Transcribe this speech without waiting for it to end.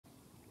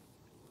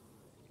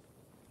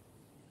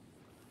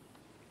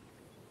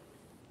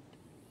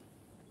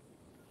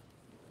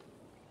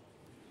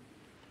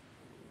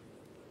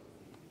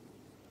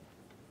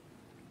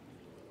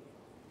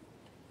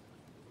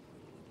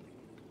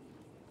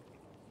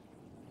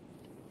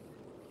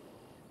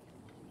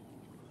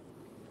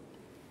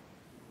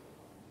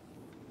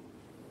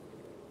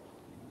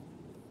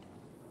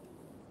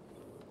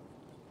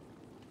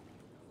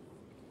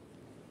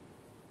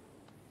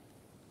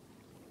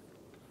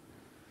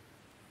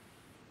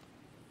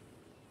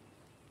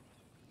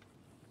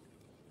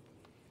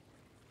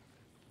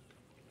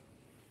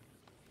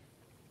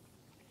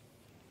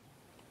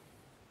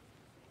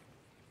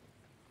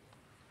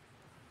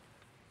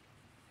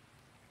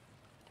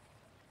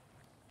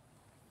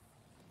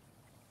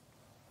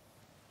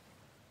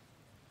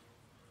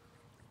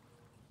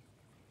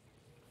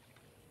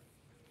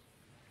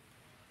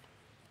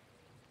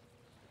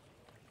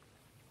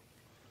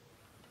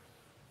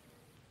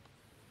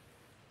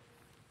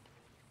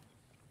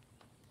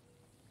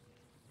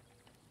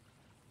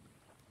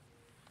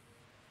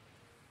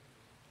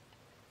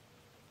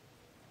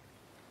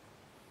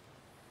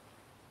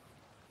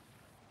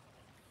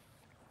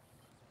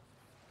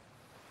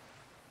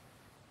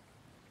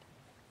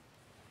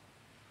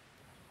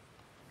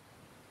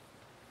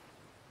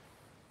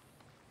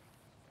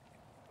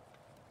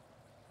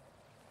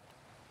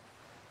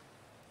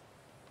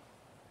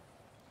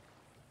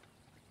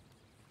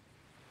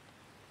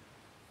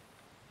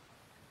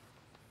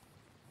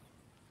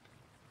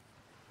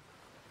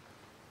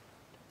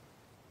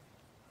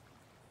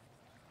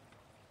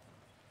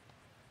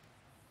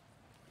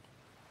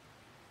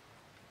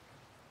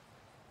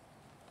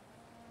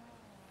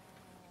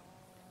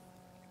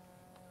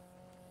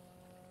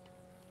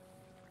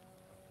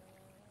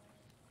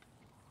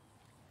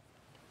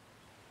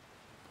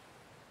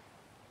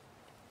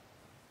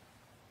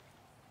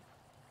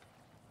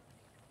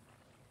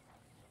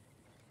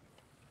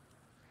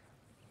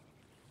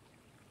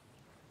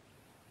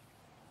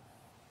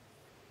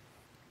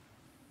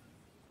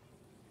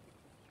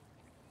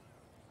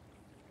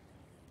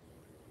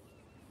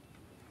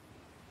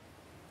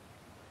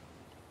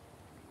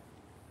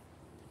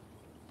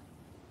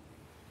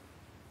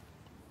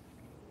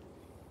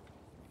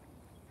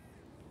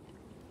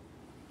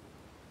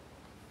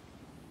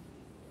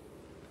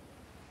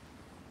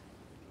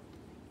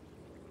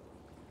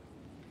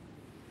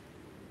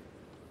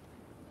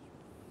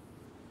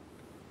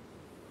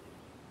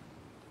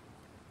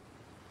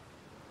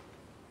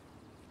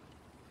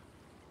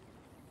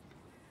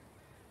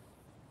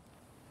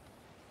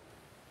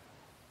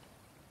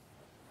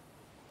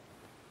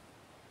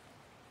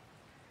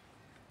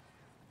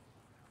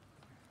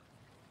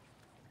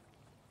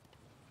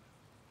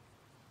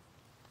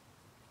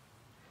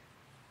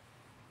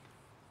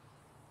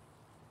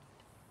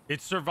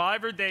It's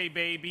Survivor Day,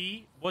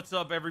 baby. What's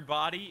up,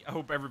 everybody? I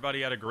hope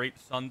everybody had a great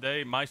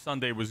Sunday. My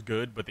Sunday was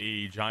good, but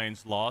the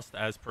Giants lost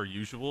as per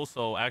usual,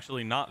 so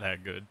actually not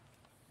that good.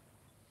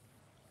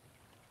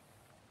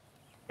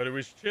 But it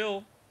was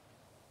chill.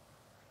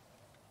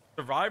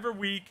 Survivor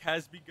week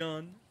has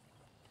begun.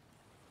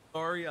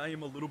 Sorry, I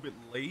am a little bit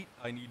late.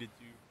 I needed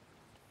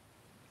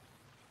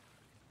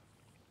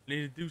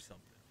to do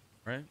something,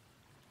 right?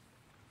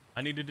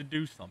 I needed to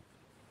do something.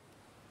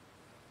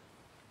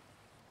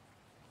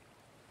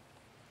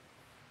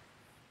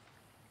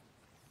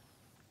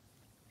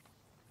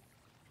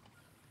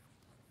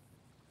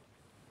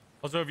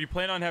 Also, if you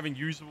plan on having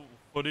usable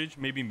footage,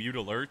 maybe mute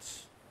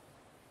alerts.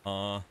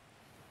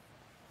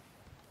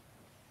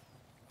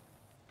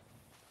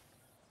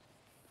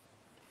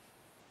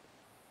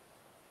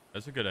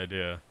 That's a good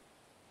idea.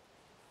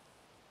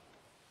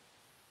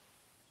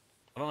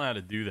 I don't know how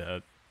to do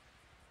that.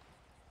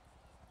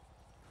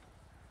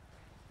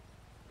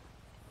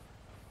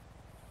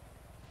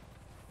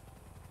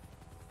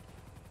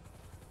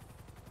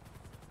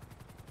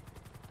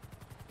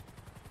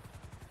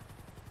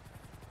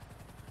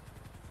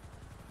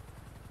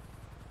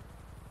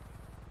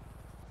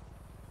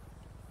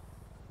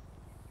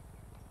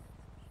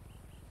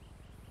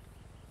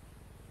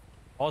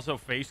 Also,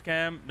 face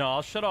cam. No,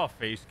 I'll shut off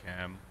face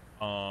cam.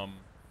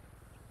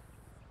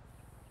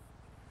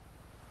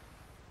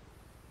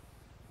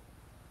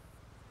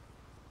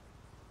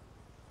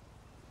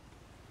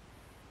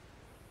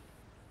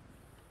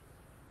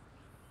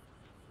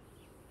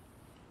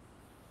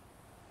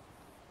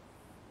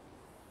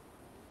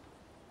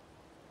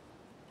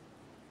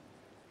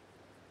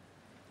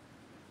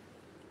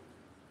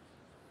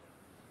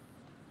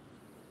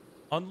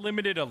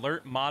 Unlimited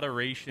alert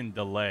moderation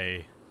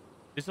delay.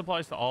 This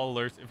applies to all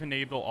alerts. If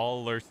enabled,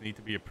 all alerts need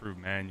to be approved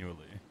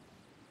manually.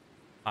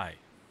 Hi.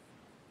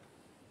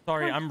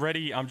 Sorry, I'm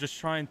ready. I'm just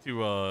trying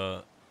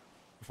to,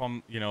 if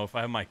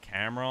I have my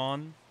camera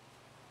on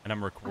and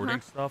I'm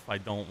recording stuff, I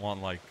don't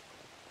want, like,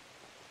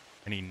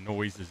 any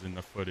noises in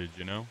the footage,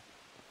 you know?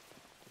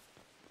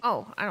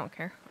 Oh, I don't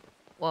care.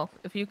 Well,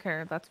 if you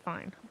care, that's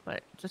fine.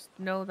 But just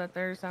know that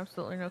there's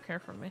absolutely no care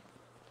from me.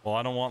 Well,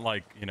 I don't want,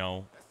 like,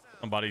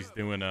 somebody's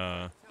doing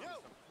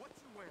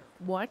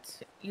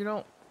What? You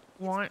don't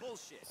want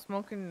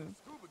smoking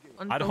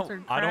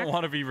unfiltered crack? I don't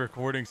want to be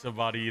recording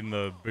somebody in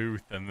the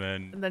booth and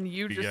then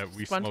you just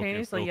we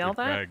spontaneously yell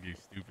that? Crack, you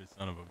stupid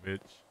son of a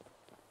bitch.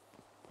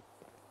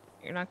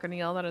 You're not gonna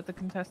yell that at the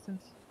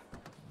contestants?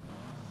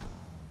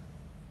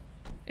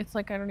 It's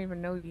like I don't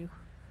even know you.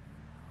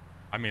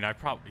 I mean, I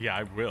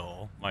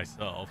will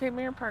myself. Okay,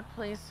 Mirror Park,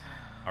 please.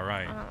 All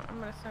right. I'm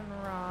gonna send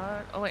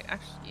Rod. Oh wait,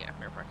 actually, yeah,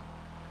 Mirror Park.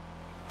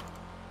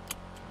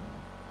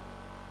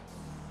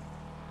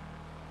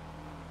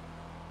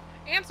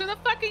 Answer the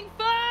fucking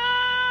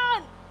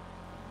phone!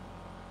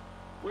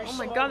 Oh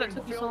my god, that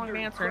took you so long to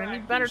answer. And I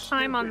need better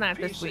time on that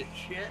this week.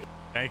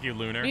 Thank you,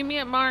 Lunar. Meet me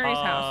at Mari's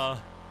house.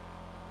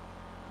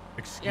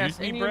 Excuse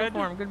me, in Bread?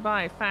 uniform.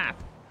 Goodbye, fat.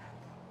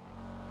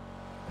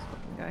 This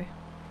fucking guy.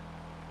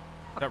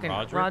 Is that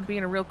Roderick? Rod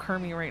being a real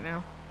Kermie right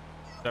now.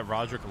 Is that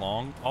Roderick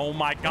Long? Oh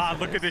my god,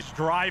 look at this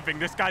driving.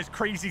 This guy's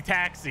crazy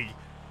taxi.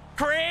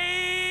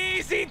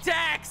 Crazy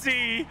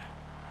taxi!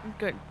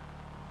 Good.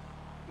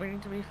 We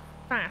need to be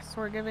fast.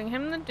 We're giving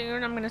him the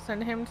dune. I'm going to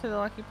send him to the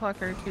Lucky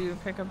Plucker to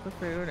pick up the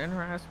food and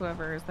harass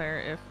whoever is there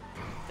if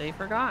they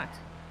forgot.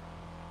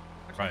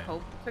 Which I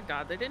hope to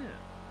God they didn't.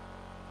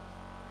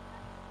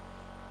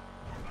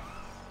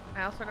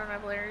 I also don't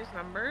have Larry's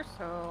number,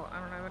 so I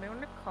don't have anyone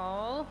to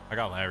call. I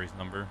got Larry's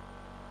number.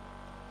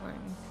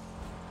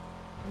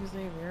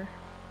 Xavier.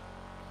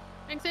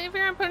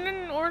 Xavier, I'm putting in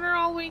an order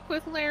all week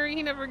with Larry.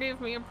 He never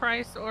gave me a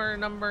price or a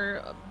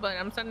number, but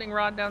I'm sending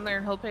Rod down there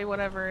and he'll pay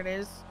whatever it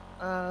is.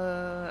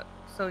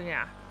 So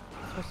yeah,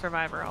 it's for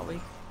Survivor all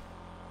week.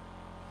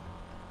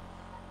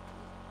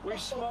 We're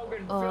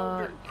smoking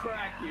filtered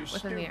crack, you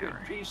stupid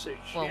piece of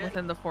shit. Well,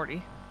 within the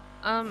 40.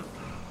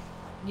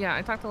 Yeah,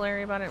 I talked to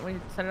Larry about it. We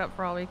set it up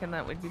for all week and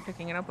that we'd be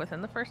picking it up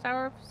within the first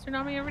hour of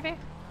Tsunami every day.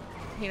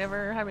 He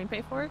never had me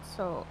pay for it,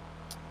 so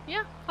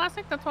yeah,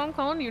 classic. That's why I'm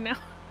calling you now.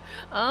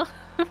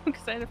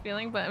 Because I had a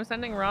feeling, but I'm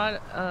sending Rod.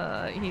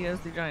 He is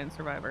the Giant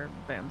Survivor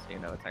fan, so you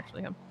know it's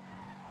actually him.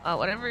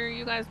 Whatever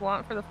you guys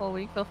want for the full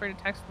week, feel free to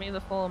text me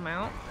the full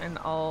amount and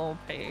I'll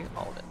pay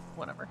all of it.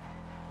 Whatever.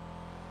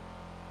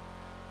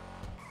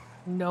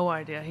 No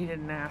idea. He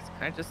didn't ask.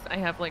 I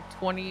have like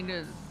 20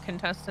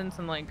 contestants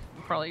and like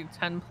probably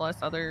 10 plus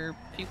other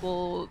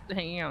people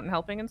hanging out and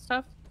helping and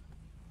stuff.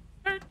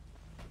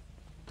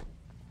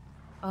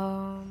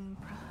 Probably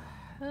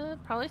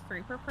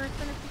 3 per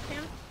person if you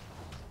can.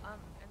 And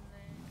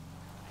then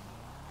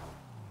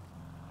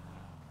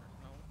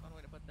no, one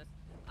way to put this.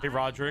 Hey,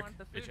 Roderick,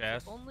 bitch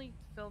ass. Only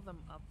fill them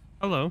up.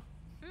 Hello.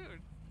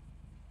 Food.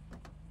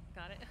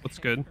 Got it. What's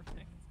good?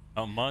 Perfect.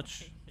 Not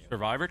much.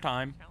 Survivor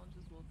time.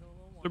 Challenges will go a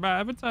little more.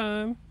 Survivor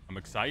time. I'm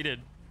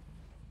excited.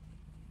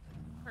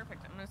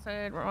 Perfect. I'm gonna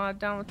set Rod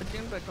down with the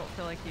dune, but don't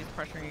feel like he's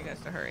pressuring you guys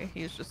to hurry.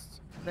 He's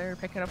just there,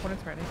 pick it up when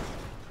it's ready.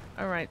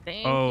 All right.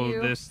 Thank you. Oh,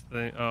 this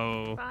thing.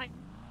 Oh. Bye.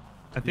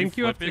 I think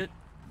you have to. it?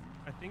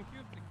 I think you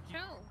have to.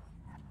 Chill.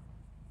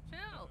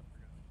 Chill.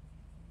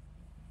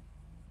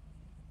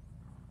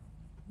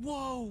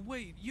 Whoa!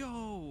 Wait,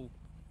 yo!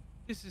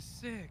 This is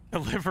sick.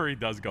 Delivery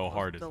does go Most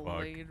hard as fuck.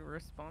 delayed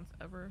response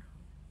ever.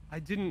 I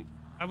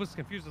was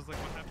confused. I was like,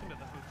 what happened to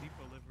the Home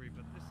Depot livery?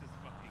 But this is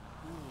fucking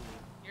cool.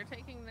 You're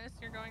taking this,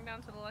 you're going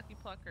down to the Lucky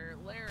Plucker.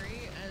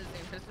 Larry, as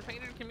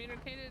anticipated,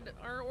 communicated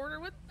our order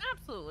with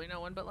absolutely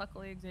no one, but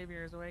luckily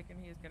Xavier is awake and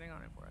he is getting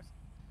on it for us.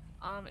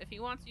 If he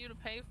wants you to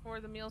pay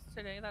for the meals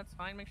today, that's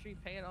fine. Make sure you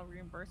pay it, I'll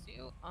reimburse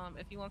you.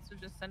 If he wants to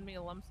just send me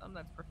a lump sum,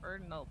 that's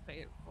preferred, and I'll pay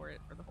it for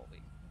the whole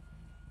week.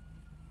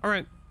 All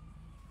right.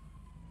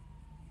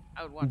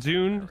 I would want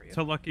Dune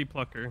to Lucky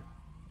Plucker.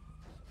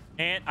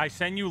 And I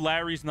send you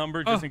Larry's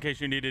number just in case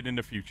you need it in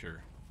the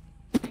future.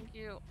 Thank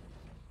you.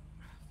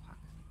 Fuck.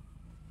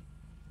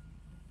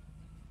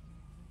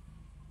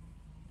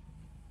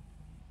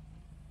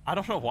 I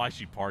don't know why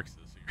she parks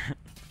this here.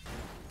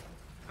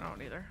 I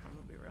don't either. I'm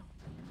gonna be real.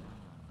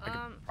 I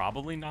could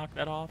probably knock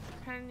that off.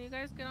 Can you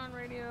guys get on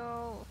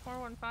radio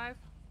 415?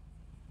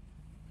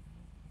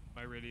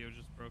 My radio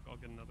just broke. I'll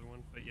get another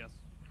one, but yes.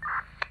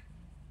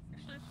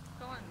 Actually, just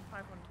go on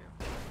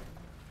 512.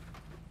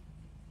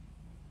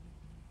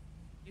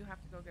 You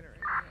have to go get it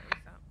ready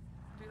ASAP.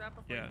 Do that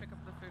before you pick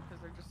up the food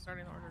because they're just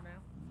starting the order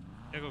now.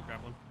 Yeah, go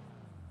grab one.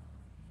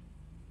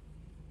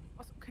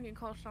 Also, can you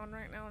call Sean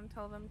right now and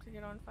tell them to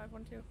get on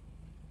 512?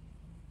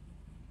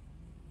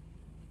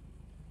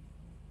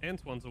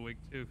 Antoine's awake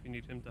too if you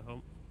need him to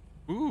help.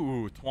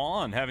 Ooh,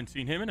 Twan. Haven't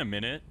seen him in a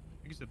minute.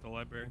 He's at the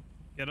library.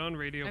 Get on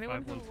radio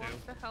Anyone 512. who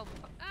wants to help.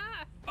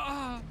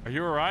 Are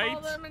you alright?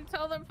 Call them and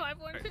tell them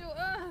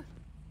 512.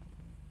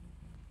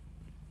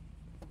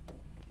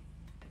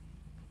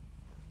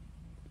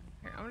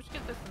 Here, I'm just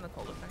get this in the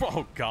cold effect.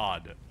 Oh,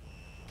 God.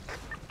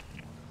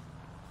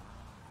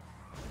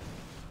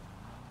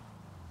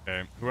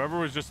 Okay. Whoever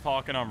was just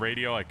talking on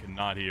radio, I could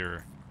not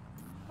hear.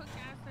 Put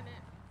gas in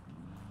it.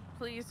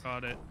 Please.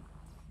 Got it.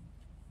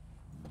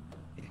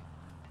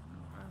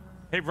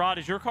 Hey, Rod,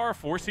 is your car a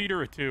 4-seater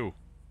or 2?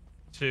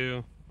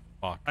 2.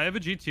 Fuck. I have a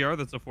GTR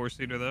that's a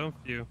 4-seater though.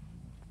 You.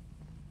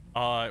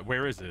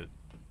 Where is it?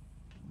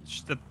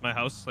 Just at my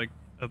house, like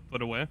a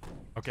foot away.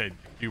 Okay. Do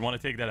you want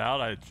to take that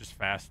out? It's just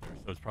faster,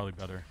 so it's probably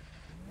better.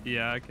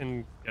 Yeah, I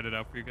can get it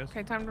out for you guys.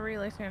 Okay, time to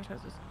relay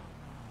Sanchez's.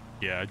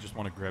 Yeah, I just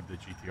want to grab the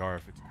GTR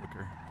if it's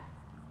quicker.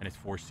 And it's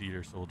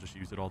 4-seater, so we'll just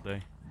use it all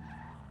day.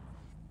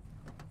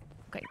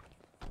 Okay.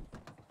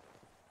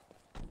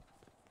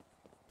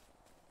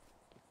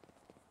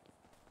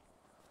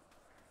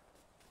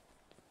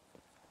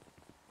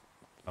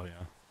 Oh, yeah.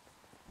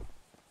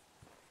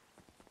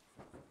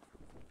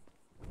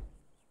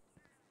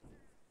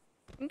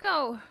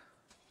 Go.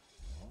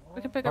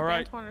 We can pick up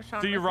Antoine or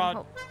Sean. See you, with some Rod.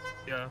 help.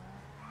 Yeah.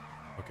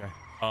 Okay.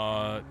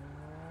 Can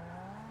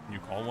you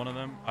call one of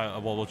them?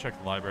 Well, we'll check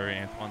the library.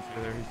 Antoine's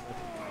here there, he said.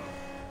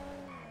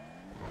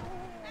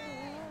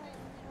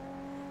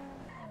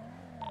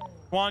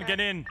 Twan, get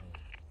in.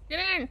 Get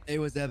in. Hey,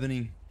 what's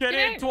happening? Get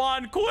in,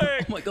 Twan, quick. Oh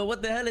my god,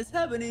 what the hell is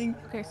happening?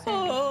 Okay,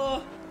 Sandy.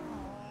 Oh.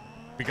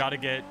 We gotta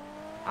get...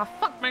 Oh,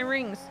 fuck my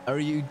rings. Are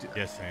you...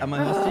 Yes, Sam. Am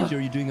I hostage?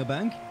 Are you doing a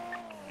bank?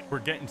 We're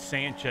getting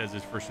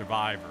Sanchez's for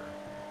Survivor.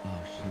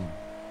 Oh, shit.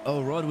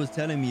 Oh, Rod was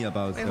telling me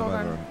about Wait, hold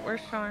on. Survivor.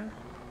 Where's Sean?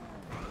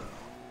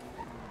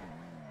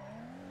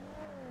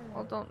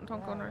 Well, don't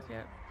go north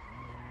yet.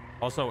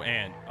 Also,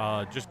 Ant,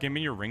 just give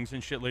me your rings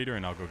and shit later,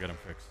 and I'll go get them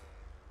fixed.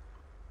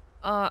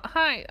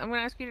 Hi. I'm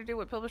gonna ask you to do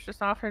what Pilbis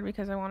just offered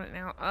because I want it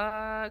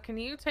now. Can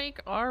you take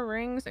our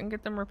rings and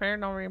get them repaired,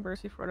 and I'll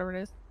reimburse you for whatever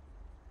it is?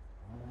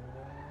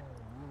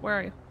 Where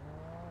are you?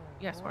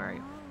 Yes, where are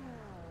you?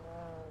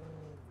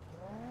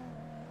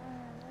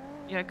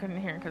 Yeah, I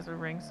couldn't hear because of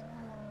rings.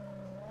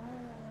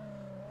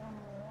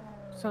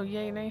 So,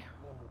 yay, nay.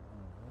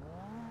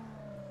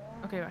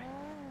 Okay, bye.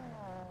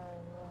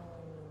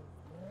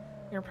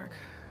 Your park.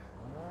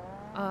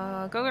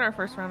 Go get our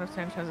first round of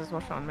Sanchez's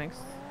while Sean makes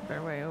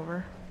their way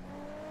over.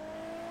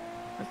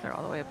 Because they're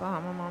all the way at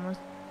Bahama Mamas.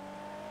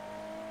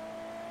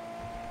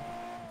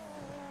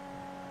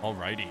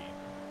 Alrighty.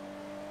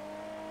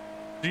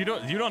 So you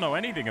don't know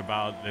anything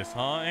about this,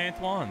 huh,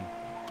 Antoine?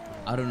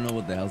 I don't know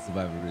what the hell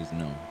Survivor is,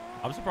 no.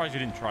 I'm surprised you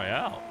didn't try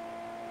out.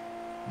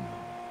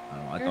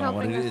 I don't know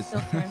what it is.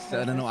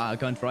 I don't know. I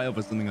can't try out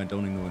for something I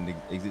don't even know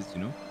exists,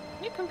 you know?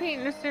 You compete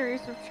in a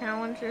series of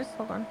challenges.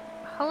 Hold on.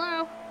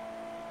 Hello?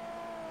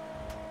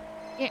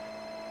 Yeah.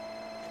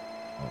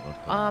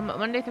 Oh,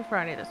 Monday through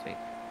Friday this week.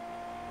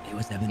 hey,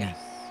 what's happening?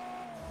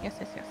 Yes.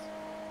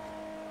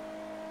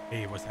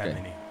 Hey, what's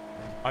happening?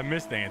 I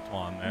missed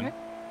Antoine, man. Okay.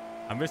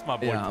 I missed my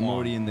boy. Yeah, I'm Twan.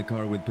 already in the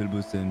car with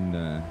Pilbus and...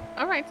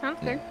 Alright, sounds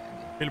good.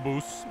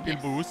 Pilbus,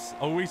 Pilbus,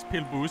 always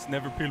Pilbus,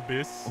 never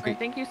Pilbis. Okay,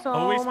 thank you so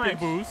Always much.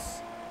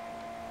 Pilbus.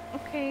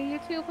 Okay, you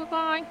too.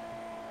 Bye-bye.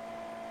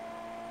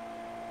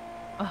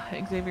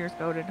 Xavier's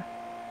goated.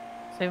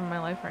 Saving my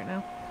life right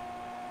now.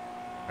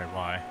 Wait,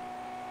 why?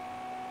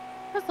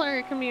 Because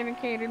Larry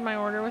communicated my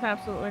order with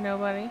absolutely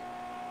nobody.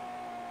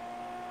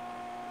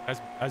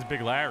 That's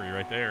Big Larry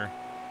right there.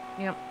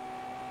 Yep.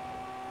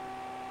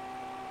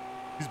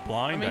 He's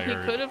blind. I mean, he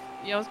heard. could have.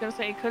 Yeah, I was gonna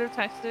say he could have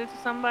texted it to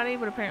somebody,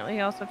 but apparently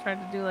he also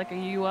tried to do like a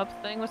you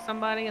up thing with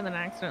somebody and then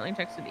accidentally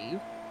texted Eve.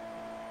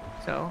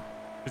 So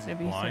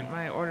maybe he sent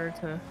my order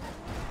to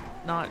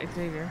not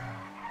Xavier.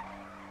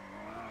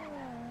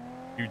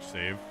 Huge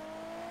save.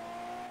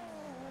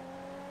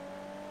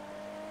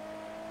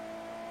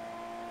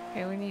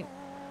 Okay, we need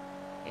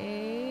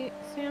 8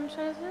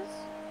 Sanchez's.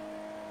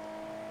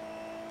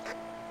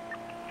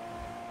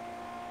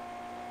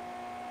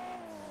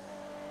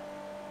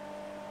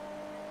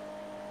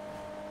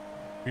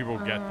 We will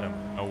get them.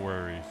 No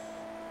worries.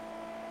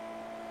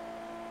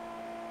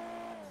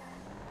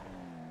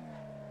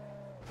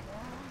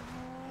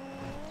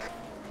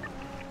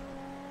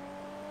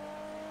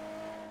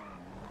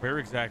 Where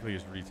exactly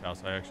is Reed's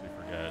house? I actually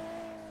forget.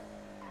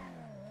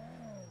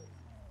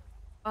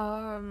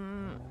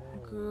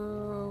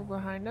 Go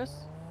behind us.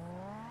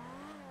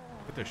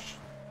 What the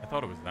I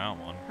thought it was that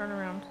one. Turn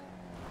around.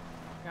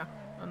 Yeah,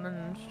 and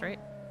then straight.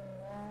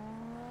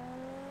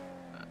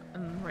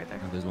 And right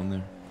there. Oh, there's one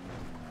there.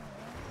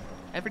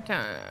 Every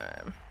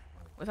time,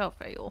 without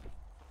fail.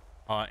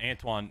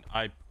 Antoine,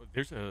 I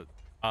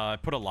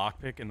put a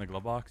lockpick in the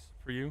glove box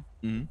for you.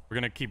 Mm-hmm.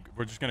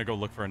 We're just gonna go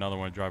look for another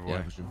one and drive away.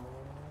 Yeah, for sure.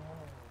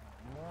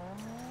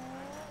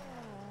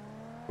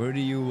 Where do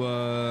you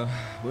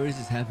where is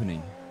this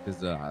happening?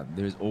 Because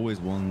there's always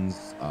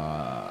ones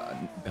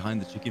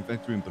behind the chicken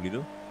factory in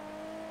Polito.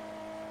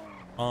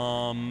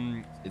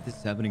 If this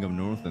is happening up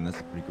north, then that's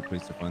a pretty good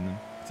place to find them.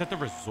 It's at the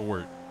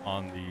resort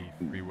on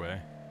the freeway.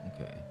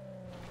 Okay.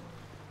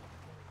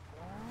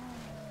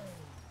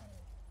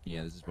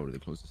 Yeah, this is probably the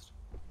closest.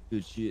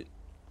 Good shit.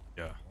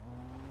 Yeah.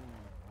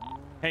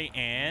 Hey,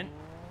 Ann.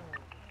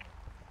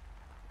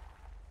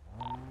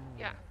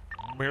 Yeah.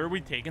 Where are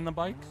we taking the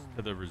bikes?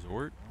 To the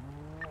resort?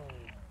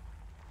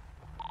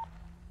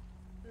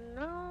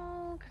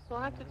 No, because we'll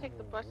have to take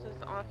the buses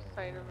off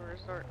site of the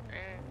resort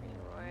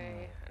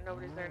anyway. And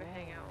nobody's there to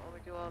hang out while we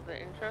do all the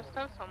intro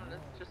stuff, so I'm going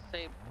to just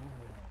say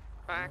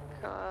back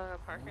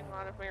parking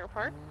lot of Mirror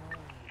Park.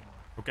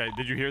 Okay,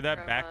 did you hear that?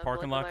 From, Back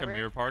parking lot of Library.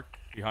 Mirror Park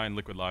behind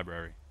Liquid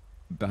Library.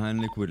 Behind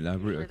Liquid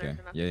Library? Sure, Okay. there's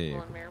enough Yeah, people yeah,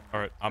 in cool. Mirror All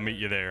right, I'll meet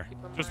you there.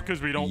 Just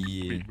because we don't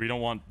we don't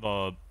want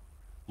the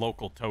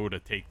local tow to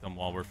take them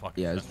while we're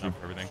fucking Yeah, it's setting true.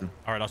 up everything. It's true.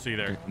 All right, I'll see you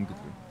there. Okay, I'm good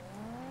to go.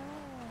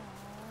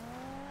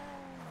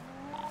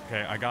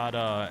 Okay, I got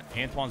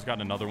Antoine's got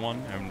another one,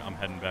 and I'm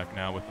heading back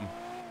now with him.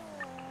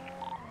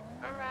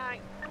 All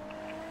right.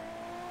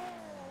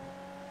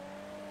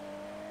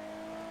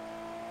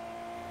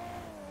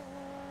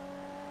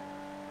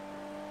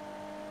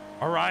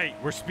 All right,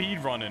 we're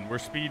speed running. We're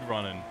speed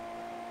running.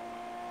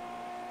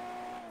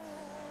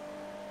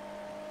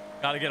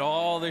 Got to get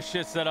all this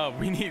shit set up.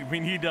 We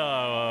need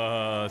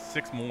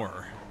 6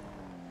 more.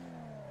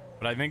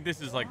 But I think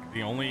this is like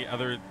the only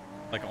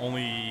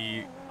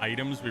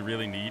items we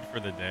really need for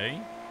the day.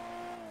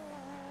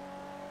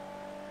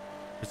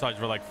 Besides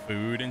for like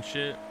food and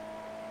shit.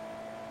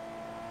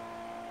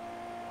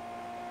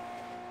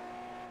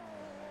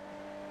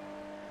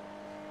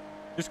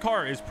 This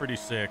car is pretty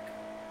sick.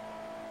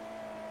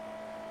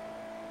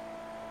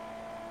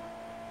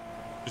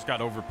 Just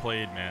got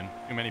overplayed, man.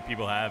 Too many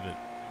people have it.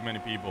 Too many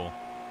people.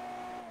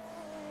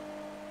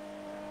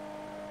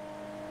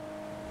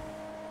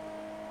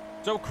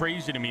 So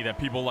crazy to me that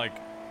people like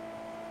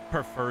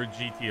prefer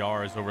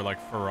GTRs over like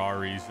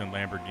Ferraris and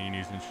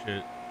Lamborghinis and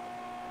shit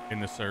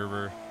in the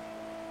server.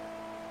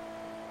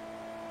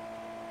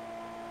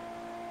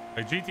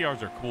 Like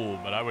GTRs are cool,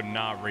 but I would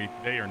not rate.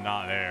 They are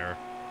not there.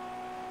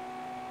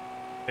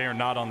 They are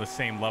not on the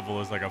same level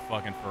as like a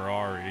fucking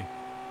Ferrari.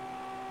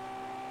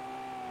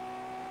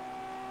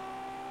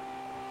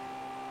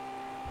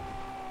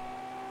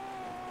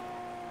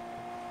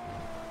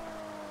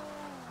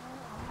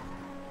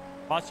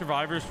 Lot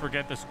survivors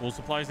forget the school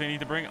supplies they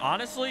need to bring.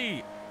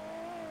 Honestly,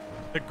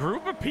 the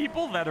group of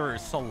people that are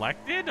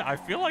selected, I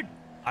feel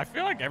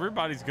like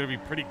everybody's gonna be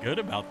pretty good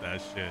about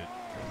that shit.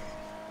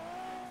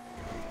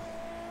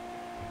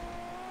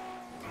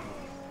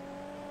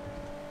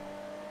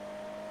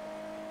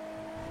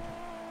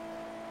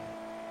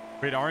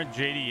 Wait, aren't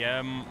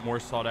JDM more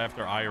sought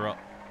after IRL?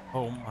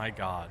 Oh my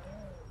god.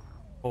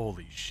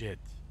 Holy shit.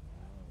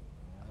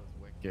 That was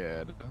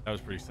wicked. That was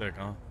pretty sick,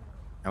 huh?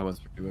 That was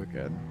pretty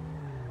wicked.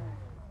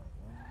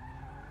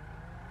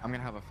 I'm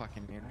gonna have a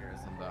fucking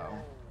aneurysm though.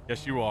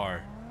 Yes, you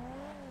are.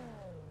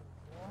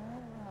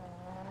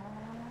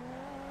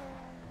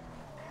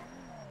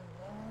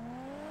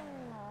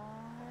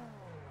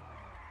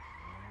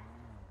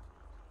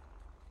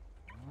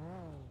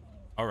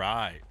 All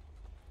right.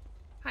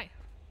 Hi.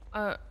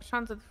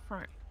 Sean's at the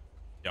front.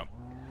 Yep.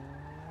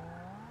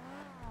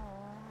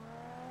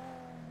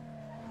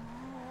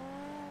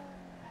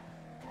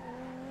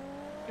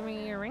 Give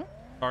me your ring.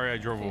 Sorry I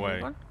drove Do you need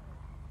away. one?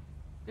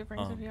 Give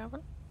rings if you have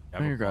one. I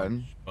have No, a you're good.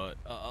 bunch, but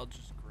I'll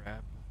just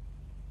grab.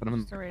 Put them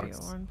in Just the a radio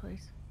box. one,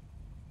 please.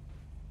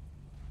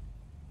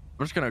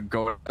 I'm just gonna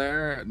go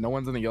there. No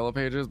one's in the yellow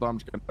pages, but I'm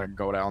just gonna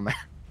go down there.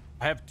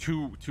 I have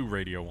two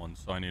radio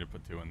ones, so I need to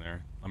put 2 in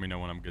there. Let me know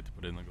when I'm good to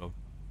put it in the glove.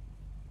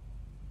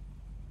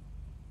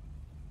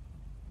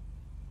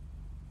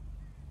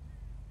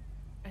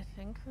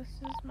 think this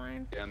is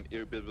mine. Yeah, I'm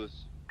here, Pilbis.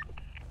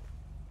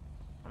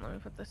 Let me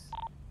put this.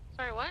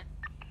 Sorry, what?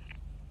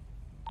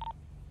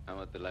 I'm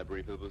at the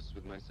library, Pilbis,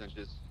 with my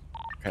Sanchez.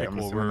 Okay, I'm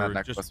cool. assuming that We're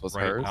necklace just was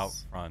right hers. out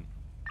front.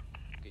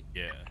 Okay.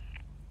 Yeah.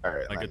 All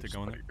right, I let get me to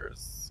go in just there? put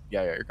yours.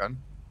 Yeah, you're good.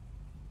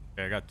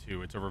 Okay, I got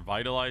 2. It's a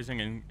revitalizing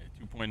and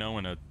 2.0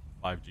 and a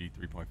 5G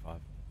 3.5. All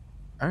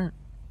right.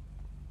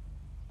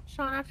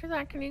 Sean, after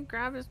that, can you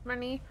grab as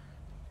many?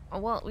 Oh,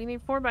 well, we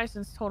need 4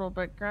 bisons total,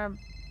 but grab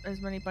as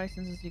many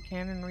bisons as you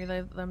can and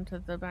relay them to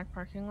the back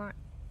parking lot.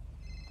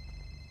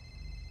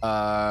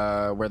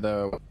 Where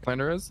the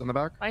planter is in the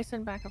back?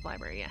 Bison back of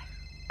library, yeah.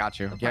 Got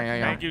you. The Yeah, yeah, parking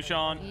yeah. Thank you,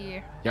 Sean.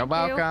 Yeah. You're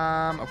Thank you.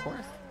 welcome. Of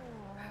course.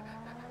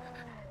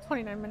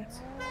 29 minutes.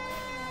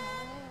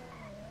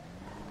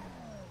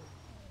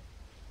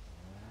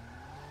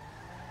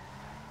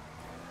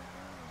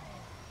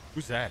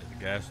 Who's that at the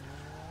gas station?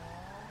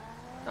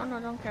 Oh, no,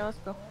 don't care. Let's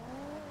go.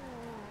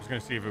 I was gonna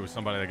see if it was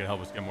somebody that could help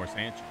us get more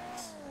Sanchez.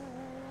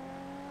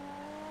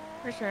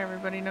 Pretty sure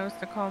everybody knows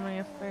to call me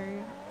if they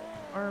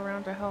are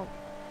around to help.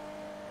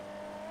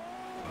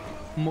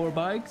 More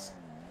bikes?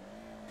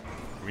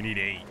 We need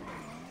 8.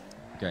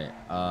 Okay,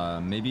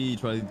 maybe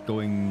try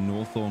going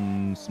north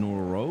on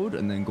Snore Road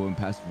and then going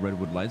past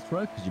Redwood Lights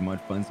track because you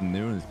might find some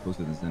there and it's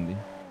closer than Sandy.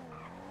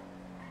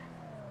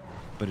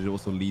 But it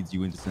also leads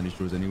you into Sandy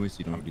Shores anyway, so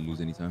you don't really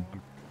lose any time.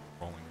 I'm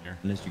rolling here.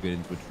 Unless you get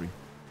into a tree.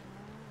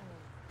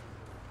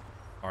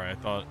 Alright, I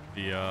thought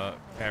the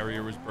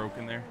barrier was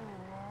broken there.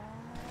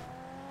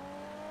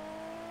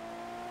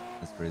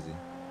 That's crazy.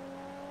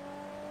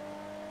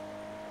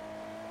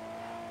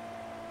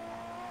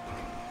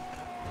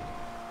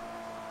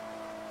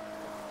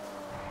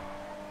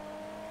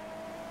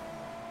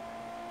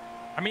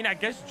 I mean, I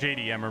guess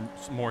JDM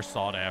are more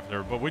sought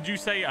after, but would you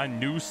say a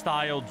new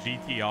style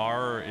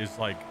GTR is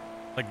like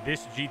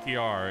this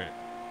GTR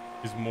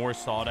is more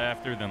sought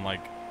after than like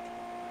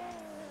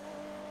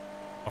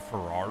a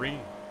Ferrari?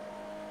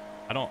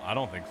 I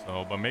don't think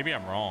so, but maybe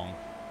I'm wrong.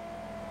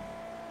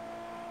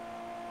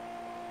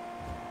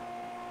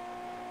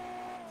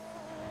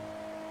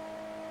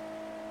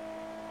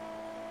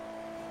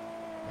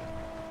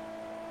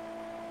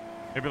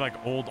 Maybe like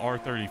old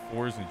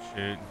R34s and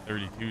shit,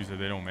 32s that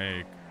they don't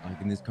make.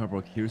 Like in this car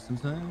park here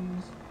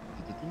sometimes.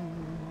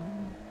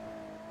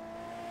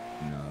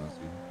 No, that's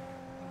good.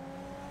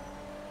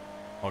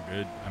 All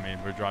good. I mean,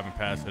 we're driving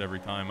past it every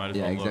time. Might as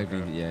Yeah, well exactly.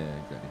 look. Yeah,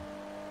 exactly.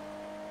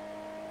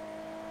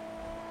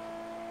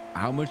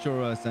 How much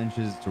are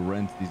Sanchez to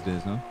rent these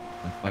days, huh?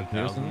 Like 5K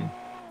or 10,000. something?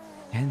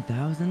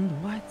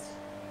 10,000? What?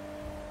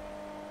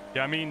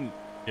 Yeah, I mean,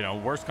 you know,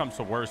 worst comes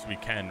to worst, we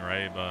can,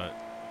 right? But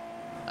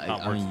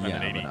not I worth mean,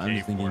 spending yeah, but 80K I'm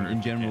just thinking for it.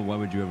 in general, why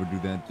would you ever do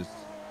that? Just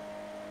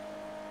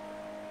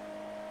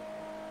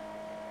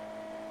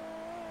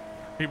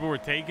People were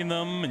taking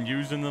them and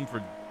using them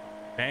for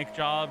bank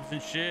jobs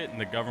and shit, and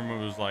the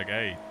government was like,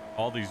 hey,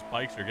 all these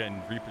bikes are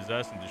getting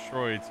repossessed and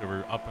destroyed, so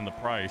we're upping the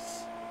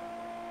price.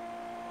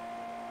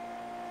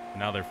 And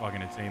now they're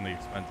fucking insanely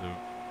expensive.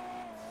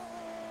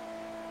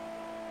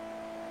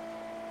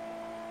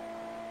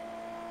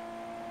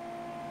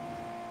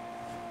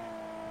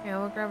 Yeah,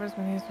 we'll grab as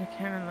many as we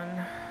can, and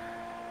then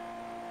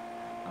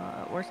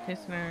worst case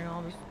scenario,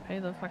 I'll just pay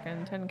the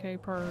fucking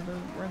 10K per to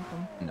rent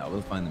them. no,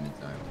 we'll find them in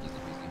time. Easy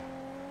peasy.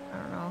 I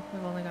don't know.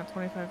 We've only got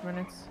 25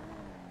 minutes.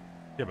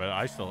 Yeah,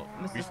 but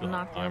This we is still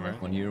not have the time, only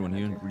right? One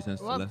here, recess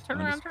to Well, left, turn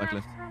behind around, us, turn back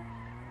around.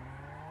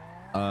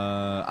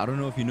 left. I don't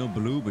know if you know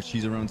Blue, but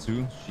she's around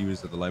too. She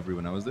was at the library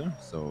when I was there,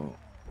 so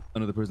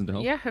another person to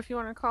help. Yeah, if you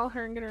want to call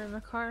her and get her in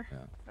the car, Yeah.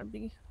 that'd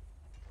be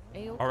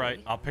A-okay. All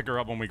right, I'll pick her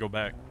up when we go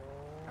back.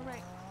 All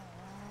right.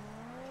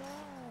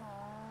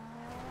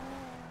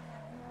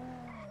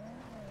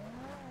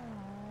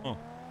 Oh,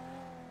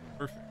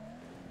 perfect.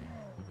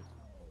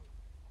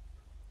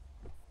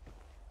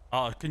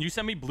 Can you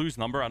send me Blue's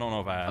number? I don't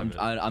know if I have it.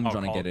 I'm I'll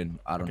trying to call. get in.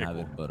 I don't Okay, have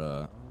cool.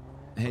 it,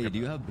 but hey, do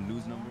you have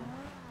Blue's number?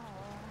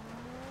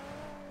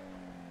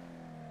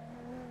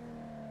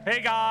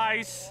 Hey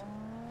guys.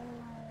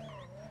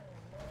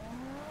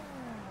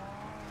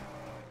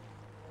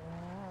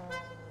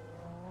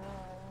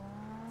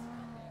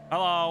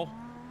 Hello.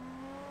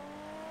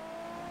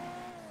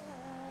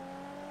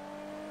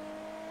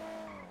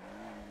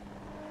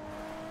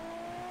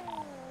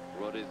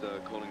 Rod is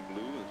calling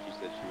Blue, and she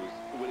said she was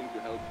willing to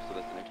help, so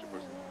that's an extra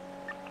person.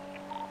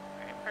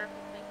 Alright, perfect.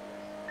 Thank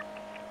you.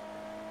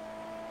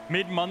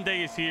 Mid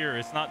Monday is here.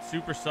 It's not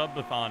Super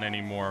Subathon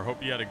anymore.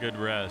 Hope you had a good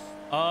rest.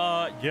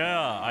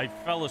 Yeah, I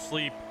fell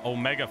asleep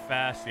Omega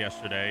fast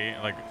yesterday,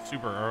 like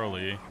super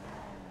early.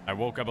 I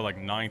woke up at like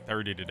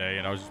 9:30 today,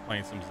 and I was just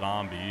playing some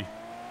zombie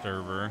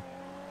server.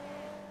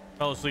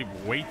 Fell asleep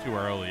way too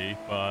early,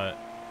 but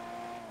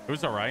it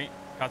was all right.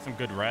 Got some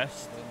good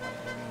rest.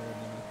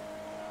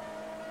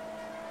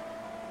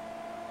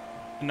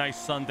 A nice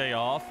Sunday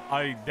off.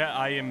 I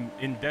am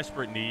in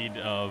desperate need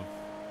of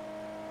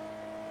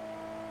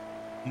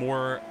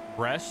more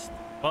rest,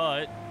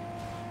 but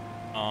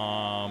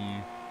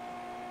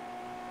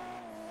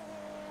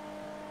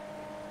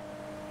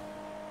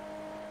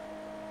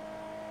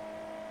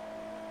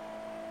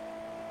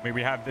I mean,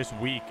 we have this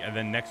week, and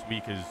then next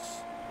week is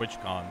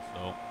TwitchCon,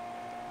 so.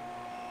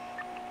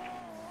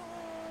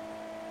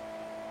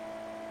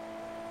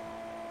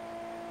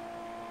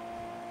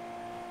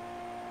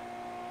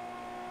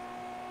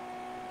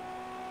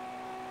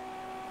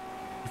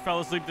 You fell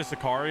asleep to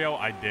Sicario?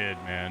 I did,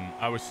 man.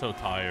 I was so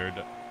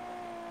tired.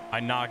 I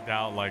knocked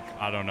out, like,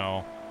 I don't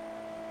know,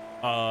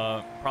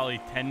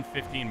 probably 10,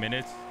 15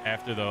 minutes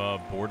after the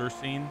border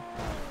scene.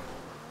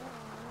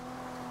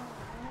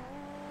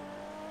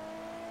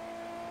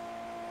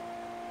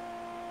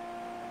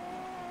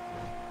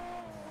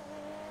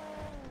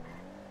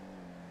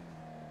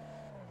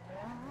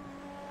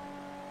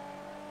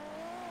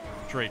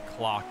 Straight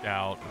clocked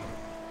out.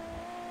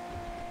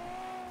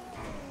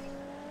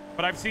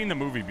 But I've seen the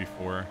movie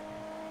before.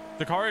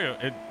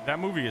 Sicario, that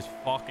movie is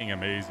fucking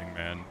amazing,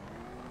 man.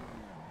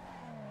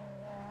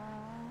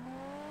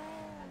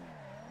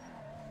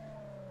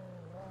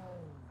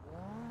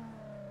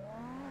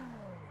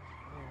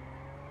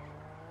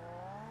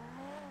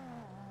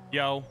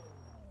 Yo.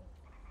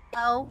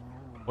 Oh.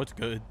 What's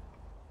good?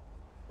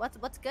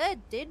 What's good,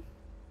 dude?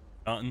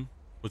 Nothing.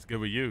 What's good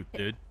with you,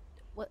 dude?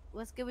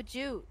 What's good with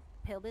you,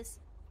 Pilbis?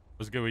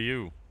 What's good with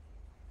you,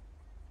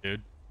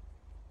 dude?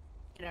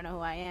 You don't know who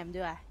I am,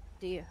 do I?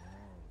 Do you?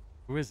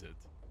 Who is it?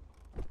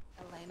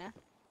 Elena.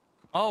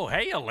 Oh,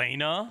 hey,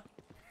 Elena.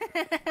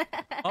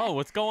 Oh,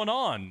 what's going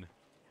on?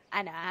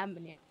 I know, I'm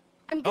here.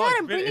 I'm good. Oh,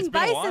 I'm bringing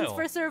bisons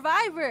for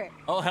Survivor.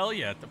 Oh, hell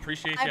yeah!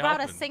 Appreciate you I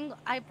brought helping.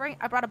 I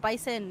brought a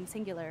bison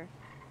singular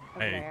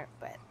over Hey. there,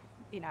 but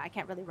you know I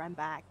can't really run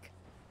back.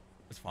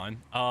 It's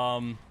fine.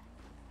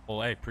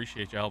 Well, hey,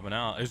 appreciate you helping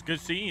out. It was good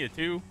seeing you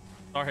too.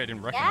 Sorry I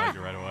didn't recognize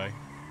you right away.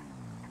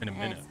 In a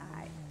minute. It's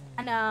alright.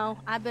 I know.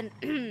 I've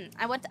been.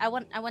 I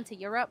went to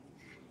Europe,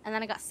 and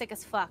then I got sick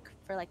as fuck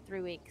for like 3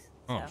 weeks.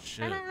 Oh so.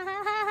 shit.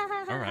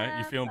 All right,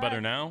 you feeling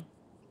better now?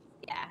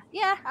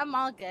 Yeah, I'm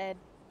all good.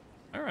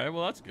 All right,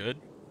 well that's good.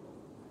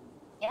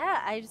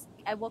 Yeah,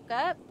 I woke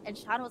up and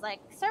Sean was like,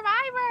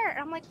 Survivor! And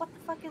I'm like, what the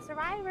fuck is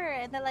Survivor?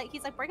 And then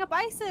he's like, bring a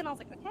bison. I was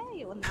like,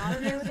 okay, well now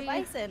I'm here with a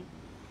bison.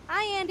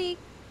 Hi, Andy.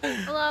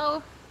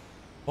 Hello.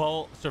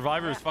 Well,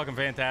 Survivor is fucking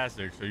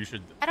fantastic, so you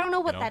should. I don't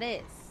know what that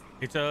is.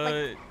 It's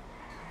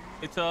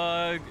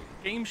a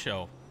game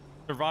show.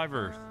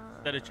 Survivor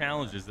set of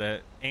challenges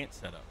that Ant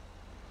set up.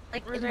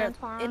 Like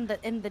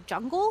in the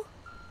jungle?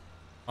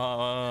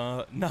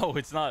 No,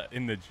 it's not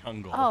in the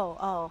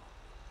jungle.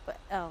 But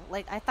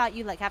like I thought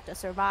you have to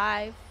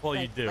survive. Well,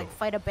 you do. Like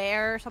fight a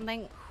bear or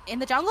something in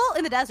the jungle,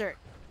 in the desert.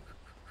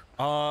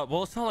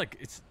 Well, it's not like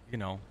it's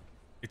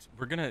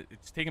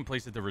it's taking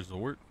place at the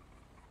resort.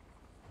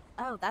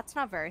 Oh, that's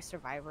not very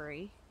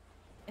survivory.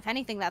 If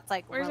anything, that's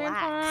like Where's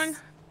relax. Antoine?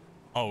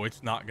 Oh,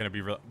 it's not gonna be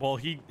real. Well,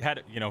 he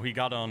had he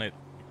got on it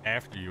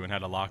after you and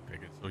had a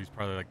lockpick it, so he's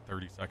probably like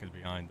 30 seconds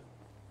behind.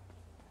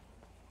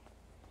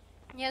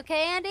 You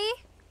okay, Andy?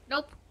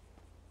 Nope.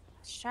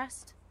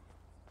 Stressed?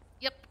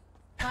 Yep.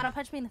 You wanna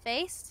punch me in the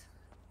face?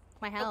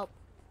 Might help.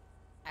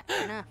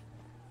 Fair enough.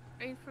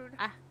 Eat food.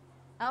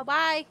 Oh,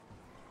 bye.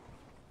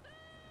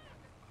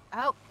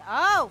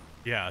 Oh.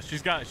 Yeah,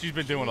 she's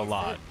been doing a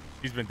lot.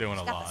 She's been doing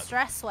a got lot. the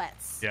stress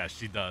sweats. Yeah,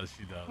 she does.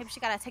 She does. Maybe she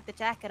gotta take the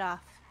jacket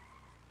off.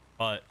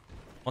 But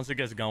once it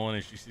gets going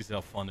and she sees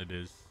how fun it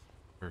is,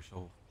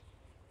 she'll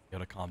be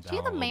able to calm down. Is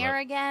she the mayor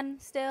again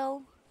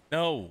still?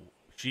 No,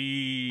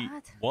 she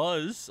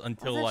was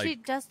until Wasn't like she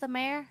just the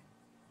mayor?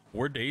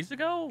 4 days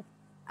ago.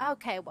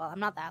 Okay, well I'm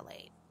not that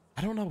late.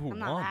 I don't know who I'm won.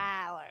 not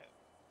that late.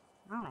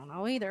 I don't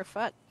know either.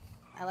 Fuck.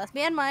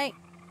 LSBN might.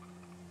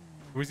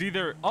 It was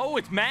either. Oh,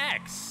 it's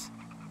Max.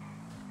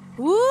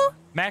 Who?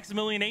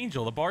 Maximilian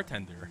Angel, the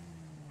bartender.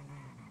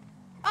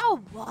 Oh,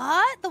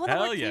 what? The one that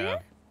Hell worked yeah. here?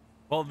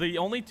 Well, the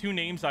only two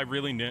names I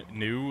really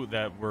knew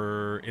that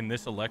were in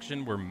this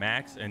election were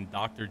Max and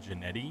Dr.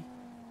 Janetti.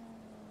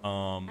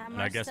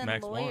 And I guess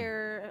Max won.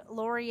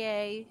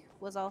 Laurier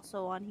was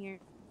also on here.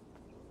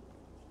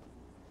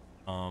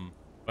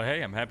 But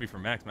hey, I'm happy for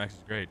Max. Max is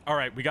great. All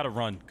right, we got to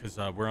run because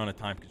we're on a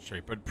time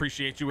constraint. But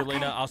appreciate you,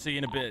 Elena. I'll see you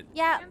in a bit.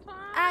 Yeah. All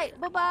right.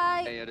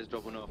 Bye-bye. Hey, I just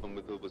dropped one off. I'm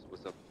with Pilbis.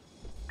 What's up?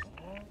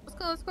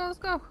 Let's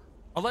go.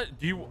 I'll let.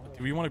 Do you want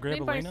to grab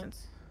Need Elena?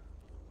 bisons.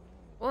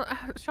 Well,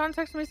 Sean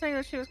texted me saying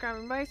that she was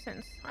grabbing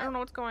bisons. I don't know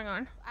what's going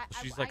on.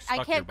 She's like I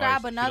stuck can't here by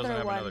grab herself. She doesn't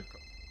another have one.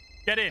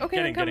 Get in. Okay,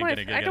 Get then in. come Get in.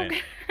 with. Get in. I Get don't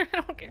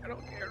in. care. I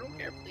don't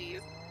care,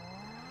 please.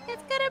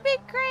 It's gonna be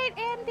great,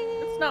 Andy.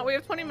 It's not. We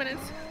have 20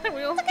 minutes.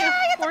 We only It's okay, have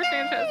it's 4 okay.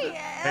 Sanchez.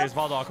 Hey,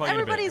 Osvaldo, I'll call you in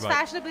a bit. Everybody's Goodbye.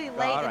 fashionably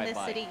late in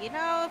this city. You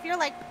know, if you're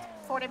like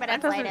 40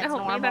 minutes That late, doesn't it's help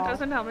normal. me. That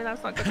doesn't help me.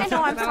 That's not good. I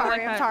know, I'm That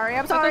sorry, I'm sorry,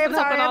 I'm That sorry, doesn't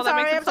I'm help at sorry, all. I'm That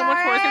makes sorry, it so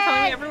much worse. You're telling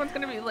me sorry. everyone's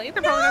gonna be late.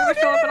 They're probably not gonna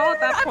show up at all at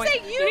that I'm point.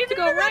 saying you need to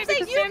go no, right I'm saying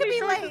because you could Sandy be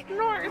Shores late. is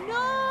north.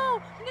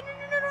 No.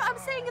 I'm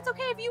saying it's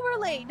okay if you were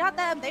late, not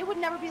them. They would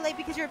never be late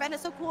because your event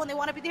is so cool and they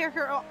want to be there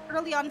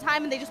early on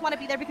time and they just want to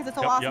be there because it's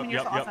so awesome and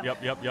you're so awesome.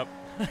 Yep.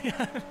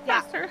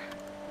 Faster.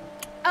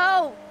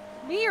 Oh,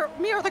 me or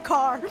the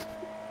car?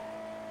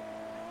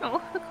 No,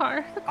 the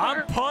car.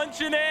 I'm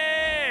punching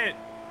it.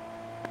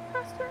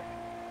 Faster.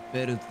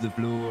 Better to the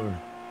floor.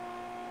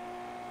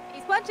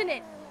 He's punching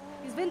it.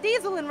 He's Vin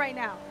Dieseling right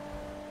now.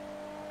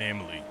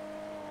 Family.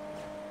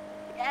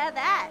 Yeah,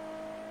 that.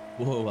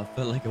 Whoa, I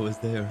felt like I was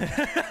there.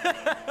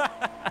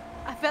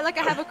 I feel like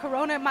I have a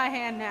Corona in my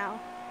hand now.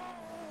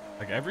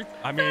 Like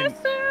I mean,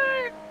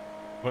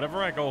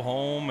 whenever I go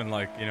home and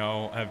like, you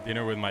know, have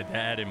dinner with my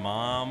dad and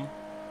mom,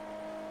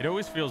 it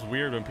always feels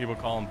weird when people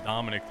call him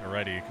Dominic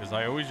Toretto, because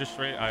I always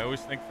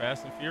think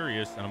Fast and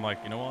Furious, and I'm like,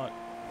 you know what?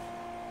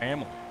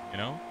 Family, you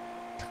know?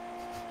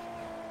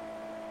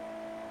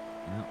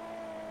 Yeah.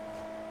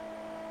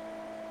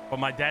 But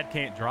my dad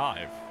can't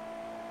drive.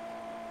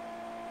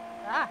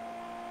 Ah.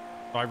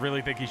 So I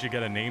really think he should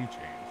get a name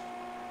change.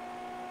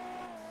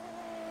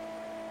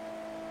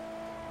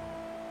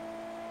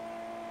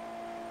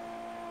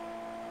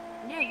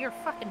 Yeah, you're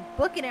fucking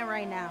booking it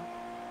right now.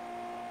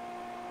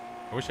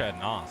 I wish I had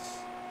NOS.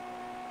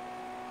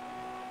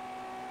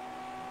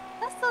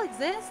 That still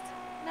exists?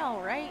 No,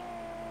 right?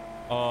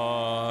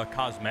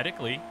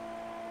 Cosmetically.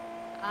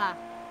 Ah.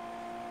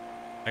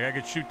 Like I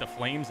could shoot the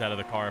flames out of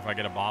the car if I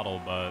get a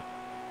bottle, but it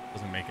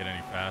doesn't make it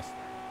any faster.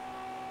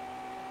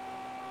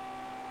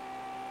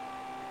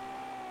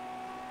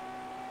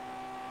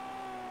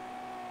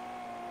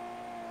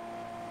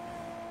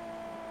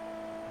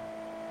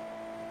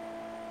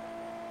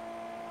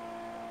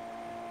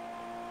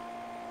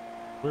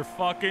 We're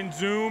fucking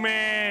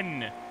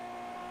zooming.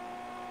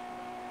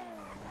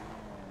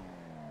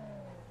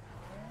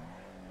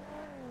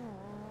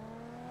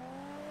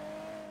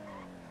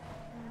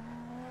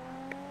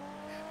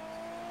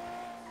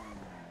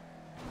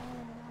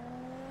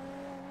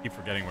 Keep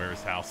forgetting where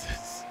his house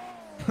is.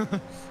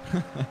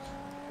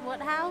 What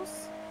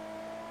house?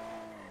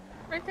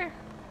 Right there.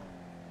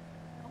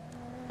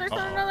 There's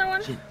Uh-oh. another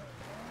one. You're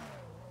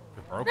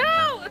broken.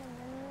 No! There's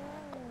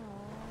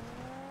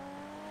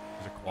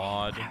a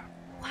quad.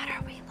 What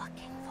are we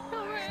looking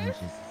for?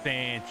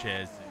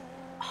 Sanchez.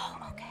 Oh,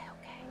 okay.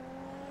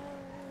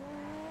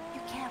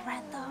 You can't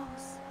rent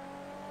those.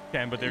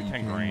 Can, but they're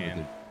 10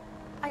 grand.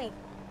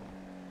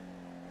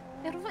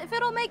 If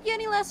it'll make you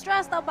any less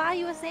stressed, I'll buy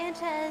you a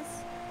Sanchez,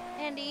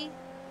 Andy.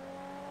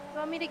 You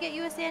want me to get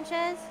you a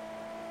Sanchez?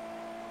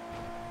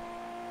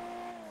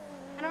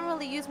 I don't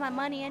really use my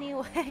money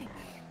anyway.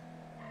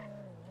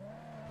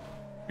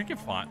 We can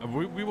find.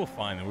 We will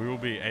find them. We will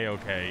be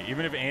a-okay.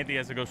 Even if Andy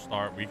has to go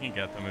start, we can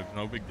get them. It's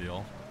no big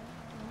deal.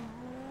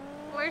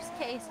 Worst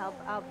case,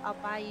 I'll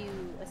buy you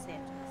a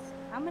Sanchez.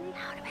 How many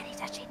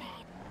does she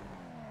need?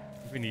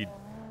 We need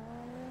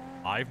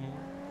 5 more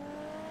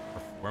or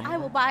 4 more. I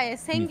will buy a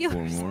singular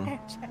 4 more.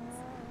 Sanchez.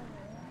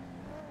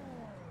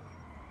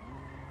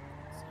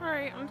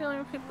 Sorry, I'm dealing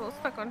with people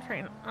stuck on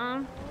train.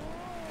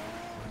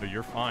 But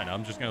you're fine.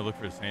 I'm just gonna look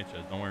for the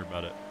Sanchez. Don't worry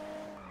about it.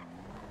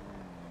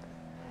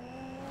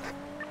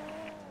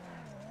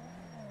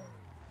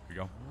 Here we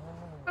go.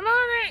 I'm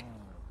on it.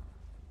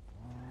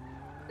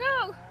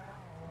 No.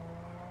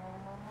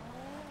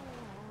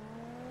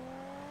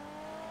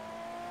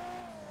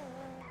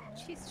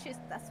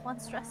 That's one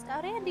stressed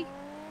out Andy.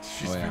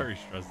 She's Oh, yeah. very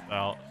stressed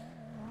out.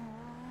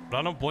 But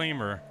I don't blame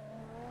her.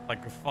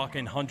 Like the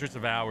fucking hundreds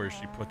of hours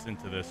she puts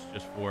into this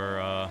just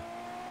to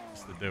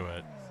do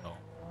it. So.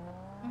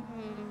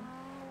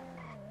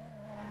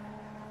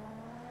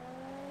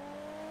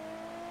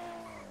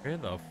 Where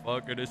the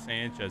fuck are the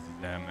Sanchez's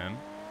at, man?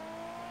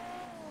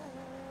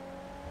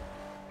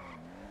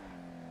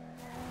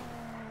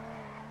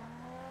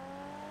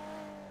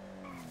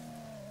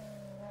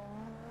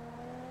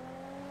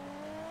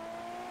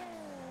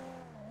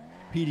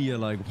 PD are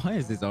like, why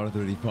is this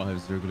R35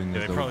 circling Yeah,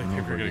 this they over probably and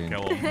think over we're gonna again?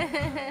 kill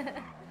him.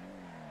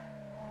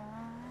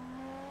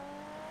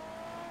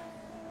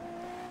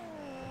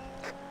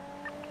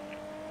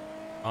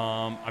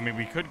 I mean,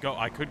 I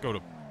could go to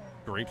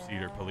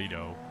Grapeseed or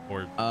Polito,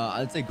 or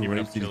I'd say even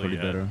up Grapeseed is Chili probably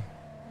Head. better.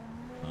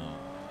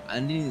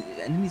 Andy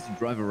needs to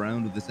drive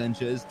around with the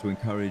Sanchez to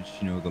encourage,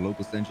 the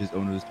local Sanchez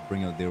owners to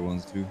bring out their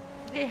ones too.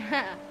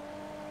 Yeah.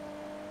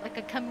 Like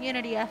a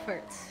community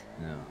effort.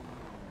 Yeah.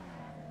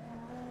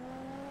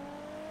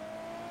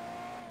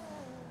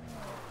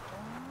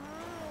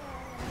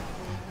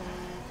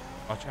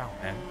 Watch out,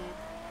 man.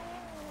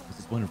 There's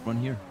this one in front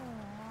here.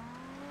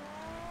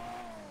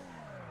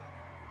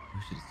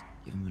 We should just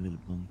give him a little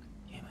bunk.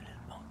 Give him a little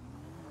bunk.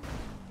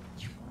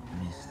 You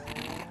missed.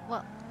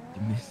 Well,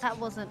 You missed. that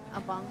wasn't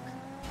a bunk.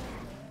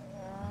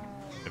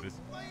 It is.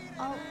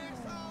 Oh.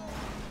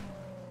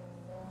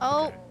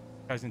 Oh. Okay.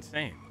 Guy's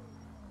insane.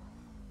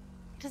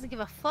 He doesn't give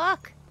a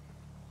fuck.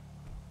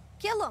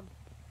 Kill him.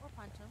 Or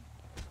punch him.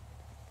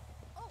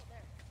 Oh,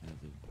 there. Yeah,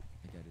 dude.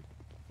 I got it.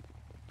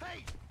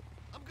 Hey,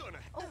 I'm gonna.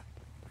 Oh.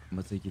 I'm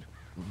gonna take it.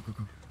 Go,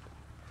 go,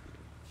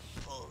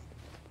 go.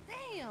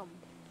 Damn.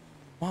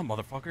 Come on,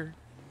 motherfucker.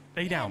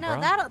 Stay down, No,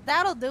 bro.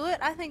 that'll do it.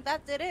 I think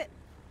that did it.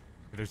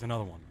 There's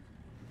another one.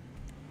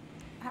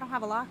 I don't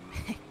have a lock.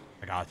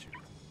 I got you.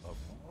 Oh.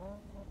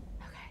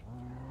 Okay.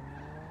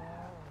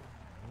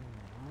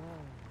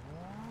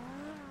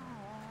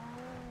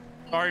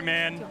 Sorry,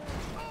 man.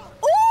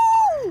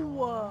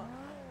 Ooh!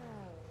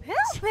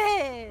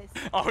 Pilbis!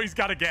 Oh, he's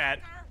got a gat.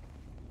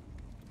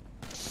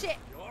 Shit.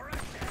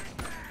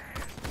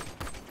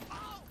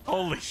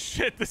 Holy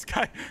shit, this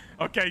guy.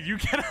 Okay, you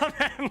get on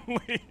and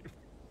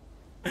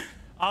leave.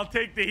 I'll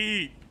take the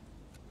heat.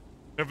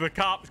 If the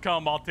cops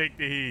come, I'll take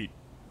the heat.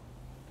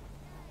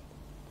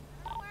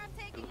 I don't know where I'm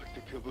taking Look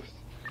this. to Pilbis.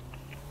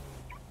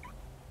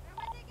 Where am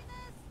I taking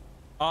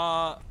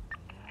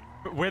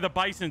this? Where the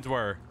bisons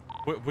were.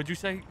 Would you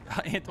say,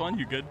 Antoine?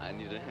 You good? I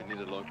need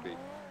a log pick.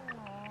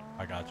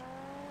 I got you.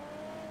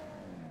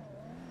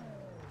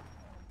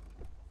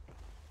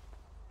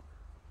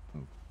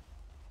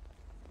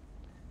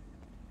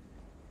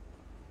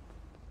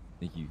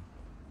 Thank you.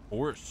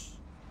 Horse.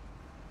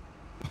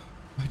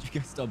 Why'd you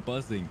guys stop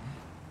buzzing?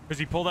 Because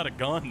he pulled out a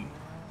gun.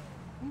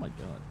 Oh my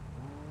god.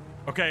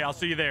 Okay, I'll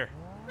see you there.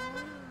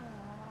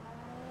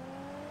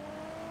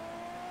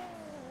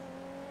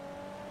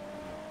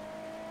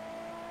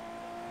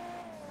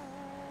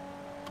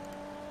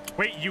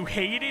 Wait, you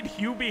hated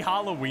Hubie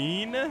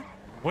Halloween?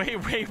 Wait.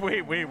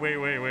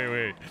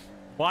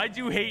 Why'd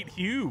you hate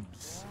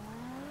Hubes?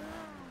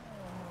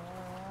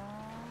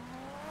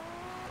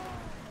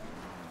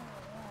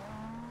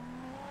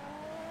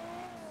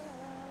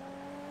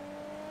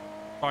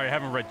 Sorry, I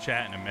haven't read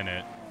chat in a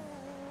minute.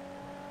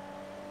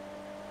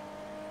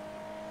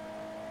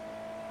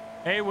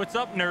 Hey, what's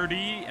up,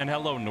 Nerdy? And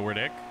hello,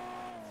 Nordic.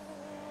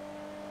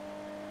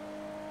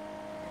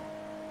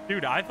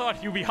 Dude, I thought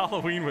Hubie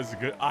Halloween was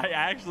good. I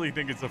actually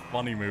think it's a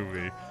funny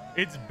movie.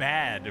 It's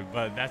bad,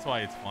 but that's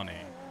why it's funny.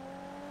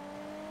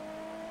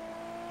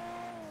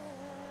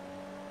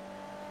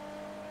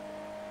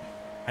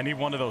 I need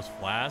one of those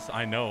flasks.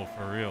 I know,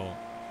 for real.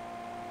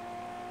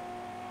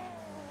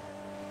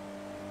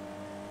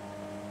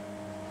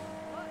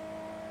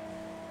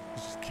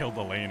 Just killed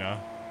Elena.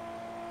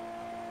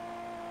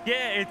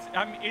 Yeah,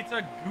 it's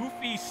a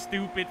goofy,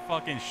 stupid,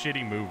 fucking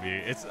shitty movie.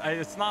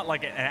 It's not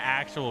like an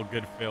actual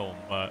good film,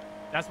 but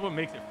that's what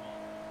makes it fun.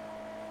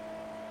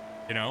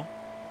 You know?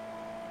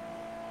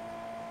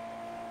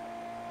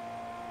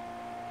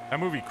 That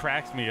movie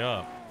cracks me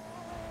up.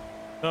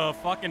 The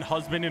fucking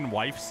husband and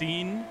wife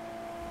scene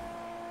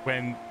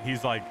when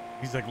he's like,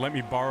 let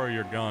me borrow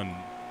your gun.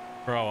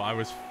 Bro, I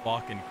was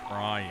fucking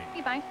crying. How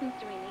many bisons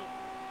do we need?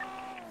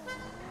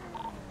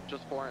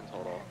 Just 4 in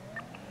total.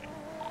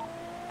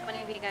 How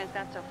many of you guys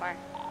got so far?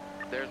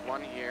 There's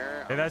one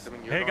here. Hey, I'm that's-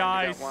 assuming you're hey, going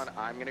guys. To get one.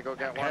 I'm gonna go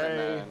get one,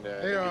 Hey. and then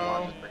if Hey, you want,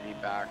 y'all. just bring me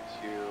back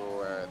to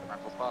the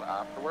rental spot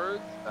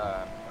afterwards.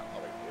 I'll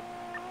wait for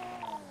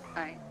you.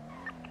 Alright.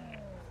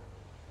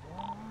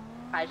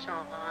 Hi,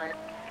 Sean.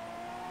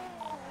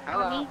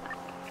 Hello. Mommy.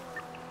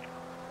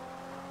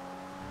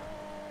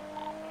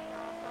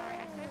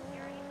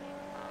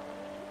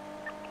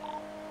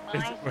 I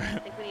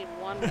think we need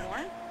one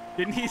more.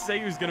 Didn't he say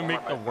he was gonna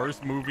make the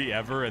worst movie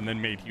ever and then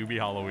made Hubie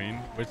Halloween?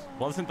 Which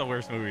wasn't the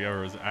worst movie ever.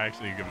 It was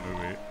actually a good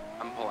movie.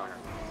 I'm pulling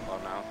slow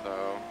now,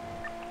 so.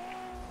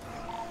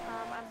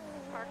 I'm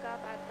park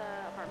up at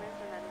the apartments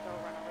and then go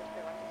run over to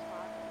the rental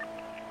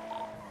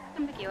spot.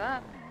 Come pick you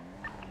up.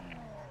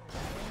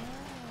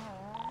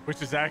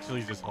 Which is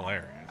actually just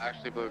hilarious.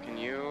 Actually, Blue, can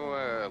you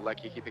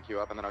let Kiki pick you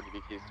up, and then I'll give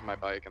you keys to my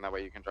bike, and that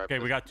way you can drive. Okay,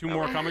 this- we got 2 that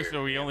more way coming, you're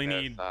so we doing only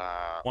this, need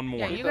one more.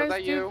 Yeah, you Is guys that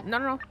do. you?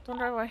 No, don't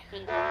drive away.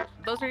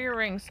 Those are your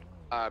rings.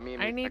 Me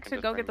and I Lisa need can to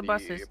just go bring get the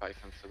buses.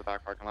 Bisons to the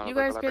back parking lot You of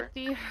the guys delivery.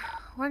 get the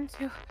 1,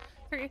 2,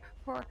 3,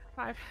 4,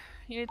 5.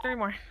 You need 3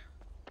 more.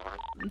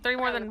 3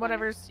 more than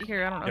whatever's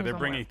here. I don't know. Yeah, who's they're on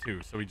bringing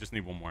 2, so we just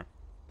need 1 more.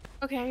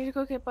 what. Okay, I need to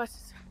go get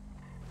buses.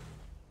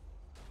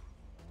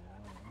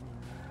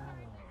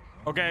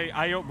 Okay,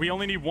 we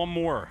only need 1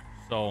 more,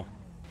 so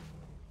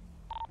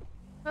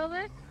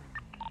Pilbis?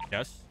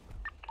 yes.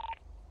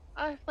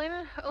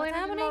 Elena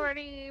happening?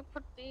 already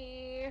put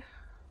the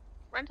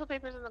rental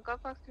papers in the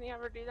glove box. Can you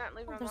have her do that and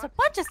leave it There's a unlocked?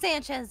 bunch of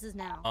Sanchez's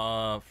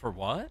now. For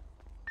what?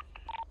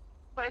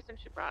 Bison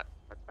she brought.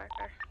 What's back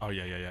there? Oh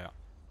yeah.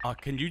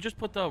 Can you just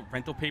put the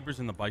rental papers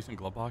in the bison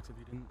glove box if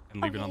you didn't,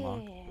 and leave it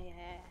unlocked? Yeah,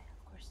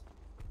 of course.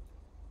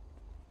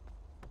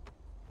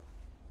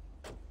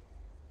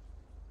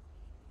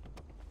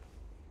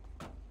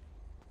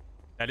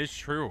 That is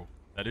true.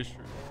 That is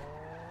true.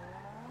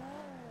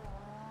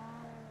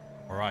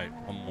 All right,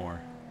 1 more.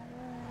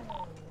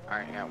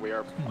 Alright, yeah, we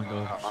are my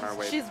God. on our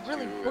way. She's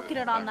really to booking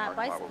it the on that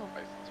parking lot bicycle. with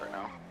Bisons right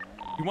now.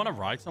 You want to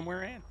ride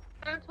somewhere, Ann?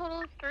 A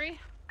total of 3.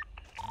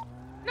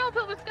 No,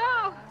 Pilbis,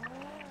 go!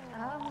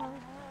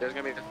 There's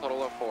gonna be a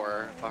total of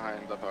 4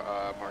 behind the parking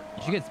lot.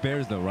 You should get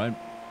spares though, right?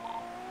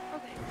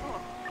 Okay,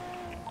 cool.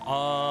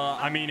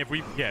 I mean, if both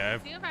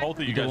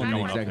of you You guys don't are want going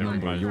the up exact there, we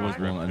number. might as You well always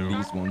grab want two. at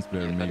least 1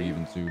 spare, maybe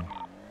even 2.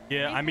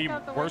 Yeah, I mean, Take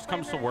out the worst one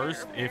comes to flavor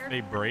worst, if repair. they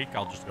break,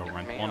 I'll just go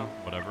rent one,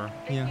 whatever.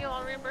 Thank Yeah. you,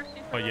 I'll reimburse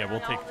you for But yeah, we'll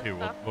all take this 2.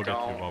 stuff. We'll get 2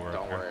 while we're up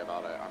Don't there. worry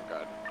about it. I'm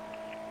good.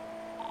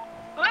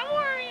 I'm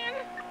worrying!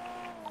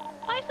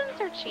 Licenses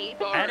are cheap.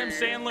 Adam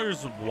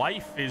Sandler's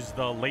wife is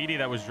the lady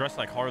that was dressed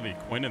like Harley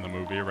Quinn in the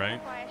movie,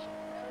 right? Flash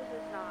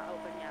Rose is not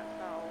open yet,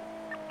 so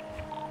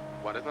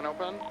What isn't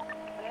open?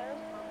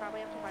 we'll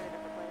probably have to find a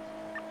different place.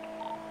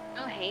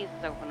 Oh, Hayes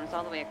is open. It's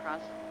all the way across.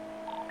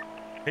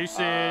 Hey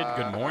Sid,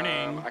 good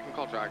morning. I can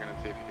call Dragon and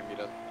see if he can meet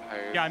us.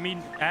 Yeah, I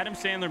mean, Adam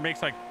Sandler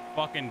makes like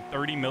fucking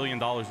 $30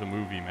 million a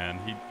movie, man.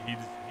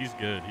 He's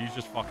good. He's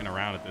just fucking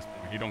around at this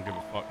point. He don't give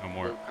a fuck no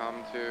more. We'll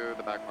come to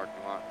the back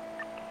parking lot.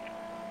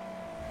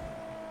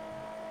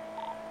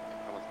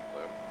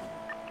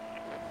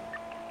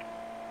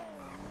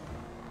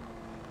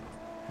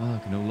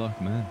 Fuck, no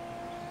luck, man.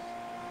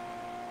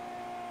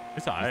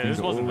 It's alright. This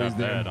wasn't that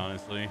bad,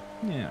 honestly.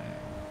 Yeah.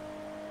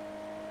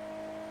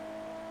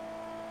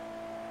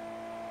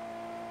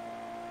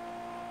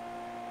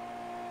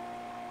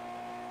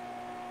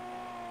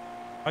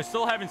 I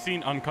still haven't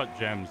seen Uncut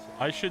Gems.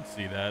 I should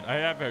see that. I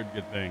have heard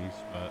good things,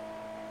 but...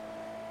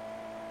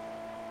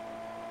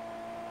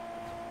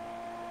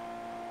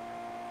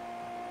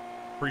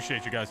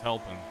 Appreciate you guys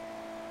helping.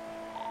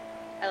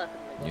 I left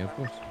him legal. Yeah, of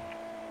course.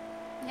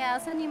 Yeah, I'll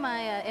send you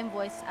my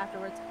invoice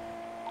afterwards.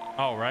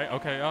 Oh, right?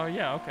 Okay. Oh,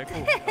 yeah. Okay, cool.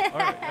 Yeah. All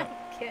right, yeah.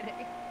 Kidding.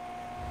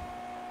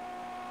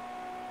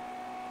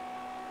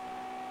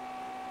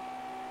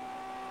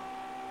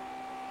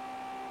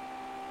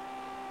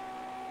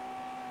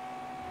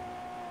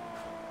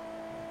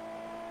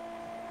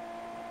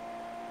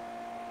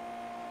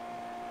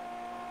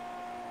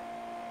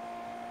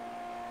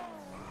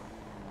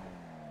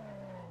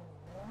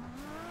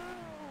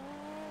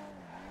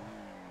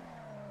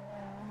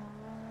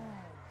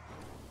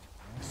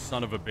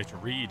 Son of a bitch,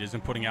 Reed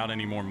isn't putting out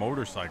any more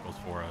motorcycles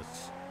for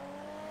us.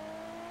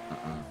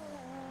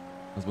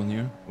 There's one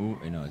here. Oh,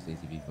 no, it's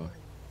ATV. Fuck.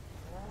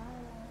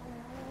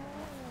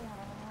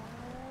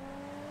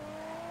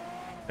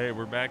 Hey,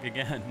 we're back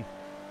again.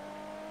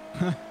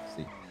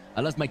 See,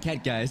 I lost my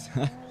cat, guys.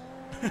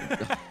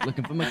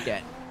 Looking for my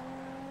cat.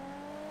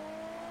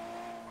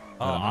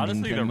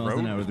 Honestly, the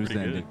road was pretty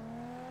good.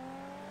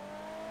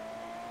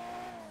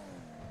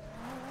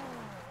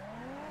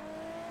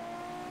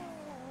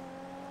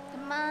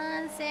 Come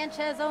on,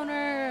 Sanchez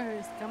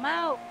owners, come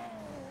out.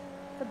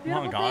 It's a Come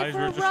beautiful on, guys, day for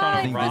we're a just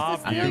trying to ride. rob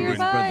Just to you. steal your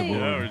bike.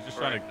 Yeah, we're just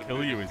trying to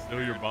kill you and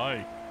steal your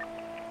bike.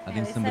 I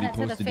think they somebody sent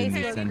it to the posted in the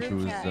Facebook group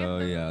Central's,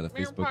 chat. yeah, the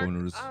Facebook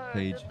owner's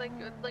page. Like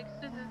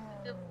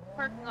the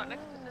parking lot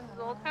next to Sis's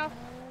old house.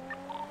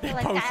 They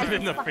Like, posted guys,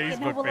 in the fucking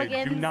Facebook page, do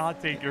hooligans. not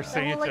take your The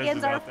Sanchez's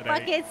hooligans are out today.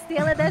 fucking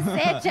stealing the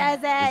There's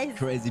Sanchez's.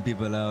 crazy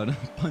people out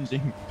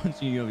punching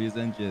you over your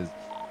Sanchez.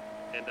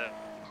 And so,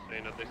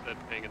 you know, they said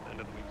paying at the end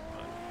of the week's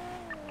fine.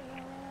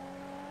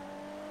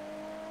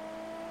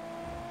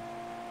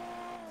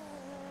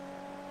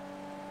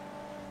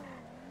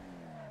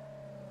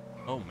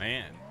 Oh,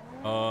 man.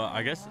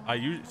 I guess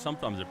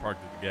sometimes I park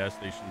at the gas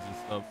stations and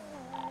stuff.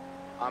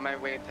 On my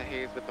way to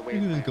Hayes with the You weight.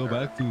 can just go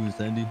back to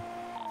Sandy.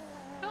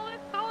 Call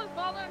his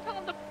father and tell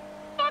him to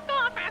fuck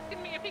off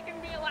asking me if he can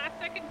be a last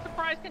second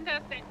surprise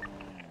contestant.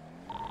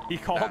 He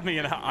called me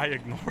and I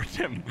ignored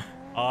him.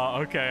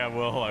 Okay, I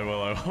will.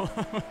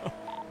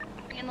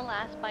 In the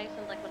last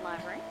Bison Liquid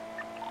Library.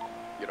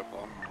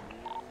 Beautiful.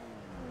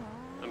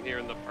 I'm here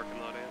in the parking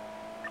lot, Ant.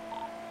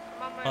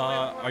 I'm on my way with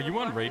one Are of you the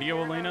on buses radio,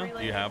 here, and I'm Elena? Do you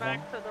relaying have it one?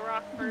 back to the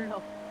Rockford,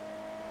 No.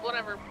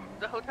 whatever,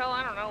 the hotel,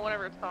 I don't know,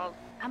 whatever it's called.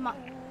 I'm a...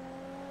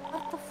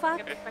 What the fuck?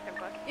 Get the second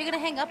bus. You're gonna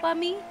hang up on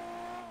me?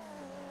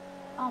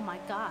 Oh my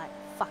god,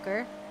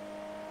 fucker.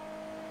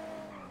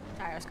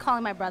 Sorry, I was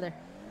calling my brother.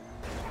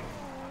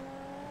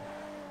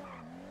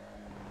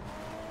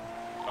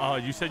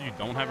 You said you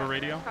don't have a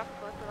radio? Talk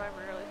to the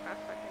survivor really fast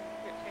so I can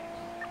get changed.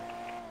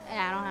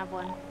 Yeah, I don't have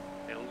one.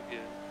 Sounds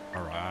good.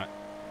 All right.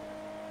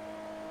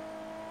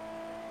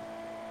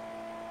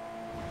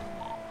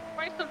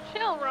 Why so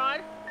chill,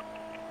 Rod?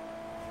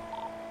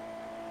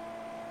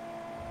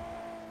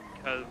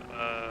 Because,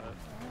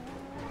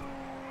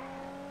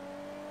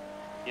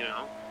 you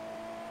know,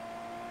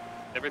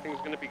 everything's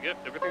gonna be good.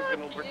 Everything's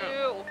gonna work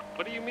out.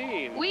 What do you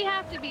mean? We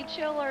have to be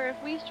chiller.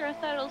 If we stress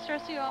out, it'll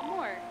stress you out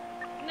more.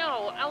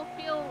 No, I'll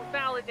feel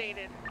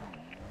validated.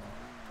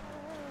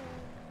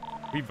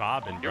 We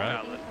vibing, You're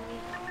bro. valid.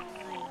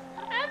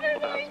 Well,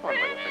 Everybody's that's one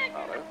way to think panicked!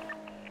 about it.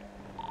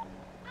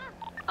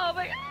 Oh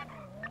my god!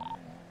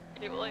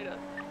 See you later.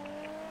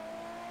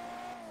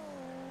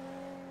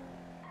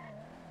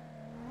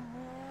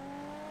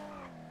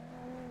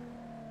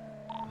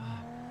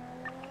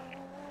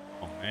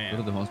 Oh, Go to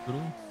man. the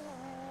hospital.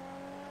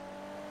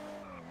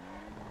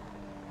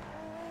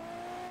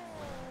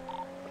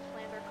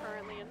 Slander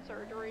currently in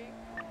surgery.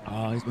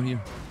 Ah, he's one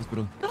here.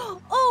 Hospital.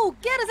 Oh,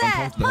 get his Don't ass!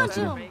 talk to the Punch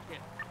hospital. him!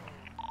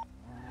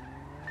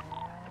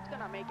 It's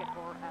gonna make it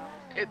for out.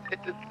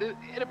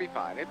 It'll be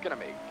fine. It's gonna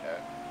make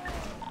it.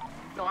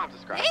 No, I'm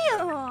just scratching.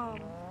 Damn!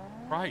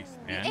 Christ,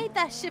 You man. ate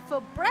that shit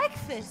for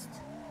breakfast.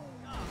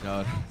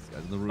 God, this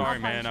guy's on the roof. Sorry,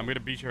 man. I'm gonna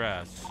beat your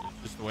ass.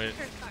 It's just the way it...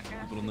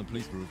 People on the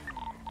police roof.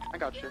 I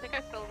got you. I think I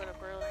filled it up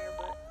earlier,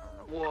 but I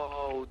don't know.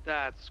 Whoa,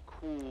 that's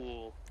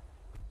cool.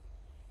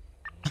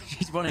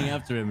 She's running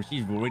after him.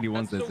 She really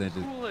wants That's that so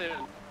Sanchez. cool,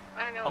 Ant.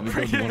 I know. I'm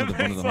going to one of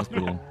the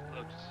hospital.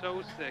 Looks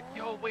so sick.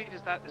 Yo, wait,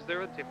 is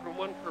there a different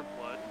one for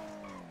blood?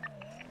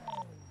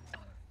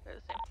 They're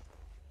the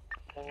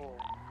same. Oh.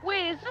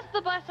 Wait, is this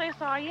the bus I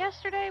saw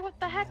yesterday? What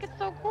the heck? It's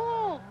so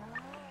cool.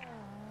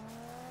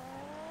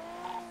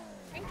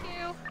 Thank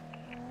you.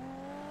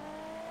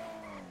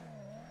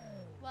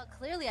 Well,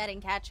 clearly I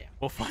didn't catch him.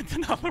 We'll find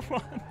another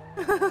one.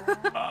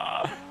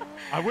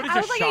 I would have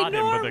I just was like, shot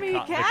him, but ignore me, the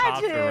catch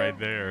cops are him. right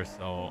there,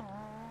 so.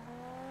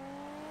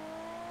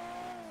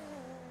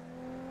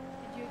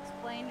 Did you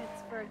explain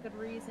it's for a good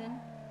reason?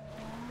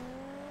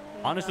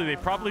 Honestly, they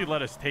probably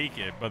let us take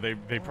it, but they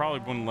probably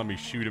wouldn't let me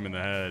shoot him in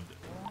the head.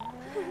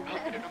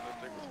 That thing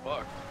was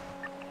fucked.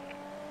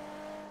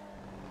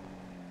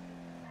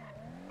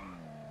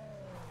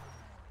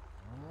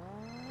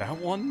 That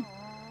one?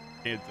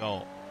 Can't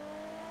tell.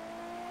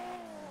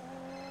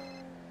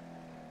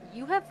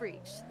 You have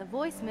reached the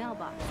voicemail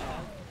box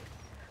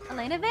of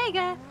Elena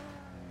Vega.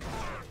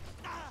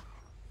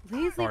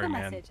 Please leave Sorry, a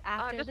man. message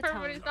after Just the for tone.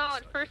 everybody's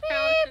knowledge, first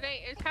challenge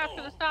today is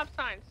capture the stop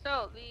sign.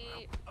 So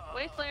the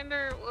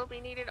Wastelander will be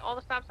needed. All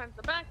the stop signs in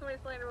the back of the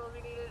Wastelander will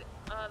be needed.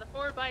 The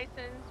 4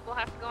 Bisons will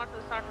have to go onto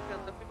the soccer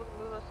field. So people can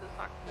move us to the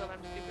soccer field. I'm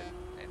stupid.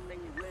 And thank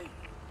you.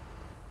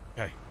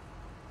 Okay.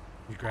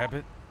 You grab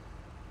it?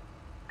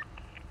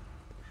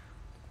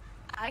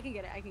 I can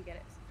get it. I can get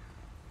it.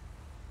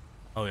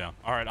 Oh, yeah.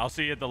 All right. I'll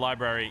see you at the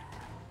library.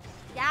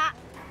 Yeah.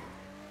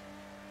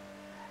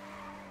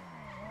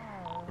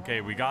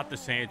 Okay, we got the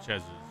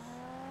Sanchez's.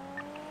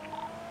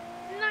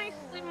 Nice.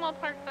 Leave them all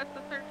parked. That's the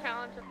 3rd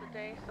challenge of the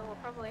day. So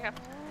we'll probably have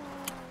to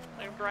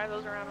drive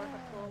those around with us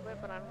a little bit.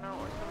 But I don't know.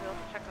 Or somebody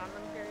else to check on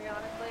them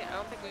periodically. I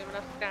don't think we have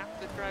enough staff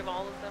to drive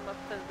all of them up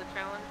to the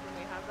challenge when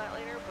we have that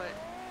later. But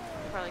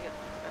we'll probably get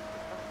some special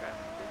stuff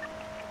driving too.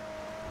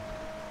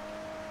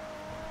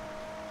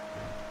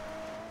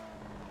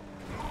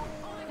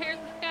 Here's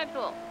the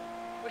schedule.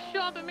 We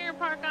show up at Mirror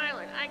Park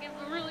Island. I give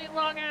a really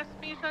long-ass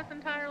speech that's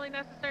entirely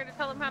necessary to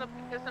tell them how to,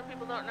 because some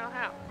people don't know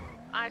how.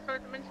 I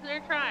sort them into their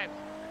tribes.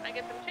 I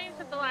get them changed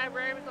at the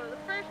library. We go to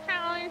the first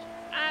challenge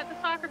at the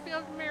soccer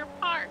field in Mirror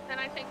Park. Then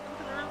I take them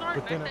to the resort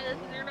and I say, this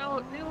is your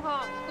new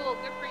home. School,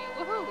 good for you.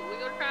 Woohoo! We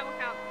go to Tribal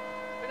Council.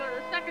 We go to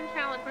the second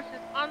challenge, which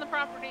is on the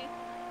property.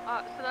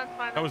 So that's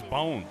fine. That was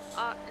Bones.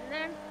 And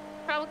then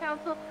Tribal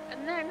Council,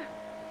 and then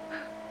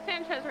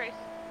Sanchez race.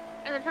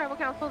 And then Tribal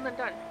Council, and then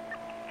done.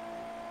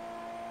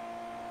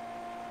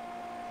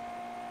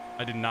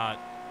 I did not.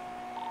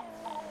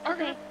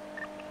 Okay.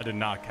 I did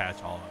not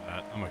catch all of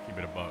that. I'm gonna keep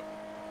it a buck.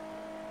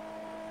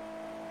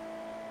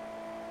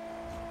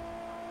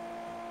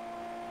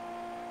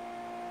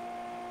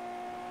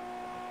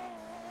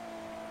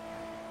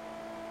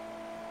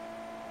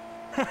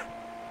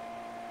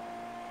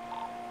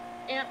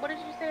 And what did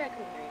you say? I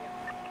couldn't hear you.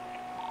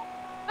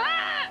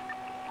 Ah!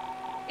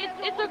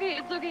 It's okay.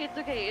 It's okay. It's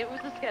okay. It was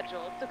a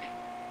schedule. It's okay.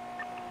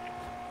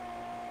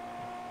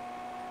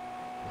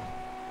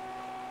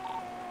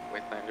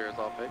 Wastelander is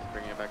all fixed.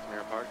 Bringing it back to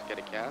Mirror Park to get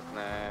it cast, and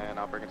then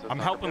I'll bring it to the I'm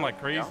soccer helping field. like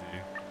crazy.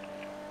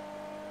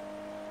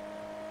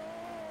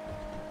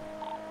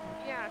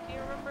 Yeah, do you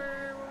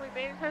remember when we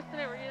beta tested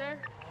it? Were you there?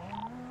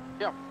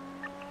 Yeah.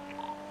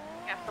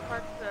 Yeah, so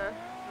parts the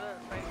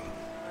like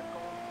the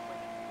goals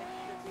like it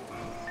should be.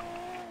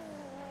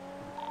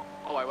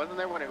 Oh, I wasn't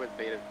there when it was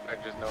beta. I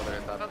just know that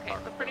it's at the Okay,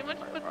 soccer so pretty field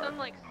much in put Mirror them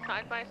Park. like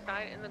side by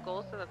side in the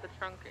goal so that the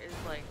trunk is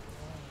like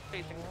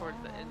facing towards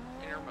the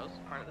innermost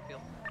part of the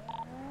field.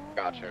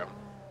 Gotcha.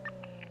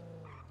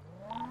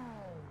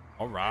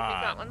 All If you've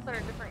right. got ones that are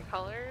different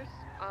colors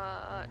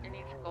in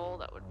each goal,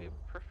 that would be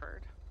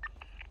preferred.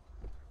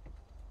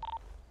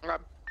 Okay.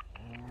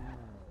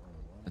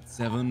 At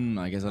 7,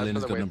 I guess As for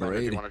Elena's the got number Wastelander, do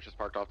 8. you want to just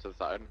park off to the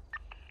side?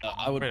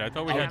 I would. Wait, I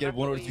thought we I would had. get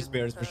 1 or That's 2 what we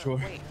spares used for to- sure.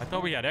 Wait, I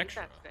thought we had use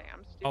extra. that today.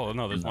 I'm stupid. Oh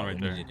no, there's one No, right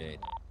we there. needed 8.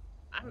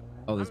 I'm,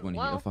 Oh, there's one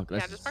here. well, Oh, fuck. yeah,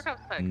 Let's just park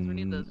outside because we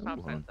need those stop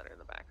hold signs on. that are in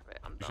the back of it.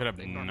 I'm You should have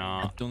dumb.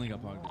 not. I don't think I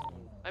parked this one.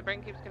 My brain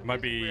keeps confusing.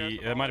 Might be. weirdos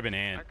with It all might have this been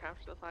Ant. our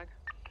capture the flag.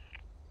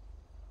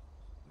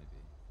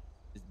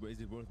 Maybe. Is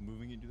it worth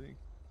moving it, do you think?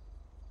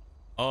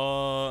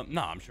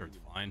 No, I'm sure it's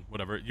fine.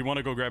 Whatever. You want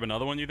to go grab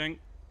another one? You think?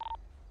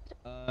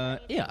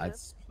 Yeah.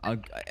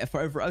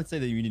 I'd say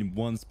that you need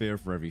 1 spare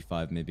for every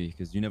 5, maybe,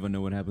 because you never know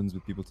what happens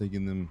with people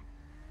taking them.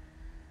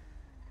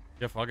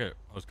 Yeah, fuck it.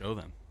 Let's go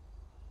then.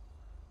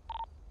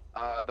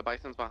 The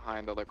Bison's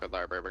behind the Liquid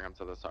Library. Bring him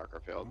to the soccer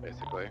field,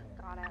 basically.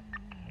 Got it.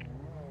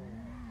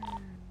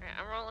 Alright,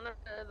 I'm rolling up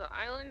to the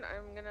island.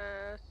 I'm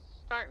gonna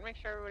start and make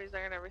sure everybody's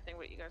there and everything.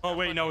 But you guys. Oh have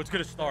wait, fun. no, it's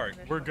gonna start.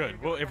 We're good.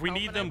 Well, if we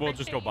need them, we'll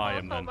just go buy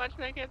them so then. much,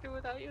 and I can't do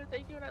without you.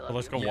 Thank you, and I love So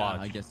let's you. go Yeah,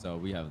 watch. I guess so.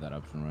 We have that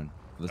option, right?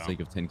 For the Yeah. sake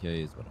of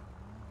 10K is what.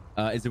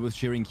 Is it with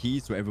sharing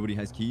keys, so everybody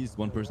has keys?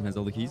 1 person has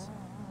all the keys?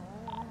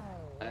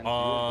 And you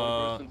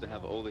want 1 person to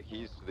have all the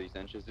keys to the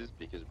Sanchez's,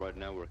 because right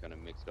now we're kind of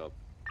mixed up.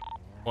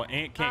 Well,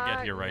 Ant can't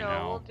get here right no,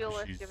 now. we'll deal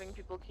with She's giving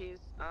people keys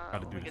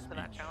gotta when do we the get to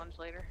that speech. challenge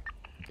later.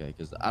 Okay,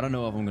 because I don't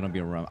know if I'm gonna be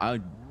around. I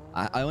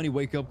only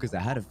wake up because I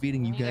had a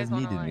feeling you guys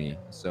wanna, needed like, me.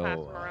 Pass So them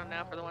around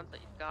now for the ones that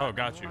you've got. Oh,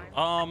 got That's you.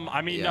 fine.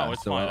 I mean, Yeah, no,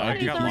 it's so fine. I'll I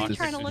give got keys lots to of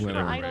trying to look shit for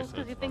anyway, items so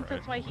because he it's thinks alright.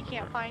 that's why he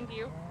can't find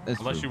you. that's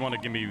Unless true. you want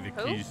to give me the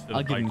Who? keys to the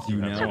I'll give them bikes to you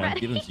have. now. Already. I'll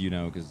give them to you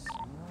now because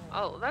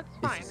Oh, that's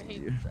fine. just He's,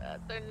 easier.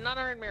 none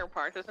are in Mirror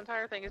Park. This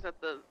entire thing is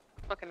at the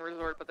fucking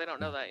resort, but they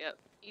don't know that yet.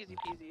 Easy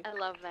peasy. I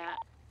love that.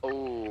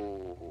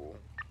 Oh.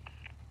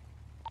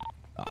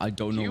 I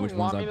don't Do know you which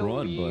ones want I me to brought,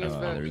 but leave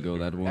there you go.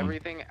 That one.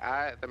 Everything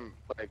at the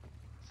like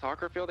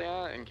soccer field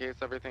at in case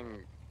everything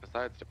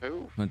decides to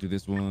poof? Can't do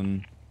this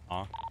one.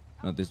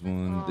 Not this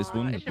one. This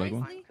one, the It should black be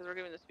one. fine because we're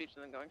giving the speech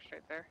and then going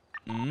straight there.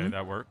 Okay,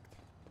 that worked.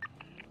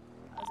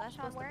 Was I Sean,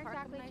 supposed where to park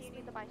exactly them do you nicely?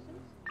 need the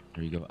bisons?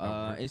 There you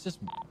go. It's just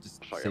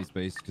Show you. safe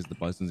space because the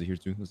bisons are here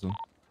too. That's all.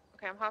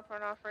 Okay, I'm hopping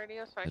off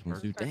radio so I That can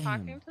one's too. start Damn.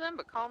 talking to them,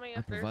 but call me I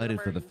if there's an provided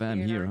for the emergency fam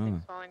and here,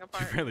 everything's huh? falling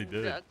apart. really And,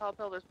 did. Call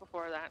Pilbis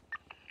before that.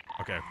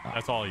 Okay,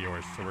 that's all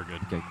yours, so we're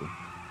good. Okay, cool.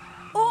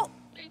 Oh,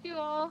 Thank you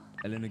all.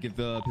 Elena, give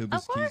the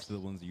Pilbis keys to the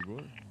ones that you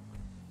brought.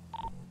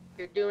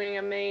 You're doing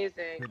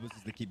amazing. Pilbis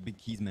is the big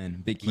keys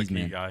man. Big The keys key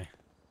man. guy.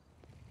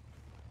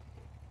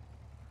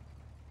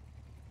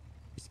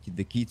 It's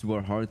the key to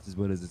our hearts as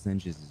well as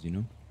essentials, you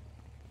know.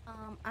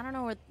 I don't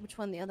know which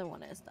one the other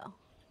one is though.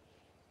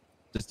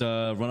 Just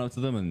run up to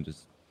them and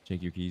just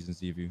check your keys and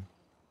see if you.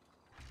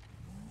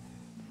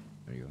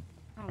 There you go.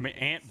 I mean,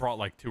 Aunt brought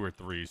like 2 or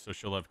 3, so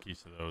she'll have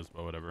keys to those,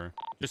 but whatever.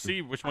 Just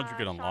see which ones you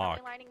can Sean, are unlock.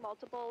 you lining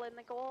multiple in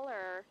the goal,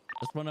 or?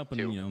 Just run up and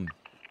 2. you know,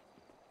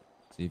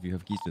 see if you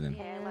have keys to them.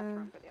 Yeah, I left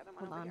room for the other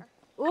one Hold over on. here.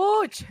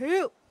 Oh,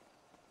 two.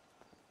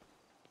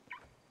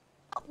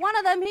 One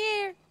of them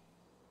here.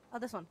 Oh,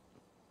 this one.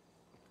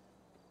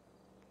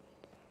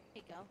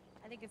 There you go.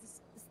 I think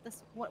it's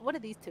this. What are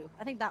these two?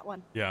 I think that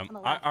one. Yeah. On the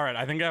left. All right,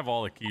 I think I have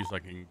all the keys I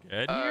can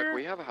get here. Can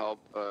we have help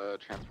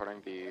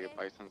transporting the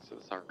bisons to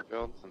the soccer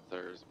field since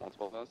there's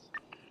multiple of us?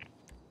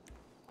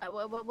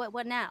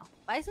 What now?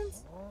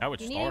 Bisons? Now it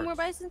Do you need any more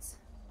starts. bisons?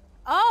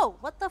 Oh,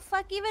 what the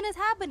fuck even is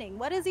happening?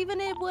 What is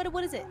even it?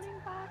 What is it?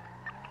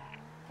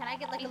 Can I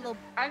get like a little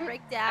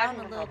breakdown?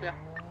 A little.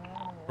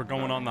 We're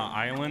going on the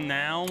island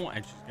now,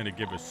 and she's gonna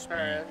give a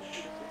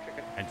speech.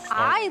 And start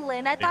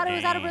Island? I the thought it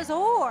was at a game.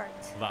 resort.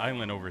 The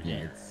island over Yeah,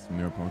 here. it's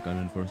Mirror Park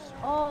Island first.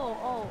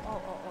 Oh,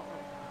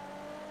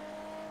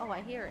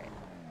 I hear it.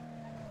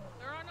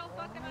 There are no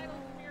fucking idols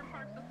in your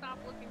park, so stop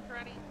looking,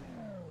 Freddy.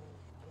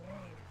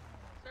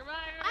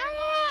 Survivor!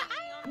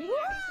 I need to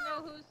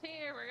know who's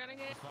here. We're gonna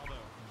get.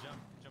 Jump.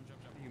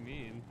 What do you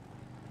mean?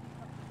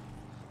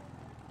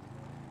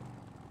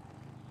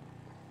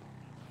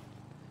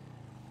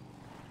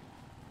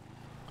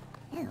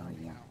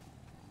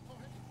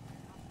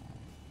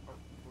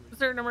 Is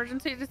there an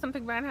emergency? Did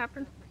something bad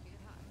happen?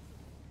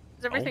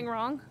 Is everything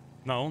wrong?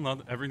 No,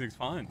 everything's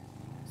fine.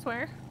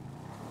 Swear?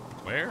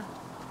 Where?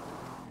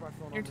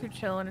 You're too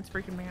chill and it's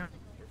freaking me out.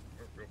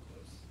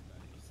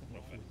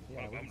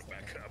 I'm gonna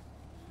back up.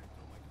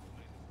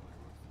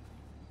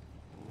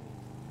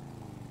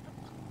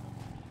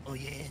 Oh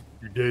yeah.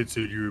 Your dad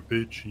said you were a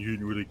bitch and you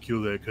didn't really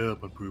kill that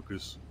cop on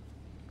purpose.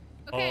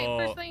 Okay,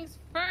 first things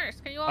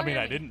first. Can you all I mean, hear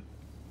I me? didn't.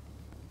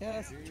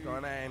 Yes. What's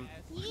going on?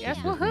 Yes,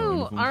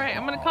 woohoo! All right,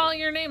 I'm gonna call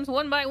your names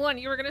one by one.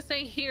 You were gonna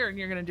say here, and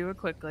you're gonna do it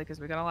quickly because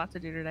we got a lot to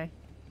do today.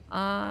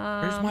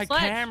 Where's my Sledge,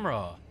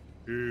 camera?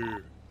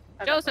 Here.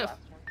 Joseph,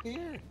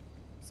 Here.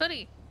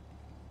 Sooty,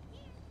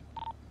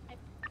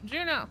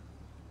 Juno,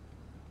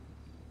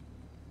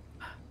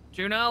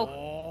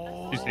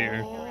 She's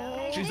here.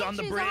 She's on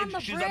the bridge.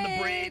 She's on the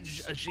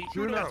bridge. She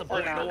got the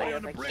point on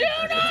the bridge.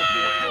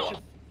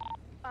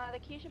 The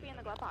key should be in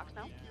the glove box,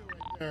 no?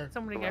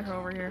 Somebody get her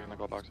over here. In the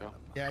glove box, yeah.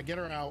 Yeah, get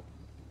her out.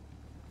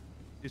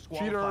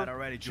 Disqualified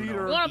already, Cheater.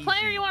 You want to play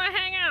or you want to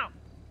hang out?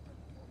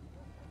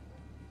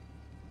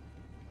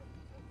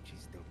 She's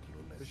still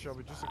clueless. Hey,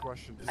 Shelby, just a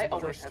question. Is I it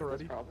always dressed have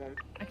already? this problem.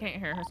 I can't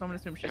hear her, so I'm gonna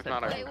assume she If said.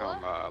 not, I play. can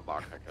come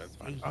lockpick it.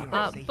 It's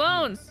fine.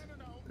 Bones,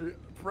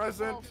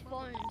 Present.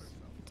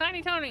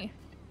 Tiny Tony.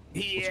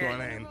 What's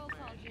going on?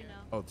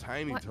 Oh,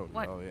 Tiny What? Tony.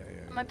 What? Oh,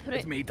 yeah.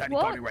 It's me, Tiny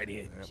What? Tony, right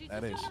here. Yeah,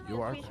 that is.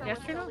 You are. Yes,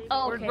 Juno.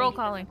 Oh, We're roll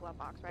calling. Glove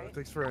box, right?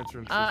 Thanks for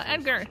answering.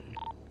 Edgar,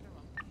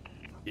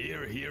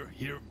 Here.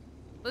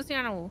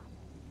 Luciano,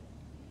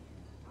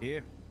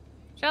 Here.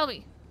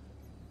 Shelby,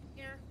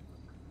 Here.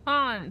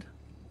 Pond,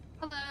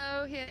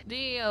 Hello, here.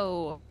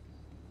 Dio.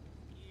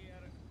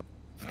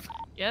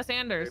 Yes, Pretty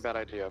Anders, bad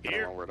idea if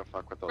anyone were to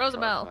fuck with those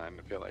Roosevelt. trucks, and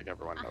I feel like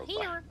everyone knows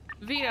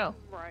Vito.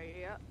 Right,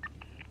 yeah.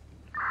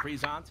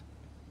 Present.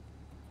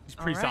 She's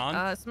All right,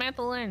 pre-sonned.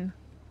 Samantha Lynn.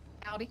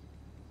 Howdy.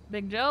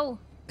 Big Joe.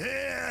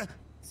 Yeah.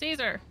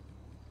 Caesar.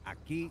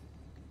 Aquí.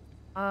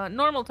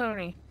 Normal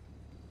Tony.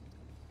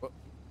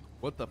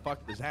 What the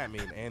fuck does that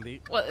mean,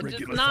 Andy? What? Just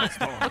Regular not. size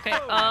Tony. Okay.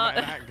 Am I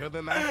not good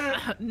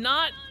enough?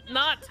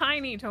 Not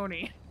tiny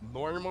Tony.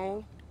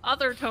 Normal?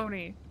 Other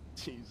Tony.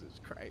 Jesus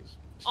Christ.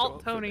 Show Alt up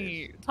for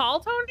Tony. this. Tall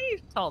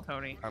Tony. Tall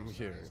Tony. I'm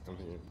here.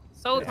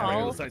 So Yeah, tall.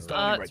 regular size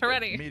Tony right there.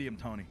 Toretti. Medium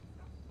Tony.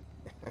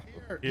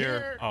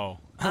 Here. Oh.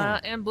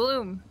 And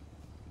Bloom.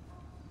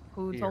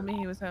 Who told me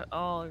he was at?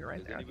 Oh, you're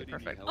right there. Okay,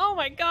 perfect. Oh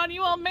my God,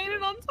 you all made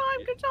it on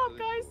time. Good job,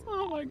 guys.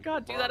 Oh my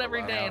God, do that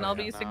every day, and I'll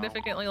be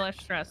significantly less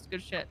stressed.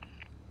 Good shit.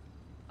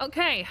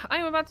 Okay, I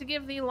am about to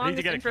give the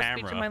longest get a intro speech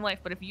camera. in my life,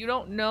 but if you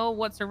don't know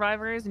what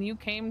Survivor is and you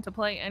came to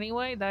play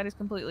anyway, that is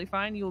completely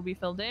fine. You will be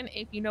filled in.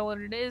 If you know what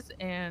it is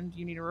and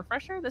you need a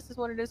refresher, this is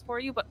what it is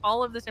for you, but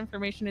all of this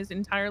information is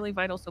entirely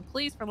vital, so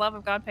please, for love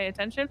of God, pay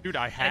attention. Dude,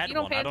 I And had if you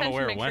don't one. pay I don't know attention,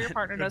 where it make sure went. your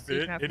partner Good does so you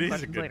bit. can have It some is a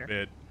questions good later.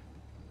 bit.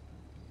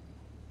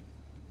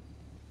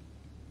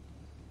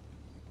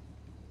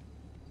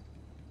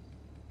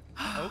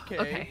 Okay.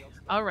 Okay.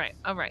 All right.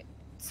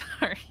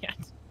 Sorry,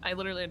 I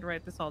literally had to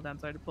write this all down,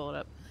 so I had to pull it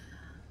up.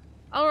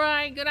 All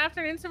right. Good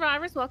afternoon,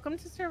 survivors. Welcome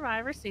to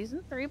Survivor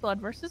Season 3, Blood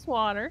vs.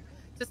 Water.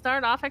 To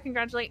start off, I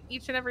congratulate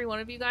each and every one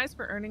of you guys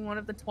for earning one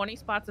of the 20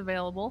 spots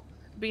available,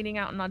 beating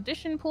out an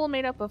audition pool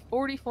made up of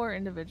 44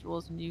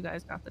 individuals, and you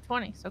guys got the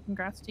 20. So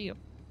congrats to you.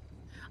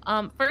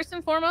 First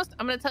and foremost,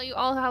 I'm going to tell you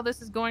all how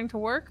this is going to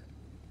work.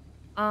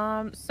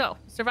 So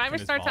Survivor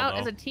starts out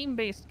as a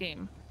team-based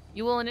game.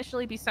 You will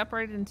initially be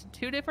separated into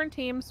 2 different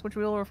teams, which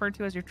we will refer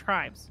to as your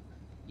tribes.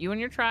 You and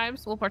your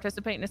tribes will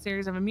participate in a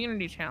series of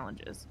immunity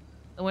challenges.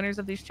 The winners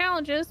of these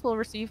challenges will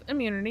receive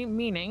immunity,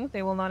 meaning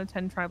they will not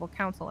attend tribal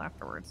council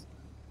afterwards.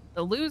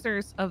 The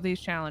losers of these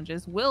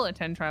challenges will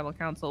attend tribal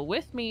council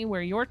with me,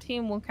 where your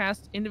team will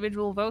cast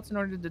individual votes in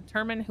order to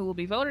determine who will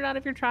be voted out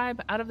of your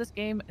tribe, out of this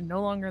game, and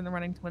no longer in the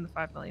running to win the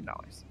 $5 million.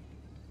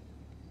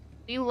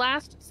 The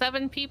last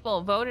 7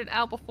 people voted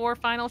out before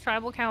final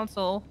tribal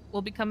council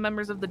will become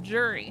members of the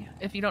jury.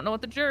 If you don't know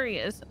what the jury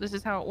is, this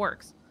is how it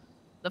works.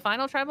 The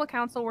final tribal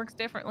council works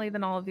differently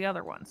than all of the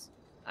other ones.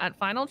 At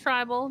final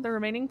tribal, the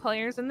remaining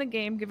players in the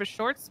game give a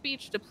short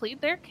speech to plead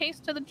their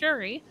case to the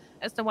jury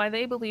as to why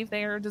they believe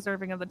they are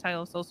deserving of the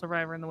title of sole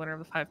survivor and the winner of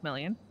the $5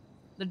 million.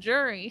 The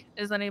jury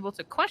is then able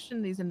to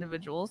question these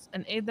individuals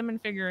and aid them in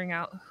figuring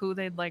out who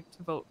they'd like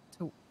to vote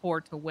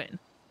for to win.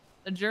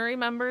 The jury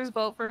members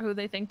vote for who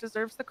they think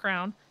deserves the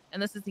crown, and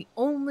this is the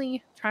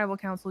only tribal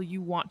council you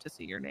want to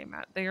see your name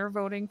at. They are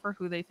voting for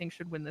who they think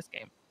should win this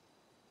game.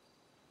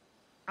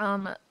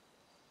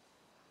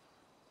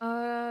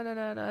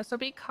 So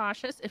be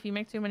cautious. If you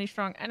make too many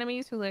strong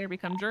enemies who later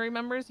become jury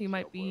members, you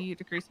might be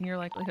decreasing your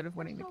likelihood of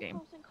winning the game.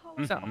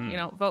 So,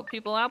 vote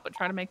people out, but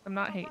try to make them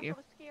not hate you.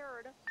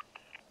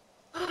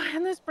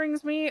 And this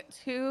brings me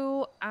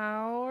to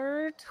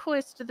our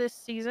twist this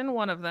season,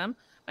 one of them.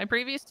 My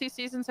previous 2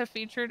 seasons have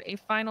featured a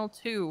final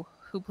 2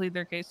 who plead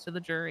their case to the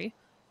jury.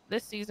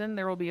 This season,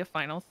 there will be a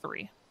final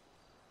 3.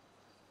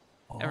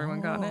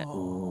 Everyone got it?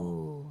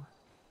 Ooh.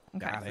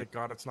 Okay. Yeah, thank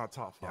God it's not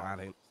top 5.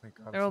 Thank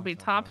God There will be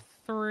top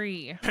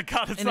 3.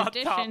 In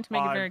addition, to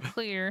make it very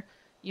clear,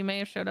 you may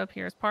have showed up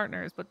here as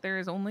partners, but there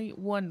is only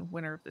one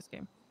winner of this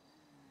game.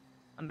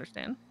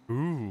 Understand?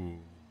 Ooh.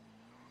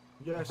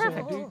 Yes,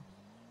 perfect.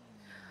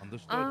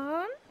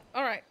 Understood.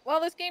 All right. While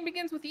this game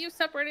begins with you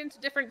separated into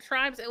different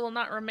tribes, it will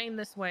not remain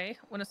this way.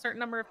 When a certain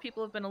number of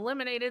people have been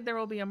eliminated, there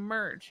will be a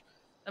merge.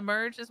 A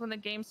merge is when the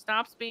game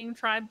stops being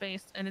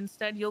tribe-based, and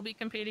instead you'll be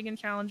competing in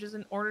challenges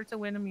in order to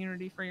win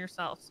immunity for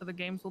yourself. So the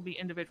games will be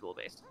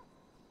individual-based.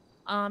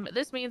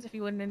 This means if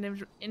you win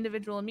an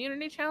individual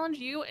immunity challenge,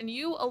 you and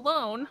you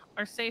alone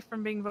are safe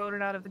from being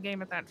voted out of the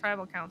game at that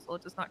tribal council.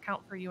 It does not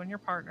count for you and your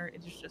partner.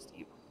 It is just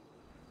you.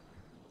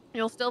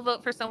 You'll still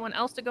vote for someone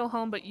else to go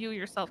home, but you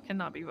yourself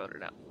cannot be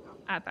voted out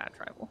at that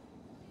tribal.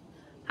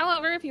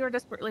 However, if you are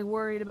desperately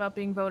worried about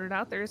being voted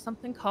out, there is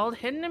something called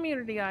hidden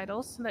immunity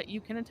idols that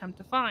you can attempt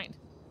to find.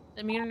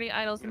 The immunity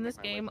idols in this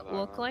game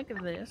look like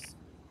this.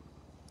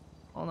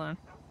 Hold on.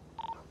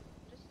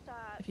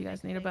 If you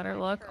guys need a better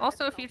look.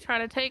 Also, if you try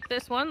to take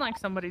this one like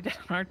somebody did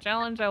in our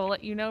challenge, I will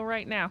let you know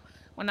right now.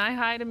 When I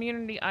hide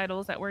immunity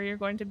idols at where you're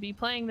going to be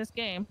playing this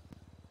game,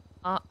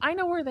 I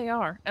know where they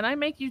are, and I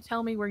make you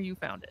tell me where you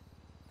found it.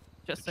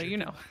 Just so you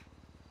know.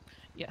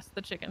 Yes,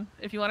 the chicken.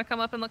 If you want to come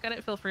up and look at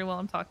it, feel free while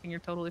I'm talking. You're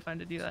totally fine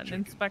to do that and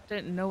inspect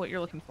it and know what you're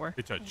looking for.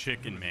 It's a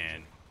chicken,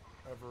 man.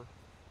 Ever.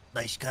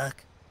 Nice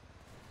cock.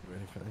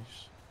 Ready for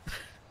this?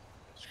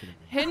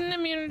 Hidden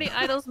immunity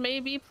idols may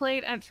be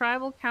played at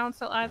tribal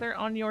council either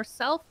on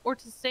yourself or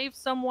to save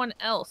someone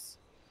else.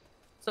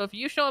 So if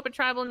you show up at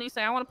tribal and you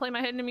say, I want to play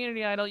my hidden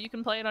immunity idol, you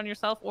can play it on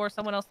yourself or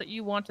someone else that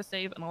you want to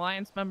save, an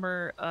alliance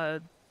member,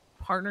 a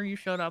partner you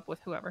showed up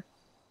with, whoever.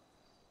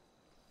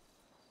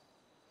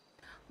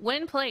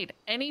 When played,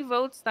 any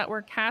votes that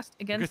were cast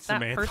against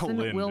that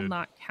person will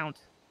not count.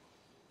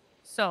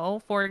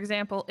 So, for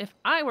example, if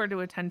I were to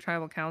attend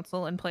tribal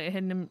council and play a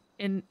hidden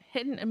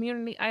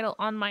immunity idol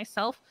on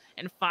myself,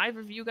 and 5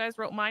 of you guys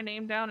wrote my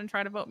name down and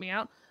try to vote me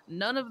out,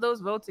 none of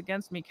those votes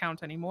against me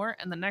count anymore,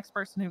 and the next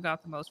person who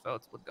got the most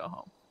votes would go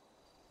home.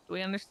 Do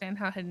we understand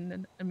how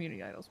hidden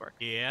immunity idols work?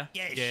 Yeah.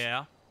 Yes.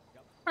 Yeah.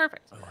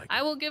 Perfect.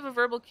 I will give a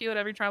verbal cue at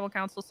every tribal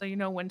council so you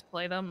know when to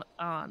play them.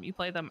 You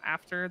play them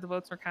after the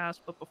votes are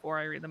cast, but before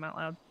I read them out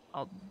loud,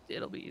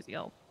 it'll be easy.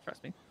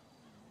 Trust me.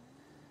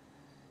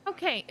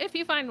 Okay, if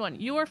you find one,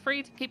 you are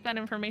free to keep that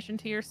information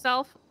to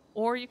yourself,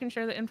 or you can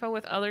share the info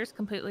with others,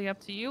 completely up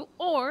to you.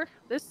 Or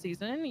this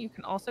season, you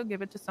can also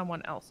give it to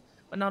someone else.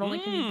 But not only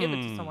can you give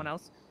it to someone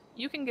else,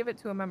 you can give it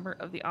to a member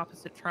of the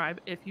opposite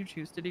tribe if you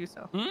choose to do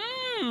so.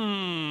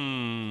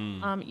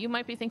 You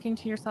might be thinking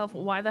to yourself,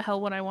 why the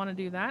hell would I want to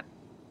do that?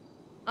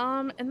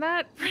 And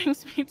that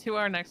brings me to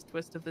our next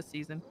twist of the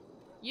season.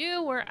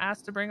 You were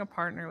asked to bring a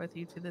partner with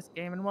you to this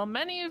game, and while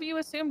many of you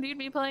assumed you'd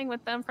be playing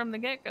with them from the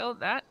get-go,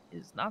 that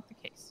is not the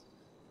case.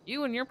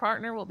 You and your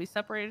partner will be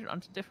separated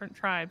onto different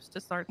tribes to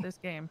start this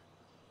game.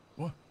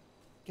 What?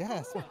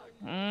 Gas.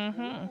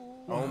 Mm-hmm.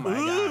 Oh my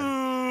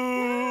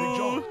god. Big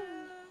Joe.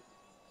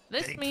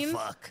 This Big means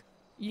fuck.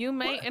 you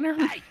may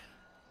interview.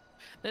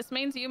 This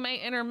means you may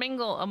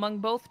intermingle among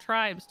both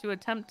tribes to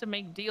attempt to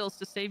make deals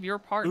to save your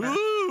partner.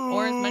 Ooh.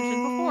 Or as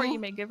mentioned before, you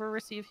may give or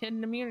receive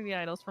hidden immunity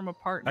items from a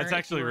partner. That's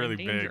actually really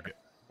big.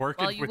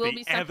 Working While you with will the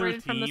be other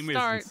separated from the team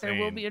start, is there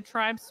will insane. be a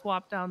tribe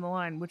swap down the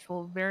line, which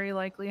will very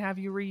likely have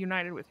you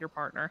reunited with your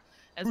partner,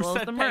 as Who well as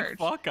said the thank merge.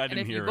 fuck? I And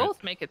didn't if you hear both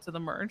it. make it to the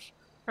merge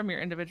from your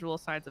individual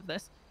sides of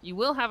this, you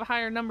will have a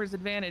higher numbers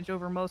advantage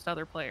over most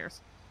other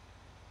players.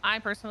 I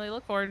personally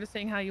look forward to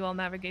seeing how you all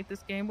navigate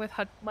this game with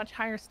much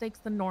higher stakes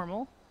than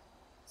normal.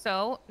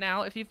 So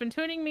now, if you've been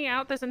tuning me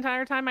out this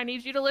entire time, I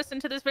need you to listen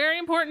to this very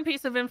important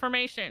piece of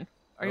information.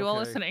 Are you all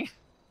Okay. listening?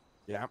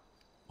 Yeah.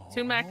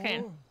 Tune back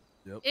in.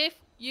 Yep. If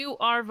you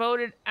are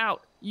voted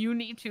out, you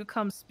need to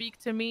come speak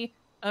to me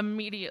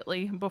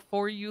immediately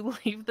before you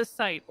leave the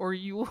site, or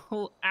you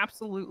will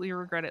absolutely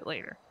regret it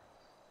later.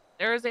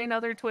 There is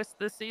another twist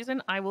this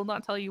season. I will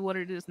not tell you what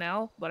it is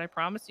now, but I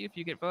promise you, if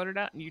you get voted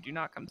out and you do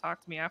not come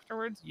talk to me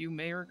afterwards, you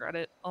may regret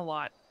it a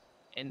lot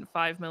in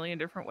 5 million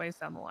different ways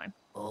down the line.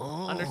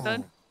 Oh.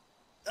 Understood?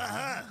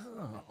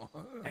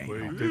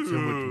 Wait, that's how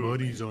much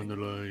money's on the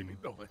line.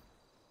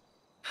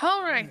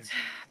 All right.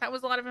 That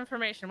was a lot of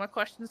information. What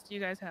questions do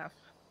you guys have?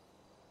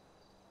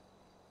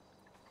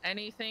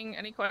 Any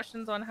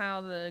questions on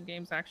how the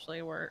games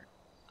actually work?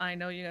 I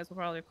know you guys will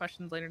probably have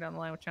questions later down the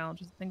line with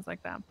challenges and things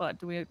like that, but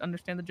do we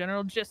understand the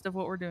general gist of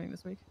what we're doing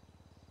this week?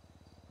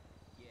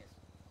 Yes.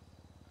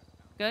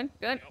 Good?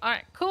 Good? All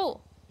right,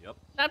 cool. Yep.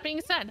 That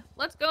being said,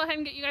 let's go ahead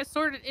and get you guys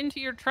sorted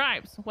into your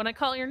tribes. When I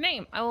call your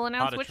name, I will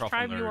announce Not a which truffle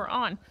tribe you nerd. are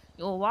on.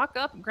 You'll walk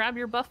up, grab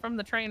your buff from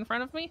the tray in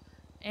front of me,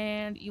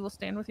 and you will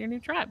stand with your new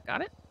tribe.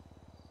 Got it?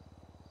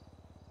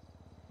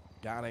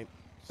 Got it.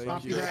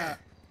 Stop that.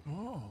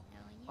 Oh.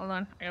 Hold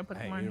on. I gotta put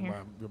Hey, them on here.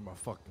 you're my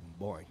fucking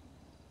boy. You know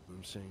what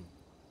I'm saying?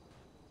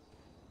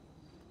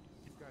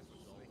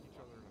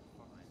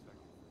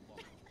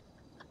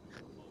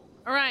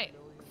 All right.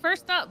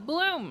 First up,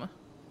 Bloom.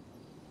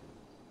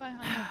 Bye,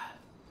 honey.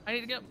 I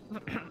need to get.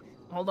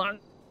 Hold on.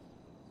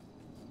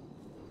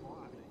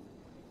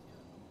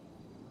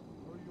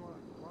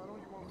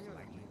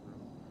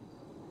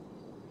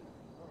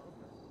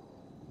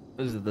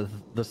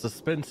 The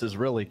suspense is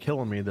really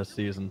killing me this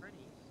season.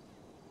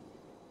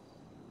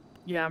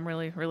 Yeah, I'm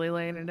really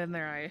laying it in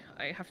there.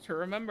 I have to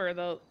remember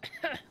the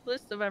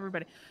list of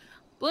everybody.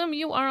 Bloom,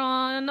 you are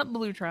on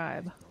Blue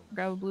Tribe.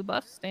 Grab a blue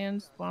buff,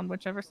 stand on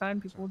whichever side,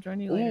 and people will join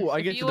you later. Ooh, I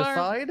If get you to are-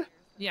 decide?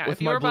 Yeah, With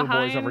if my you're blue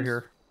behind boys over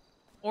here.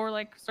 or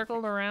like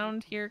circled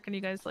around here, can you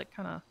guys like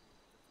kind of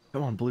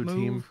Come on, blue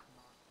team. move?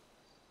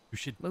 You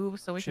should Move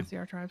so we can should- see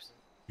our tribes.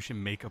 You should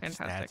make up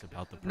Fantastic. stats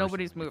about the person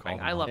Nobody's when you call moving.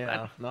 them I out. love Yeah,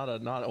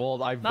 that. not well.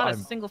 Not a I'm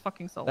single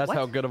fucking soul. That's What?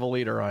 how good of a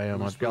leader I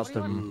am. Who's I've got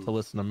supposed them to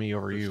listen to me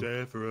over you.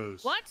 Staff or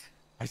us? What?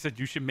 I said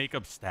you should make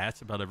up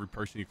stats about every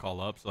person you call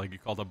up. So like you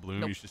called up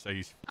Bloom, Nope. you should say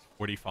he's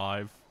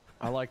 45.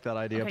 I like that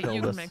idea. Okay,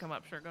 you can make them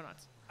up. Sure, go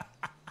nuts.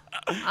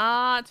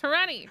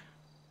 Tereni,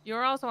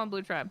 you're also on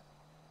Blue Tribe.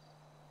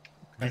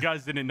 If you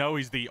guys didn't know,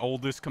 he's the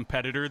oldest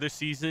competitor this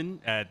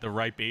season at the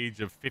ripe age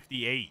of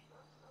 58.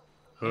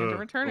 And a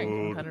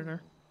returning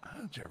competitor.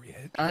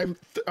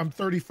 I'm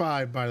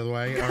 35, by the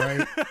way. All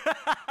right.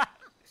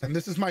 And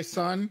this is my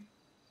son.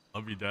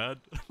 Love you, Dad.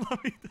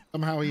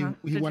 Somehow he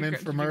Did went you in gra- for did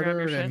you grab your murder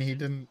and shit? he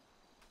didn't.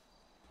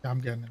 Yeah,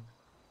 I'm getting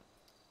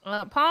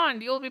it.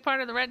 Pond, you will be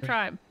part of the Red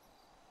Tribe.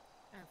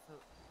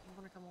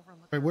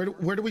 Wait,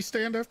 where do we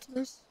stand after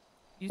this?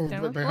 You Oh,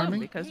 stand with behind Bloom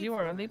me? because you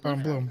are on the Blue Oh,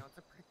 Tribe. Bloom.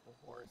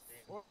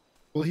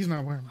 Well, he's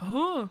not wearing.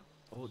 Huh.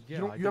 Oh, You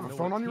don't- you have a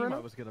phone on you right now? I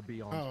was gonna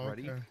be on Oh,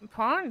 ready. okay.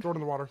 Pond. Throw it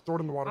in the water. Throw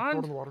it in the water. Throw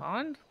it in the water.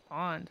 Pond.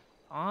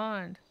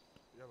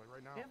 Yeah, like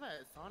right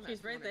now.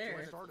 She's right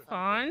there.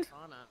 Pond.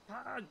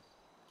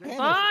 Candace.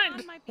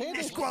 Pond.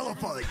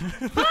 Disqualified.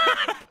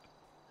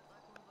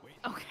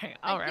 Okay,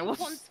 all right. We'll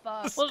Pond's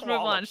just fucked. move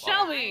on.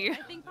 Shelby.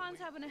 I think Pond's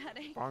having a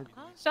headache. Pond.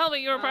 Shelby,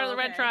 you are part of the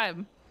Red okay.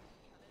 Tribe.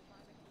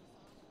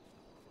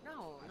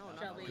 No,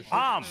 Shelby.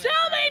 Mom.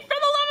 Shelby, for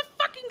the love of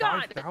fucking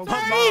God!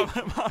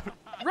 5,000. Mom,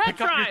 Red pick up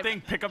your Tribe.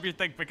 thing. Pick up your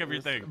thing. Pick up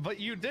your thing. But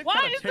you did.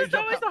 Why kinda is this change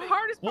up always how- the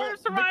hardest part of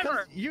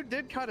Survivor? Because you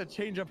did kind of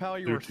change up how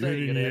you They're were saying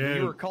it, tuning you Andy.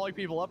 You out. were calling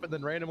people up, and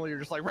then randomly you're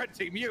just like, "Red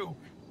team, you."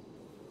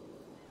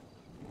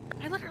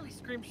 I literally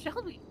screamed,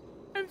 Shelby.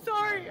 I'm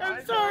sorry. I I'm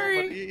know,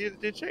 sorry.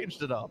 but you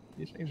changed it up.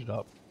 You changed it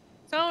up.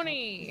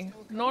 Tony.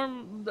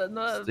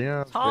 The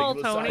Yeah, tall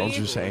big Tony. Don't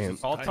you say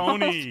it. Call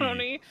Tony.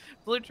 Tony.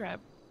 Blue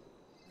Tribe.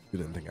 You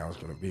didn't think I was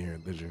gonna be here,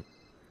 did you?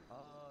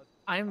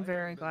 I'm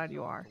very glad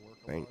you are.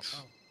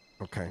 Thanks.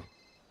 Okay.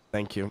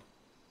 Thank you.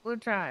 Blue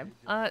Tribe.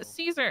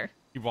 Caesar.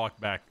 He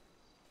walked back.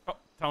 Oh,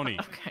 Tony.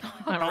 Okay.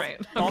 All right.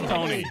 Call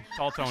Tony.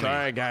 Call Tony.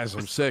 Sorry, guys.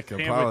 I'm sick. Stand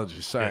with-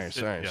 Apologies. Sorry. Yeah, sit-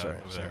 Sorry. yeah, Sorry.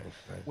 over Sorry.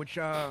 there. Which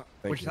Thank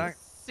which you. that?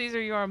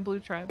 Caesar, you are on Blue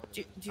Tribe.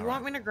 Do you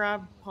want me to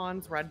grab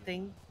Pond's red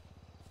thing?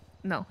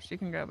 No, she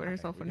can grab it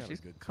herself when got a she's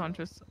good team.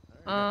 conscious.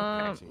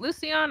 Okay.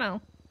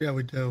 Luciano. Yeah,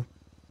 we do.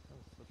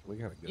 We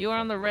got a good You are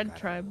on the Red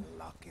Tribe.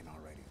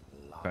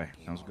 Okay,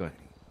 sounds good.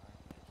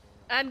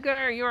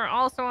 Edgar, you are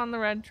also on the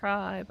Red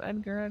Tribe.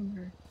 Edgar.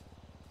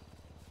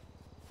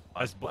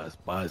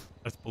 Buzz.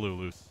 That's blue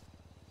loose.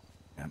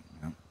 Yep.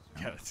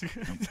 Yes.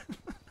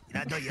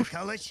 Can I know your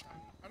colors?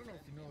 I don't know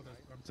if you know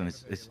this. But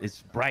So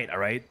it's bright, all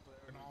right?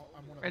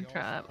 Red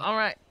tribe. All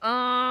right.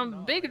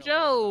 Big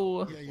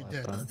Joe. Yeah, you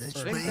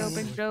did.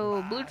 Big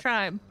Joe. Blue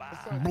tribe.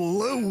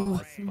 Blue.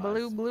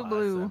 Blue.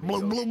 Blue,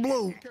 blue,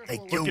 blue.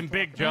 Thank you. Looking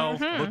big, Joe.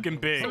 Looking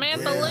big.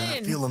 Samantha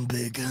Lynn. Feeling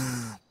big.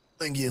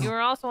 Thank you. You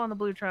are also on the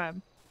blue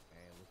tribe.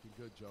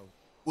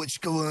 What's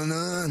going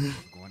on?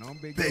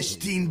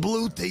 Best team,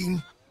 blue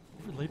team.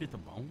 Related to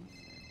Bones?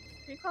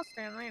 You call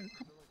Stanley and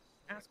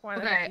ask why.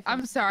 Okay,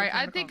 I'm sorry.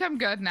 I think I'm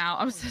good now.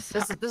 I'm so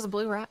sorry. This is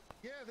blue rat.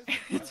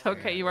 It's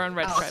okay. You are on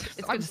red tribe.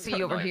 It's good to see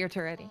you over here,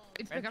 Toretti. Did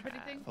you pick up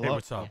anything? Hey,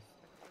 what's up?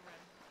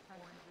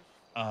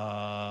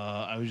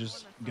 I was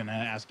just gonna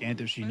ask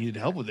Aunt if she needed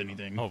help with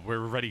anything. Oh, we're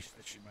ready.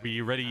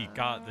 We already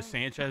got the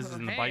Sanchez's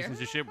and the Bisons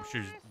and shit.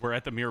 We're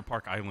at the Mirror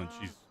Park Island.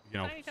 She's,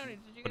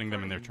 putting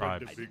them in their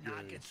tribe.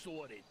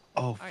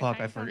 Oh fuck!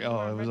 I forgot.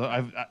 Oh, it was.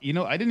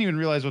 I didn't even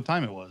realize what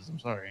time it was. I'm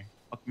sorry.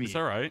 Fuck me. It's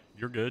all right.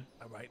 You're good.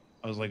 All right.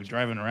 I was like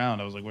driving around.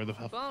 I was like, where the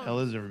hell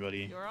is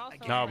everybody?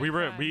 No,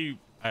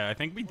 I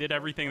think we did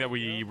everything that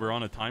we were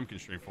on a time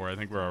constraint for. I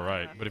think we're all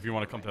right. But if you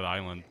want to come to the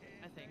island.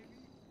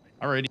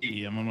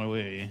 Alrighty, I'm on my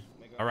way.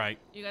 All right.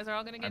 You guys are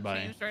all going to get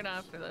Bye-bye. changed right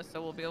after this,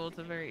 so we'll be able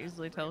to very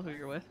easily tell who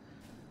you're with.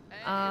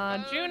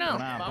 Juno.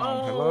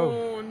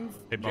 Hello.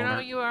 Hey, Juno,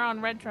 Boner. you are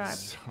on red tribe.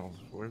 Oh,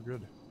 we're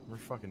good. We're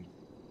fucking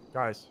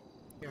guys.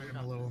 I'm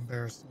a little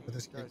embarrassed with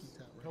this guy.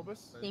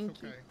 Pilbis?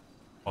 Thank you.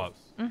 What?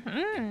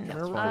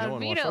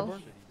 Vito.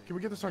 Can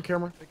we get this on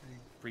camera?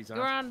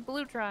 You're on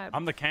blue tribe.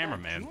 I'm the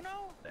cameraman.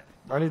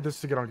 I need this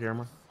to get on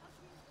camera.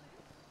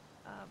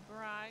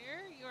 Briar,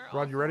 you're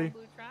Rod, you ready? on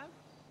blue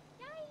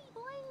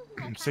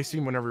tribe. Say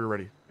scene whenever you're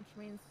ready. Which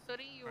means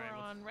Sooty, you are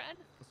on red.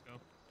 Let's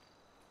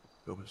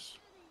go. Pilbis.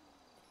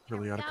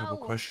 Really had a couple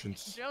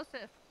questions.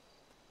 Joseph,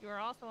 you are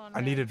also on I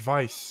red. need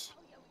advice.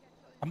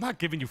 I'm not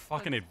giving you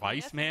fucking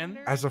advice, man.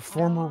 As a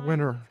former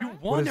winner,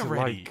 what won is it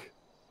already. like?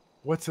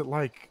 What's it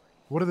like?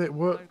 What are they?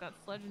 What? I've got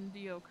Sledge and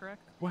Dio,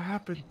 correct? What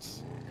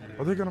happens?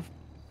 Are they gonna?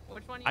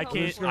 Which one you I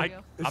going can't.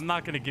 for? I'm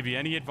not gonna give you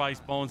any advice,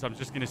 Bones. I'm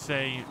just gonna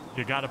say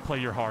you gotta play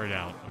your heart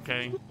out,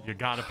 okay? You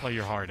gotta play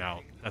your heart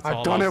out. That's all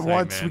I've done I'm it saying,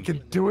 once. man. We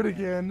can do it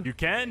again. You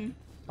can.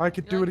 I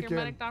could You do like it your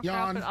again. medic doctor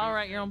outfit? All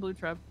right, you're on blue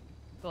tribe.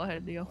 Go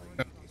ahead, Dio.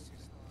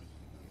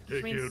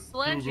 Which means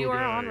Sledge, you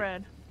are on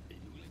red.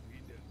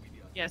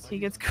 Yes, he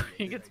gets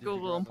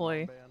Google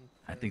employee.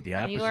 I think the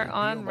And opposite. you are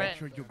on red.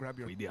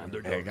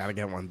 Hey, gotta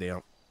get one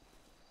deal.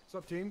 What's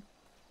up, team?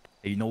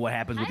 Hey, you know what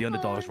happens with the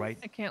underdogs, right?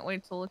 I can't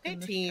wait to look in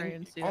this tray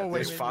and see. Oh, that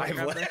there's they 5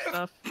 grab left. their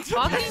stuff.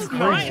 Fucking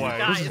No Christ, way.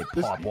 guys.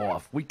 They pop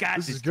off. We got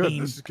This this, is good.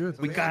 team. This is good.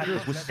 We got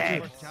this. We're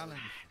stacked. Damn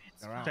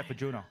Except for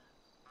Juno.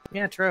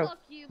 Yeah, true.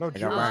 No, I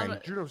got mine.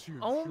 Judo's huge.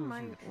 Oh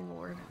my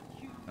lord.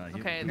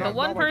 Okay, Yeah, the one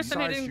not like person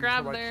who size didn't shoes,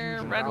 grab but like their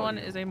huge and red one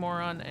value. is a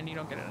moron, and you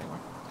don't get it anymore.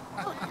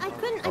 I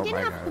didn't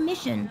have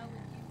permission.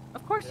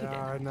 Of course you did.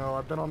 Yeah, I know.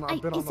 I've been on. I-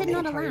 I've been it on said the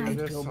not whole time allowed. of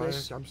this.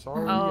 Pilbis. I'm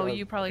sorry. Oh,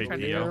 you probably tried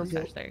to Dio. do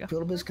it. There you go.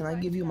 Pilbis, can I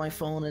give you my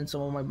phone and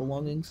some of my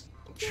belongings?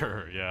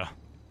 Sure. Yeah.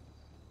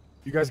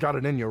 You guys got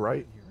it in you,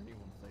 right?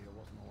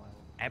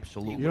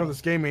 Absolutely. You know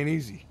this game ain't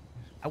easy.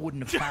 I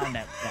wouldn't have found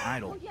that the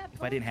idol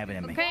if I didn't have it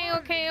in me. Okay.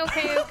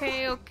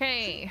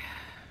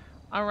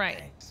 All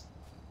right.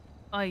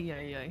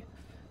 Ay.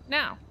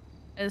 Now,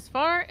 as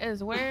far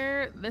as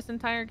where this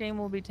entire game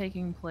will be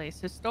taking place,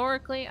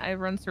 historically, I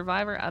run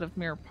Survivor out of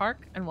Mirror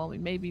Park, and while we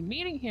may be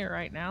meeting here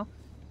right now,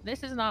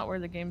 this is not where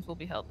the games will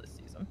be held this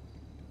season.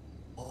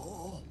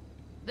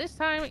 This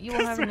time, you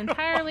will have an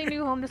entirely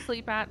new home to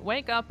sleep at,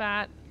 wake up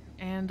at,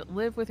 and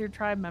live with your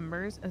tribe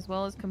members, as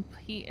well as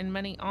compete in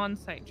many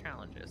on-site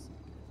challenges.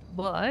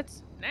 But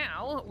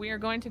now we are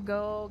going to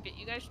go get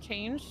you guys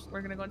changed.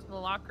 We're going to go into the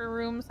locker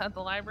rooms at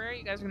the library.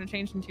 You guys are going to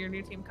change into your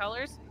new team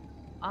colors.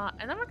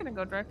 And then we're going to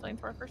go directly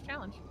into our first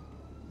challenge.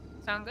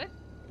 Sound good?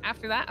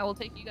 After that, I will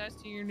take you guys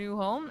to your new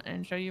home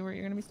and show you where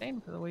you're going to be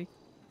staying for the week.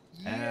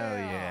 Hell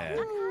yeah.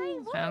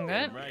 Sound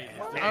good?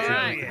 All Hold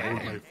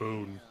right. my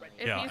phone.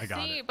 If Yeah, you I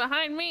got see it.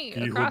 behind me,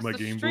 Can you across hold my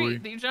the Game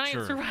street, Boy? the giant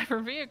Sure. Survivor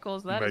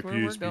vehicles, that My is where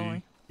we're PSP.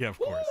 going. Yeah, of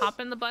course. Hop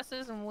in the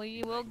buses and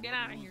we will get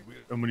out of here.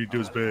 How many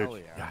does back?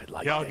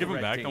 Yeah, I'll give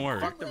him back. Don't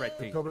worry.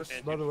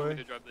 Pilbis, by the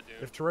way,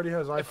 if Toretti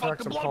has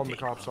iFax, I'm calling the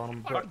cops on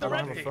him. But I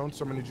don't have a phone,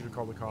 so I'm gonna need you to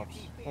call the cops.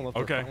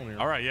 Okay.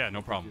 All right. Yeah,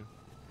 no problem.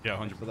 Yeah,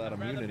 100%. For that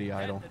immunity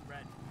idol.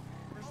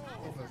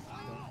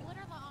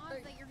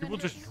 People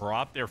just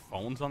drop their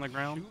phones on the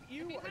ground.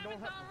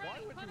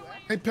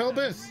 Hey,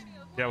 Pilbis,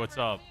 Yeah, what's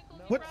up?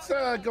 what's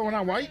going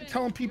on? Why are you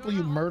telling people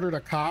you murdered a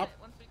cop?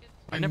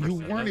 I And never you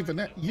said weren't that. even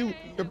that. Your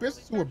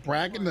business were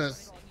bragging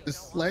this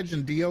Sledge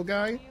and Dio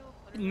guy.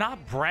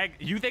 Not brag.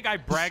 You think I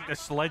bragged to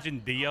Sledge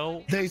and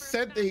Dio? They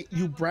said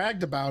you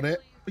bragged about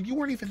it, but you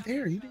weren't even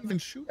there. You didn't even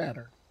shoot at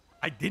her.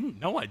 I didn't.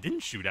 No, I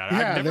didn't shoot at her.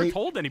 Yeah, I've never they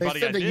told anybody They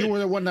said I that did. you were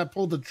the one that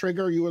pulled the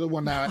trigger. You were the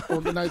one that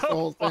organized the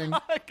whole thing.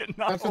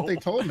 That's what they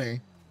told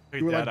me. Hey,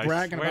 You were Dad, like I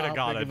bragging swear about to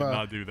God, how I big did of a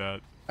not do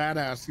that.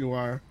 badass you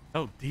are.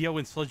 No, Dio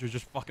and Sledge are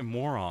just fucking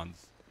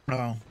morons.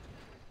 Oh.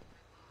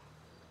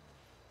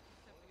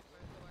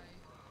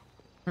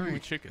 Ooh,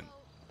 chicken.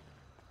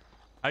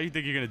 How you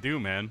think you're gonna do,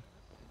 man?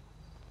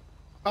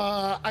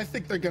 I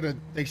think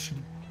they should,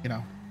 you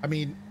know, I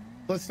mean,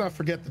 let's not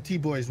forget the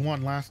T-Boys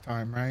won last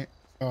time, right?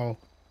 So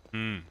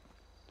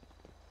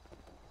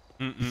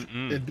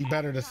it'd be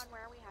better to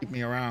keep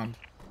me around.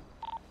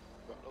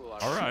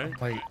 All right.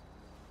 Wait.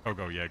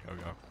 Go, yeah, go.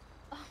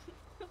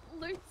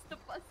 Loose, the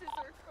buses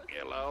are across.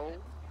 Hello?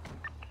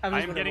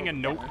 I'm getting a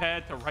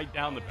notepad to write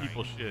down the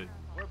people's shit.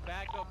 We're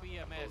back up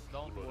EMS,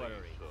 don't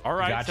worry. All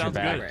right, Got your sounds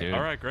back, good. dude.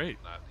 All right, great.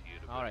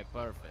 All right,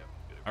 perfect.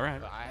 All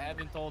right. I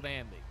haven't told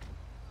Andy.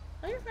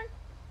 Oh, you're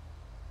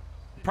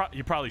fine.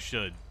 You probably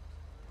should.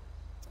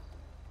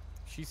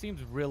 She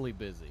seems really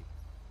busy.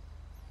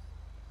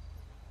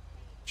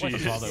 She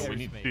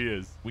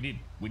is. We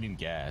need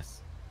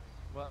gas.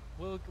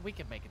 Well, we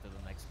can make it to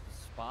the next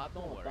spot.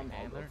 Don't worry,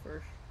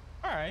 Handler.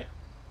 All right.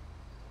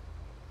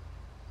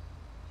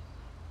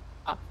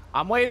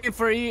 I'm waiting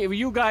for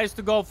you guys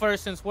to go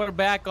first since we're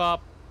back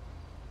up.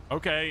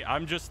 Okay,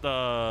 I'm just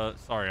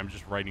sorry, I'm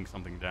just writing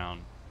something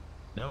down.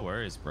 No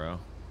worries, bro.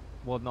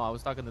 Well, no, I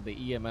was talking to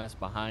the EMS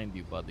behind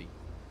you, buddy.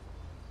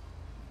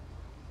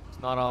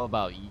 It's not all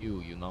about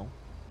you, you know.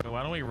 But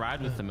why don't we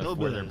ride with them if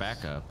we're their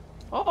backup?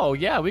 Oh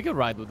yeah, we could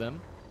ride with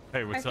them.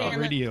 Hey, what's What up?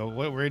 radio?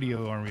 What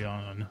radio are we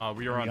on?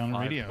 We are on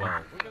radio.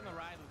 512. We're gonna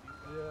ride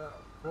with you. Yeah.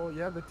 Well,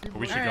 yeah, the T-Boys.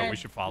 We should go. We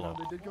should follow.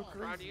 They did go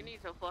crazy. Rod, you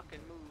need to fucking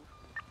move.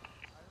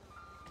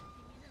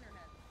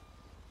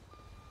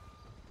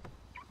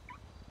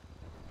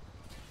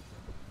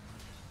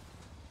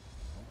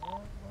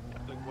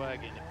 The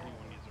wagon if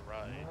anyone needs a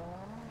ride.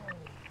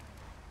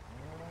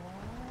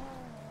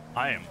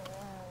 I am.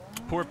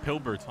 Poor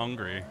Pilbert's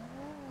hungry.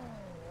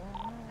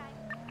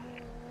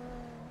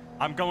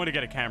 I'm going to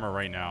get a camera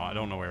right now. I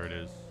don't know where it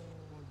is.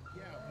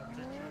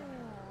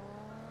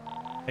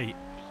 Hey.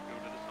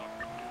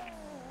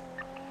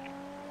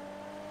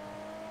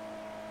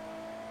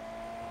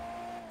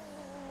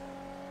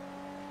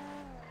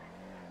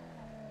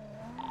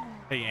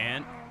 Hey,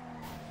 Ant.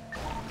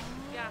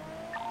 Yeah.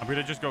 I'm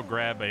gonna just go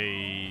grab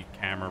a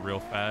camera real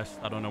fast.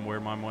 I don't know where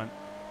mine went.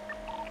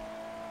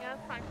 Yeah,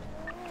 that's fine.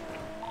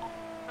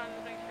 Trying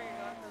to make sure you're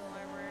going to the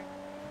library.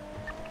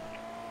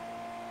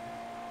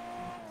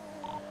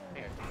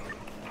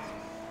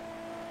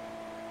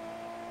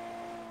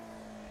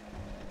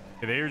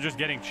 Okay, they are just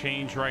getting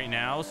changed right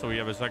now, so we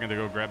have a second to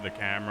go grab the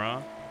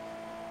camera.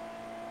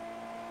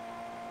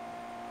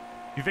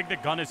 You think the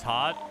gun is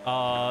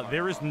hot?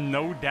 There is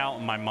no doubt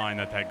in my mind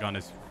that that gun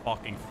is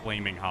fucking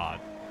flaming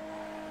hot.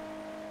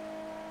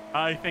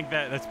 I think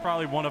that's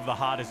probably one of the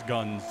hottest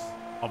guns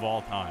of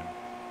all time.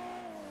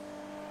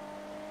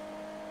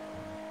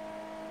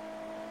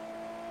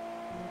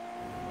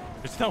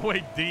 There's no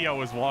way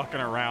Dio is walking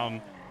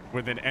around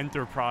with an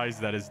Enterprise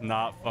that is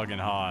not fucking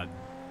hot.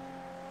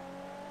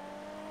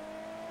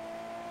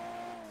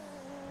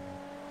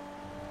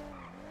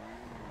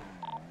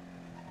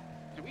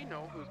 Do we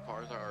know whose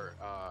cars are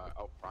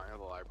out front of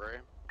the library?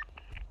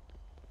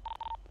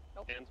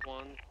 Nope. Hands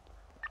one.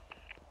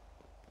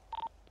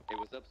 Hey,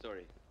 what's up?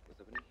 Sorry. What's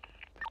happening?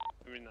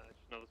 I mean, I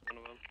just know this one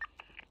of them.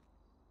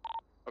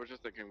 I was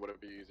just thinking, would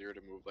it be easier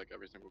to move like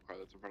every single car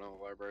that's in front of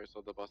the library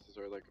so the buses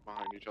are like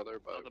behind each other?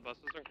 But No, the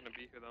buses aren't going to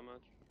be here that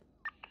much.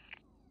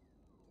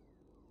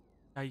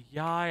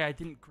 I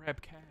didn't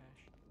grab cash.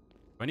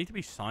 Do I need to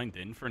be signed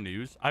in for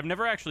news? I've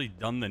never actually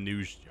done the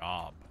news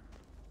job.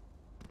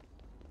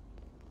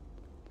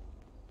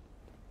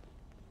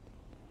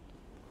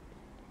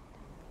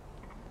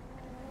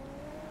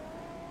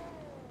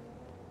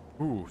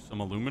 Ooh, some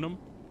aluminum.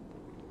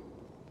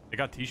 They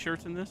got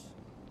t-shirts in this?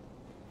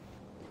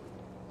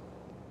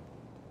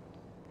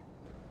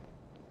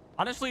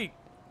 Honestly,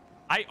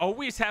 I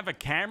always have a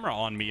camera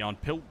on me on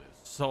Pilbis,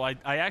 so I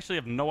actually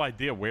have no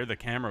idea where the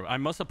camera... I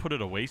must have put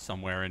it away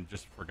somewhere and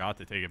just forgot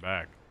to take it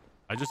back.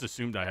 I just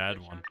assumed I had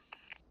one.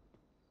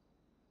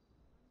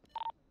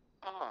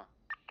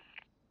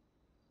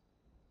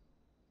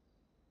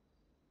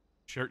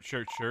 Shirt. I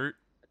turn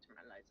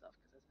my lights off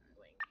because it's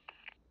annoying.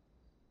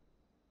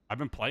 I've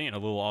been playing a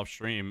little off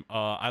stream.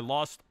 I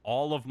lost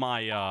all of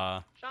my...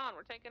 Sean,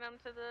 we're taking him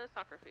to the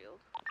soccer field.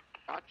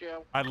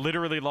 Gotcha. I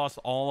literally lost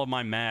all of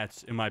my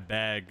mats in my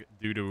bag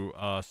due to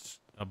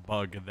a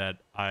bug that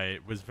I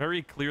was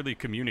very clearly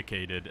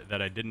communicated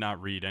that I did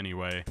not read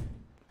anyway.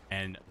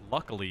 And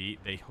luckily,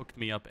 they hooked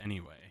me up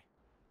anyway.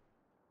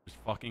 It was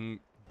fucking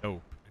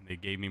dope, and they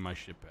gave me my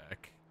shit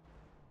back.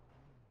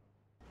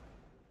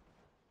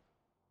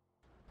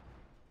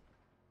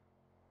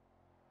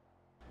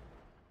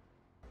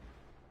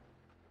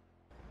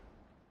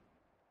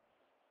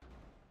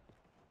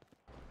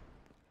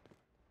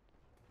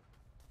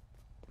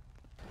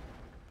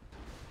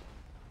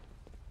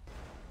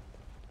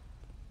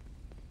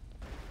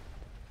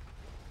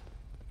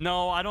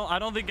 No, I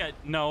don't think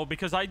no,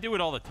 because I do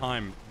it all the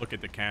time. Look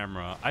at the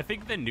camera. I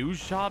think the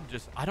news job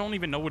I don't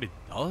even know what it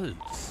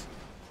does.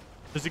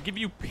 Does it give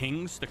you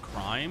pings to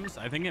crimes?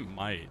 I think it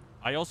might.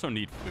 I also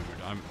need food.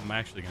 I'm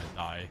actually gonna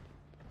die.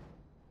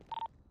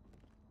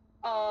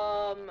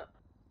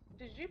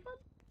 Did you put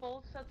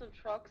both sets of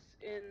trucks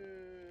in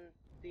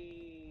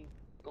the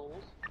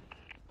goals?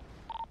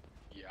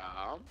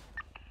 Yeah.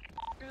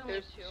 There's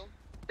only two.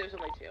 There's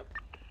only two.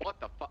 What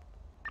the fuck?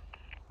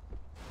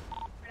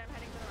 I'm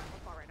heading to the rental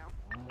spot right now.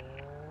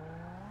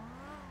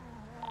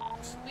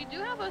 We do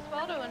have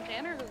Osvaldo and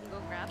Tanner who can go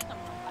grab some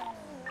real quick.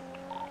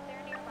 If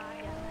they're nearby,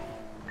 yes,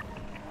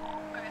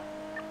 Okay.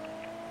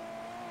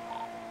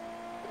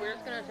 We're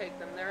just gonna take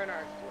them. They're in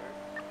our store.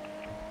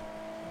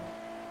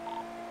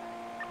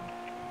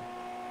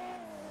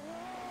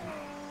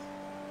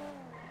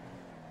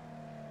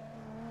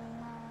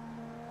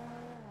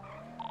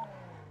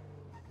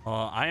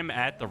 I am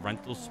at the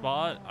rental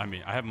spot. I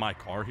mean, I have my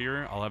car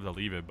here. I'll have to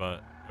leave it,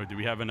 but do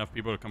we have enough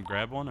people to come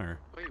grab one, or?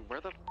 Wait,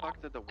 where the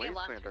fuck did the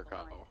Wastelander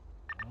go?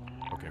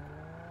 Okay, cool.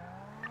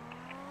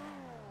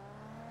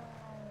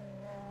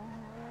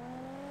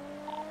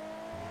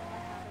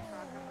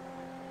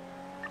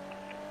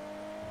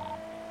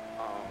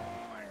 Oh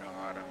my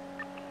god.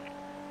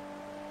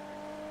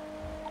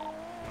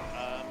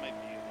 Might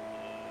be able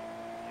to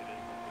get it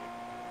real quick.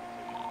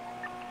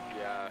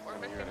 Yeah, Or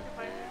some missing UNSC.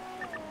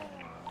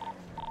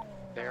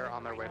 They're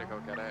on their way to go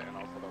get it, and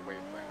also the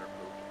Wastelander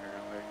pooped,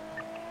 apparently.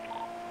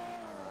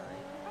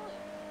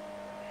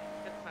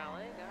 Good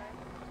valet guy.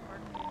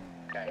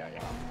 Yeah.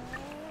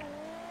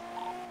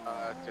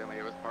 Stanley,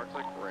 it was parked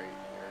like right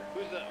here.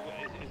 Who's that?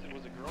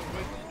 Was it girl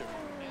Wastelander?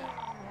 Yeah.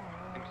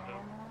 I think so.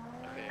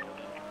 Okay, well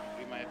then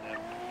we might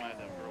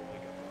have girl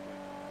wake up real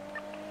quick.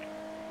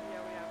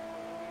 Yeah, we have to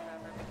leave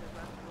that there because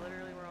that's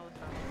literally where all the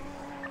stuff is.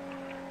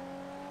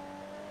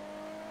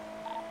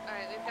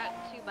 Alright, we've got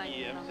 2 bikes.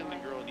 Yeah, I'm sending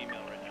girl an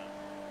email right now.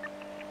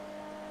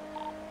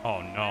 Oh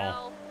no.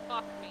 Well,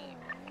 fuck me.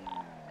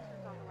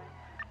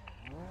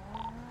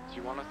 Do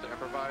you want us to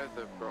improvise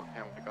if girl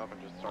can't wake up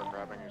and just start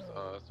grabbing your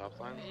stop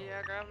signs?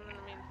 Yeah, grab them in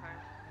the meantime.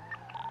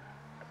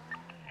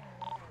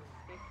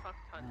 They fuck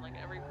ton, like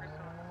every person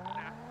on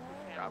staff who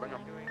can Grabbing be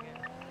them. doing it.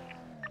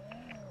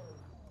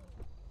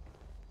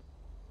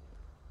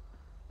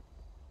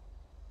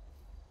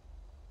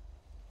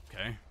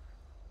 Okay.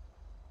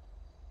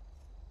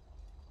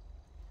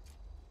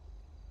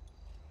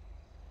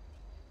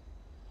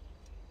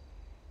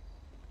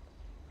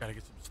 Gotta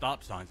get some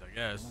stop signs, I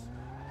guess.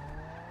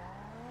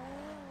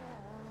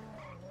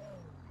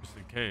 Just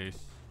in case.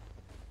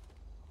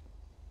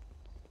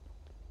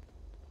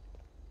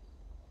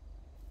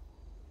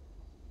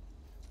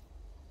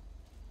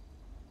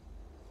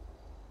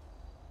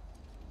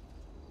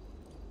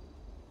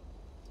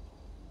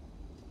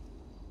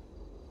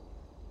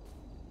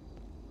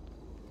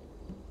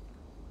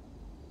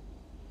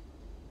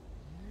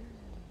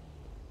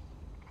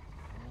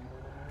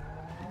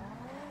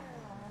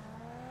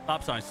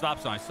 Stop signs, stop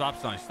signs,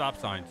 stop signs, stop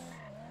signs.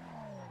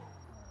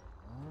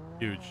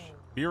 Huge.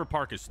 Beer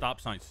Park is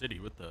stop sign city.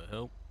 What the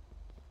hell?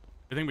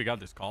 I think we got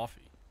this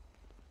coffee.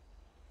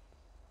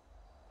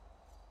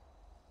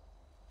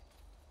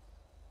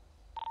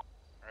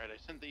 Alright, I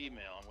sent the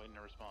email. I'm waiting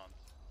a response.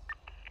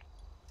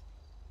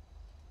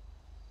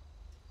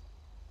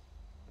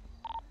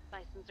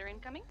 License are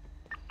incoming.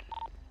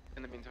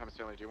 In the meantime,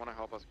 Stanley, do you want to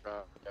help us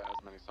grab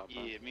as many stop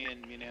signs? Yeah, me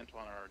and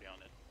Antoine are already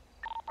on it.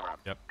 Alright.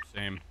 Yep,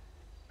 same.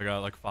 I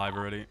got like 5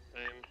 already.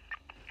 Same.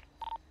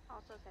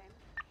 Also same.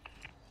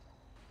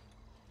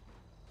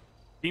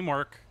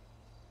 Teamwork.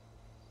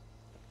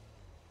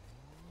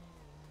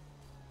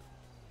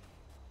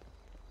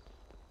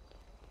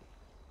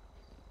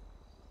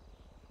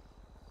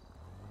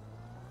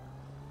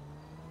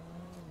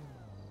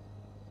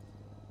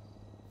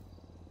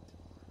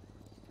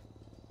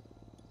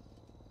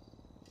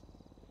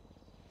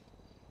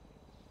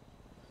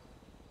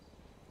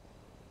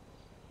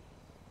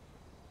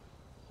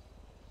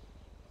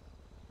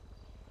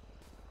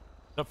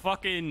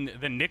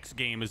 The Knicks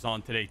game is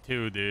on today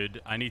too,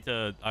 dude. I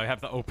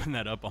have to open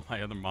that up on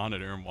my other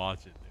monitor and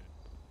watch it,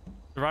 dude.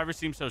 Survivor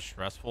seems so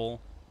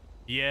stressful.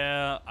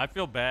 Yeah, I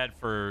feel bad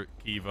for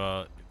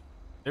Kiva.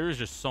 There is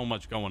just so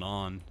much going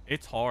on.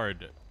 It's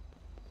hard.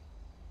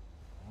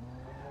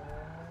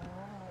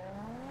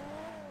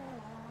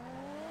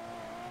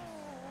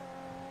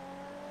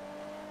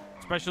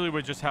 Especially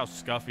with just how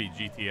scuffy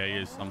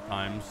GTA is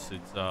sometimes.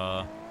 It's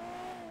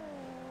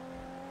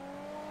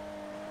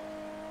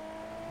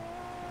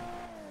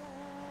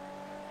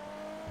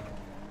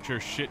sure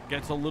shit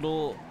gets a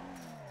little,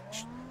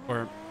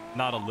 or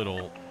not a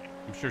little,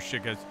 I'm sure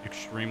shit gets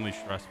extremely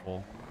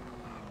stressful.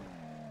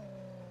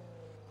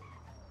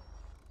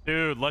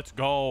 Dude, let's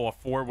go. A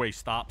 4-way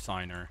stop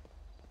signer.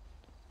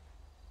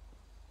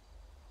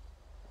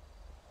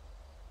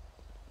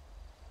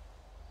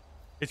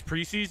 It's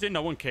preseason,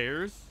 no one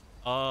cares.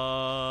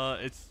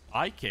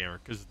 I care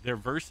because they're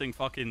versing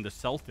fucking the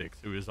Celtics,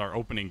 who is our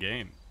opening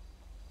game.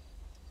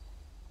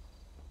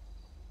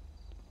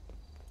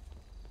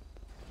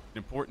 An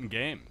important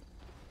game.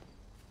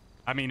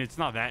 I mean, it's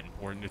not that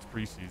important. It's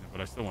preseason, but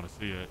I still want to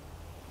see it.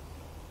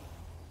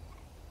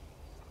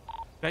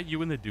 Is that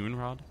you in the dune,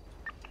 Rod?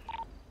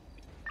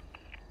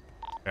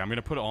 Okay, I'm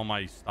gonna put all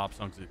my stop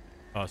signs in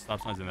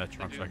that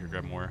trunk so I can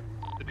grab more.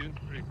 The dune's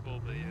pretty cool,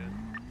 but yeah.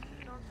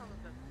 Don't tell me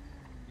that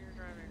you're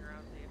driving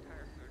around the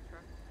entire food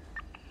truck.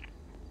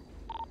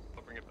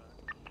 I'll bring it back.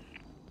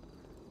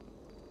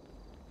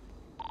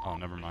 Oh,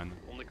 never mind.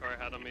 Only car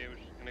I had on me was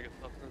just gonna get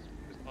stopped as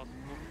quick as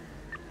possible.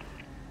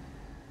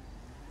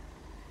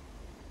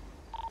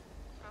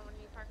 When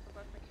you park the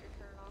bus, make sure you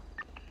turn it off.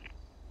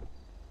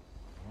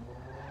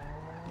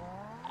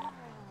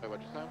 Wait,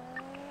 what'd you say?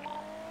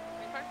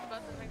 When you park the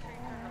buses, make sure you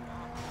turn them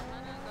off.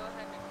 I'm gonna go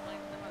ahead and explain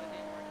to them how the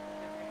game works.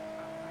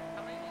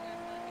 How many do you guys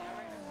really have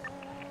right now?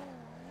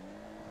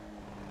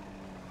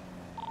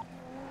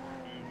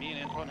 Me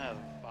and Antoine have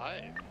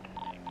 5.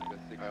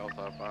 I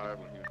also have 5.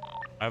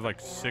 I have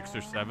like 6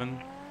 or 7. Okay,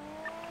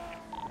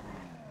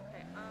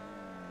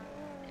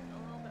 in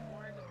a little bit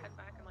more, just head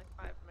back in like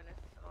 5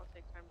 minutes, and I'll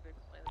take time to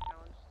explain the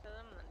challenge to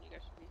them, and then you guys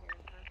should be here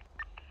in time.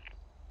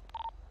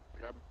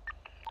 Yep.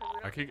 Because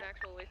we don't need the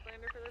actual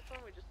Wastelander for this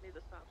one, we just need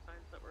the stop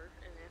signs that were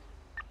in it.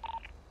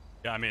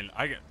 Yeah, I mean,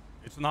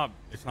 it's not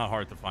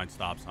hard to find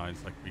stop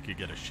signs. Like, we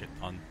could get a shit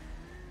ton.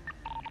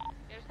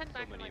 Yeah, just head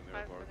back in like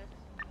 5 minutes.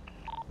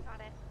 Got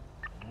it.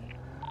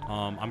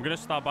 I'm gonna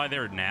stop by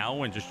there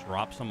now and just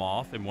drop some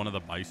off in one of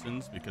the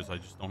bisons because I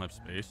just don't have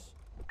space.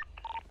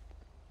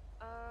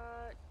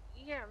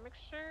 Yeah, make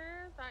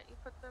sure that you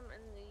put them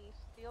in the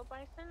steel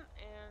bison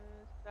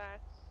and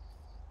that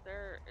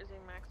there is a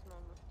maximum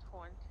of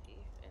 20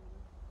 in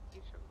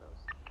each of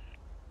those.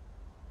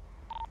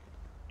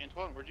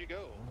 Antoine, where'd you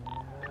go?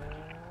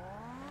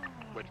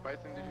 Which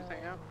bison did you say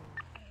now?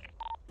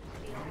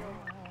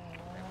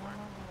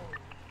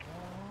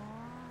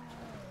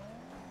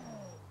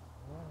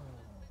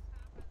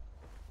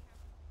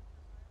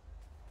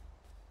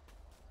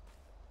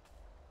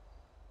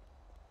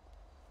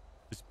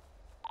 This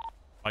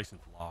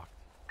bison's locked.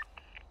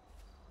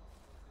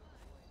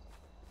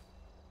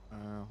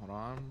 Hold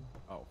on.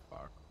 Oh,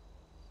 fuck.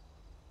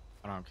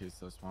 I don't have keys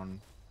to this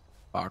one.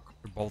 Fuck.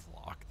 They're both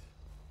locked.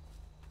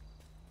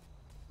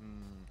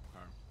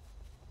 Okay.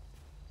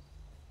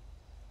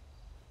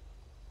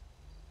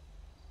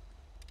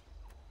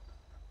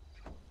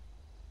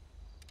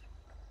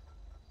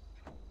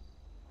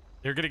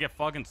 They're gonna get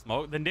fucking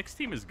smoked. The Knicks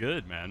team is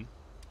good, man.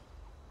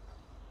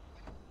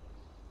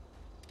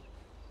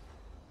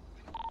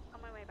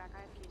 On my way back,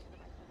 I have keys to the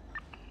bison.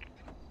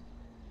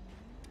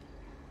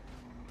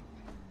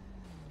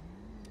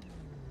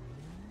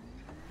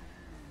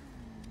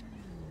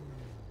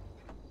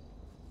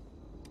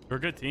 They're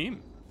a good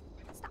team.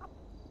 Stop.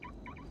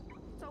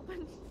 It's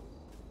open.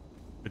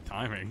 Good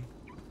timing.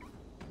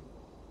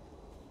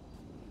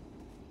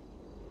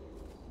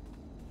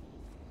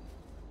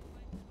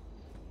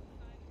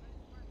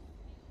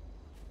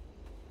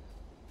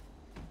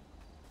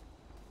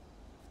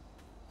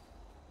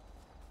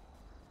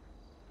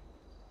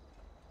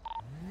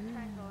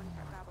 Try and go and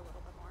grab a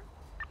little bit more.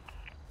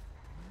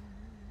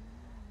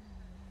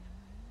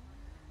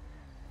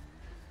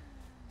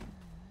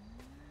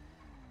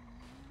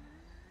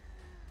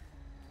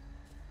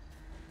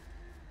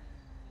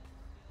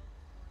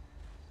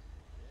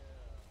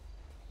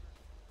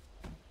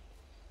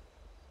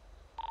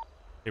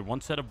 Okay,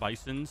 one set of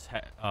bisons.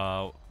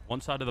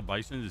 One side of the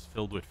bison is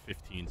filled with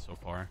 15 so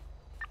far.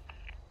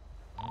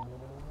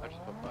 I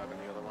just put 5 in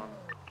the other one.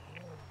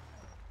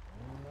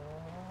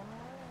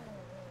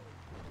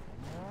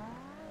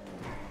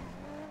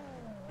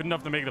 Good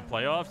enough to make the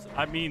playoffs.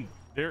 I mean,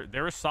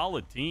 they're a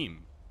solid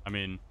team. I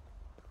mean,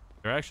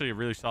 they're actually a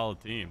really solid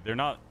team. They're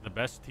not the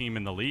best team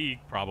in the league,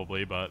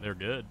 probably, but they're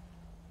good.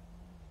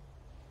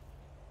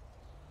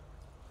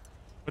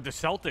 But the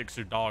Celtics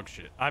are dog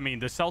shit. I mean,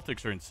 the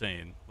Celtics are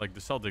insane. Like, the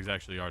Celtics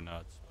actually are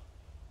nuts.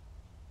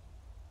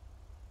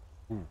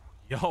 Ooh.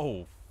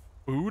 Yo,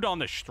 food on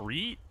the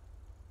street?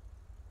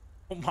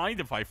 Don't mind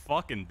if I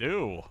fucking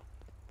do.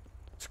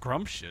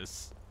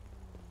 Scrumptious.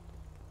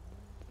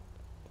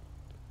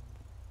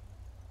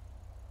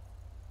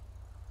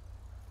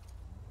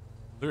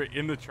 They're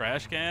in the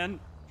trash can.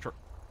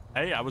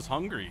 Hey, I was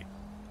hungry.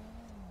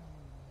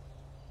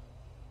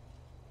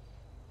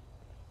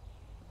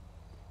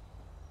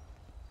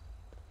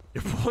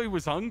 Your boy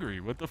was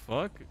hungry. What the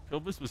fuck?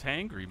 Pilbis was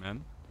hangry,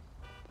 man.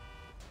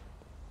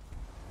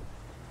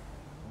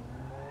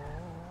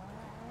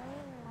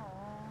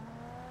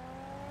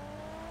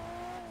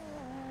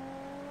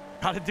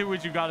 Gotta do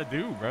what you gotta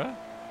do, bruh.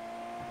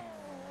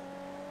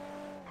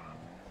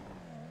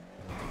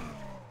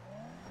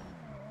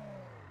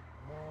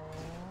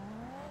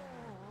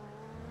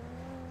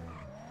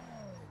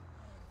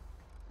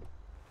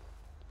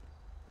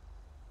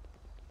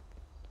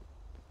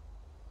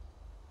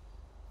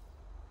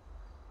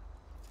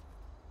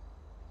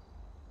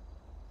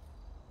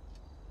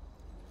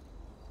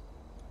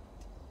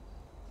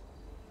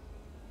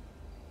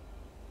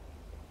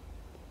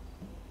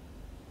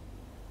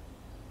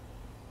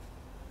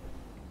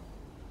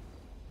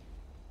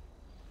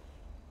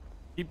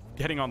 Keep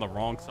getting on the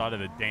wrong side of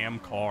the damn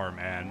car,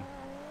 man.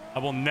 I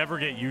will never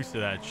get used to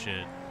that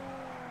shit.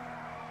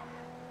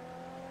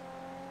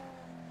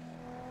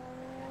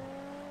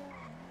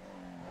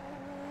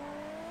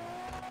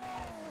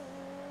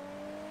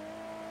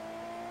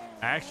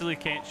 I actually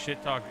can't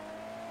shit talk.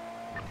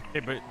 Okay,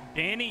 but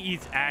Danny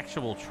eats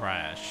actual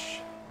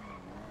trash.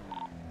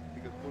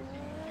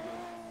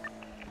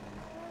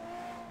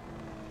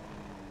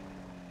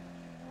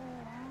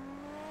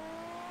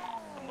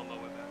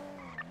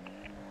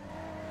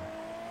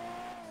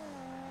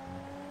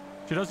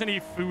 She doesn't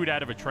eat food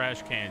out of a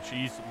trash can. She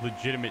eats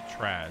legitimate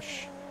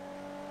trash.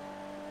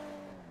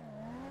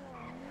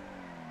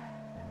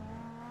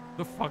 Where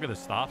the fuck are the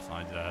stop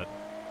signs at?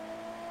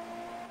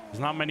 There's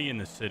not many in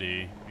the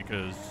city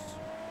because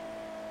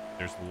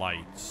there's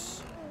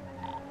lights.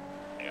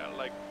 Yeah,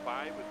 like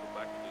 5 at the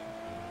back of the...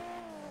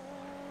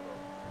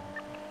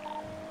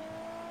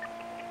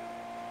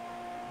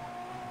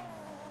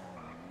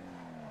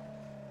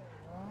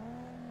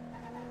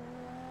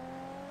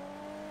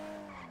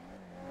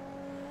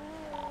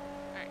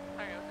 Alright,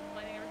 sorry, I was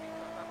explaining everything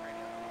to us right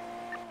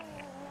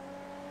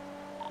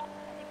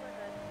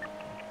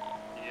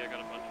Yeah, I got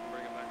a bunch to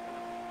bring it back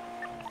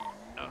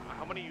now.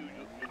 how many you need?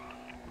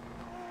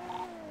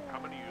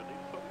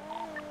 Sorry?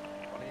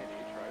 20 in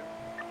each, right?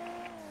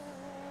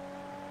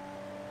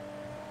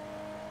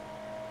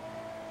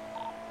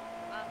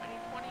 I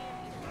need 20 in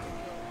each of the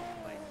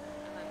bison.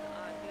 And then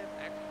if you have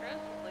extras,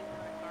 just leave them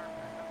in the car and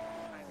back up to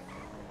the time.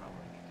 We'll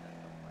probably need to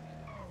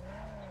go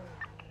first.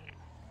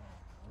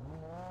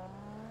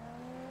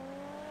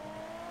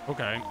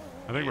 Okay,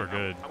 I think we're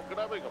good. I'm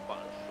grabbing a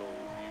bunch, so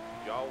if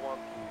y'all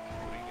want to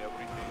bring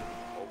everything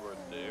over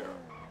there,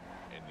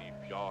 and if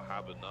y'all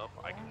have enough,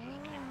 I can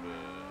just keep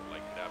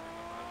like grabbing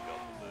them as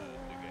y'all to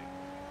the gate.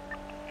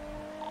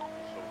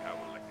 So we have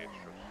like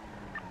extras.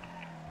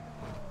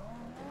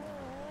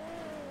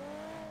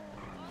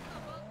 Also,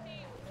 both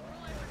teams,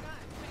 rule I forgot,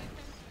 pay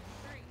attention.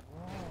 3,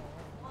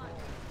 1.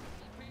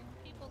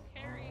 People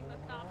carrying the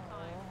stop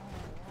sign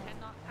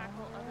cannot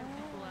tackle other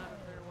people out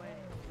of their way.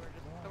 We're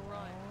just to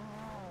run.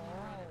 You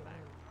run it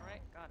back.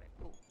 Alright, got it.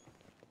 Cool.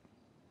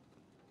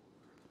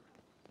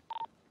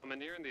 I'm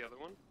in here in the other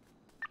one.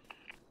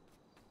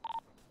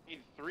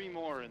 Need 3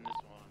 more in this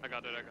one. I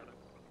got it.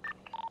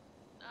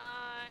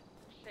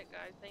 Shit,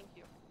 guys, thank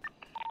you.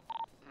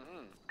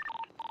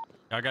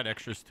 I got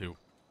extras too.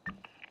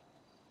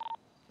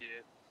 Yeah.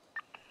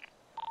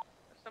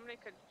 If somebody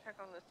could check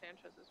on the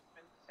Sanchez's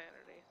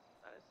insanity,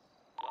 that is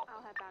welcome.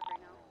 I'll head back right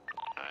now.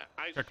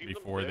 I Checked seen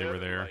before them they were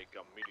there. like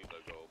a minute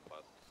ago,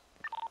 but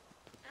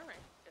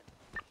Alright, good.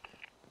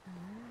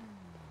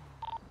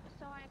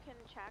 So I can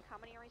check, how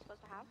many are we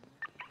supposed to have?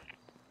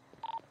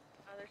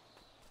 There's,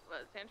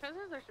 what,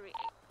 Sanchez's? There should be 8.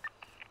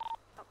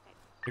 Okay.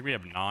 I think we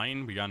have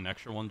 9. We got an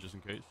extra one just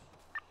in case.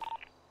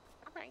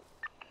 Alright.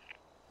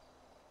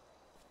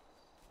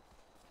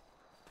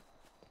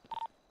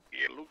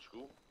 yeah, it looks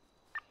cool.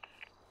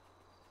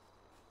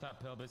 What's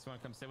up, Pilbis? You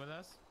want to come sit with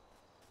us?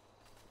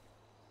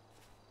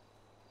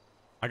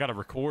 I gotta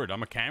record.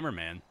 I'm a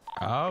cameraman.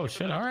 Oh,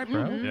 shit. All right,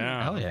 bro.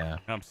 Yeah. Hell yeah.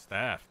 I'm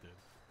staffed, dude.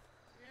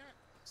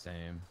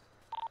 Same.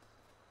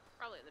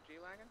 Probably the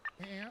G-Wagon.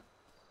 Yeah.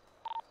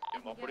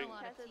 I'm not putting,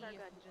 Chances are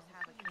good. Just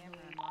have a camera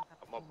and walk up.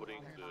 I'm not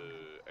putting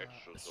the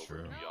extras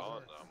over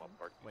beyond. I'm not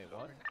parking. Wait,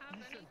 what?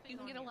 You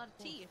can get a lot of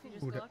tea if you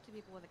just go up to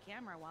people with a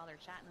camera while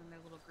they're chatting in their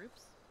little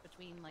groups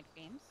between like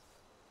games.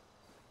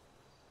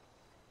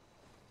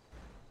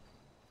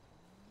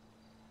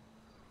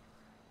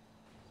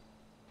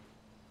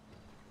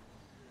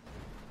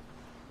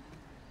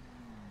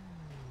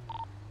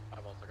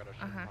 I've also got a shit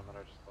ton that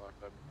I just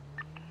collected.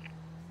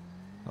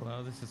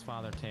 Hello, this is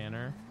Father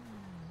Tanner.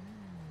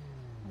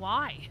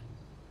 Why?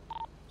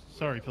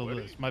 Sorry,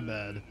 Pilbis. My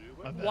bad.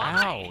 My bad.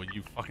 Wow,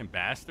 you fucking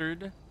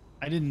bastard.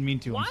 I didn't mean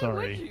to. I'm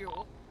sorry. Why would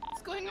you?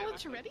 What's going on with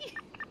Toretti?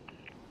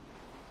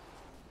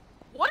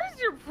 What is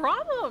your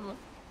problem?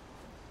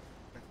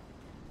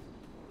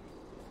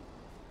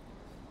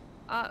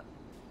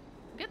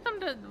 Get them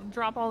to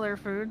drop all their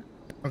food.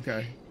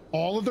 Okay.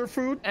 All of their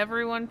food?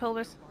 Everyone,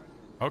 Pilbis.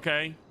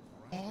 Okay.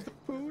 All the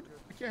food?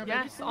 I can't have Yes,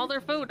 anything? all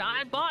their food.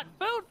 I bought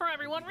food for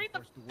everyone. Read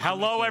the.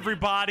 Hello,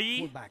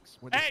 everybody.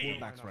 Hey,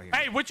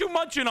 hey, what you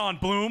munching on,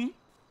 Bloom?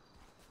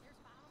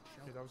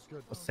 Okay, that was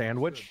good. A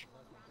sandwich?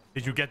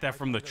 Did you get that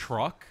from the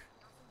truck?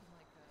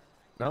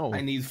 No.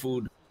 I need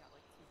food.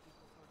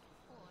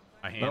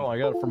 No, I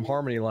got it from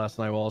Harmony last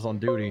night while I was on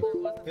duty.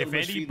 If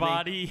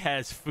anybody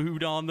has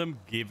food on them,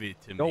 give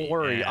it to me. Don't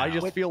worry, I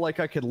just feel like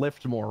I could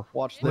lift more.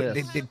 Watch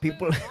this. Did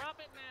people...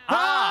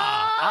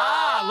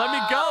 let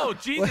me go.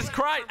 Jesus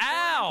Christ.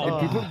 Ow.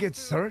 Did people get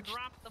searched?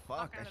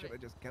 Fuck, I should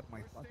have just kept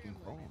my fucking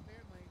phone.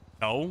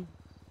 No.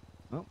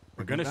 No,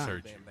 We're gonna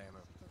search you.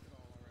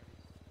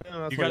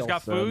 Yeah, You guys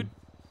got food?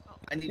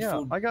 I need Yeah,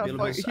 food. I got.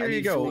 Pilbis. Here I you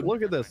need go. food.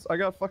 Look at this. I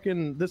got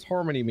fucking this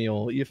Harmony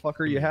meal. You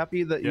fucker. You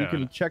happy that you Yeah.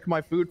 can check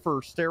my food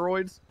for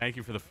steroids? Thank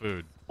you for the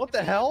food. What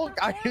the hell?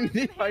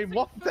 I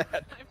want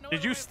that.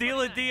 Did you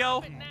steal it,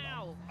 Dio?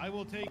 I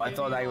will take I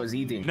thought I was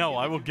eating. No,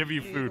 I will give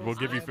you food. We'll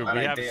give you food. We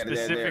Alright, have there.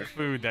 specific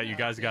food that you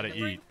guys gotta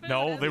eat.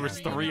 No, there was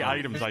 3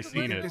 items. I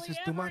seen it. This is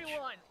too much.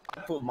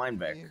 I put mine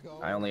back.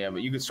 I only have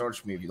it. You can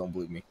search me if you don't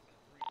believe me.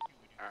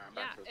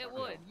 Yeah, it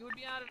would. You would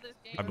be out of this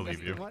game. I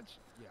believe you.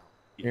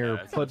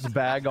 Here, puts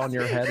bag on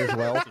your head as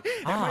well.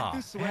 Ah, Am I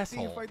too sweaty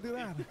asshole. if I do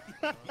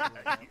that?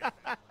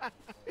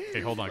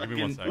 Okay, hold on. Give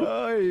me 1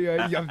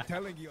 second. I'm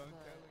telling you.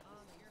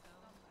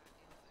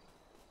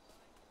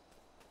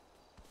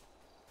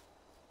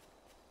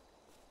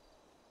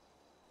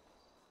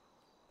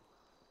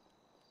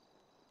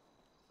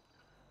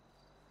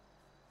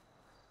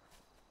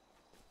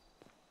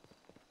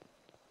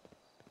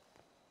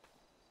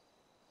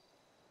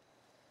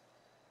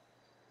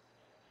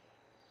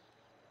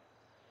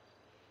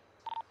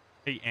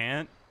 Hey,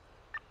 Ant.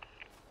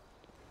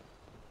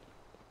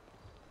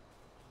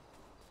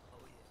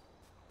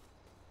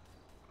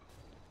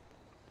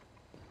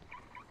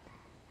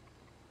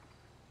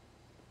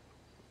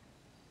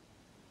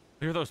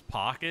 Hear those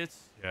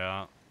pockets?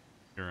 Yeah,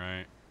 you're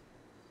right.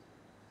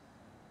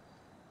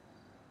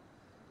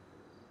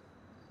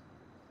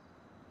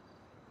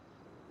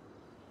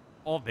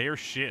 All their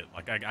shit.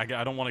 Like,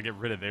 I don't want to get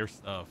rid of their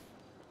stuff.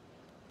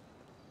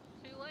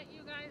 To let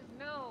you guys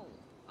know,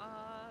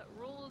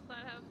 rules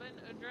that have been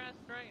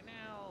addressed right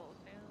now,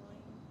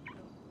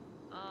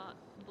 Stanley.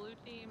 Blue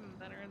team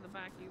that are in the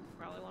back, you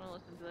probably want to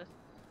listen to this.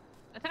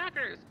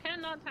 Attackers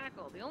cannot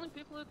tackle. The only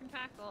people who can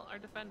tackle are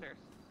defenders.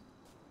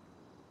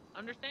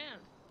 Understand?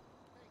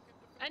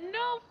 And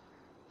no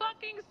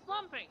fucking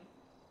slumping.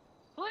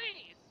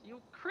 Please,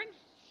 you cringe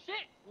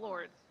shit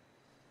lords.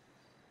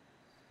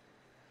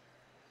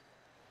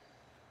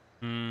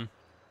 Hmm.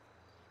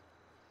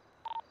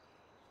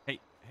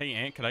 Hey,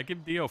 Ant, could I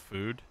give Dio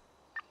food?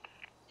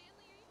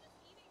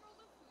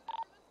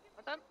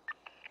 What's up?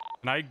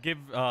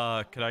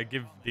 Could I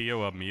give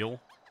Dio a meal?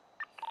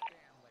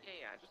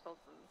 Yeah, I just told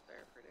them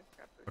there for to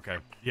grab food. Okay.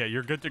 Yeah,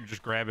 you're good to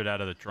just grab it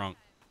out of the trunk.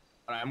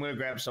 All right, I'm gonna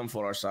grab some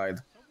for our side.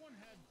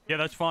 Yeah,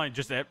 that's fine.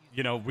 Just,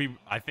 you know,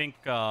 I think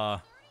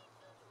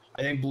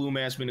Blue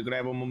asked me to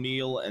grab him a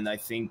meal, and I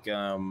think it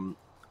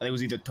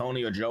was either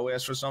Tony or Joe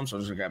asked for some, so I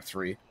was gonna grab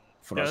 3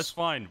 for yeah, us. that's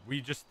fine. We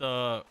just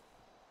bought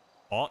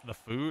the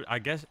food. I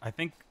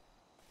think,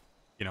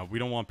 you know, we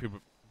don't want people.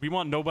 We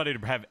want nobody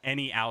to have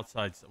any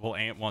outside. Well,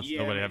 Ant wants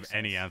nobody to have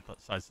any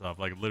outside stuff,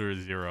 like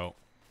literally 0. All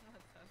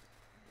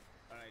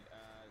right.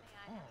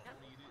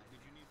 Tony, did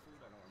you need food?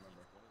 I don't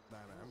remember. Nah,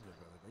 I'm good,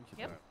 brother. Thank you.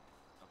 Yep. for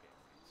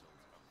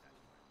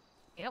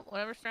that. Yep,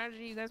 whatever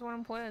strategy you guys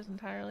want to play is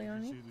entirely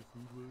on you.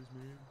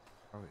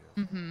 Oh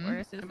yeah. Where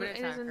this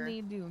is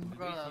indeed doomed.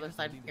 Go on the other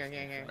side.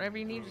 Here. Whatever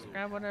you need, just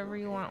grab whatever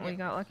you want. We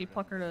got Lucky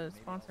Plucker to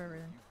sponsor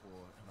everything.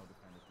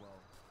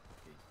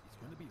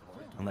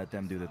 And let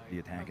them do the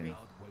attacking.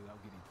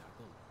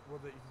 Well,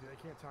 they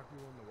can't talk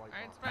people in the white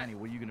box. Annie,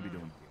 what are you gonna be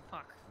doing?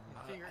 Fuck.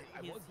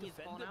 I was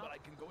defender, but I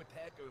can go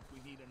attack her if we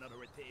need another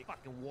attack.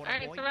 Fucking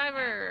Alright,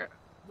 Survivor!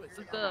 This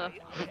is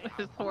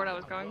the word I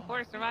was going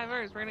for.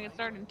 Survivors, we're gonna get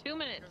started in 2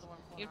 minutes.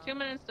 You have 2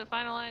 minutes to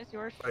finalize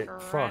your Wait,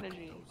 fuck.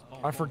 strategy.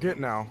 I forget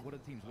now. What are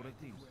teams?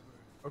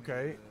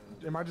 Okay,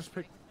 am I just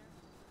pick?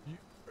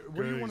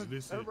 What do you want to?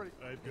 Everybody,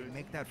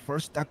 Make that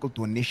first tackle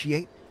to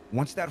initiate.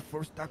 Once that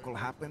first tackle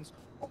happens,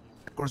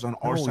 attackers on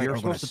our side you're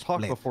are gonna supposed to talk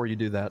split. before you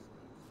do that.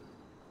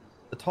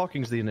 The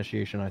talking's the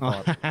initiation, I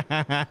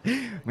thought.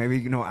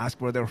 Maybe ask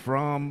where they're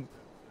from.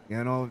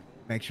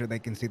 Make sure they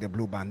can see the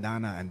blue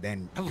bandana, and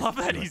then. I love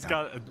that he's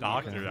got a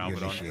doctor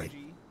outfit on. initiate.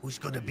 Who's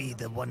gonna be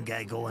the one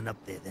guy going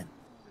up there then?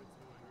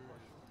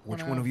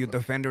 Which one of you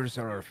defenders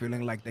are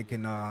feeling like they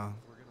can?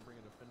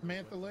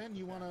 Samantha Lynn,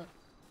 you wanna?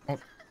 Oh,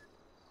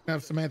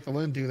 have Samantha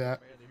Lynn do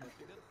that.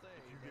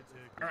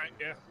 All right,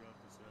 yeah.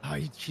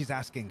 She's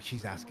asking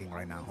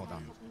right now. Hold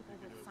on.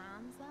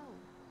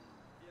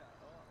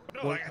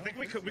 No, I think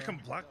we can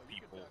block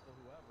people.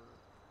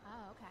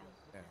 Oh, okay.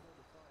 Yeah.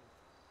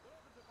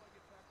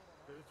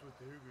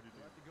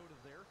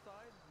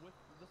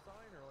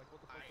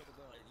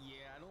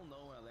 Yeah, I don't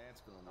know how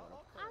that's gonna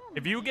work.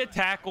 If you get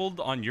tackled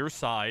on your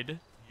side,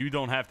 you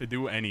don't have to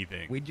do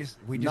anything. We just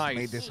Nice.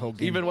 made this whole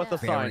game Even with the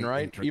sign, very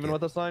right? intricate. Even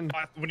with the sign?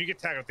 When you get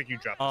tagged, I think you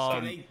drop the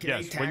sign.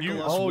 Yes, when you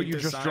you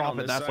just drop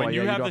it. That's why. when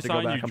you yeah, have don't the to go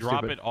sign, back. you I'm drop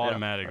stupid. it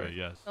automatically.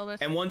 Yeah. Yes.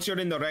 And once you're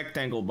in the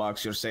rectangle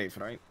box, you're safe,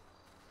 right?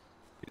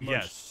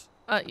 Yes.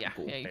 Yeah,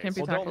 you can't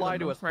be Well, tackled don't lie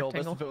in to the us, Pilbis.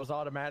 rectangle. If it was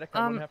automatic,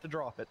 I wouldn't have to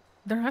drop it.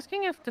 They're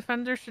asking if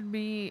defenders should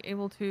be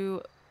able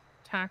to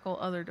tackle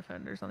other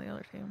defenders on the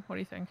other team. What do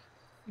you think?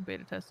 You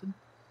beta tested.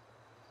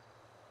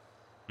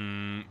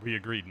 We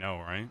agreed no,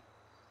 right?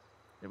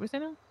 Did we say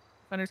no?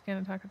 Defenders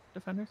can't attack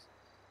defenders?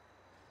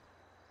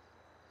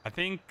 I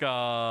think,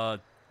 how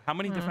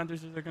many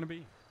defenders is there going to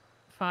be?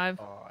 5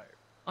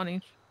 on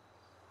each.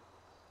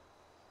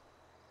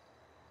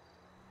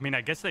 I mean,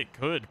 I guess they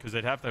could, because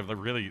they'd have to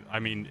really, I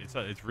mean,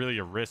 it's really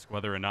a risk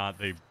whether or not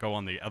they go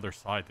on the other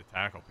side to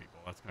tackle people.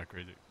 That's kind of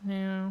crazy.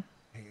 Yeah.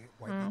 Hey,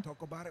 why they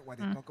talk about it?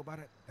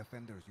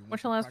 Defenders. You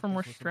Which want allows to for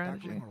more practice with some tackling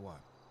strategy. or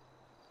what?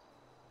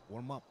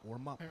 Warm up.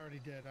 I already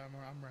did. I'm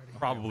ready.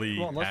 Probably.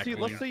 Come on,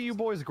 let's see you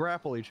boys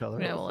grapple each other.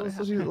 Yeah, let's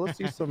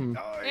see some.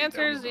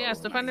 Answers,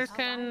 yes. Defenders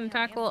can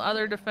tackle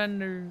other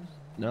defenders.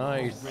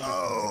 Nice.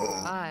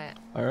 Alright.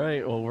 All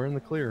right. Well, we're in the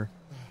clear.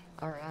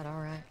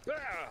 Alright.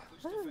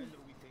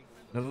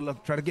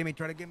 Look, try to get me.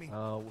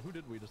 Who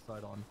did we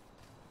decide on?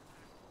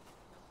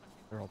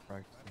 They're all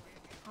practicing.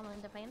 On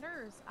the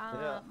defenders,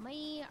 Yeah.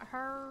 me,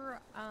 her,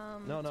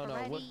 No.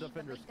 Toretti, What the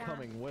defender's big guy.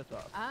 coming with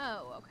us?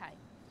 Oh, okay.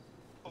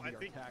 Oh, I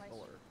think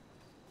tackler.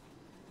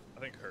 I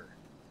think her.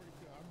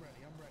 I'm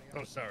ready.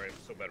 Oh, sorry, I'm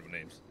so bad with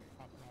names.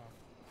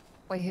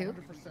 Wait, who?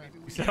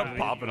 He said I'm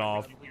popping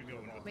off.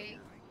 Me?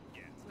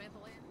 Samantha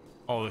Lynn?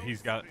 Oh,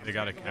 they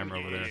got a camera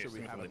over there.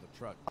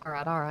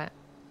 Alright.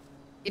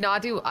 You know, I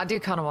do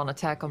kind of want to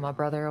tackle my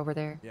brother over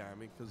there. Yeah, I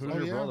mean, Who's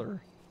your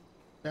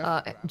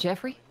brother?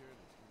 Jeffrey?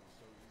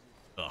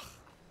 Ugh.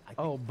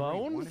 Oh,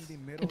 Bones?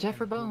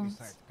 Jeff or Bones?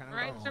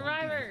 Right,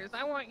 survivors.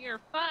 I want your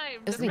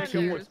 5 Isn't he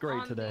defenders cute? Great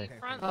on today. the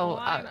front Oh,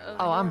 line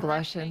of I'm your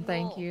blushing.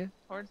 Thank rectangle you.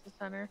 towards the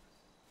center.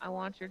 I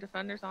want your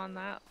defenders on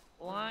that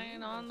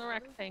line on the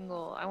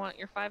rectangle. I want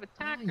your 5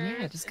 attackers. Oh,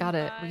 yeah, I just got it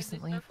inside the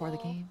recently for the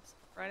circle, games.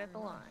 right at the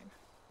line.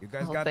 You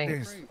guys Oh, got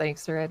thanks. this.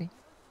 Thanks already.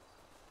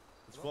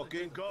 Let's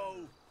fucking go.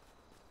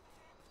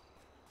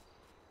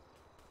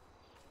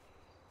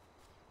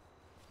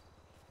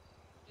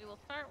 We will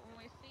start when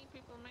we see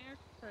people manage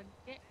to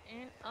get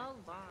in a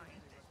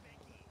line.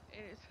 It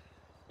is.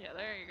 Yeah,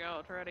 there you go.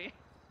 It's ready.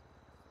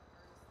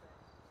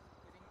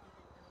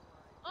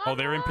 Oh,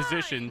 they're in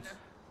position.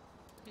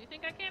 You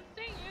think I can't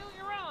see you?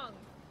 You're wrong.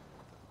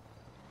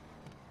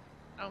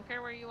 I don't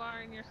care where you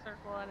are in your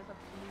circle. That is up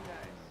to you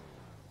guys.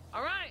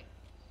 All right.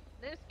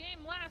 This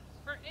game lasts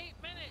for 8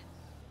 minutes.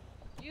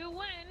 You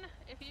win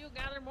if you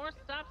gather more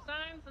stop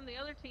signs than the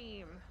other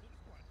team.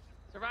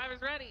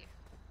 Survivors ready.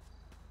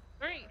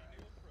 3,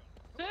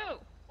 2,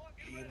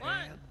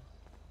 1,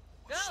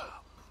 go.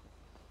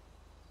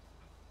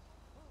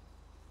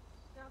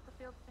 Get out the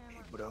field, stand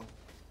on. Bro.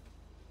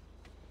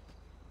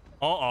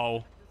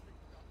 Uh-oh.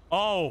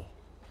 Oh.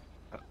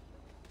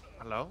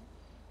 Hello?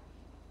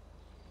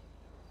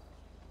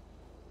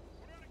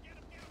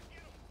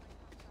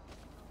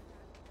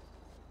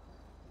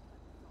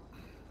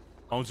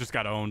 Bones just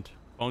got owned.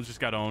 Bones just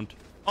got owned.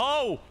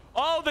 Oh!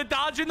 Oh, the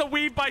dodge and the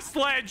weave by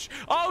Sledge.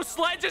 Oh,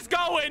 Sledge is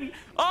going.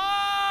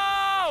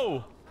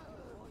 Oh!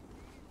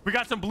 We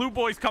got some blue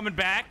boys coming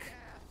back.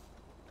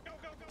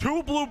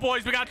 2 blue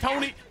boys. We got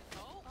Tony.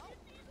 Oh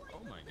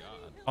my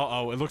god.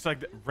 Uh-oh. It looks like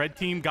the red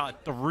team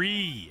got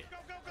 3.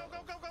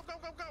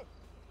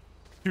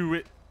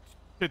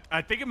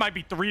 I think it might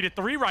be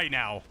 3-3 right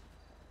now.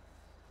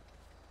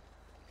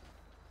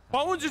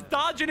 Bones just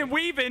dodging and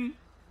weaving.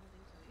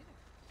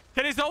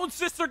 Can his own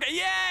sister get...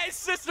 Yeah, his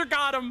sister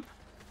got him.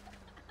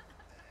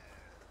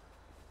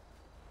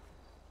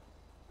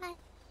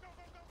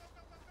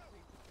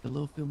 The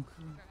little film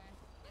crew.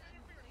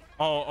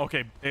 Oh,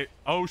 okay.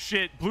 Oh,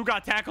 shit. Blue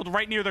got tackled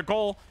right near the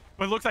goal.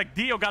 But it looks like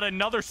Dio got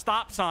another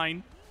stop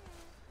sign.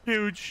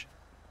 Huge.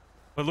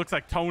 But it looks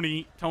like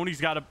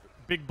Tony's got a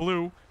big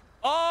blue.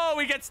 Oh,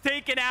 he gets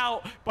taken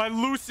out by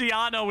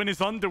Luciano in his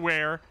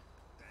underwear.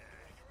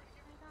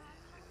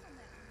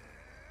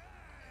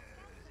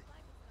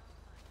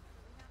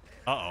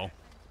 Uh-oh.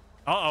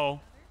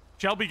 Uh-oh.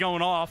 Shelby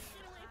going off.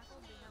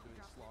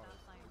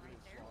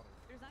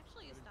 There's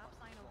actually a stop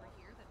sign over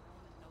here that no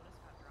one has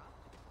noticed got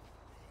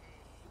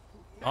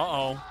dropped.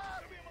 Uh-oh.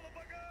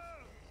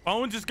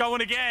 Bones is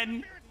going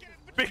again.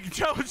 Big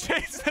Joe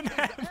chasing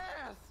him.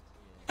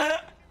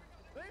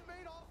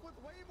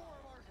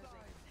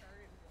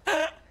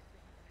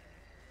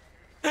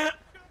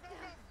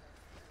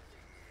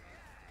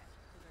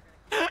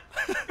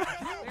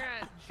 We're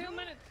at 2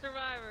 minutes,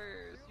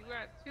 survivors. You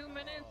got 2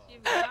 minutes.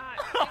 You've got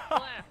 6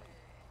 left.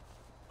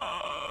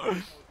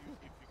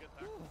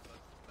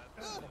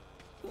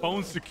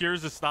 Bones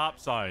secures a stop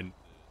sign.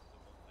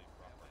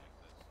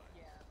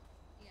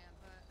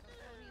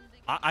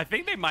 I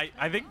think they might.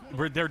 I think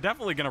they're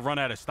definitely going to run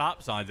out of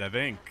stop signs, I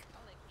think.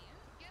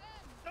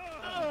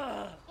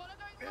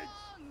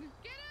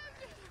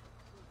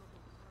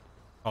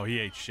 Oh, he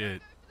ate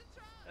shit.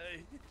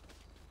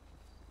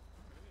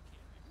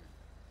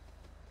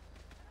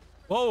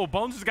 Whoa,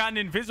 Bones has got an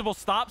invisible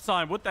stop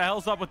sign. What the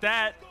hell's up with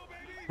that?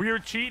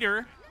 Weird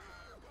cheater.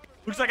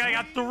 Looks like I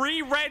got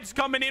 3 reds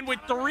coming in with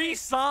 3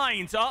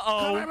 signs.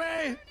 Uh-oh.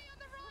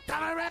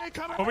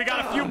 But we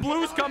got a few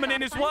blues coming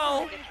in as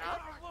well.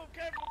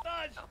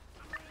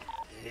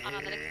 That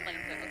explains it.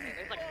 Okay,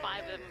 there's like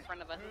 5 of them in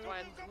front of us. That's why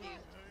I'm confused.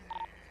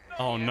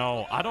 Oh,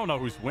 no. I don't know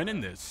who's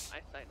winning this.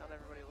 Eyesight, not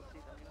everybody will see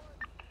them.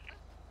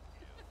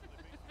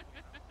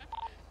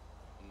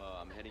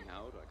 I'm heading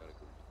out. I gotta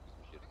go do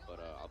some shit. But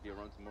I'll be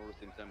around tomorrow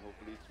same time,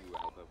 hopefully, to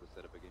help out with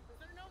setup again.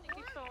 Thank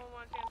you so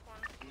much,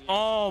 Antoine.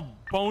 Oh,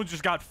 Bones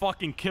just got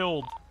fucking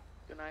killed.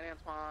 Good night,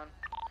 Antoine.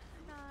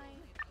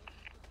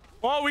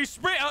 Oh, he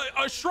sprint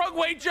a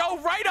Shrugway Joe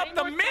right up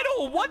the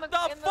middle. What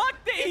the fuck?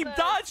 He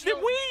dodged and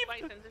weaved.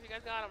 Bisons, if you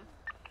guys got him.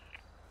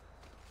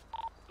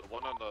 The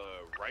one on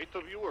the right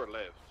of you or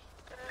left?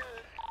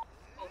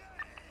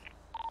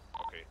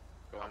 Okay.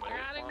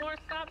 We're adding more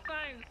stop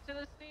signs to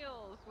the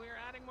steals. We're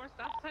adding more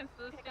stop signs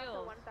to the Pick up steals.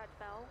 the ones that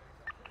fell.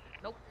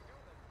 Nope.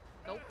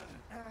 Nope.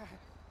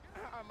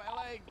 My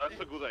leg. That's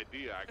a good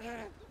idea,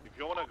 actually. If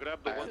you want to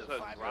grab the ones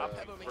that dropped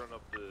in front of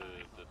the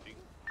thing.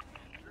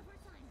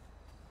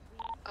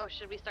 Oh,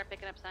 should we start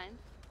picking up signs?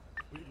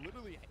 We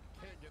literally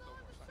can't get no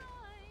more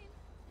signs.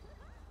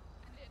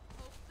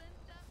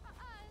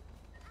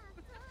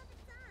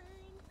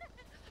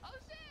 Oh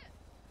shit!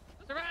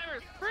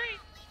 Survivors, freeze!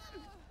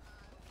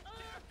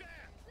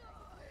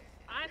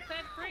 I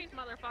said freeze,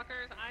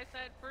 motherfuckers. I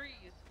said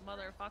freeze,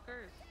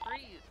 motherfuckers.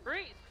 Freeze,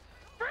 freeze,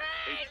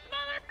 freeze,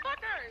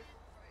 motherfuckers!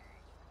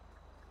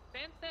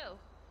 Stand still.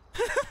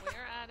 We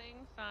are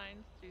adding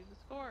signs to the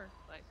score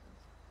license.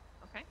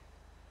 Okay?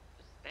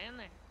 Just stand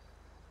there.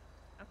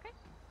 Okay?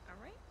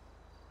 Alright?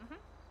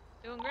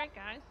 Doing great,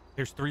 guys.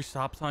 There's 3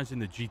 stop signs in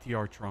the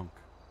GTR trunk.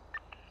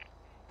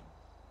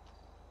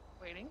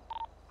 Waiting.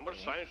 How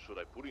much signs should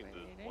I put in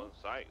this one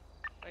side?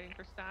 Waiting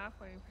for staff.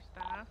 Waiting for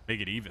staff. Make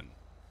it even.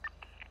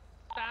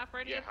 Staff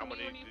ready Yeah, if how you need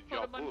many when you did put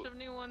y'all a bunch put? of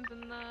new ones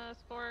in the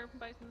score,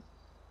 Bisons.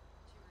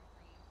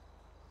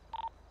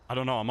 I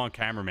don't know. I'm on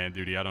cameraman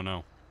duty. I don't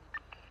know.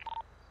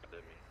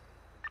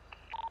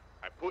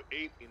 I put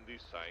 8 in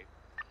this side.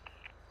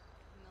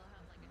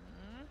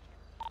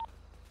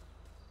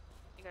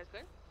 You guys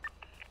good?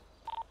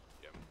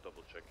 Yeah, I'm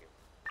double checking.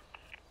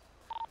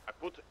 I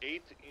put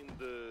 8 in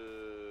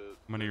the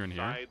How many are in here?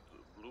 side,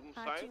 bloom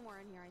side. 2 more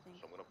in here, I think.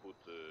 So I'm gonna put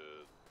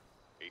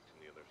 8 in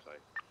the other side.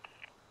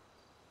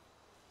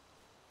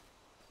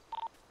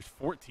 There's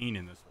 14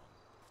 in this one.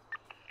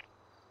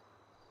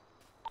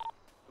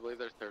 I believe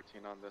there's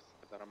 13 on this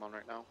that I'm on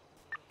right now.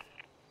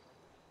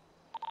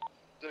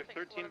 There's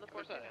 13 the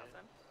 14 out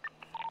then.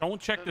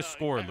 Don't check the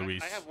score,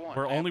 Luis. I have one.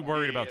 We're I have only one.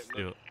 worried Yeah, about yeah,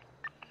 steal.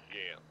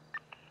 Yeah.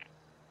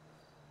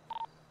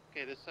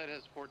 Okay, this side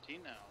has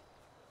 14 now.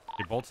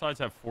 Okay, both sides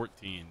have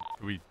 14.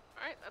 Do we?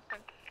 Alright, that's fine.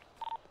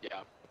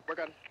 Yeah, we're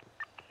good.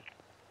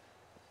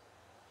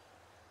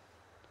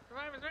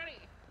 Survivors ready.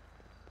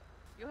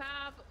 You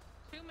have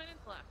 2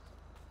 minutes left.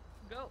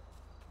 Go.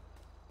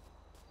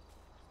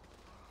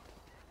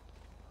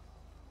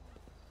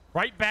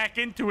 Right back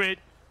into it.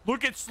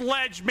 Look at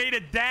Sledge made a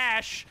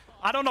dash.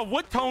 I don't know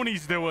what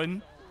Tony's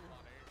doing.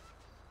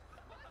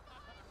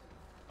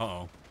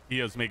 Uh-oh.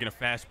 Dio's making a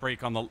fast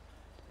break on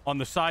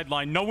the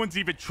sideline. No one's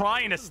even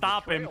trying to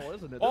stop him.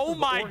 Oh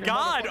my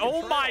God.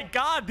 Oh my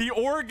God. The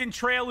Oregon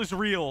Trail is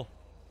real.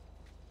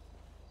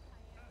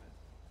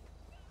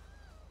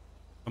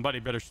 Somebody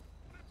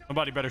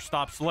better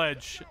stop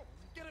Sledge.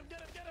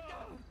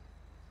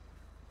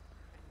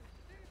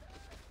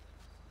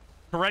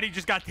 Peretti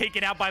just got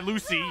taken out by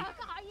Lucy.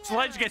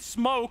 Sledge gets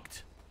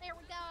smoked. There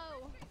we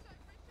go.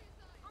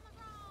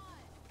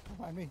 Don't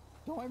mind me.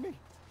 Don't mind me.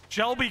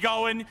 Shelby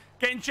going,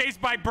 getting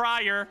chased by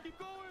Breyer.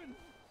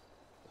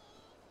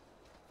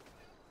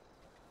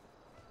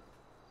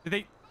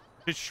 Did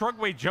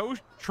Shrugway Joe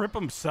trip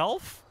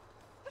himself?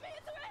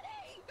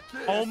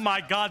 Oh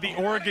my God, the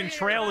Oregon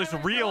Trail is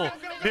real.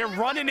 They're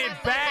running it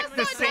back.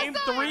 The same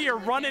 3 are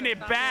running it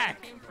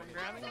back.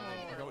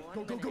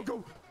 Go, go, go,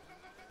 go.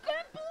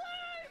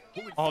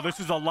 Oh, this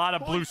is a lot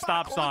of blue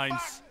stop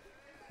signs.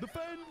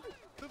 Defend.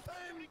 Defend.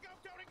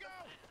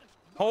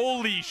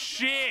 Holy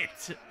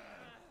shit.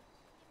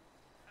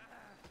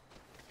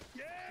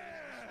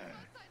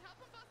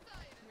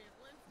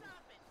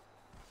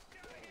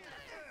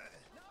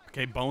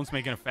 Okay, Bones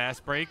making a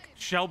fast break.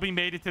 Shelby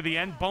made it to the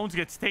end. Bones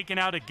gets taken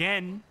out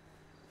again.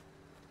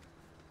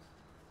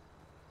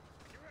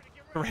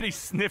 Already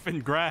sniffing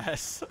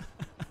grass.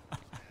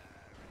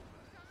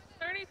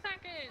 30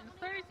 seconds.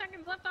 30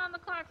 seconds left on the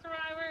clock,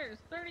 survivors.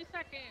 30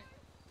 seconds.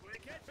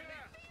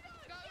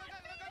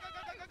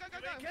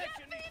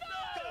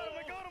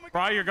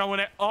 Breyer going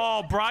at...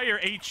 Oh, Breyer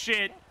ate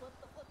shit.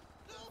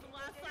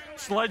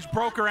 Sledge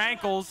broke her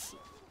ankles.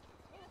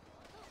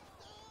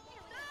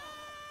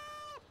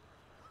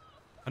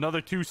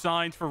 Another 2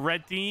 signs for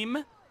red team.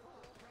 10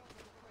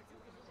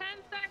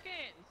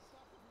 seconds.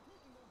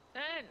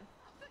 10,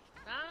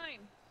 9,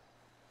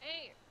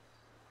 8,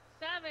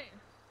 7,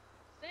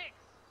 6,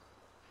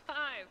 5,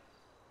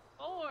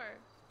 4,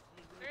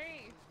 3,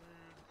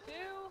 2,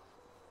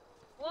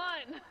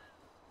 1.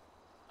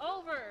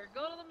 Over.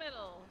 Go to the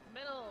middle.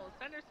 Middle.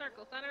 Center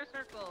circle. Center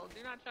circle.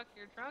 Do not chuck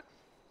your trucks.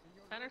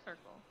 Center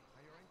circle.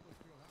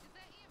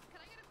 Can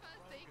I get a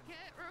first aid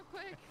kit real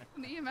quick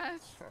from the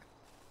EMS?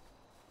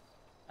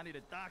 I need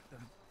a doctor.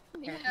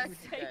 Yeah,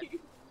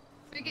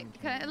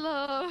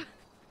 hello.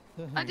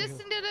 I just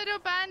need a little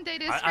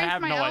band-aid. It's I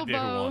have my no elbow. idea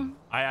who won.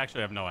 I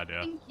actually have no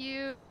idea. Thank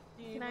you.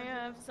 Can I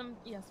have some?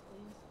 Yes,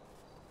 please.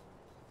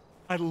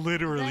 I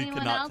literally Anyone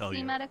cannot else tell need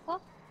you.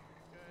 medical?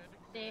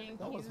 Thank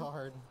That you. was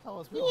hard. That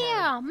was real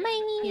Yeah, hard.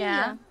 my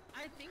Yeah.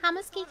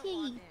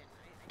 Hamaskiki.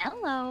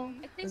 Hello.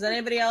 Does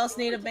anybody else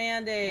need a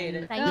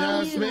band-aid? Thank Yeah,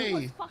 you. it's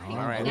me. All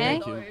right. Okay.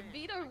 Thank you.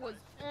 Vito was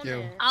Thank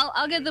you.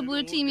 I'll get the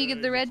blue team. You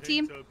get the red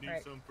team.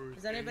 Right.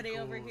 Is anybody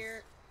over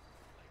here?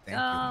 Thank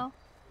Oh.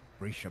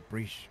 you.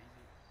 Breach.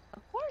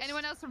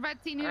 Anyone else from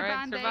red team need All a right,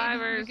 band-aid?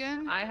 survivors. You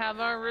good? I have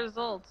our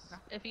results.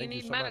 If you Thank you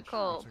need so much.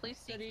 medical, please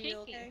see City, Kiki.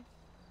 okay?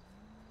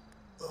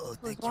 Oh,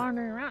 Who's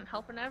wandering around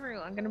helping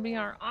everyone. Gonna be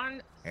our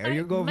on. There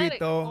you go,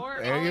 Vito.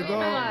 There you go.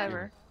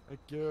 Survivor. Thank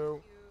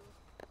you.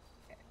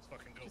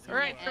 All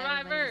right,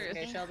 survivors.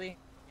 Okay, Shelby.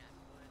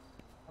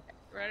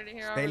 Ready to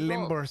hear our Stay results?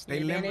 limber. Stay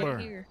You made it limber.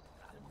 Here.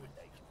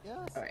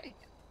 Yes. All right.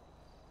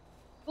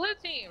 Blue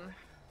team.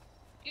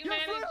 You Yes,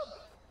 managed.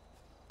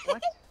 ma'am.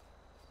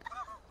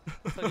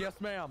 What? Yes,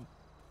 ma'am.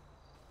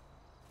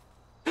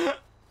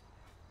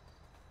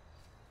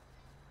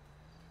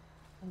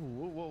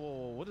 Whoa, whoa,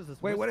 whoa, what is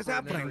this? Wait, what is whisper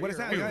in happening? your What is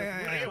ear? happening?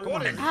 Yeah, come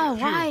on. Oh,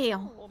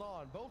 wow. Hold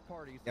on, both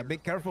parties. Yeah, be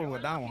careful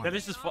with that one. Yeah,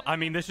 this is. I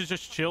mean, this is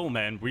just chill,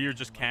 man. We are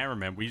just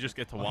cameramen. We just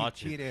get to Oh,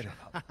 watch he it. cheated.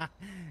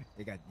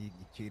 you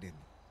cheated.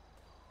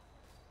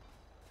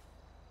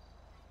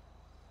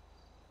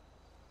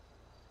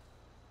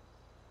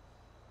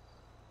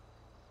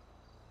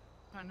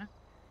 I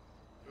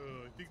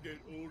think that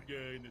old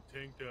guy in the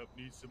tank top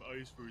needs some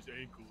ice for his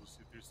ankles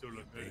if they're still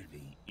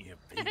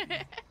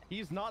unheard.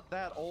 He's not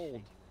that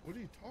old. What are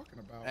you talking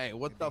about? Hey,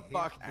 what the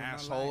fuck,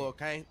 asshole?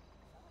 Okay.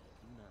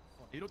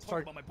 You don't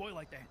talk about my boy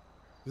like that.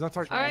 He's not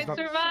talking. All right, he's not-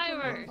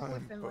 survivors.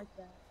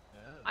 but-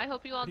 I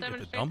hope you all You get the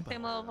demonstrate dump the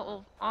same level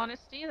of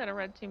honesty that a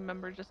red team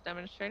member just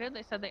demonstrated.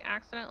 They said they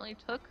accidentally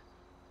took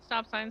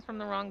stop signs from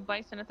the wrong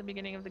bison at the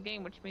beginning of the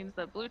game, which means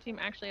that blue team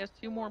actually has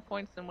 2 more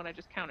points than what I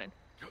just counted.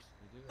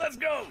 Let's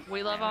go.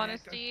 We love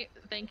honesty.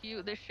 Thank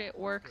you. This shit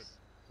works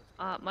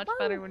much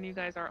better when you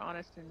guys are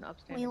honest and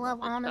upstanding. We love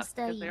about this stuff,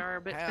 because honesty. they are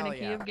a bit Hell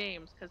finicky yeah. of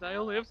games, because I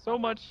only have so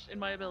much in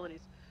my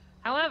abilities.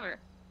 However,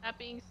 that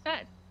being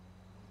said,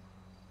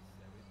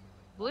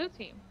 blue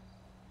team,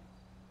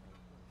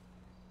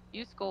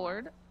 you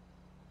scored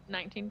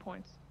 19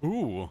 points.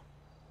 Ooh.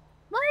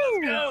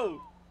 Let's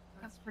go.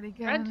 That's pretty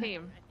good. Red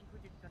team,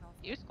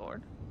 you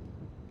scored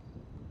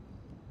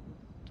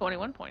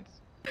 21 points.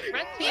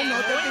 Red team,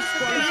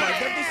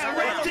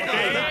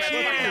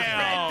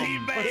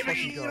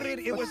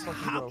 It was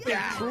happy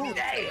truth.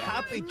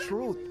 Happy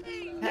truth.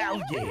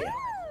 Hell yeah.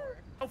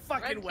 No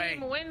fucking Red way.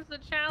 team wins the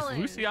challenge.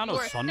 Luciano You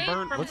are safe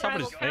sunburnt? from What's up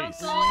with his tribal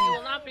face? council. You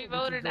will not be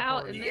voted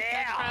out in this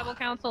next tribal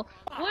council.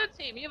 Blue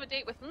team, you have a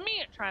date with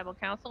me at tribal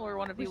council, where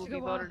one of you will be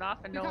voted off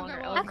and no longer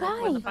eligible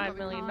to win the $5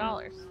 million.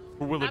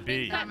 Who will it That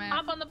being be? said,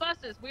 hop on the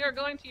buses. We are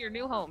going to your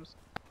new homes.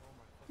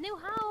 New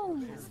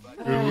homes.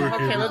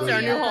 Okay, let's see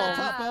our new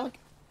home.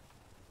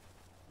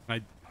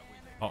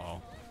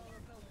 Uh-oh.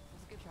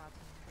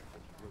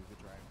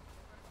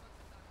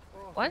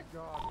 What?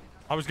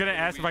 I was gonna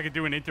ask if I could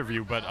do an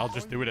interview, but I'll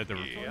just do it at the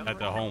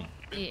home.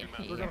 Yeah.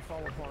 We're gonna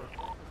fall apart.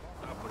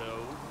 Bro.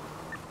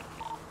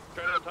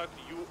 Trying to talk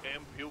to you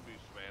and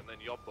Pilbis, man, then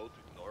y'all both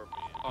ignore me.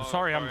 I'm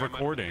sorry, I'm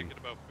recording.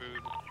 About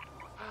food.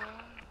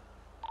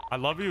 I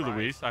love you,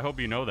 Luis. I hope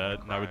you know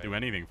that. And I would do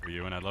anything for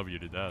you, and I love you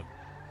to death.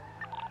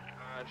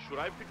 Should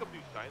I pick up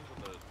these signs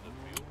on the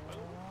field, by the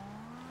way?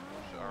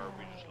 Or are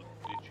we just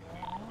ditching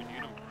these? We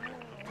need them.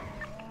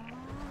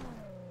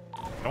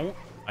 Don't.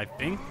 I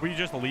think we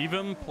just leave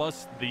him,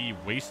 plus the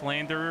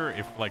Wastelander,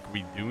 if, like,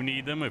 we do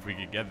need them, if we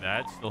could get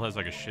that, still has,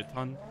 like, a shit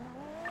ton.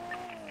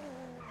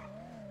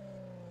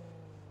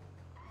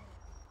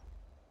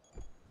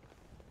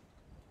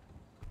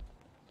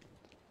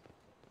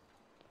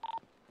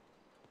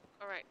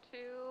 Alright,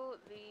 to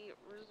the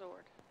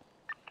resort.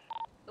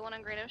 The one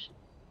on Great Ocean?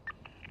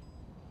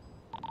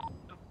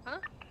 Huh?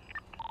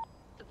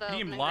 The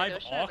Team one on live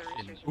Great Ocean or the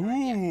auction. research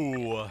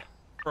resort? Ooh.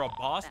 For a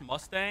boss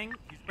Mustang?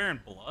 He's wearing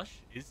blush,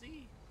 is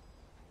he?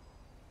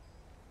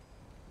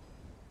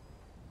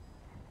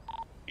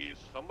 Is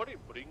somebody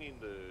bringing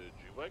the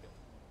G-Wagon?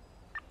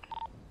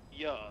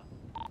 Yeah.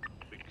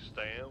 Big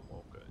Stam?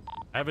 Okay.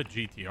 I have a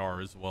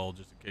GTR as well,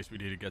 just in case we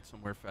need to get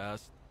somewhere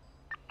fast.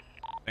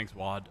 Thanks,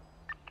 Wad.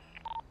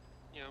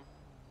 Yeah.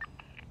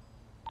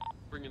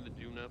 Bringing the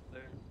Dune up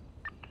there.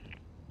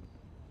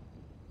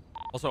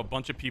 Also, a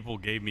bunch of people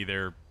gave me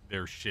their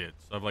shit.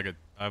 So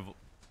I've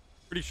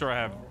pretty sure I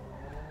have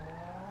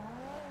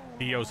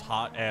Theo's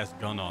hot ass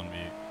gun on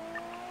me.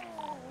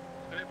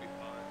 That'd be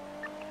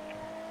fine.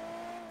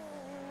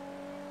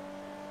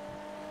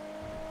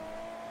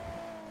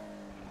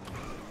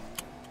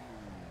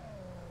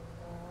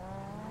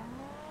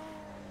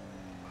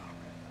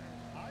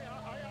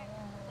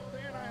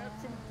 I had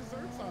some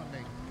desserts on me.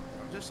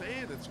 I'm just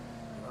saying, it's,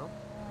 you know.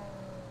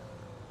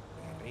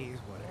 It is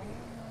what it is.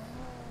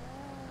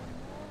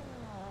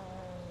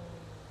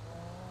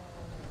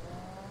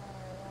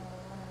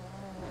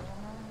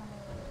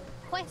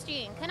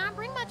 Question: can I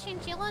bring my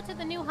chinchilla to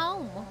the new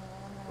home?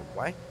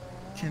 What?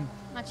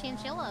 My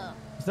chinchilla.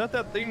 Is that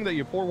thing that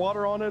you pour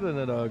water on it and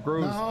it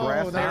grows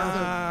grass there?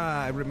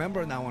 Ah, I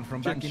remember that one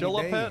from back in the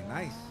Chinchilla day. pet?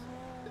 Nice.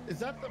 Is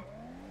that the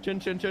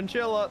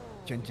Chinchilla?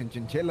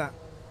 Chinchilla.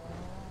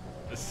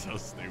 That's so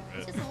He's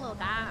stupid. just a little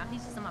guy.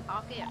 He's just in my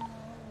pocket.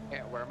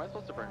 Yeah, where am I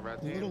supposed to bring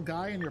Red little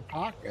guy in your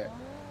pocket?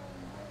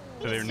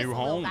 To their He's new just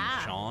a little home,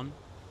 guy. Sean.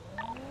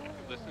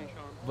 Listen,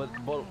 Sean. But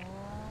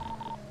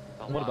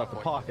what about the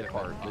pocket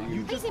part?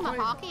 He's in my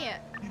pocket.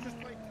 You just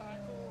play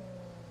tackle.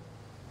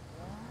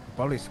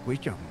 Probably squeeze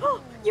him.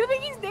 You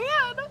think he's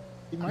dead?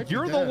 He might be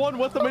You're the dead. one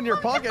with him in your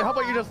pocket. How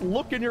about you just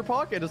look in your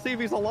pocket to see if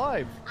he's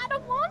alive? I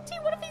don't want to.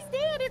 What if he's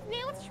dead? It's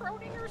now it's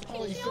Schrodinger's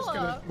Oh, he's just chinchilla.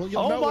 gonna. Well,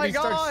 you'll Oh know when my he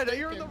starts God!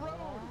 You're in stinking. the road.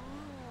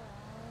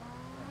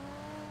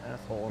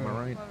 Asshole, am I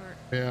right?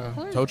 Yeah.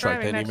 Who's Tow truck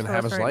driving didn't next even to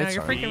have us his right now? lights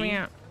You're on. freaking me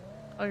out.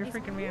 Oh, you're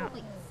freaking me out.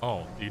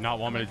 Oh, do you not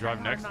want me to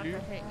drive next to you?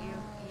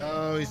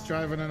 Oh, he's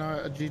driving a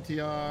GTR.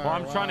 Well,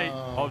 I'm trying to.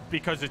 Wow. Oh,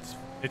 because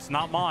it's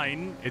not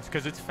mine. It's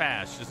because it's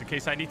fast, just in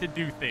case I need to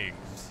do things.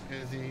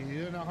 Is he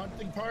in a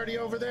hunting party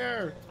over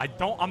there?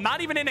 I'm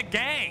not even in a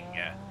gang.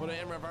 Put it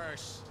in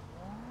reverse.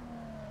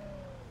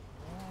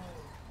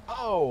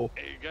 Oh.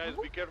 Hey guys,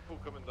 be careful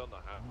coming down the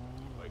half.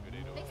 Like it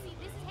ain't This is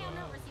how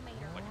nervous he made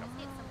her. Like Let's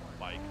hit some more.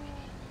 bike.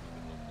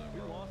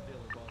 We lost the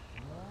other bus.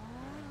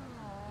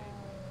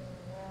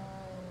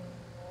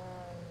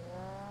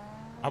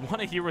 I want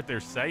to hear what they're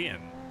saying.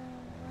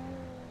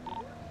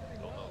 Don't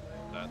know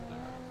that there.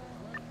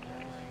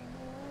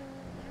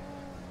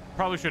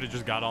 Probably should have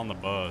just got on the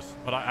bus,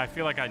 but I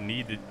feel like I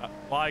need it.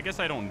 Well, I guess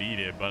I don't need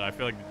it, but I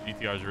feel like the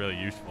GTR is really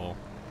useful.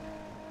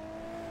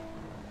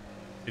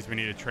 Because we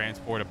need to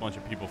transport a bunch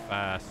of people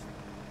fast.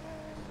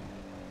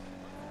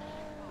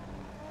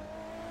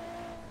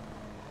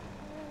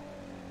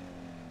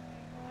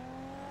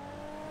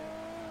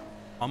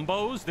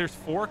 Combos? There's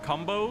 4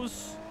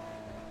 combos?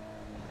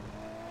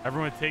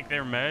 Everyone take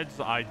their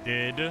meds? I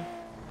did.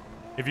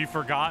 If you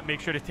forgot, make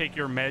sure to take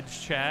your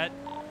meds, chat.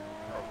 Oh,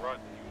 right,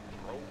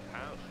 you drove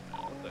past.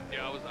 What the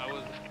hell? Yeah, I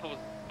was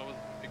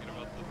thinking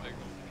about the thing.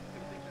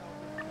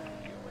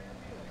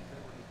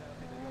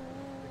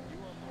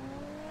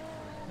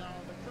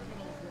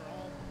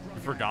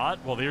 You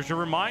forgot? Well, there's your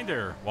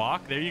reminder.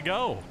 Walk. There you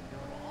go.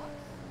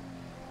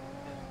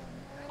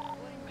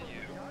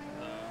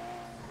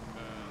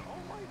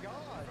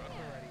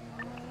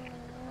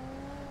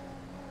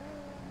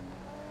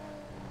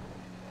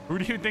 Who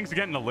do you think's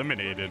getting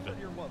eliminated?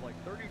 You're what, like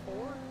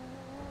 34?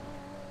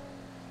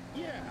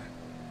 Yeah.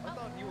 I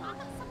thought you were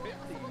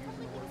 50 using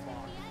the word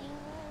box.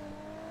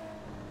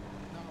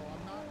 No,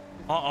 I'm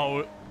not.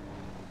 Uh-oh.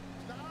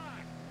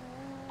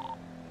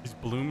 Is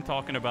Bloom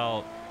talking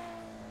about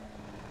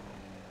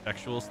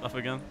sexual stuff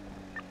again?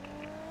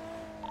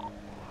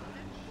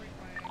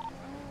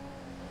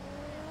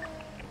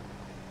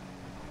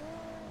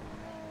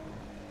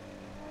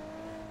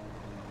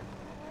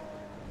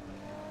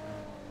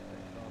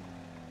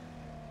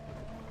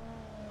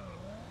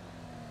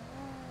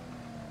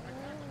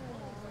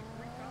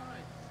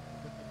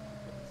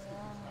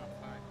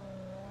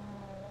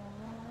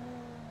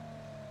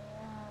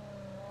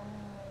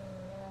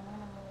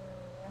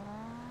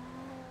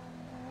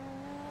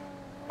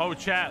 Oh,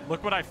 chat,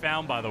 look what I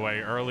found, by the way,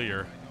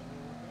 earlier.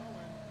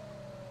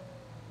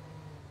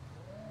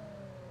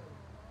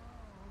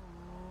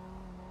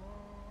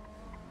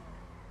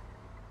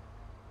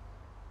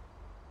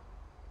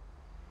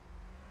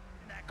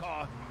 That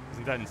car.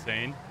 Isn't that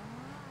insane?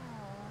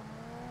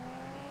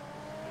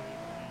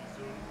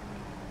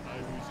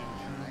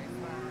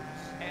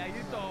 Hey, how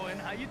you doing?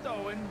 How you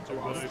doing?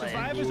 Survivors.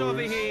 Survivors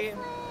over here.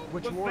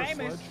 Which We're war,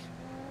 famous. Sledge?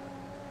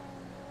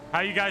 How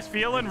you guys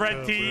feeling,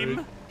 red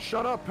team?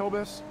 Shut up,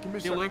 Pilbis. Give me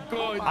a You look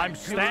good. I'm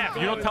staff.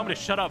 You don't tell me to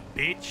shut up,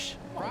 bitch.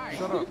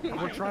 Shut up.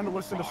 We're trying to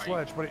listen to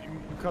Sledge, but you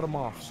cut him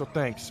off. So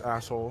thanks,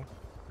 asshole.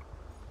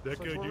 That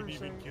guy Sledge, what were didn't you even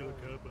saying? kill a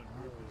cop on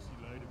purpose.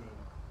 He lied about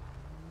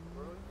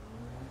it.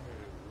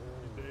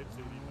 His dad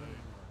said he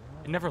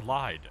lied. It never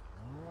lied.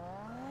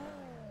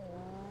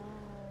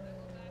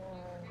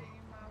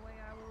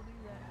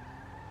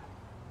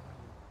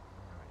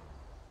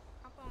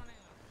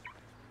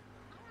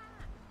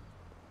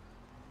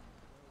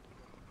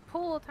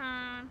 Pool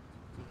time.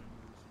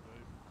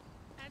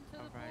 Head to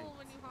the pool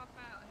when you hop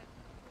out. Head to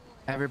the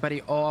pool.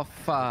 Everybody off.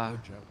 Your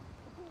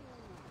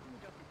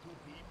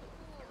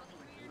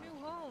new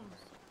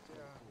homes.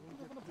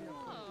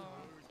 Whoa.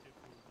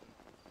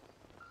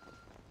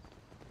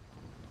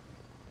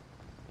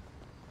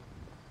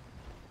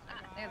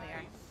 There they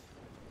are.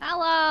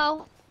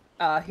 Hello.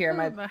 Here,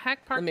 Who the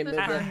heck parked this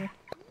car here?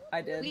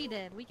 I did. We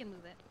did. We can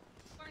move it.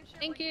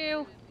 Thank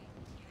you.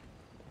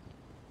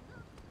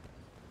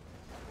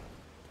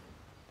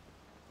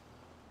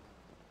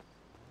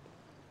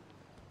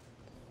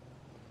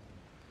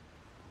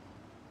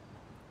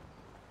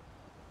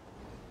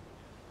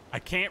 I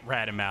can't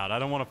rat him out. I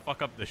don't want to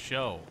fuck up the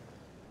show.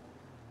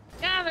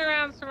 Gather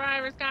around,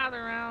 survivors. Gather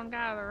around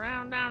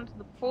down to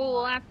the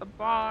pool at the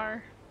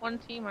bar. One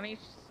team on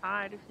each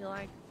side if you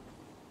like.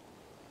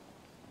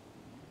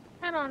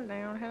 Head on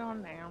down, head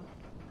on down.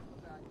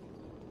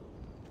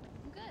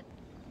 I'm good.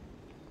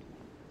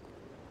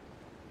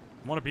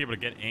 I want to be able to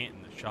get Ant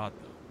in the shot,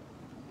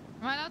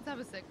 though. Am I allowed to have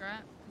a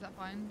cigarette? Is that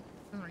fine?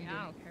 Doesn't really Yeah, do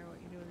I anything. don't care what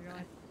you do with your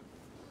life.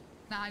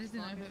 Nah, I just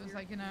didn't know if it was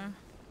like, you know.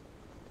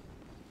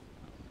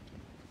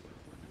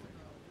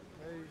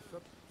 Hey,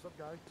 sup,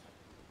 guy?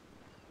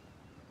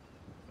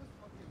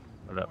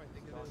 What up?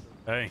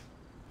 Hey. Is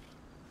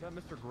that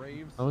Mr.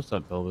 Graves? Oh, what's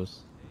up, Pilbis?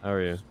 How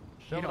are you?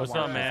 What's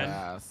up,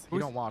 man? He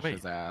don't wash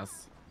his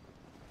ass.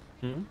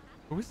 Hmm?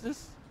 Who is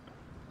this?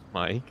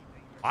 Mike.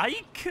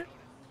 Mike?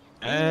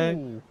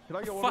 Hey.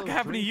 What the fuck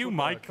happened to you,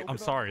 Mike? I'm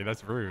sorry,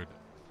 that's rude.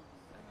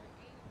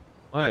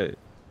 What?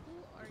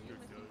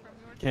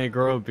 Can't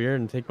grow a beard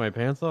and take my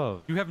pants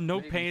off. You have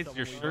no pants,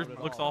 your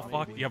shirt looks all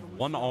fucked, you have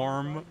one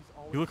arm.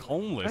 You look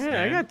homeless, Hey,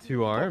 man. I got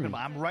 2 arms.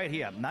 I'm right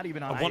here. I'm not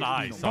even on One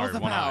eye, sorry,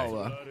 one eye.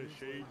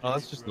 Oh,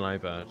 that's just an eye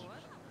patch.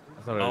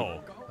 I thought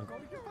Oh.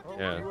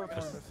 Yeah.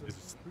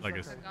 It's like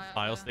a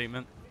style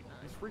statement.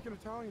 These freaking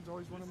Italians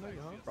always want to make,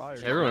 huh?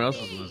 Everyone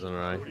else is losing an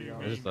eye.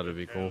 I just thought it'd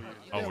be cool.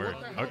 Oh, weird.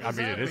 I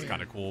mean, it is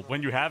kind of cool.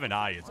 When you have an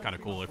eye, it's kind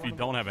of cool. If you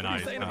don't have an eye,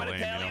 it's kind of lame, you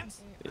know?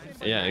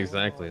 Yeah,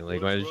 exactly.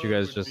 Like, why did you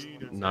guys just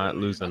not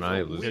lose an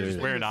eye? Yeah, just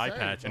wear an eye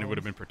patch and it would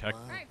have been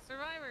protected. Alright,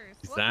 survivors.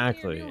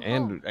 Exactly. Welcome to your new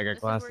And home. I got This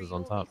is where glasses you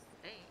on will top.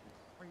 stay,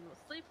 where you will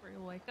sleep, where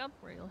you'll wake up,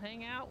 where you'll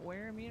hang out,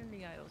 where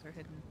immunity idols are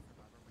hidden.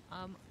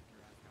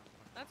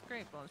 That's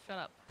great, Bones. Shut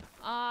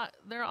up.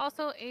 There are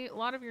also a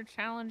lot of your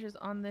challenges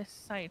on this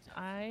site.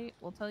 I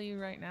will tell you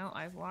right now,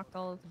 I've locked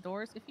all of the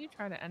doors. If you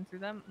try to enter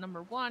them,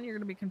 number one, you're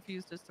going to be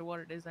confused as to what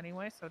it is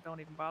anyway, so don't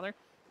even bother.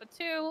 But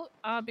two,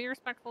 be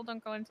respectful.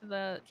 Don't go into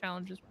the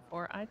challenges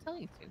before I tell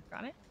you to.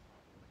 Got it?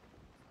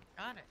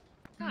 Got it.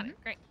 Got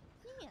it. Great.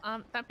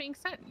 That being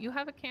said, you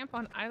have a camp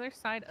on either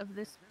side of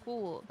this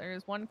pool. There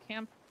is one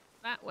camp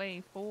that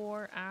way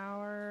for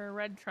our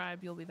red tribe.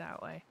 You'll be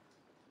that way.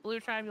 Blue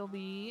tribe, you'll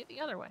be the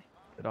other way.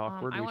 Bit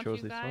awkward. I We want chose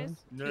you these guys ones.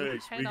 to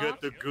Nice. head We off.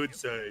 got the good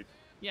side.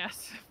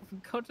 Yes,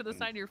 go to the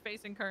side you're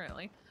facing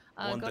currently.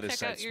 One Go that is check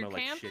side out your smell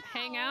like camp, shit.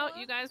 hang out.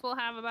 You guys will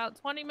have about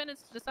 20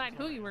 minutes to decide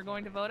who you were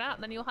going to vote out,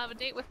 and then you'll have a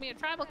date with me at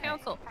Tribal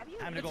Council.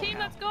 The team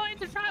that's going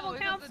to Tribal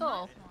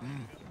Council.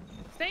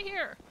 Stay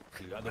here.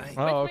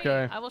 Oh,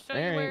 okay. I will show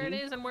you where it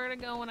is and where to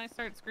go when I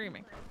start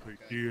screaming.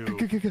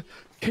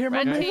 Camera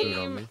Red man.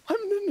 team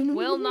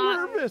will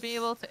not be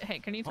able to. Hey,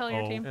 can you tell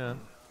your team? Yeah.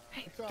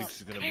 Hey,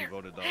 She's gonna be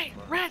voted out. hey,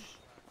 Red,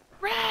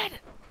 Red.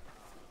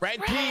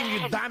 Red team, you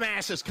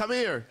dumbasses, come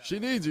here. She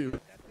needs you.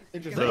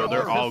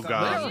 They're all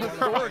gone. They're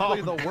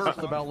historically the worst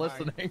about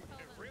listening.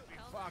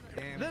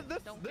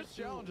 This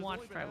challenge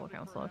watch Tribal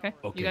Council, okay?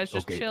 You guys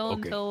just chill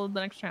until the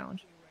next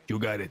challenge. You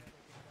got it.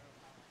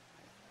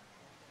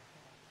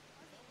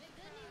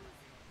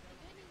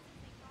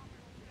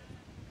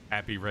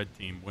 Happy red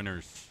team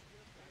winners.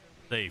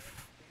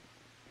 Safe.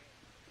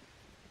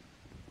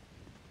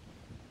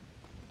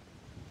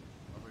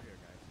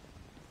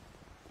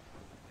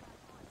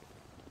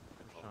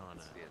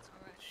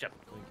 Shut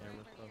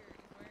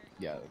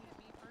Yeah.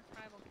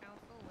 Tribal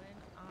Council when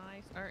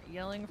I start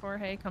yelling for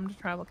hey, come to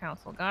Tribal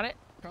Council. Got it?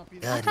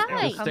 Yeah,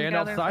 Come stand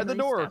gather outside for the these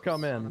door or steps.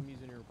 come in.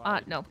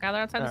 No, gather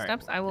outside the All right.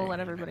 steps. I will let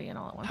everybody in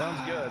all at once.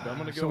 Sounds good. I'm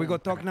gonna go. So we go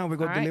talk now. We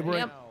go All right,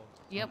 deliberate.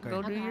 Yep, Okay.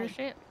 go do your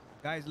shit.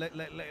 Guys,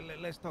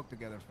 let's talk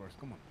together first.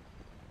 Come on.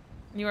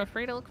 You are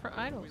free to look for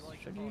idols,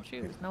 should you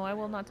choose. No, I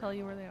will not tell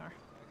you where they are.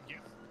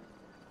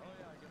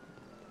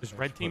 Does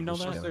red team know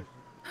that?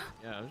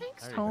 Yeah.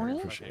 Thanks, Tony.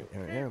 Appreciate it.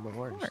 Yeah, no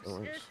worries. No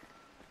worries.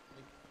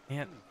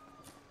 Can't.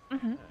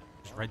 Mm-hmm.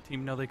 Does red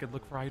team know they could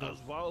look for idols?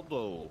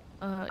 Osvaldo.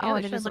 Yeah, Oh,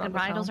 they they're should just let looking me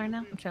for tell idols them. right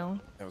now? I'm chilling.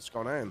 Hey, what's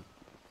going on?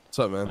 What's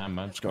up, man?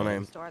 What's going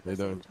on? How you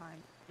doing?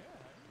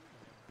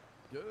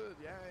 Good.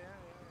 Yeah.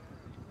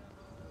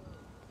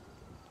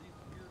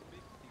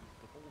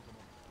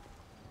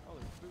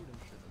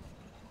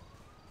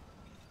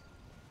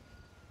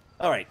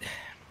 All right.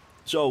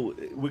 So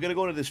we're gonna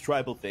go to this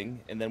tribal thing,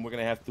 and then we're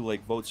gonna have to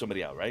like vote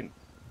somebody out, right?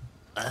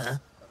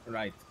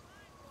 Right.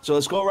 So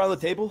let's go around the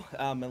table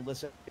and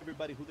listen to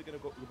everybody who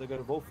they're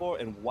gonna vote for,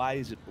 and why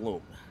is it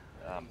Bloom?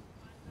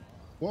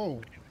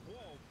 Whoa.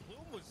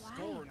 Bloom was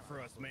scoring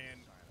for us,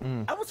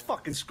 man. I was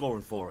fucking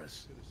scoring for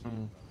us.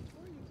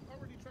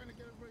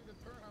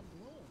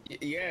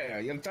 Yeah,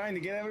 I'm trying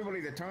to get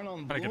everybody to turn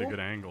on Try to Bloom. get a good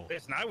angle.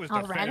 Listen, I was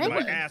Oh, defending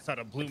really? my ass out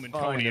of Bloom and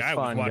Fine, Tony. it's I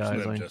was fine, watching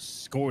guys. them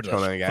just score What's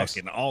going on, guys?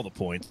 fucking all the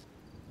points.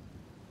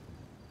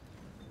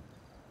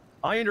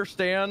 I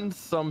understand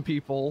some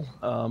people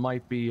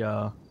might be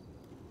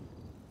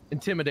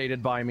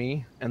intimidated by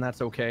me, and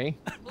that's okay.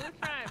 Blue Tribe,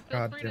 feel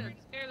God free damn to it.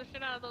 scare the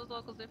shit out of those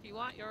locals if you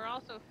want. You're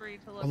also free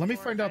to look Well, let me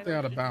for find out they're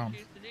out of idols bounds.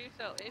 should you choose to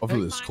do so. If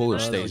Hopefully you the find schooler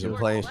an idol stays in yours,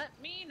 place.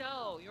 Let me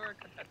know. You're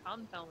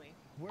come tell me.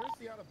 Where's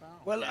the out of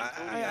bounds? Well,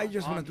 I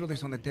just want to throw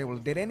this on the table.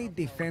 Did any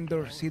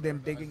defender see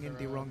them digging in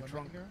the wrong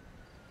trunk?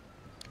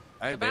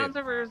 The bounds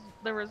of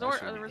the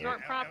resort or the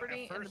resort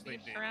property and the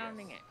beach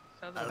surrounding it.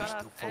 So the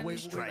cutoff and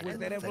was and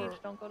that the ever? beach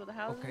don't go to the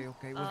houses.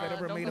 Okay. Was that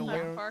ever don't made go to the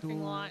aware parking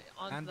to lot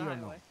onto Andy the or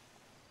no? highway.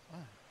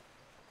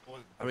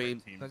 I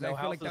mean, Because I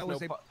feel like that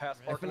was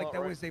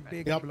a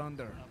big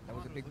blunder. That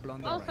was a big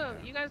blunder. Also,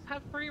 you guys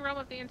have free roam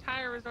of the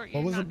entire resort. You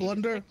What do was not a need to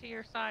blunder? stick to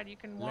your side. You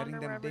can wander Letting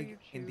them wherever dig you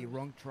in the choose.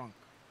 wrong trunk.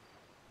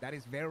 That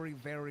is very,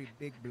 very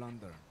big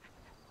blunder.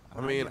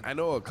 I mean, I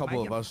know a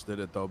couple of us did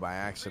it though by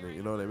accident.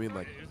 You know what I mean?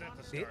 Like,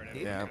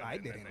 yeah. I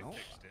didn't know.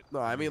 No,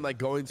 I mean like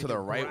going to Did the you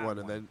right grab one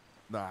and then.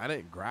 No, I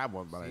didn't grab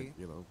one, but See?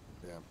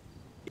 yeah.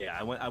 Yeah,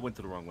 I went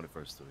to the wrong one at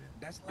first too. Yeah.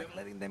 That's like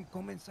letting them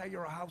come inside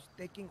your house,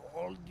 taking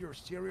all your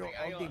cereal,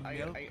 all the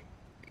milk.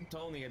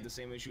 Tony had the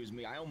same issue as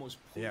me. I almost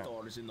put Yeah.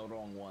 ours in the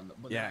wrong one,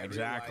 but Yeah, then I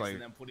exactly. realized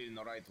and then put it in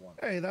the right one.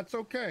 Hey, that's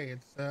okay.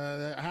 It's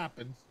that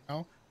happens, you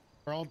know.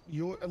 We're all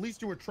at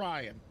least you were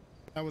trying.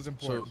 That was So,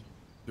 important.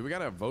 do we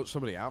gotta vote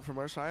somebody out from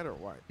our side or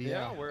what?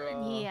 Yeah, we're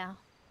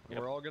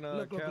all gonna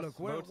Look, cast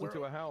we're- votes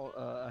into a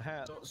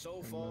hat.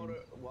 So far,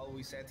 while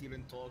we sat here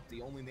and talked,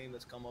 the only name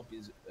that's come up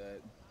is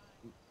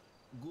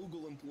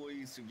Google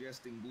employees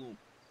suggesting Bloom.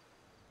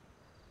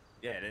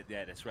 Yeah,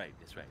 that's right.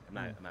 That's right. I'm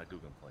not a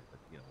Google employee, but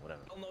you know,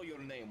 whatever. I don't know your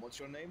name. What's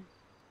your name?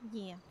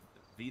 Yeah.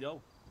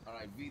 Vito. All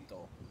right,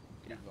 Vito.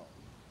 Here you go.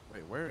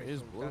 Wait, where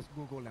is Bloom? That's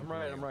Google. I'm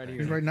right here.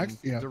 He's right next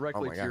to you.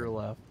 Directly Oh my to your God.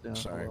 left. Yeah,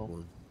 Sorry, well.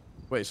 Bloom.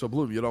 Wait, so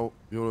Bloom, you want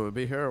to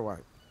be here or what?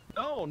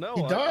 No.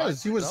 He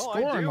does. He was no,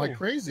 I scoring do. like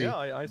crazy. Yeah,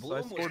 I Bloom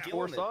was scored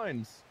 4 killing it.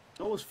 signs.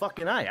 So was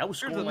fucking I. I was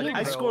Here's scoring the like thing,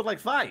 I though. scored like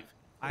 5.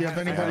 You have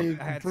anybody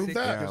I had prove sick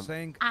that? you're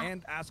saying,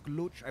 and ask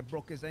Luch, I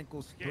broke his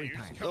ankles 3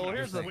 times. So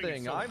here's the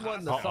thing. I'm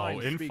letting the Uh-oh,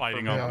 signs speak for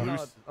infighting me. on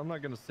loose. I'm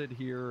not going to sit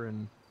here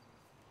and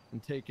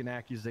take an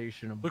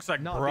accusation of Looks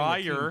like not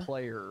being a team Breyer,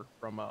 player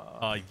from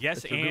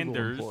Yes Mr. Google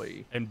Anders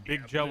employee. and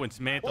Big Joe and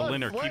Samantha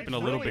Lynn are Sledge keeping a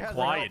little really bit has it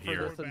quiet out for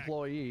here. this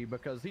employee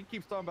because he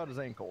keeps talking about his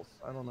ankles.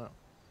 I don't know.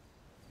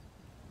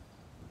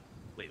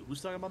 Wait,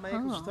 who's talking about my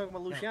ankles? Who's talking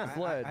about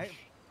Luciano?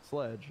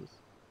 Sledge is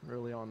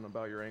really on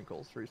about your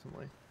ankles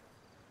recently.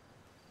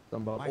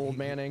 Something about Why, old he-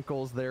 man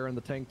ankles there in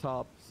the tank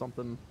top.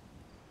 Something.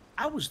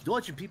 I was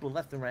dodging people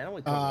left and right. I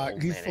only talking about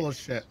old He's man full of ankles.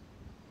 shit.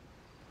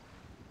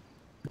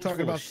 You're Who's talking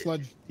full of about shit?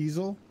 Sludge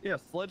Diesel? Yeah,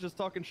 Sledge is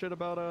talking shit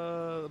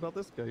about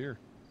this guy here.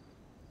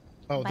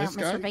 Oh, this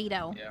guy? Mr.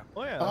 Vito. Yeah.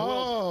 Oh yeah.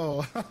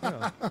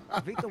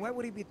 Oh. Vito, why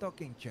would he be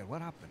talking shit?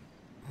 What happened?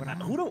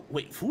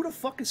 Who the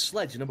fuck is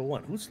Sledge? Number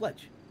one, who's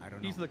Sledge? I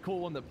don't He's the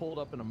cool one that pulled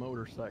up in a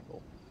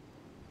motorcycle.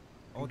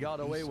 Oh, He got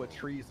the away diesel. with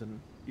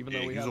treason, even Yeah,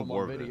 though we he's had a him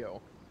war on vet.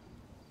 video.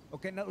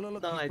 Okay, now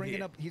look, No he's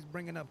idea.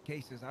 bringing up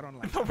cases. I don't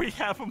like. We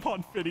have him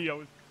on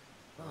video.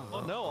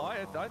 Oh no,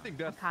 I think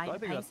that's Okay, I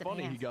think that's nice and funny.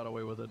 He handsome. got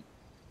away with it.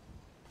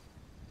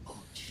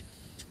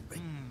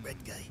 Red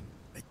guy,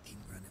 red team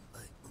running by.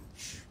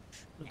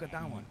 Look at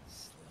that one.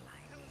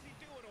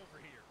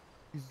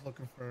 He's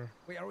looking for.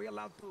 Wait, are we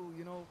allowed to,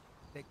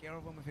 take care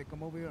of him if they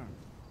come over here?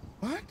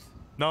 What?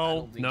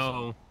 No.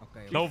 No.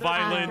 Okay. No He said he's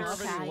violence.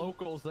 serving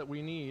locals that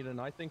we need, and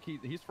I think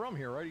he's from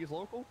here, right? He's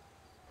local.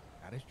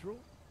 That is true.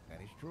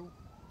 That is true.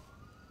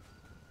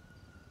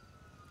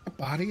 A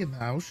body in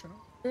the ocean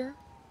out there?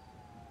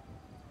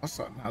 I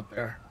saw something out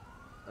there.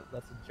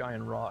 That's a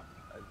giant rock,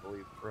 I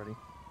believe, Freddy.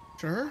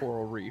 Sure.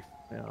 Coral reef.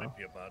 Yeah. Might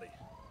be a body.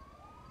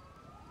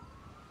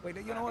 Wait,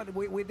 you know what?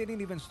 We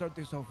didn't even start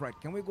this off right.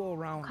 Can we go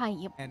around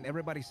and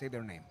everybody say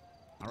their name?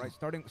 All right,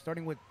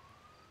 starting with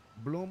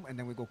Bloom, and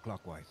then we go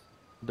clockwise.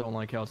 Don't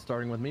like how it's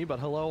starting with me, but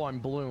hello, I'm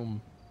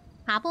Bloom.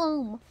 Hi,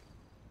 Bloom.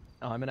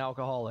 I'm an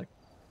alcoholic.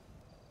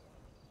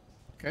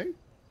 Okay.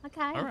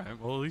 Okay. All right.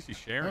 Well, at least he's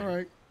sharing. All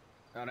right.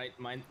 All right,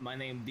 my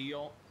name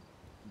Dio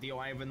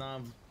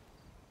Ivanov.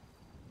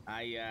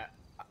 I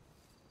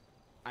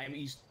am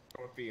East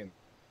European.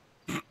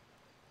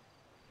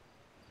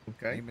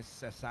 Okay. Name is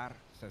Cesar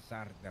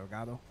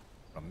Delgado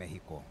from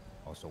Mexico,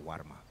 also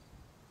Warma.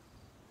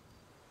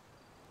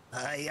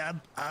 Hi,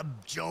 I'm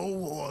Joe,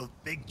 or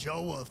Big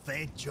Joe, or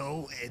Fat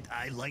Joe, and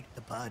I like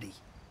the party.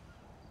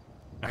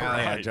 All Hell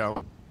yeah, right.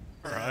 Joe.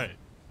 All right.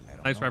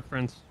 Nice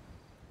reference.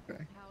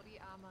 Okay. Howdy,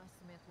 I'm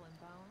Smith Lynn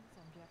Bones.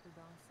 I'm Jeffrey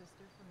Bones'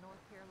 sister from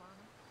North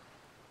Carolina.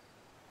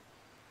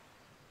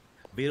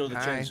 Vito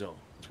Hi. DiCenzo.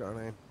 What's your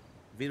name?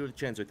 Vito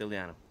DiCenzo,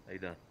 Italiano. How you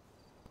doing?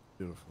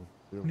 Beautiful.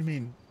 What do you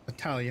mean,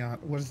 Italian?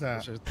 What is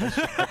that?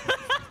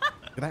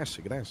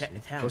 Grazie.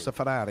 Italian. Cosa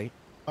Ferrari?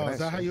 Oh, is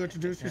that how Grazie. you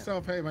introduce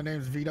yourself? Hey, my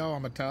name's Vito.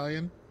 I'm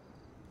Italian.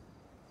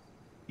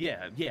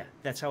 Yeah.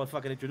 That's how I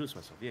fucking introduce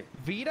myself. Yeah.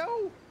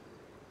 Vito?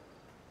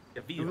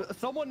 Yeah, Vito.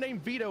 Someone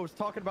named Vito is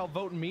talking about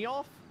voting me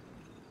off?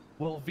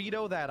 Well,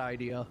 veto that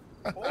idea.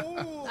 It's a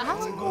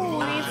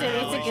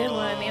good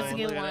one. It's a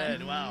good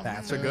one. Wow.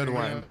 That's a good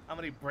one. How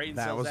many brain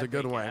That cells was a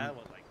good thing one. had?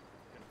 What, like,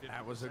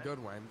 That was a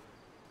good one.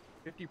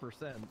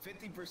 50%.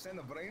 50%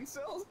 of brain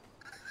cells?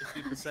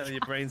 50% of your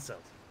brain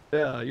cells.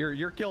 Yeah,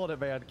 you're killing it,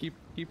 man.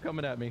 Keep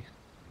coming at me.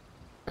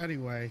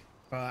 Anyway,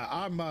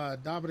 I'm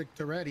Dominic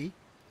Toretti.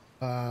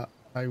 I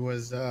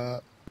was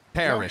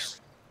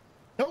Terrorist.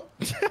 Nope.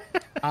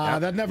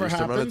 That never Used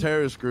to run a happened.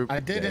 terrorist group. I Yeah,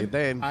 didn't. you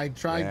did. I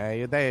tried. Yeah,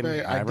 you did.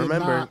 I did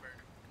remember.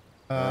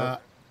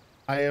 not.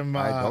 I am.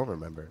 I don't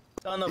remember.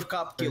 Son of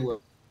cop killer.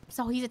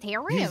 So he's a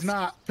terrorist. He's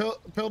not.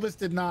 Pilbis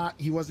did not.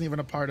 He wasn't even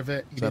a part of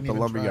it. He It's at didn't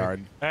the even try.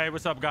 lumberyard. Hey,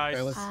 what's up, guys?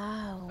 Okay, let's-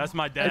 Oh. That's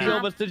my Hey, dad.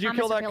 Pilbis, did you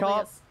kill that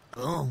cop?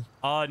 Oh.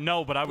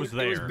 No, but I was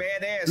It was there.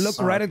 badass. Look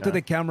right into okay.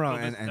 the camera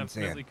Pilbis and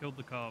say definitely it. killed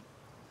the cop.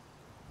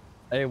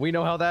 Hey, we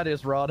know how that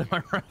is, Rod. Am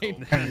I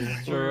right?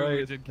 That's true. We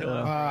Right. did kill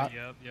Yeah.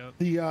 him. Yep.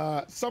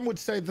 The some would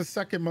say the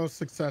second most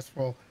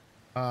successful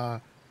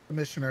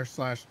commissioner /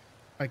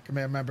 high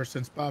command member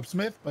since Bob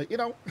Smith, but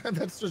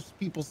that's just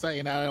people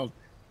saying I don't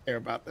care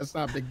about. That's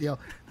not a big deal.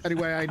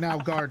 Anyway, I now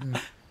garden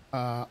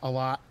a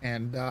lot,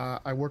 and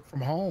I work from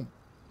home.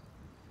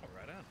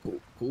 Right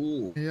on.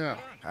 Cool. Yeah.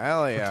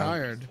 Hell yeah.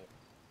 Retired.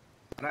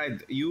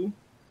 Right, you?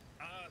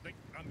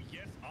 I'm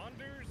Yes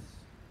Anders.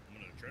 I'm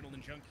an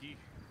adrenaline junkie.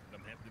 And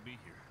I'm happy to be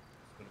here.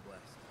 It's been a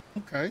blast.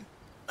 Okay.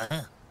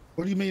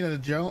 What do you mean a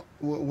joke?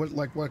 What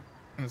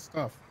kind of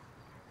stuff?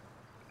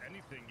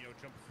 Anything,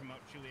 jumping from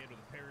Mount Chiliad with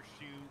a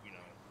parachute,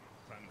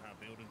 climbing high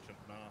buildings,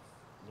 jumping off,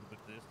 a little bit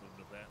of this, a little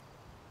bit of that.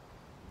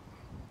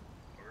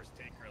 Or risk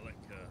taker, I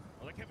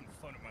like having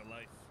fun in my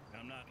life. And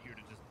I'm not here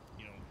to just,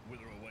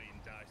 wither away and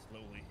die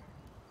slowly.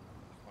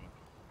 I just want to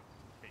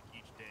take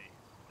each day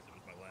as it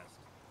was my last.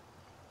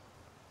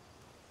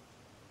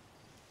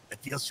 I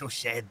feel so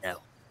sad now.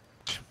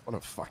 What a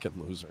fucking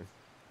loser.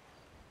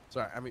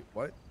 Sorry,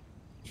 what?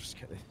 Just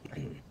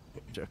kidding.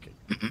 Joking.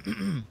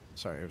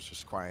 Sorry, it was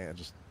just quiet. I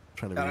just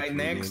Trying to All right,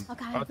 next. I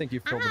Okay. think you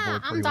filled the void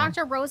I'm pretty well.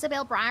 Dr.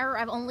 Rosabelle Breyer.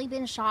 I've only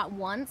been shot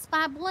once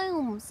by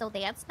Bloom, so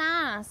that's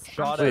nice.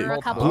 Shot I'm at sure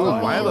a couple Bloom,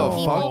 of why you the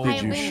people fuck did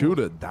have you been- shoot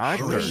a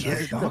doctor? Are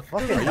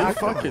you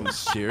fucking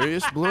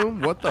serious,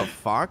 Bloom? What the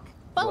fuck?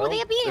 But with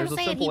that being there's a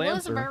said, he simple was a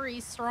answer. very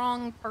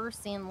strong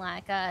person.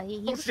 Like, he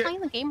was playing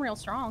the game real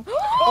strong.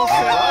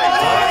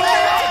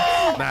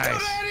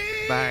 Nice.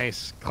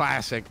 Nice.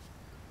 Classic.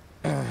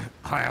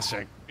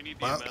 Classic.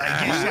 Well,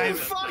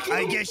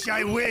 I guess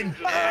I win.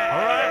 All right,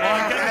 well,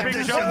 I guess I'm Big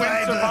the Joe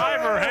wins survivor.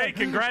 Survivor. Hey,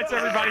 congrats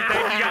everybody!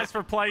 Thank you guys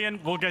for playing.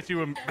 We'll get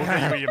you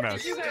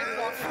EMS. You guys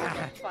walked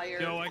on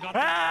fire. Yo, I got.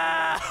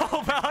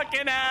 Help!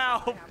 Fucking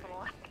help!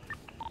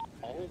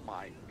 Oh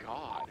my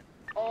god.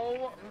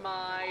 Oh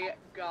my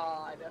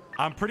god.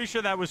 I'm pretty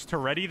sure that was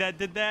Toretti that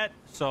did that.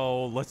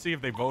 So let's see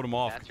if they vote him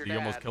off That's because your he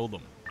almost dad. killed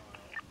him.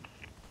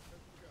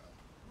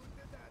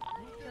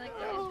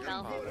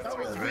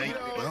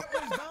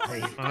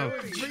 Oh,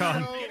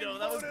 John.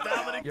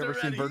 You ever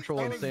seen Virtual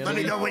Insanity? Let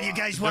me know when you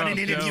guys want an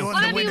interview What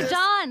on the have you winner.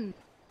 done?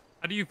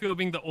 How do you feel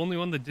being the only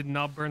one that did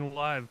not burn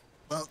alive?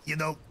 Well,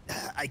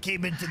 I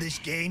came into this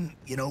game,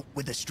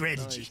 with a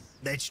strategy.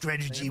 That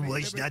strategy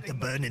was not to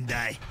burn and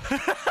die.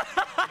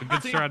 A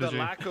good strategy.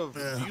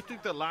 Do you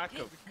think the lack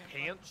of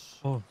pants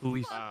Oh,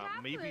 Luis.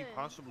 maybe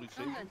possibly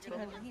saved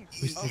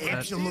you?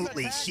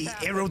 Absolutely. See,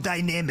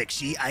 aerodynamics.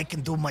 See, I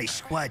can do my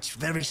squats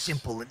very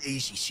simple and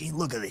easy. See,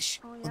 look at this.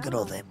 Look at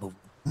all that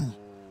movement.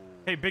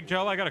 Hey, Big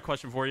Joe, I got a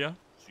question for you.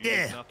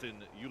 Yeah.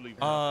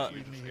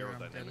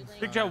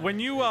 Big Joe, when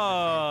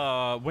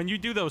you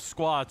do those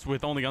squats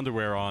with only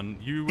underwear on,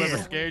 you ever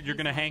Yeah. scared you're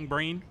gonna hang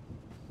brain?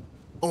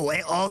 Oh,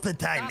 all the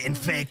time. In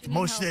fact,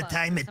 most of the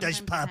time it does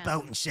pop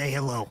out and say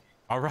hello.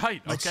 All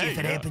right. Let's see okay, if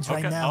it yeah. happens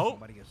right Okay. now.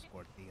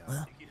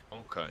 Oh.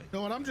 Okay. You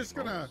know what? I'm just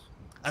gonna.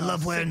 I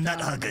love wearing sit nut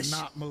down and huggers.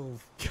 Not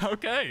move.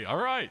 Okay. All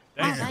right.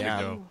 Thanks, Big Yeah,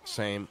 Joe.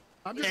 same.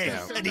 I'm just Hey, gonna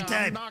sit down.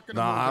 anytime. I'm not gonna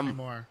No, move I'm-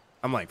 anymore.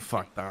 I'm like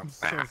fucked up.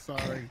 I'm so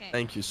sorry.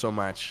 Thank you so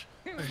much.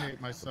 I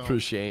hate myself.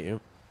 Appreciate you.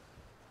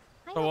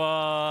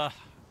 So,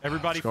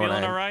 everybody What's going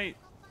feeling on? all right?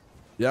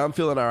 Yeah, I'm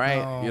feeling all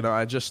right. No.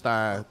 I just,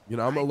 I'm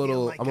a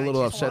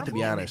little upset to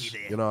be honest.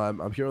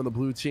 I'm here on the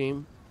blue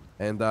team,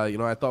 and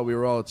I thought we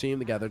were all a team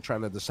together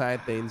trying to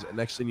decide things. And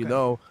next thing you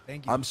know,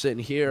 I'm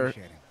sitting here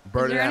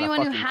burning there out a anyone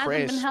who fucking hasn't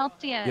Chris. been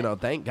helped yet?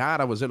 Thank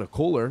God I was in a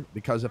cooler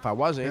because if I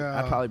wasn't,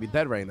 I'd Yeah. probably be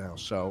dead right now.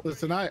 So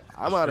Listen, I'm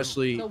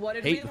honestly So what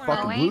did hate we the learn?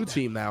 fucking Oh, blue wait.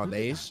 team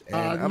nowadays, and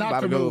I'm not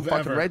about to to go to move the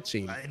fucking ever. red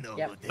team. I know.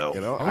 Yep.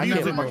 No. I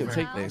never can't fucking move.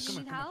 take this.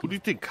 Who do you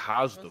think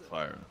caused the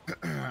fire?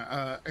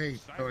 Hey,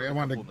 Cody, I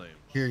wanted to.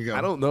 Here you go.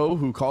 I don't know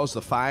who caused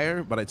the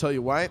fire, but I tell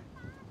you what,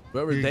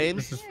 whoever Here, Dane,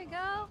 this is- Here we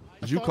go.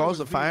 did you I thought it cause was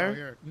the Vito fire?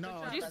 here.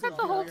 No. Did you set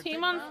the whole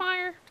team on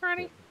fire,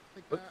 Toretti?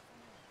 Take that.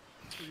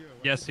 For you.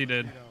 Yes, he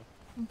did. Vito.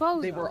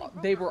 Both.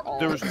 They were all.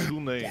 There was two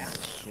names.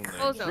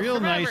 Bozo. Real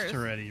nice,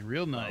 Survivors. Toretti.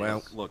 Real nice.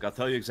 Well, look, I'll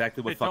tell you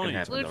exactly what Hey, fucking Tony.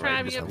 happened. Blue all Tribe, right?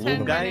 you This have blue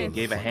 10 guy minutes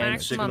gave a hand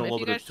maximum. signal If over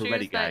you to guys the choose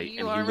ready guy, that and you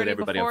he are lit ready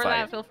everybody on before fire.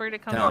 that, feel free to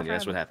come Telling out. you,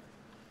 that's what happened.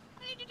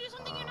 Why did you do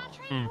something you're not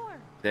Hmm. trained for?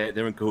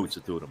 They're in cahoots,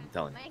 the two of them. I'm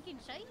telling you. Making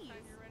cheese.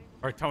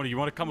 All right, Tony, you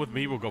want to come with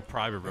me? We'll go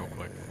private real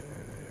quick. Guys,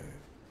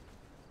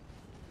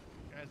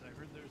 I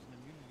heard there's an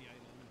immunity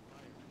item in the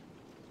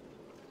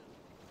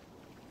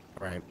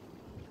fire. Right.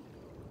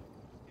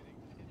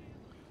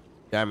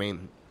 Yeah, I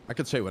mean, I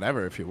could say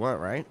whatever if you want,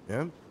 right?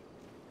 Yeah.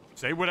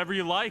 Say whatever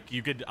you like.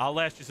 I'll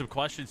ask you some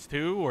questions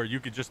too, or you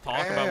could just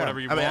talk about whatever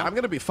you I want. mean, I'm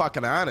gonna be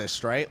fucking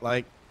honest, right?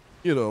 Like,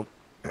 I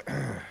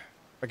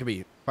could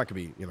be,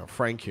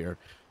 frank here.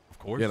 Of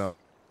course.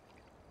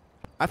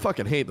 I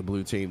fucking hate the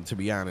blue team, to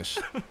be honest.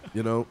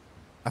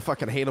 I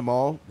fucking hate them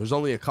all. There's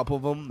only a couple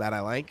of them that I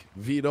like.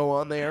 Vito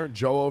on there,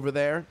 Joe over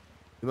there.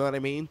 You know what I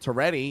mean?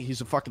 Toretti, he's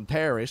a fucking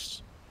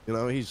terrorist. I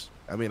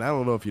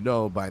don't know if you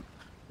know, but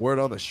word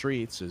on the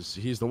streets is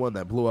he's the one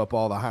that blew up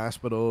all the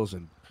hospitals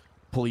and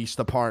police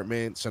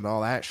departments and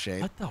all that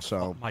shit. What the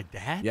fuck? My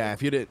dad? Yeah,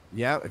 if you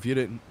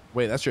didn't,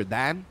 wait, that's your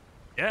dad?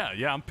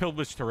 Yeah, I'm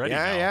Pilbis Toretti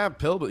Yeah, now. yeah,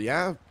 Pilbis.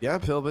 Yeah,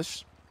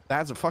 Pilbis.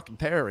 Dad's a fucking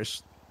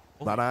terrorist.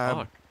 Holy But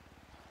fuck.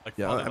 Like,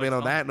 yeah, father, I mean, like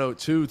on that note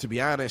too, to be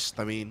honest,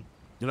 I've been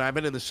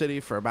in the city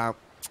for about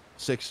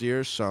 6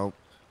 years, so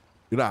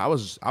I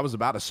was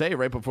about to say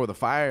right before the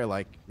fire,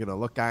 like,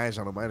 look, guys,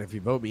 I don't mind if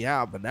you vote me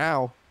out, but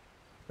now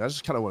I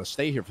just kind of want to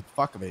stay here for the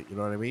fuck of it. You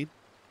know what I mean?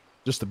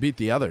 Just to beat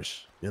the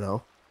others.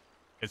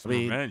 It's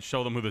revenge.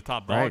 Show them who the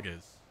top dog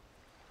is.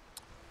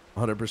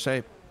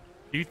 100%.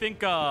 Do you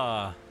think?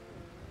 Are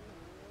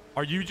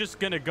you just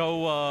gonna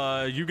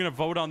go? You gonna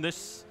vote on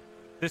this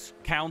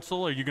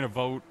council? Or are you gonna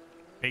vote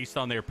based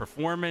on their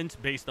performance,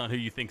 based on who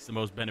you think's the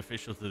most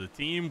beneficial to the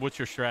team? What's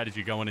your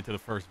strategy going into the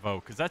first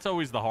vote? Because that's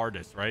always the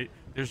hardest, right?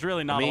 There's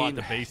really not a lot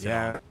to base it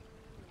on.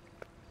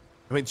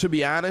 I mean, to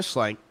be honest,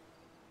 like,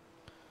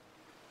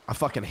 I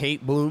fucking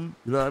hate Bloom.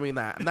 You know what I mean?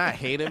 Not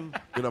hate him,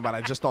 but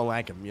I just don't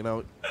like him.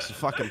 He's a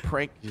fucking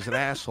prick. He's an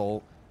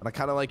asshole. And I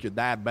kind of like your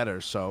dad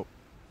better. So,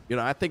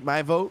 I think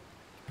my vote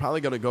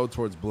probably going to go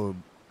towards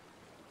Bloom.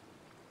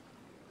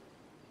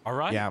 All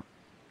right.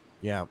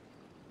 Yeah.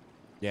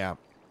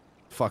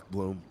 Fuck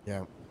Bloom.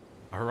 Yeah.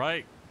 All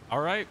right. All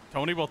right,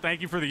 Tony. Well,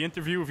 thank you for the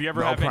interview. If you ever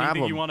No have anything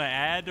problem. you want to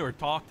add or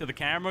talk to the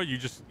camera, you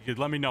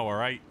let me know. All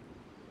right.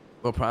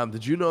 No problem.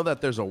 Did you know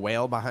that there's a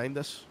whale behind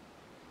us?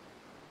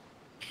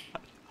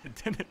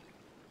 Didn't.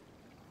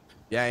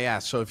 Yeah.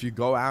 So if you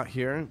go out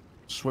here,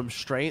 swim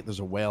straight, there's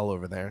a whale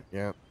over there.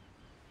 Yeah.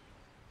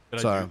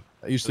 I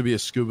used to be a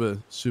scuba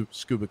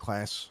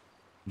class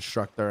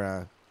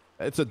instructor.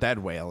 It's a dead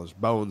whale. His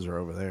bones are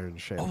over there and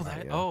shit. Oh,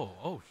 that. Yeah.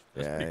 Oh.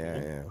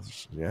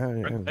 That's Yeah.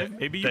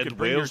 Maybe you could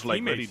bring your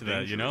teammates to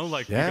that. You know,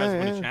 like if you guys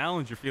win a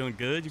challenge, you're feeling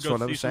good. You That's go what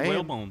see I'm some whale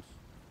saying. bones.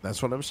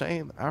 That's what I'm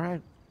saying. All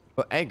right.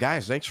 But hey,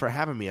 guys, thanks for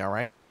having me. All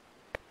right.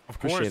 Of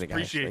course, Appreciate it, guys.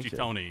 appreciate Thank you,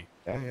 Tony.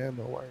 Yeah,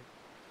 no worries.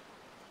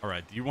 All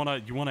right. Do you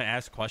wanna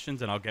ask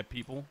questions and I'll get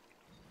people?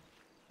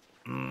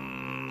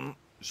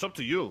 It's up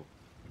to you.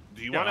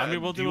 Do you Yeah, want to? I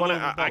mean, we'll do do you a want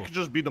little to? bit I both. could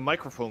just be the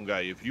microphone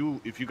guy. If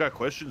you got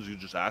questions, you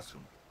just ask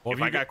them. Well, if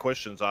if I you got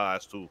questions, I'll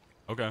ask too.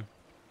 Okay.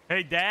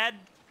 Hey, Dad.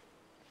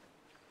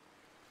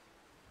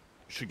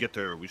 We should get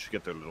their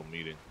little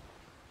meeting.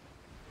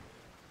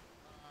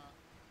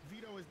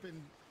 Vito has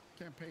been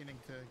campaigning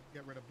to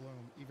get rid of Bloom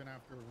even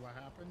after what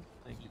happened.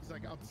 He's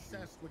like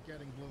obsessed with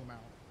getting Bloom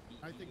out.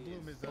 I think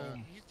Bloom is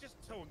He's just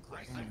so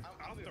aggressive.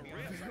 Off the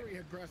rip. very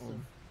aggressive.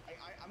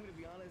 I'm gonna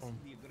be honest.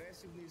 The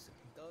aggressiveness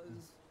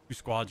does. Two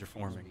squads are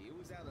forming. It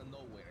was out of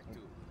nowhere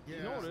too.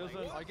 You know it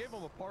isn't. I gave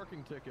him a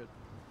parking ticket.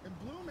 And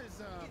Bloom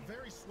is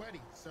very sweaty,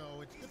 so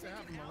it's good to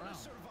have him around.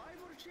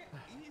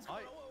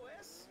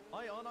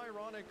 I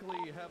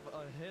unironically have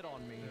a hit on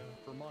me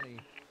for money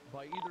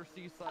by either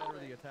Seaside or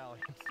the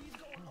Italians. He's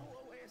going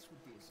OOS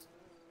with this.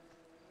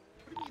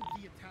 What do you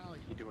mean the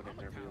Italian? You doing an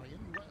interview?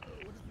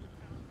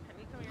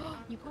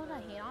 You pulled a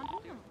hit on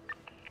him?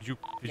 Did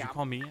you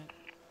call me yet?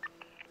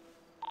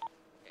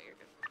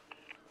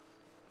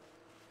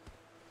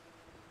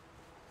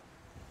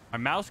 My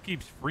mouse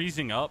keeps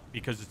freezing up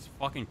because it's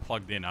fucking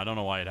plugged in. I don't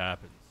know why it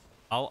happens.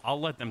 I'll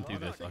let them do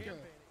this.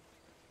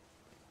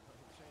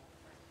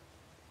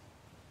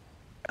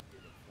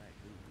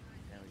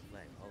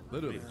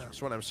 Literally,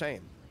 that's what I'm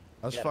saying.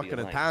 Us Gotta be fucking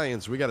alike.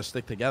 Italians, we got to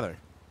stick together.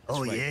 That's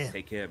right.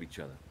 Take care of each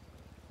other.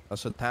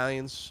 Us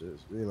Italians,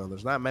 you know,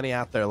 there's not many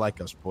out there like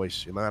us,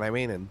 boys. You know what I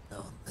mean? And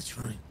that's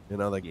right. You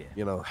know, like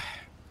you know,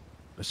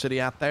 the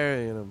city out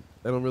there, you know,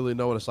 they don't really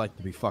know what it's like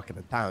to be fucking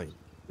Italian.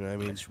 You know what I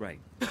mean? That's right.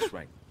 That's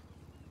right.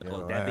 You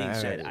Well, know, that being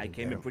said, I you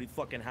came know. in pretty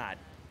fucking hot,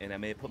 and I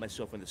may have put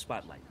myself in the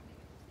spotlight.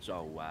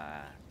 So,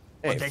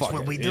 Hey, that's fuck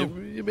what it. we do.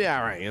 You'll be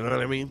all right. You know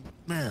what I mean?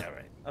 Yeah. all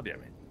right, I'll be all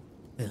right.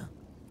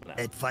 Yeah.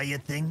 That fire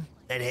thing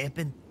that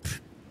happened.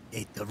 Pfft,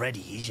 hey, already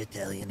he's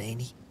Italian,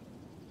 ain't he?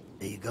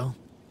 There you go.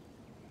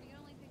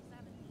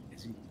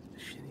 Is he?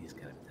 Shit, he's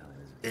got to be telling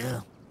us.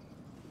 Yeah.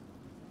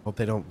 Hope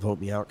they don't vote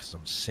me out because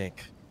I'm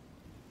sick.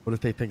 What if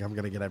they think I'm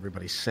gonna get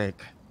everybody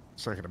sick?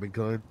 It's not gonna be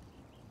good.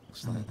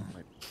 It's not,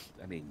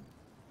 I mean,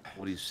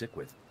 what are you sick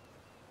with?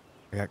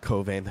 I got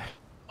COVID.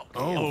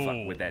 Oh,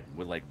 fuck with that.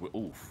 We're like,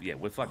 oof. Yeah,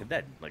 we're fucking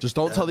dead. Like, Just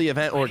don't tell the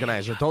event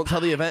organizer. Don't tell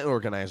the event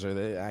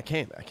organizer. I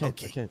can't.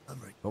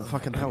 Don't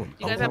fucking tell him.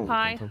 You guys have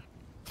pie?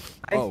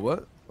 Oh,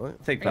 what?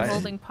 What? Take Are you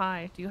holding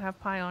pie? Do you have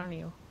pie on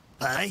you?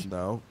 Pie?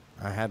 No.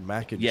 I had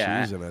mac and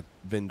Yeah. cheese and a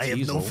Vin I have no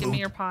Diesel. food. Give me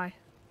your pie.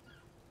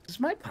 This is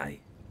my pie.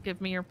 Give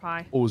me your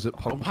pie. Oh, is it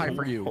pumpkin? Pie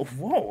for you. Oh,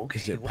 whoa. Okay.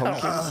 Is it wow.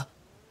 pumpkin?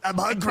 I'm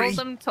I hungry. told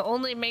them to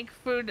only make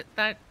food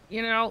that,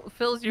 you know,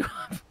 fills you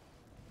up.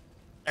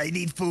 I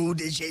need food.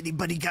 Has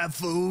anybody got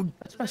food?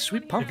 That's my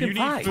sweet If pumpkin you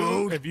pie. need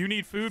food, if you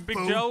need food, Big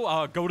Food.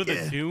 Joe, go to the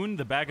Yeah. dune,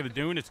 the back of the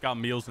dune. It's got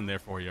meals in there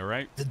for you. All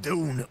right. The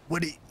Dune.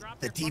 What?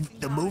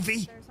 The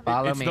movie?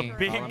 Follow It's me. the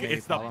big, follow me,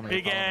 it's the follow me,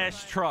 big follow me.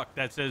 ass truck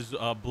that says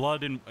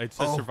blood and it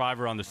says Oh.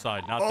 Survivor on the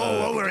side, not Oh, the.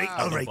 all right, not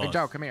all the right. bus. Hey,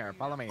 Joe, come here.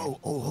 Follow me.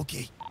 Oh,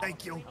 okay.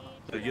 Thank you.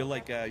 So you're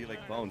like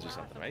Bones or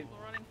something, right?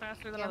 Running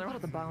faster than Yeah, other I'm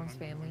part of the Bones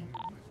family.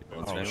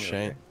 Oh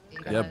shit. You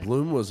Yeah, guys-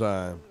 Bloom was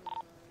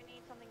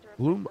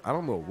Bloom. I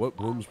don't know what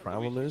Bloom's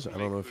problem is. I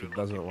don't know if he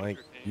doesn't like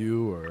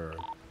you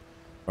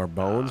or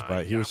Bones,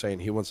 but he was saying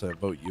he wants to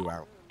vote you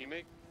out. You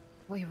make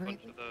Wait, a right?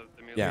 bunch of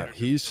the meal Yeah, orders.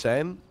 he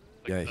said.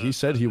 Yeah, he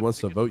said he wants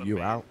to vote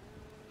you out.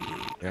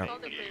 Yeah.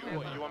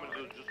 You want me to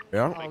do just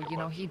Yeah. Oh, you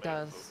know, he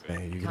does. Hey, are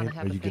you kinda getting? have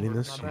Are a you thing getting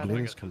with this? my You getting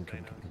brother. this? Come.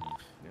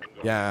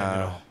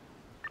 Yeah.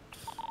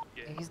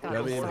 Yeah, he's got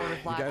I this mean, sort of you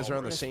like guys are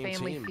on the this same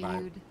family team, but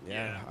feud.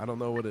 yeah, I don't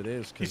know what it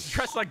is. He's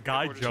dressed like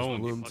Guy Jones.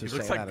 Bloom to He say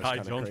looks that like is Guy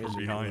kinda Jones from crazy,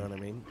 behind. You know what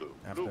I mean?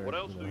 After what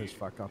else do his you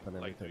fuck up and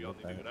like? Do everything y'all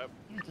like think you that. could have?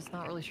 Yeah, just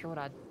not really sure what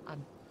I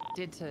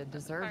did to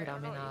deserve it. I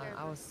mean,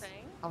 I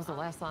was the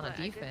last line of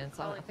defense.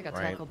 I think I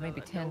Right. tackled maybe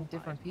 10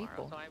 different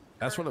people.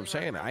 That's what I'm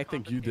saying. I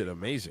think you did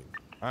amazing.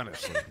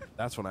 Honestly,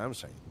 that's what I'm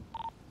saying.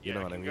 You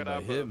know what I mean? gotta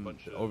But have a him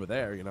bunch of- over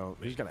there, you know,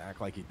 he's gonna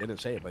act like he didn't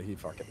say it, but he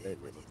fucking did.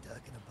 Which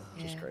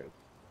is Yeah. great.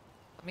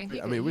 I mean, I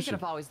he mean, we could should-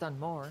 have always done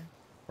more.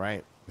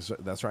 Right.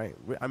 That's right.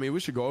 I mean, we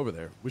should go over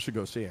there. We should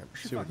go see him.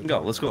 See what they're Go,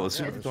 talking let's go. about. Let's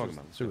see Yeah, what they're talking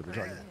about. See what they're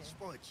talking about.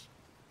 Sports.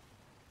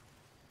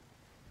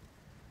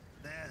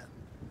 There.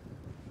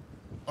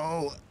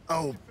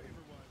 Oh,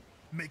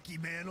 Mickey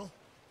Mantle.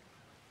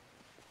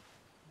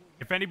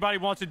 If anybody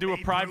wants to do a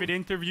private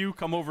interview,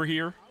 come over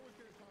here.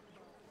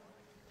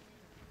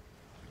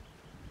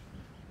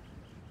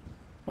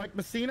 Mike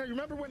Messina. You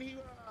remember when he?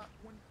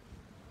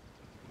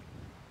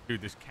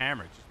 Dude, this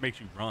camera just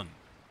makes you run.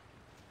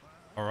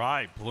 All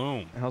right,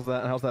 Bloom. How's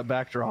that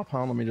backdrop,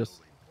 huh? Let me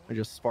just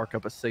spark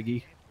up a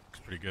ciggy. It's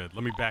pretty good.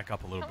 Let me back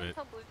up a little bit.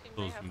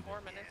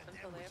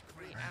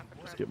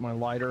 Just get my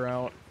lighter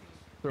out.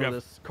 You Throw have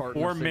this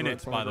carton 4 of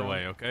minutes, cigarettes by the on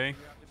way, okay?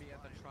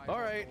 All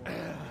right.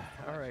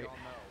 All right.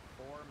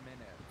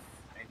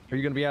 Are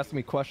you gonna be asking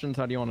me questions?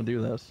 How do you want to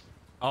do this?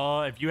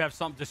 If you have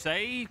something to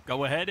say,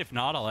 go ahead. If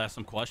not, I'll ask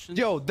some questions.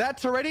 Yo, that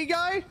Toretti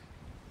guy?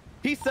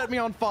 He set me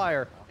on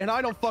fire, and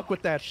I don't fuck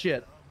with that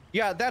shit.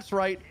 Yeah, that's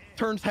right.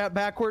 Turns hat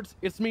backwards.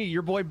 It's me,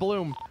 your boy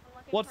Bloom.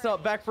 What's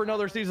up? Back for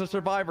another season of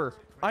Survivor.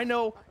 I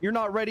know you're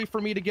not ready for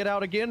me to get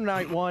out again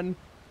night one.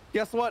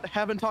 Guess what?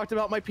 Haven't talked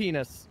about my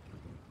penis.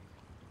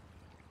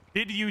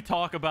 Did you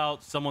talk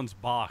about someone's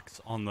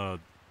box on the...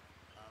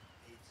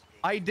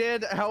 I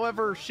did,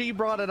 however, she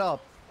brought it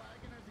up.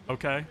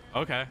 Okay.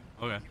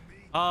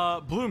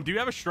 Bloom, do you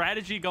have a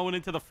strategy going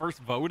into the first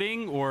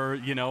voting, or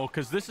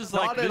because this is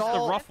Not this at is the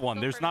all. rough one.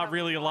 There's not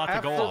really a lot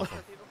to go off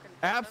of.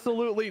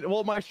 Absolutely.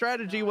 Well, my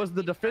strategy was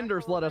the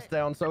defenders let us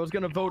down, so I was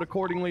going to vote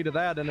accordingly to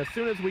that. And as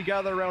soon as we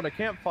gather around a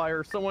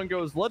campfire, someone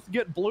goes, "Let's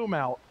get Bloom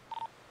out."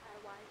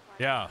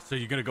 Yeah. So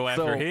you're gonna go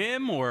after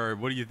him, or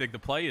what do you think the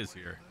play is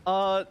here?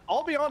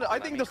 I'll be honest. I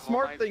think the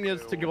smart thing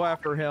is to go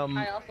after him.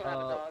 I also have a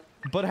dog.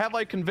 But have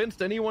I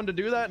convinced anyone to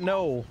do that?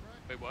 No.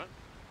 Wait, what?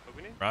 What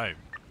we need? Right.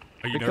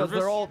 Are you Because nervous?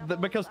 they're all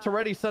because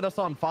Toretti set us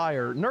on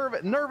fire.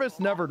 Nervous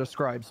never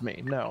describes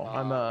me. No,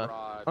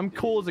 I'm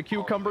cool as a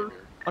cucumber.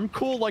 I'm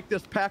cool like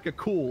this pack of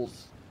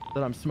cools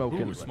that I'm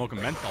smoking. Ooh, smoking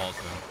menthols.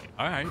 Then.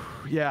 All right.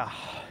 Yeah.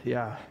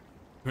 You're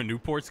a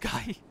Newport's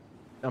guy.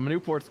 I'm a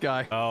Newport's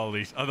guy. Oh,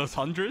 are those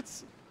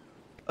hundreds?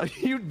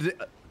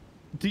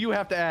 Do you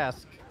have to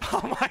ask?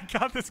 Oh my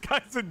God, this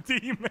guy's a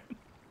demon.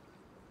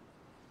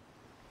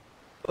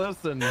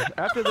 Listen,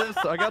 after this,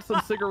 I got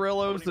some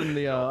cigarillos and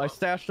I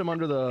stashed them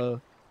under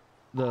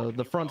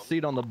the front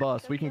seat on the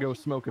bus. We can go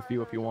smoke a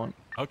few if you want.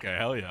 Okay,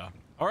 hell yeah.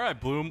 All right,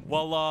 Bloom.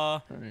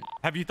 Well,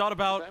 have you thought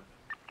about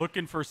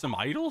looking for some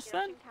idols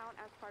then?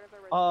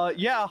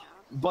 Yeah,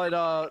 but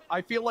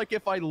I feel like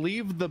if I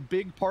leave the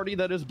big party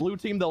that is Blue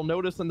Team, they'll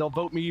notice and they'll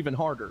vote me even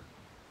harder.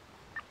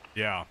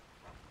 Yeah.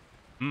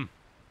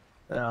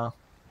 Yeah.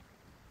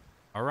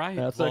 All right.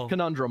 That's a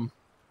conundrum.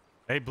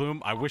 Hey,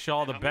 Bloom, I wish you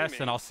all the best,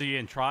 and I'll see you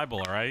in Tribal,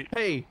 all right?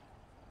 Hey,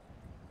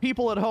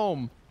 people at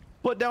home,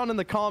 put down in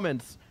the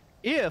comments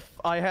if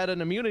I had an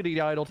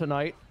immunity idol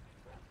tonight.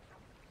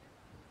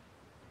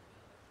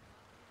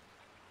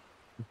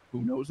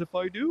 Who knows if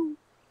I do?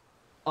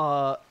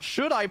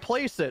 Should I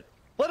place it?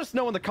 Let us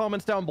know in the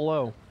comments down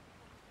below.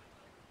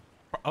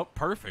 Oh,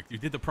 perfect. You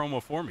did the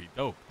promo for me.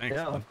 Dope. Thanks.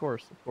 Yeah, of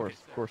course, Hell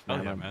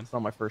man. yeah, man. It's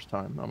not my first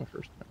time.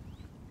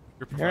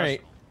 You're All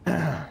right.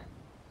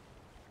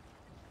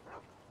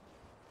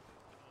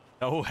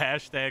 Oh,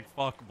 hashtag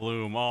fuck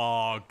Bloom.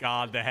 Oh,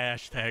 God, the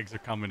hashtags are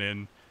coming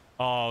in.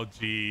 Oh,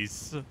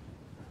 jeez.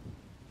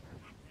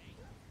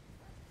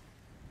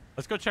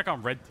 Let's go check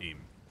on Red Team.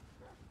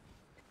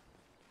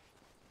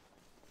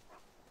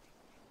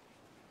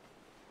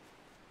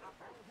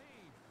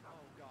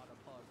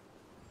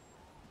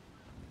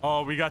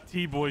 Oh, we got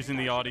T-Boys in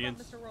the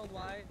audience. Mr.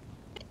 Worldwide.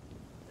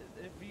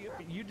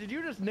 Did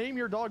you just name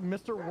your dog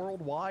Mr.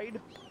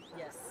 Worldwide?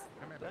 Yes.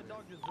 That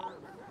dog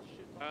deserves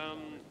shit.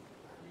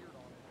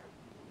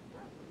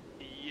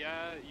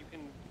 Yeah, you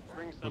can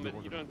bring some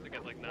in. You don't have to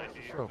get like 90,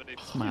 but if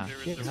Smash.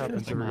 there is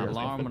Happens to my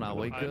alarm when I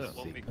wake that up.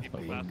 won't make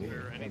people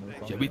faster or anything.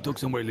 Should we talk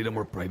somewhere a little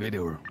more private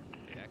or?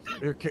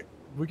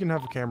 We can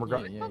have a camera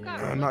guy.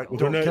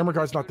 They're Camera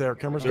guy's not there.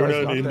 Camera's they're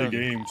guy's not in there. the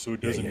game, so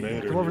it doesn't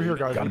matter. Come over here,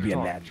 guys. Gotta we be can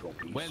a talk. natural.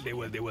 Well, they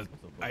will.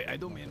 I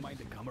don't mind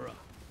the camera.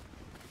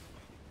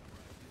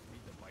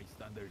 The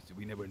bystanders,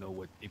 we never know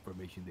what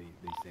information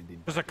they send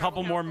in. There's a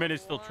couple more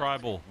minutes till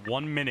Tribal.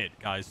 1 minute,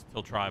 guys,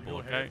 till Tribal,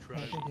 okay?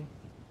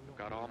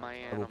 Got all my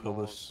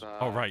Pilbis.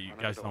 Oh, right. You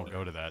guys don't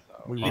go to that.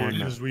 We won.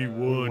 Because we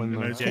won.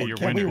 Yeah, you're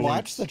Can winning. we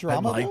watch the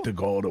drama? I'd like to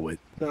go to it.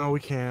 No,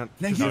 we can't.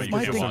 Now, No, here's you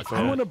my can thing. watch I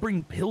that. want to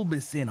bring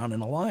Pilbis in on an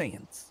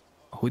alliance.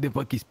 Who the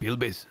fuck is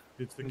Pilbis?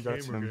 It's the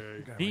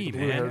camera guy. Me, The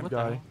man. blue-haired What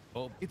guy.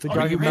 It's The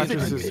guy who matches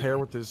unprecedented. his hair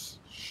with his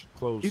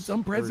clothes. It's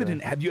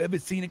unprecedented. Have you ever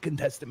seen a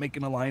contestant make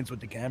an alliance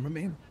with the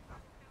cameraman?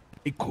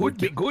 It could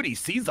be good. He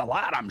sees a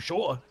lot, I'm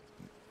sure.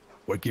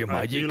 Work your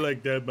I magic. feel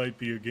like that might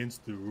be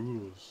against the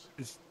rules.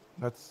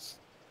 That's.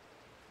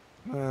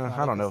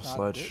 I don't know,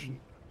 Sledge.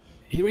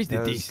 Here is the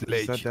Has thing,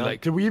 said Sledge. that.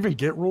 Like, Did we even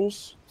get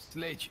rules?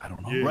 Sledge, I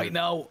don't know. Yeah. Right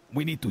now,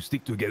 we need to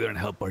stick together and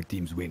help our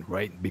teams win,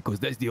 right? Because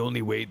that's the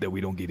only way that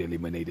we don't get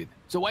eliminated.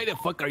 So why the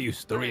fuck are you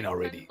stirring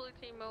already?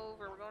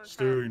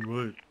 Stirring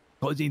what?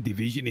 Causing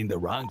division in the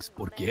ranks.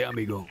 ¿Por qué,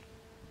 amigo?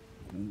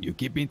 You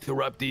keep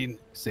interrupting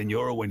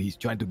Senor when he's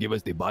trying to give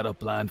us the battle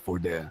plan for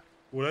the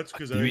Well, that's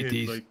because I had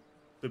activities. like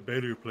the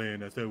better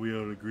plan. I thought we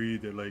all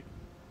agreed that like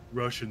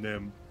rushing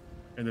them,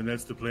 and then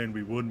that's the plan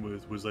we won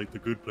with was like the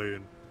good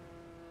plan.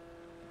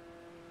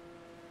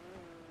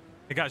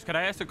 Hey, guys, could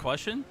I ask a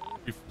question?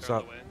 What's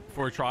up?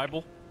 Before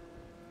Tribal?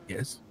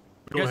 Yes.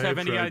 You guys have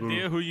any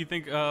idea who you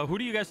think? Who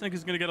do you guys think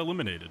is gonna get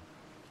eliminated?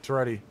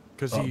 Toretti,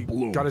 because he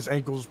got his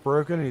ankles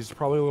broken and he's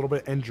probably a little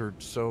bit injured.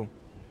 So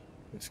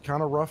it's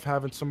kind of rough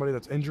having somebody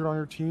that's injured on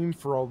your team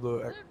for all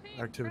the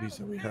activities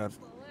that we have.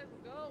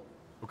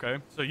 Okay,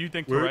 so you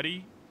think Where-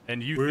 Toretti,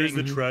 and you Where's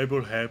think the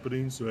tribal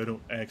happening so I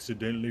don't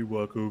accidentally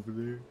walk over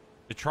there?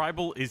 the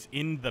tribal is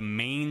in the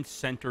main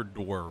center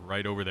door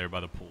right over there by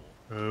the pool.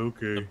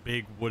 Okay. The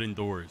big wooden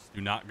doors.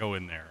 Do not go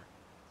in there.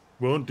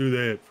 Won't do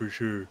that for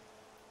sure.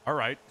 All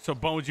right. So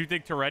Bones, you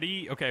think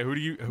Toretti? Okay. Who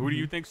do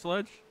you think,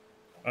 Sledge?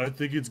 I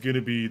think it's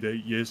gonna be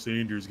that Yes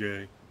Anders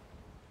guy.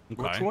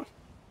 Okay. one?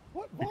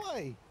 What?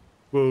 Why?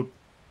 Well,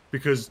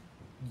 because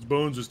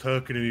Bones was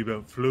talking to me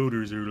about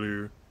floaters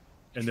earlier,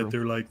 and True. that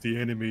they're like the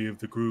enemy of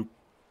the group,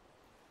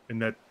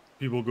 and that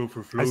people go for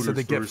I floaters said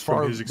they get first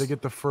far. from his. They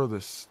get the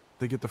furthest.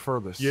 They get the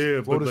furthest. Yeah,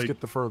 but Floaters like,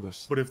 get the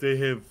furthest. But if they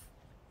have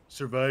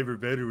Survivor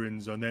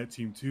veterans on that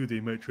team too,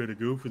 they might try to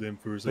go for them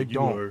first, They like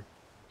don't. you are.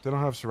 They don't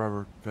have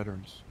Survivor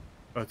veterans.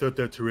 I thought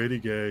that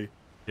Toretti guy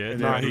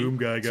and Nah, that Room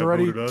guy got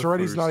Toretti, voted off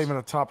Toretti's not first. even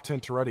a top 10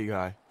 Toretti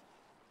guy.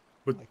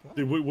 But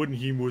wouldn't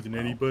he more than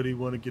anybody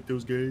want to get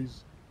those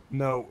guys?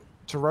 No,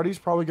 Toretti's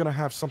probably gonna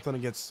have something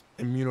against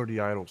immunity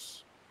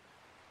idols,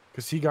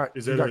 because he got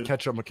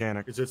catch-up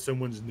mechanic. Is that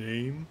someone's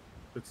name?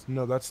 That's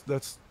no, that's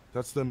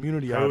the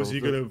immunity How idol. is he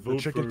the- gonna the vote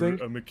chicken for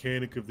thing? a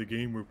mechanic of the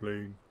game we're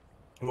playing?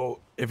 Well,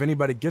 if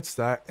anybody gets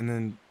that and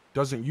then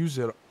doesn't use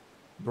it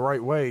the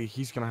right way,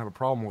 he's gonna have a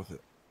problem with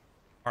it.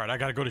 All right. I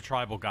gotta go to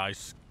tribal,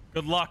 guys.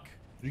 Good luck.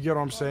 You get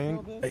what I'm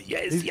saying?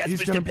 Yes, he's, yes,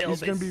 he's Mr. gonna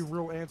Pilbis. be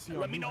real antsy.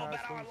 Let on me who know has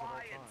about our things at all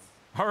times.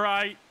 All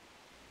right.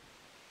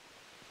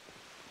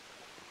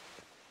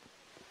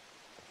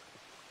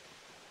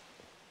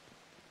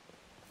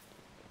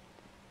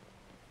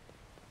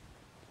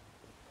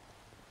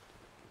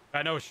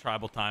 I know it's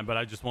tribal time, but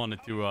I just wanted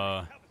to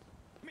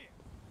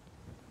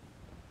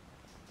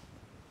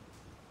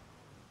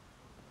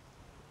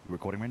You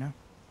recording right now?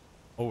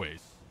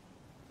 always.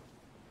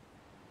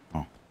 Oh.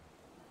 All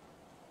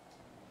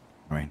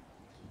right.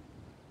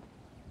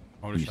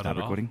 Want Can to you shut stop it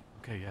off? recording?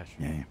 Okay, yeah, sure.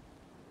 Yeah.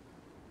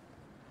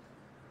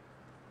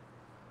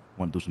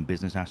 Want to do some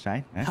business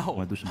outside? Eh? No.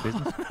 Want to do some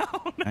business?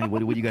 Hey, what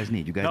do you guys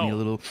need? You guys No. need a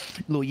little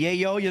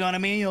yayo, you know what I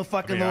mean? You know,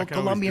 fucking little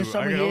Colombian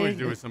summer I here. can always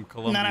do with some You know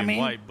Colombian what I mean?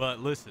 white, but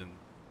listen,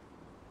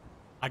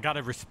 I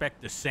gotta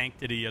respect the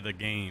sanctity of the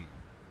game.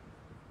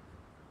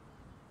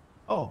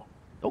 Oh,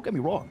 don't get me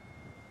wrong.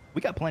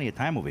 We got plenty of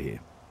time over here.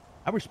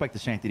 I respect the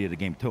sanctity of the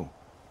game too.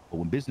 But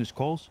when business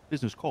calls,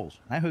 business calls.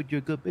 I heard you're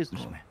a good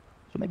businessman.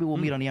 So maybe we'll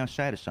meet on the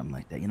outside or something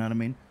like that. You know what I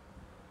mean?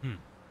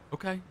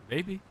 Okay,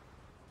 maybe.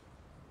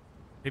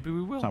 Maybe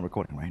we will. It's not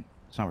recording, right?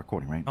 It's not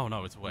recording, right? Oh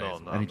no, it's way.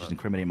 I didn't just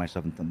incriminate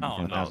myself in front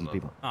of thousands of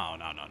people. Oh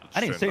no. I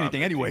didn't say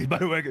anything anyways, by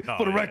the way,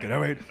 for the record, all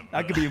right?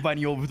 I could be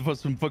inviting you over for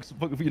some burger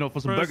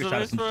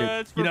shot or some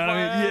shit. You know what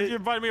I mean? You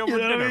invited me over You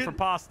to know what I dinner mean? for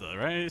pasta,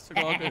 right? It's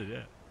all good,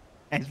 yeah.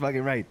 That's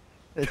fucking right.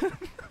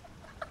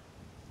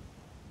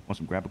 Want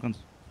some grapple guns?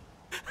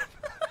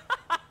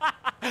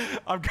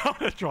 I'm going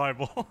to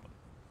tribal.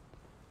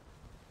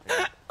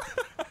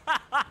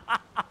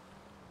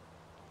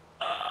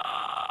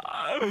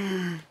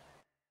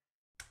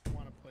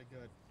 Want to play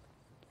good.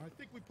 I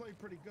think we played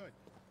pretty good.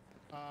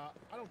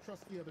 I don't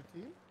trust the other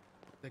team.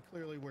 They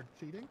clearly were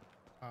cheating,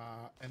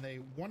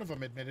 and one of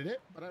them admitted it,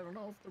 but I don't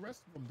know if the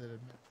rest of them did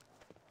admit.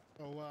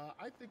 So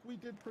I think we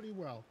did pretty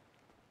well.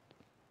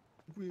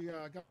 We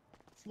got a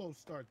slow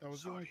start. That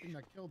was the only thing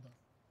that killed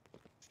us.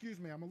 Excuse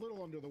me, I'm a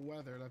little under the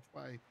weather. That's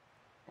why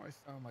I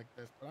sound like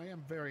this, but I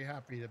am very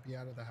happy to be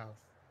out of the house.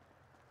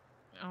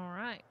 All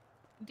right.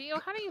 Dio,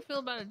 how do you feel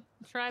about a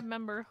tribe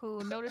member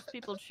who noticed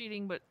people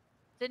cheating but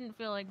didn't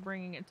feel like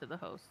bringing it to the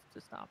host to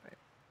stop it?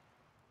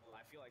 Well,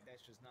 I feel like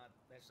that's just not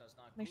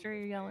Make good. sure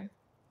you're yelling.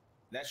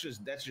 That's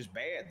just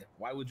bad.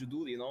 Why would you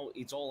do it? You know,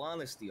 it's all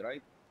honesty,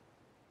 right?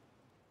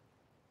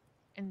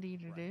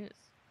 Indeed it is.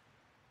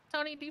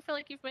 Tony, do you feel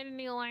like you've made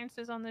any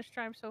alliances on this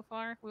tribe so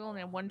far? We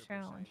only have one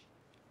challenge.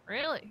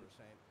 Really?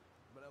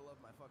 But I love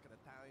my fucking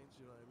Italians,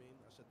 you know what I mean?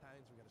 Us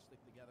Italians, we gotta stick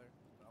together.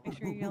 Make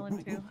sure you're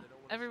yelling too.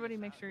 Everybody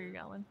make sure you're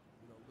yelling.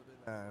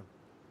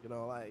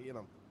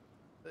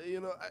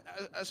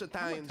 Us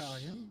Italians,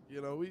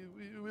 you know,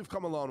 we've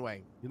come a long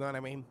way. You know what I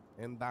mean?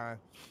 And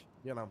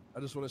you know, I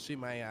just want to see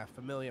my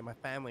my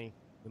family,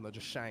 you know,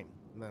 just shine.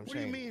 You know what I'm What do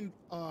you saying?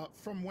 mean,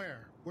 from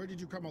where? Where did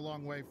you come a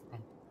long way from?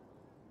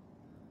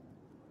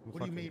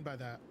 What do you mean by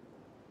that?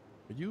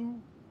 Are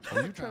you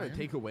trying to Italian.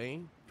 take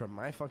away from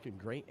my fucking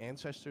great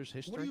ancestors'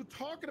 history? What are you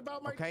talking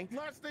about? My Okay,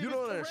 last name you is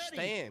don't Toretti.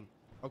 understand.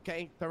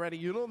 Okay, Toretti,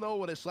 you don't know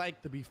what it's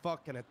like to be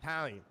fucking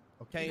Italian.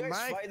 Okay, You guys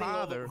my fighting over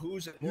father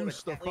who's more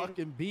used to Italian?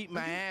 fucking beat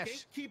my Are you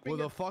ass gatekeeping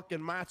with a it?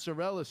 fucking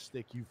mozzarella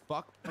stick. You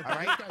fuck. Okay, All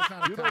right, this guy's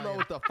not you don't know Italian.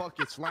 what the fuck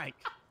it's like.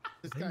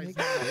 This guy's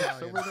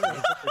Yes, not over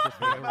Italian. there.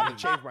 I'm about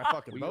to change my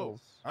fucking vote.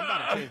 I'm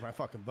about to change my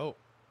fucking vote.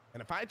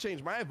 And if I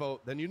change my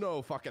vote, then you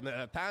know fucking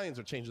the Italians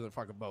are changing their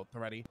fucking vote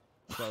already.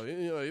 So you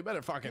know you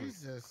better fucking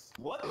Jesus.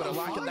 What? you better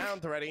lock it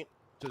down already.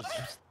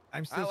 Just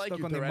I'm still I like stuck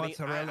you, on the Toretti.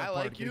 mozzarella I part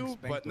like getting you,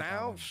 spanked but with that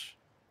now one.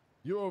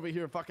 you're over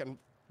here fucking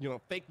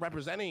fake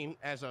representing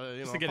as a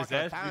Just to get his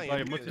fucking ass beat by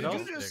a Italian. mozzarella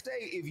Did you just say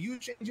if you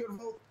change your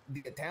vote,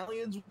 the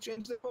Italians will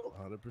change their vote?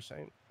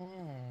 100%.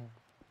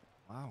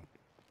 Wow.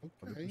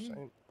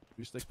 100%.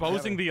 We stick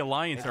Exposing together. the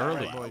alliance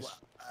early. Boys.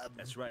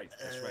 That's right.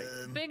 That's right.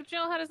 Big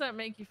Joe, how does that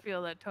make you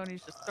feel that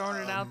Tony's just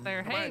throwing it out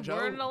there? Come Hey, on, Joe.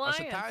 we're an alliance.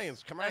 Us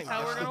Italians, come That's on. how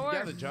we're Let's gonna stick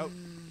work. together, Joe.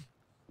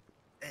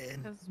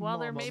 Because while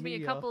there may be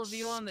a couple of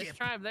you on this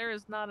tribe, there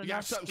is not You enough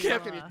got something to,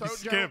 stuck in your throat,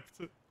 Joe?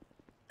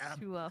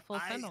 to full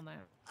send on that.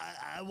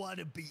 I want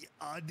to be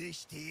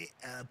honest here.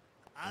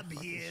 I'm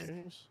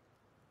here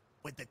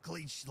with a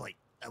clean slate.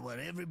 I want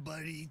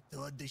everybody to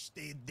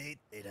understand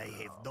that I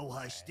have no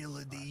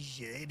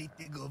hostilities or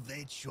anything of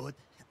that sort.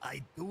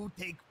 I do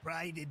take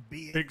pride in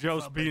being Big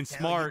Joe's from being Italian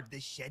smart.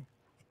 descent,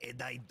 and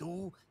I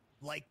do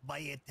like my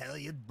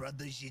Italian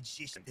brothers and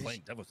sisters.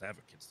 Playing devil's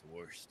advocate's the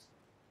worst.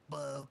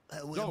 But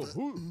Joe,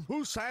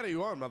 whose side are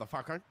you on,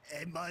 motherfucker?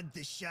 I'm on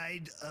the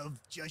side of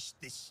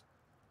justice.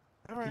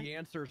 The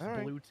answer's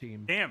blue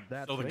team. Damn,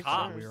 That's so the what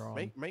cops. we're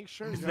on. Make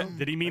sure. Is Joe. that-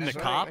 did he mean the Next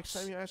time- cops? Next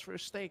time you ask for a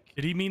steak.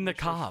 Did he mean the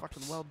make sure it's cops?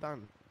 Fucking well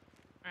done.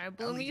 All right,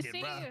 Bloom, you eat it,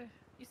 see, bro.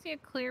 you see a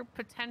clear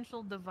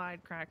potential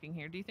divide cracking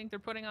here. Do you think they're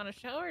putting on a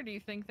show, or do you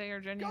think they are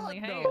genuinely,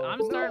 God, hey, no,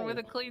 I'm starting no. with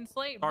a clean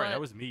slate? Sorry, but that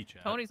was me,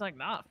 Chad. Tony's like,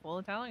 nah, full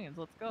Italians,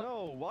 let's go.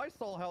 No, I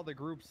saw how the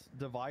groups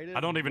divided. I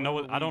don't even know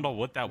what- Whenever I don't know we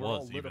what that were all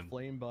was lit even.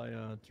 aflame by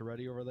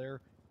Toretti over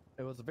there.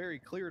 It was a very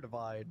clear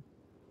divide.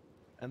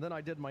 And then I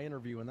did my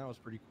interview, and that was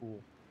pretty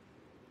cool.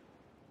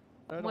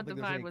 I don't What think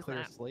divide there's any was clear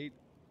that? slate.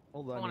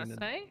 Well, You I want mean,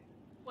 to say?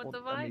 What well,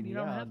 divide? I mean, you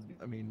don't yeah, have to.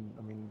 I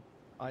mean,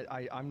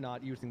 I'm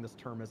not using this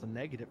term as a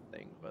negative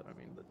thing, but I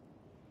mean,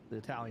 the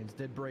Italians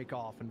did break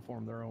off and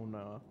form their own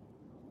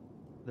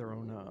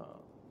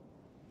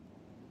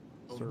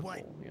circle,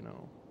 what? you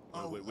know.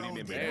 What do you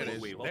mean by There it that?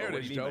 is. Wait, There what it do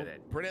is, you mean by Joe.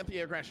 that? Bring out the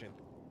aggression.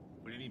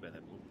 What do you mean by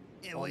that, Blue?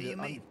 Yeah, what do you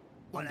mean?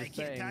 When I just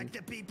can't saying, talk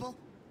to people?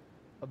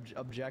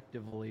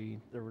 Objectively,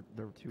 there were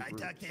two I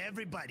groups. talk to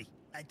everybody.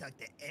 I talk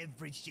to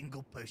every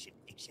single person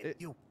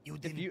except you. You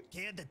didn't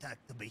care to talk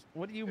to me.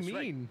 What do you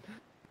mean?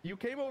 You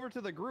came over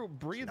to the group,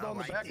 breathed No, on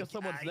the I back think of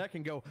someone's neck,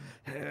 and go.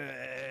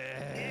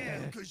 Yeah,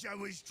 because I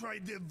was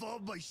trying to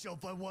involve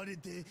myself. I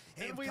wanted to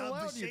have we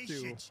allowed you to.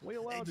 conversations. We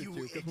allowed you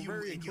to, 'cause we're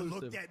very and you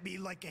looked inclusive. at me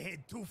like I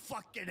had two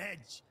fucking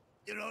heads.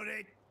 You know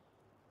that?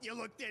 You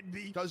looked at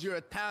me. Because you're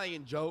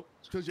Italian, Joe.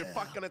 It's because you're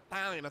fucking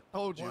Italian. I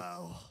told you.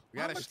 Wow. We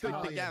gotta I'm stick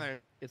Italian.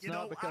 together. It's You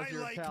not know, because I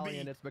you're like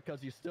Italian. me. It's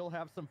because you still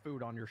have some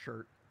food on your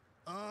shirt.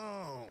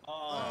 Oh,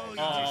 you're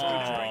just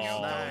gonna bring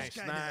out nice,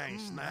 those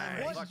nice,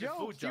 nice. What Fucking jokes?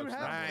 food You jokes.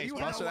 have- Nice. you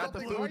Busted have out the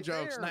something food right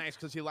jokes. there. Nice,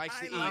 because he likes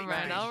to eat. All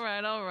right, Nice. all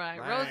right, all right.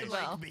 Nice.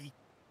 Roosevelt. like me.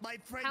 My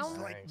friends How-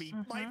 like me.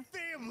 My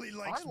family I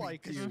likes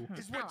like me. you.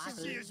 Because what you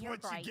see is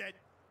what you get.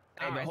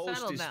 All the right, host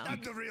settle is- down.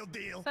 I'm the real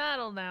deal.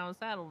 Settle down,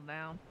 settle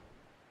down.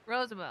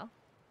 Roosevelt.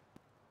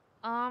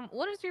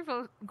 What is your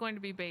vote going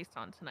to be based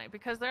on tonight?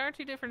 Because there are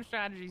two different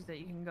strategies that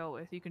you can go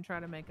with. You can try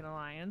to make an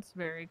alliance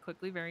very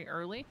quickly, very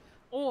early,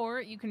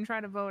 or you can try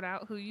to vote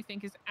out who you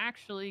think is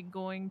actually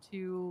going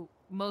to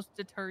most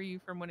deter you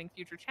from winning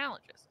future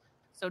challenges.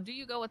 So do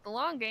you go with the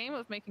long game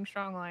of making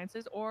strong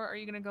alliances, or are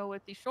you going to go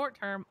with the short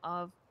term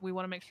of we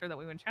want to make sure that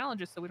we win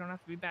challenges so we don't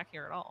have to be back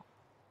here at all?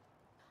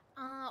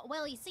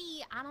 Well, you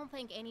see, I don't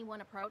think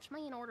anyone approached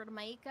me in order to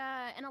make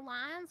an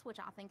alliance, which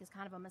I think is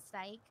kind of a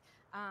mistake.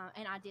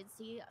 And I did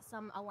see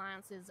some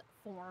alliances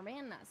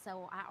forming,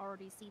 so I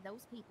already see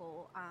those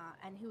people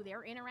and who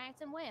they're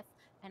interacting with.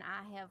 And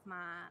I have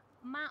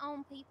my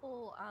own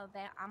people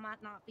that I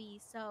might not be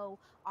so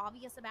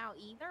obvious about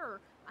either.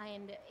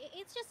 And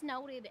it's just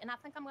noted, and I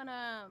think I'm going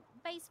to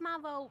base my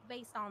vote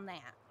based on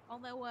that.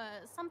 Although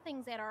some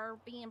things that are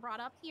being brought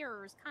up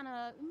here is kind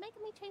of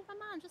making me change my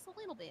mind just a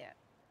little bit.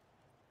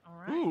 All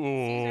right.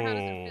 Caesar, how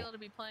does it feel to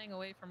be playing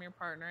away from your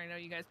partner? I know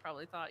you guys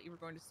probably thought you were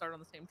going to start on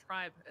the same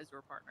tribe as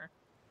your partner.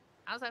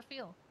 How's that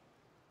feel?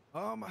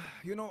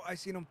 You know, I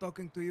seen him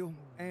talking to you,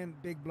 and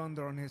big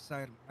blunder on his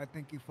side. I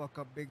think he fuck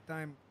up big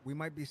time. We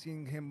might be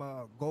seeing him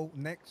go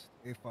next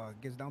if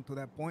it gets down to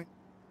that point.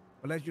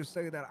 But let's just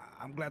say that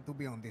I'm glad to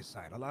be on this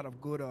side. A lot of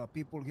good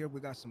people here.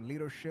 We got some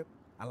leadership.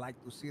 I like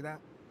to see that.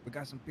 We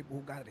got some people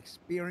who got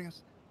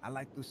experience. I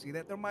like to see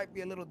that. There might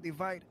be a little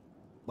divide.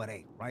 But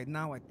hey, right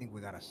now, I think we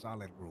got a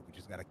solid group. We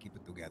just got to keep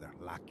it together,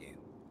 lock in.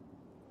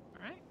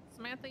 All right.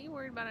 Samantha, you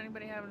worried about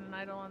anybody having an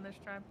idol on this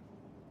tribe?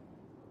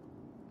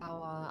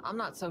 Oh, I'm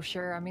not so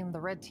sure. I mean, the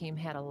red team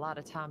had a lot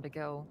of time to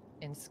go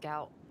in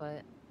scout,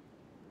 but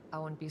I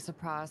wouldn't be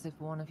surprised if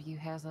one of you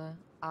has a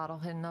idol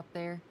hidden up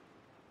there.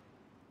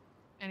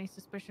 Any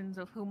suspicions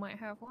of who might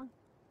have one?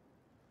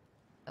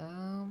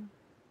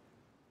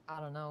 I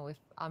don't know.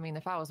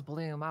 If I was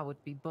Bloom, I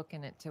would be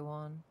booking it to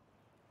one.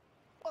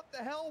 What the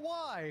hell?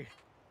 Why?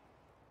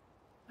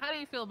 How do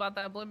you feel about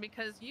that, Bloom?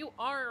 Because you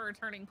are a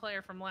returning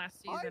player from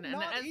last season, and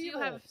not as you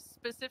evil. have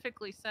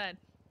specifically said,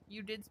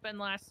 you did spend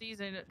last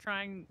season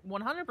trying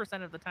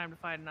 100% of the time to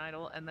find an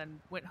idol, and then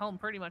went home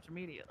pretty much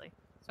immediately.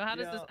 So how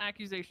does this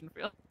accusation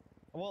feel?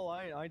 Well,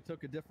 I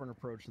took a different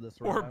approach to this.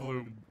 Or I wanted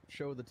Bloom. to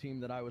show the team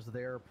that I was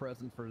there,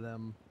 present for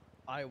them.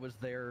 I was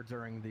there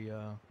during the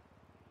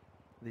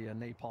the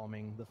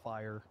napalming, the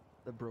fire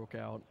that broke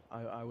out.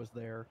 I was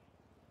there.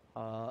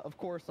 Of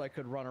course, I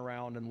could run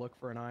around and look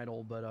for an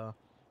idol, but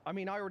I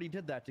mean, I already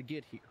did that to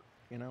get here.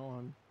 You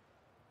know,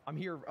 I'm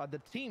here. The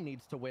team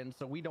needs to win,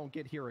 so we don't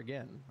get here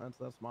again. That's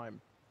my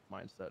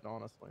mindset,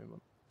 honestly. But...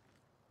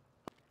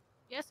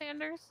 Yes,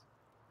 Anders.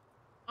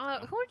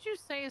 Who would you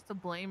say is to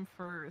blame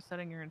for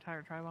setting your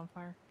entire tribe on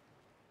fire?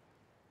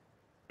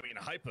 I mean,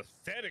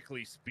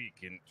 hypothetically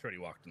speaking, Treddy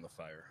walked in the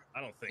fire.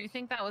 I don't Do you think.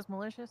 think that was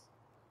malicious?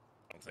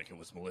 I don't think it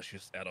was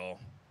malicious at all.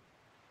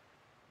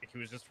 I think he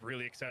was just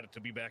really excited to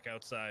be back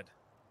outside.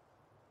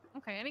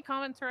 Okay, any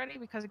comments already?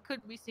 Because it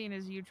could be seen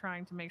as you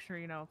trying to make sure,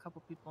 you know, a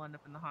couple people end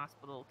up in the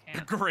hospital,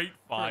 can't Great further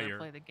fire.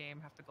 play the game,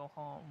 have to go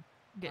home,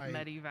 get I-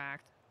 medevaced.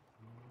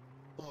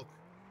 Look,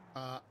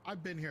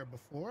 I've been here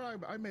before.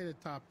 I made it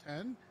top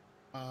 10.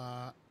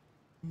 The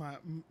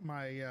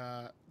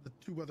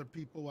two other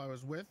people I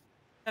was with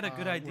Had a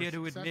good idea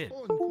to admit.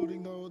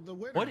 including the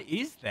winner. What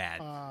is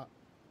that?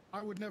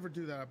 I would never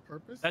do that on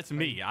purpose. That's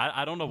me.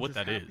 I don't know I'm what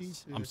just that happy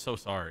is. to I'm so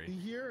sorry. Be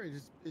here.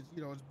 It's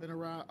you know, it's been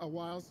around a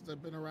while since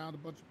I've been around a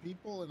bunch of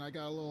people, and I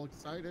got a little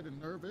excited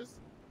and nervous.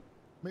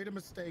 Made a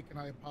mistake, and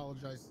I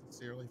apologize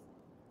sincerely.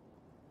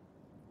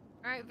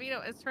 All right, Vito,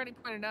 as Freddy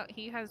pointed out,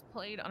 he has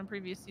played on a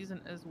previous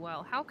season as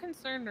well. How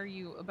concerned are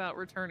you about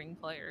returning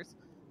players,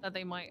 that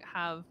they might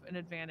have an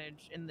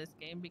advantage in this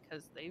game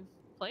because they've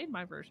played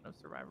my version of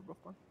Survivor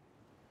before?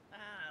 I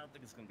don't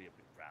think it's going to be a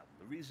big problem.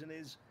 The reason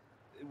is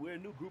we're a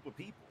new group of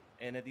people.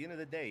 And at the end of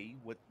the day,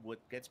 what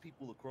gets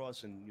people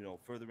across and, you know,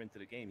 further into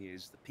the game here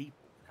is the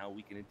people, how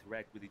we can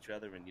interact with each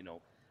other and, you know,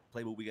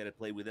 play what we got to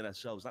play within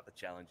ourselves, not the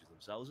challenges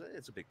themselves.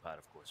 It's a big part,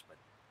 of course, but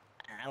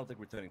I don't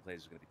think returning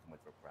players is going to be too much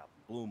of a problem.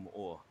 Bloom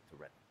or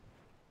Tourette.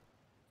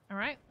 All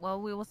right.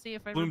 Well, we will see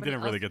if Bloom everybody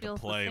didn't really else get to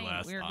feels the play same.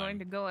 last We are time. going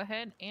to go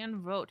ahead and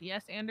vote.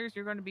 Yes, Anders,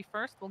 you're going to be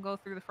first. We'll go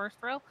through the first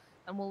row,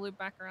 and we'll loop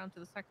back around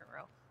to the second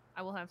row.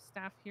 I will have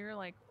staff here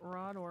like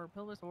Rod or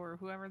Pilbis or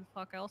whoever the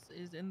fuck else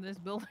is in this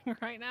building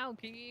right now.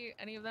 Kiki,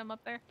 any of them up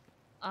there?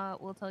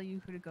 We'll tell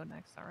you who to go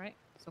next. All right.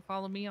 So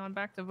follow me on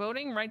back to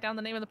voting. Write down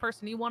the name of the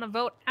person you want to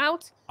vote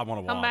out. I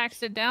want to Come watch. back,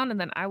 sit down, and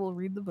then I will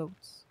read the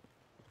votes.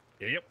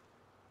 Yep.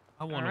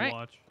 I want All to right.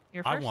 watch.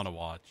 You're I first? want to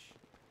watch.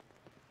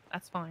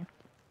 That's fine.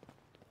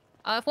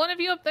 If one of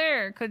you up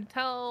there could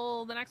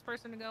tell the next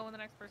person to go when the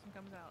next person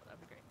comes out,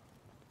 that'd be great.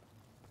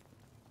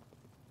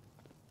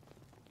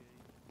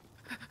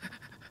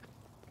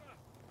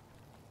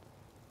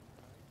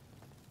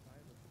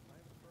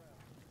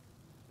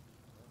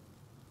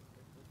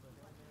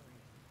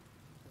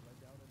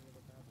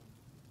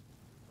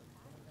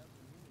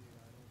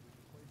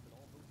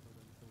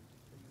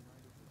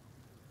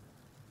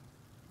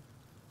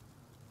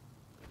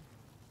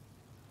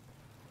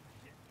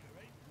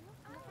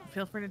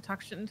 Feel free to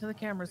talk shit into the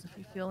cameras if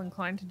you feel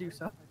inclined to do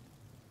so.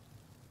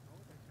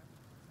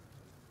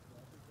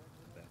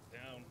 Back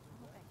down.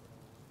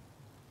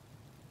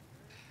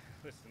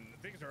 Listen,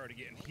 things are already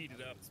getting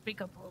heated up.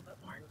 Speak up a little bit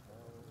more.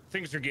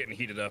 Things are getting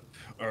heated up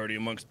already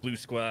amongst Blue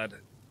Squad.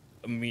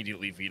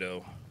 Immediately,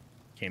 Vito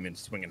came in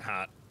swinging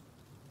hot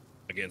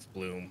against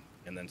Bloom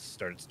and then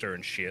started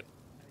stirring shit.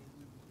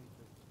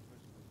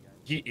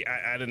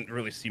 I didn't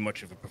really see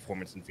much of a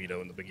performance in Vito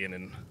in the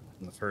beginning,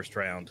 in the first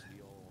round.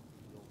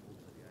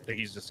 I think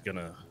he's just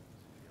gonna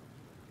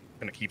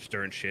keep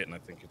stirring shit, and I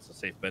think it's a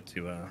safe bet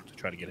to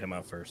try to get him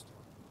out first.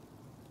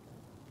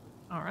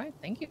 All right,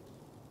 thank you.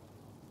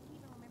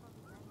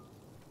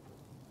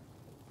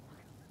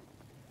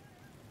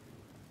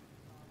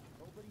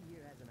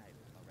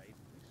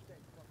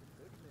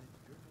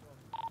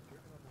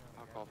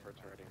 I'll call for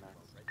Torretti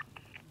next.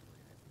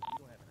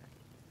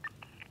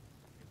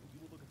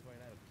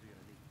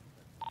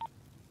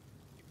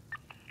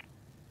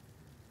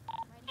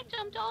 I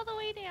jumped all the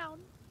way down.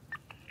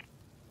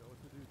 You know what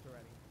to do,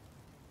 Toretti.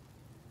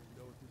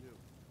 You know what to do.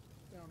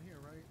 Down here,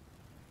 right?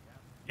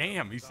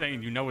 Damn, he's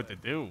saying you know what to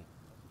do.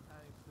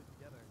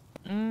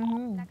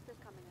 Mm-hmm.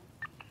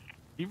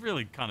 He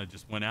really kind of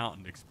just went out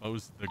and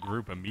exposed the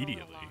group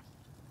immediately.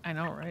 I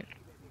know, right?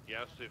 He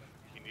asked if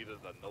he needed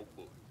a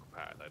notebook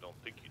pad. I don't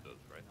think he does,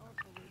 right?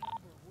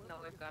 No,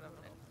 we've got him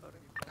in photo.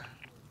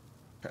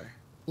 Okay.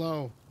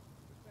 Hello.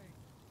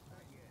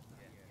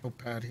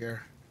 Notepad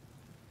here.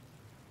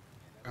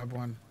 Grab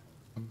one.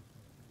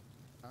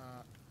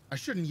 I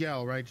shouldn't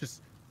yell, right?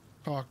 Just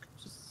talk.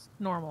 Just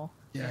normal.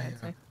 Yeah, I'd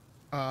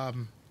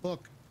say.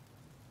 Look.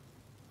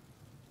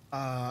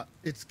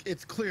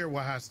 It's clear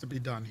what has to be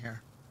done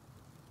here.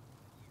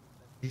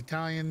 The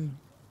Italian,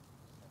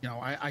 you know,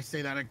 I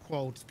say that in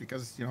quotes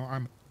because, you know,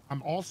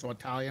 I'm also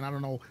Italian. I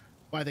don't know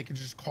why they can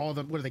just call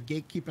them, what are they,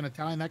 gatekeeping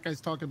Italian? That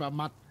guy's talking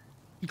about,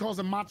 he calls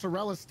them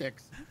mozzarella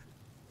sticks.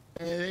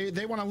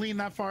 They want to lean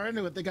that far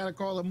into it. They got to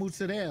call it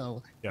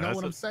mozzarella. Yeah, You know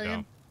what I'm saying?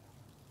 yeah.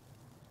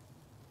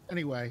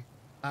 Anyway,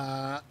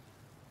 I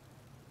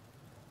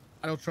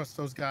don't trust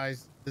those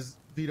guys. This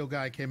Vito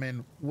guy came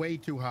in way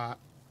too hot.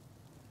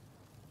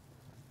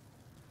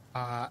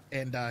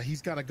 And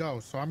he's got to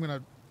go. So I'm going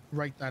to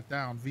write that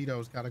down.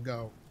 Vito's got to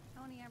go.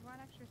 Tony, I brought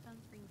extra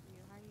sunscreen for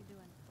you. How are you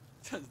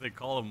doing? They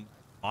call him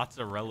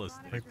Mozzarella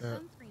sticks. Right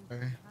there.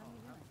 Okay.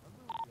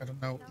 Got a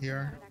note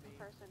here.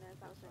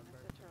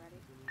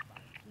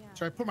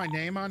 Should I put my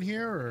name on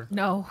here or?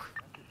 No.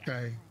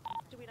 Okay.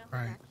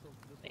 Right.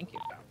 Thank you.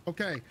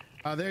 Okay.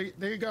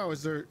 There you go.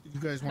 Is there? You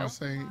guys want to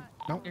say?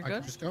 No. You're I can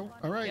good? just go.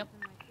 All right. Yep.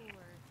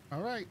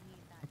 All right.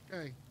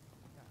 Okay.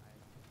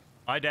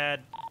 Hi,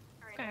 Dad.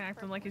 This guy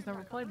acting like he's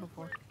never played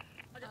before.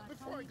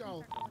 Before I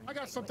go, I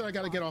got something I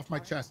got to get off my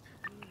chest.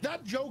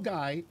 That Joe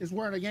guy is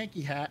wearing a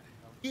Yankee hat.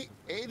 The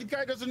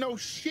guy doesn't know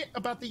shit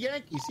about the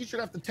Yankees. He should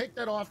have to take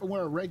that off and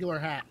wear a regular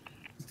hat.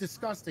 It's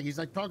disgusting. He's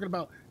like talking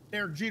about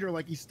Derek Jeter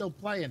like he's still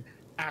playing,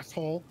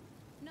 asshole.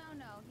 No,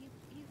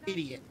 he's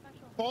Idiot.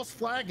 False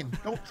flagging.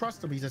 Don't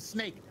trust him. He's a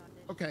snake.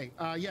 Okay.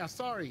 Yeah.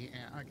 Sorry.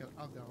 Yeah,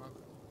 I'll go.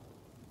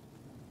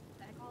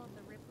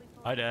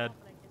 Hi, Dad.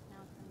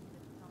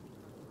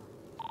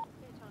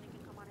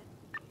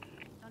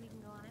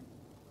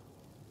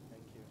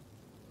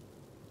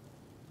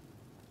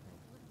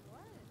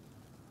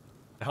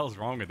 The hell's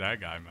wrong with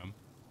that guy, man?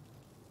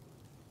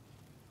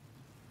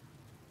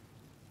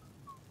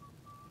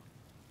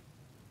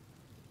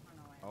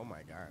 Oh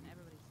my god.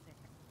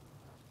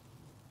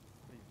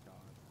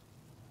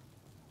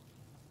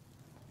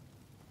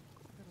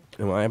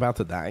 Am I about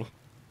to die?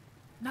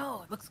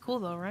 No, it looks cool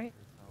though, right?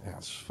 Yeah,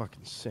 it's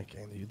fucking sick,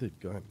 Andy. You did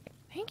good.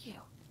 Thank you.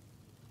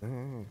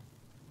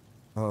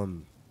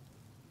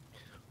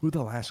 Who'd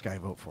the last guy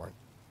vote for?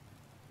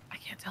 I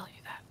can't tell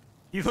you that.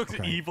 He looks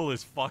Okay. evil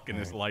as fuck in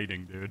his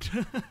lighting, dude.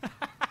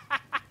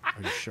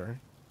 Are you sure?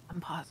 I'm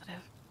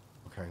positive.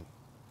 Okay.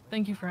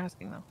 Thank you for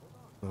asking though.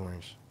 No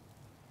worries.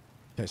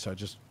 Okay, so I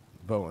just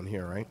vote on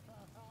here, right?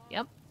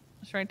 Yep.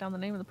 Just write down the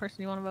name of the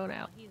person you want to vote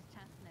out.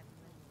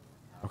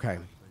 Okay.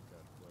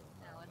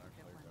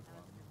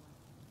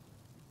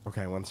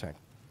 Okay, 1 sec.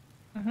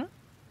 Mm-hmm. And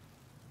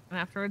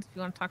afterwards, if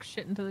you want to talk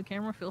shit into the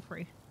camera, feel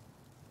free.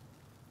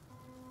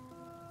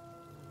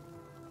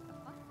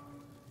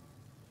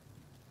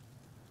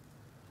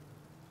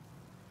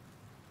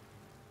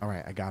 All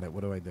right, I got it.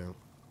 What do I do?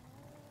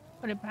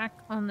 Put it back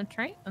on the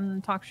tray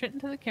and talk shit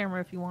into the camera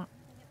if you want.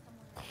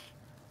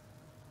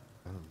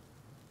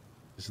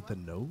 Is it the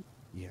note?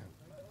 Yeah.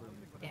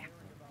 Yeah.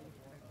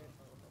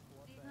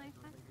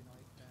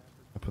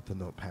 I put the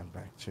notepad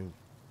back too.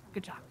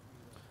 Good job.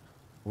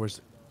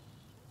 Where's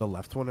the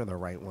left one or the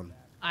right one?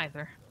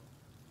 Either.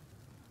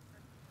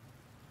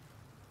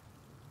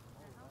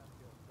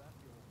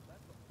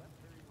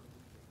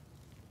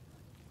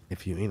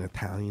 If you ain't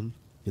Italian,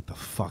 get the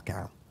fuck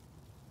out.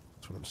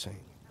 That's what I'm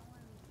saying.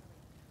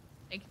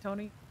 Thank you,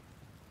 Tony.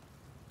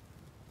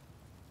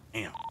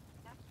 Damn.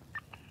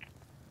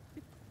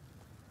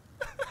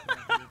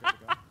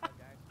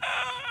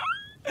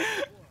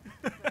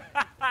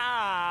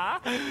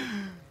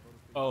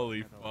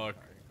 Holy fuck.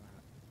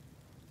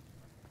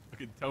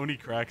 Fucking Tony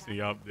cracks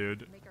me up,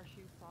 dude. Make our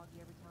shoes soggy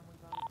every time we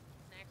vote.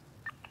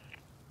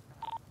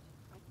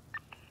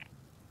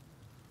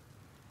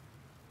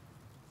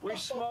 We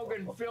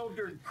smoking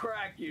filtered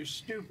crack, you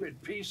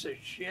stupid piece of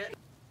shit.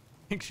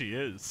 I think she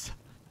is.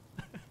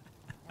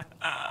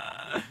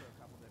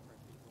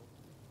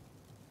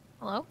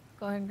 Hello?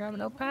 Go ahead and grab a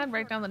notepad,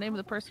 write down the name of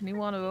the person you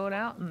want to vote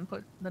out, and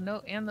put the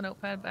note and the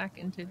notepad back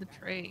into the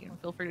tray. And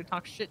feel free to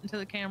talk shit into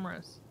the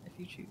cameras if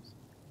you choose.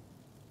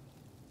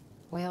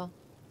 Well,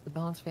 the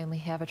Bones family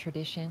have a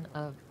tradition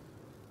of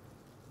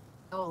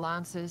no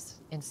alliances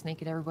and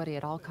sneaking everybody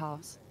at all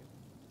costs.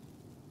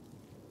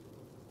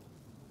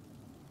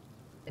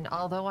 And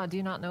although I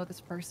do not know this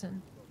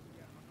person,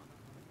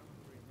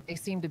 they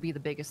seem to be the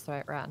biggest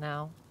threat right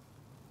now.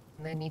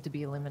 And they need to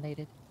be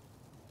eliminated.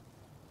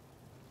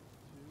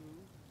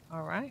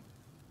 All right.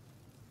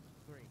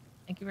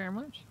 Thank you very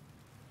much.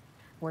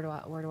 Where do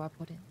I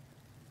put it?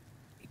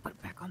 You put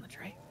it back on the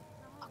tray.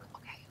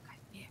 Okay.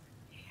 Yeah.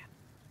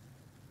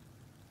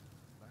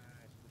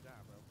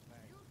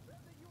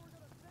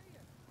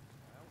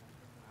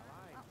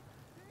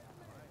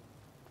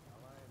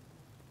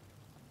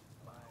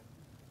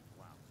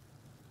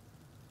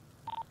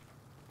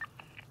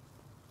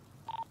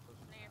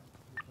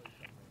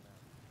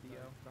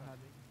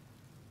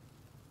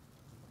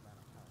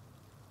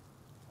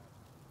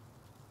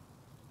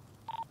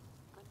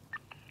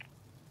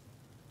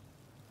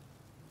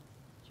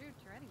 Drew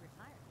Toretti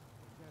retired.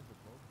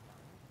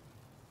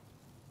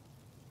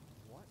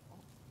 What? Oh,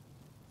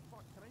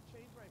 fuck. Can I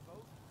change my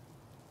vote?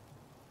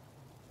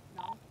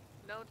 No.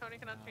 No, Tony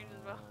cannot change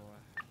his vote.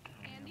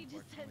 Andy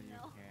just said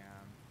no.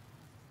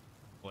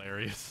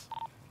 Hilarious.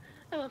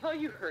 I love how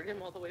you heard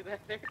him all the way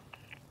back there.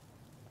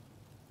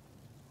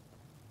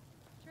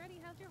 Toretti,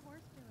 how's your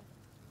horse doing?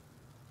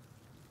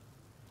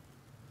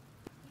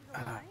 He's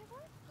alive?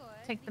 Good.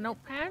 Take the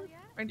notepad,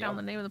 write down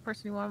the name of the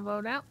person you want to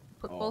vote out,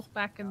 put Oh. both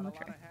back in the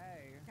tray.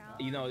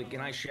 You know, can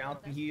I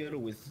shout here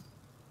with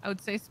I would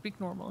say speak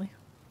normally.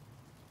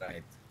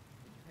 right?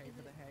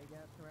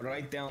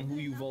 Write down who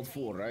you vote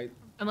for, right?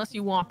 Unless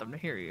you want them to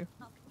hear you,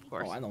 of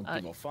course. Oh, I don't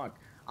give a fuck.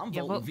 I'm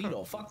yeah, voting vote for-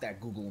 Vito. Fuck that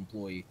Google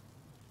employee.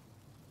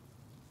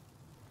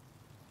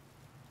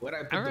 Where'd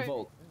I put All the right.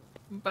 vote?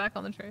 Back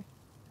on the tray.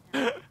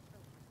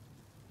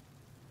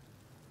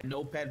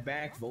 Notepad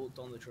back, vote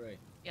on the tray.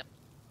 Yep.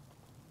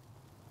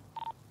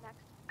 Next.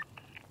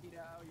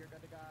 You're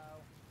good to go.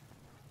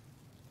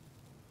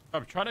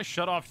 I'm trying to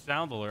shut off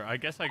sound alert. I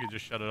guess I could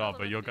just shut it off,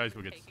 but you guys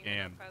will get Taking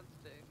scammed. the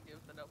notepads to give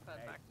the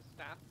notepad back to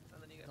staff,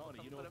 and then you guys will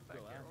come put it back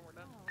here when we're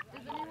done.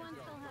 Does anyone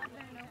still have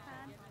their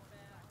notepad?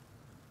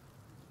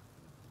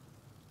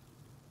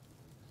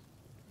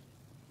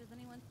 Does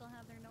anyone still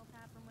have their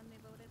notepad from when they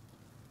voted?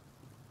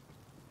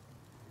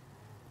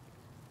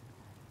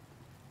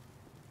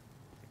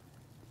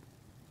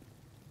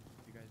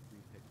 You guys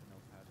retake the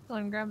notepad. Go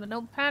ahead and grab the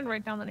notepad,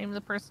 write down the name of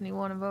the person you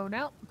want to vote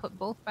out, and put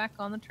both back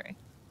on the tray.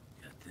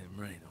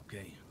 Goddamn right.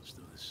 Okay, let's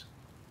do this.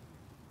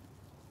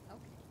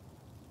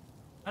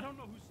 I don't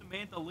know who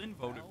Samantha Lynn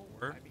voted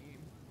for.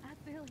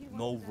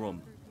 No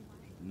room.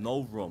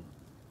 No room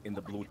in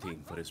the blue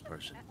team for this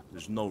person.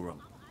 There's no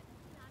room.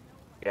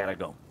 Gotta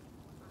go.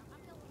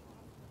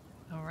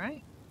 All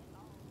right.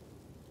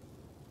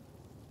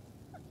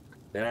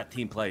 They're not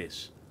team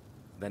players.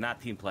 They're not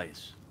team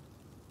players.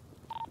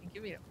 Thank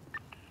you, Vito.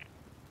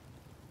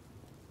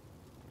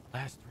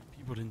 Last 3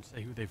 people didn't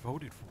say who they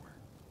voted for.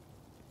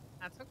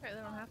 That's okay,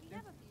 they don't have to. We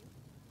have a few.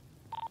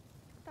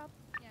 Stop.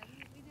 Yeah,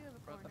 we do have a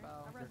corner.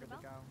 A You're good to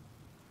go.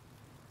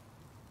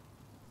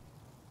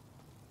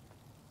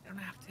 They don't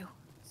have to.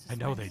 I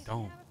know they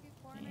don't. We have a few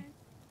corners,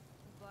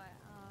 but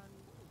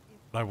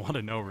if I want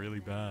to know really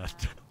bad.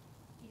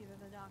 either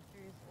the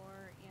doctors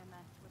or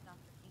EMS with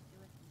Dr. King do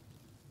it.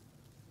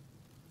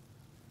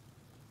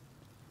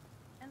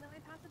 And then we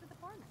pass it to the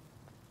coroner.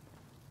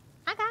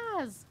 Hi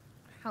guys!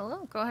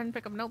 Hello. Go ahead and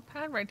pick up a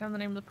notepad, write down the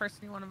name of the person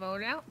you want to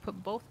vote out,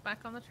 put both back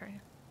on the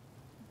tray.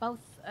 Both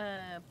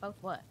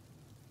what?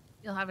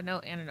 You'll have a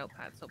note and a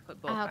notepad, so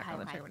put both back on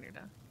the tray when you're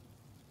done.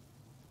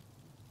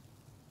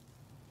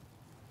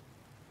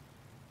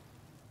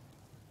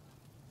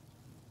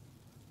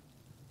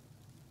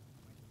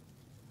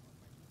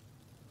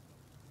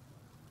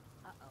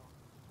 Uh-oh.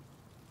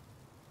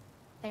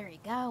 There you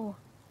go.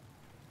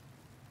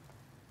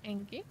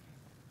 Thank you.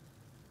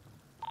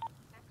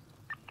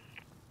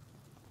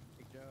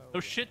 No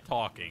shit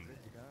talking.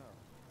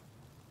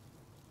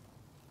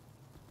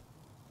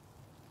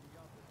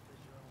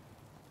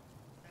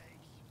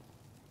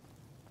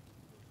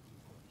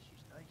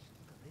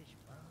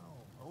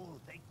 Oh,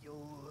 thank you.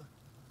 Oh,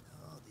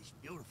 this is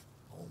beautiful.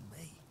 Oh,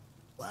 man.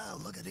 Wow,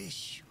 look at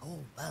this. Oh,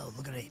 wow,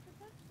 look at it.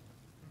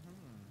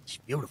 It's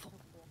beautiful.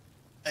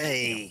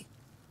 Hey.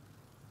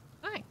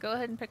 All right, go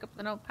ahead and pick up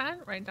the notepad,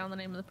 write down the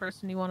name of the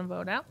person you want to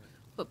vote out,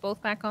 put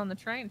both back on the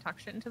tray, and talk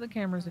shit into the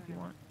cameras if you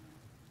want.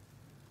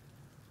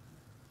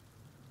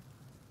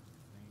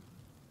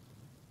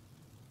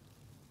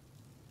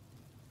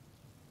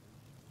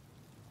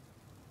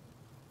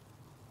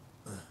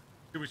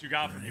 See what you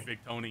got for me, Big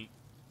Tony.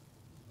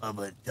 I'm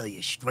gonna tell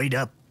you straight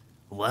up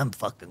who I'm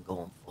fucking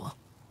going for.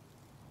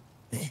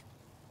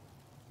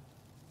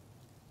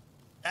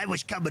 I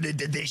was coming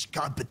into this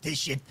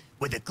competition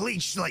with a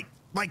clean slate,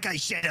 like I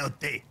said out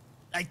there.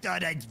 I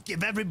thought I'd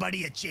give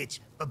everybody a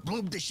chance, but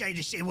Bloom decided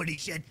to say what he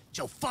said,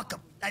 so fuck him.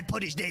 I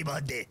put his name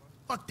on there.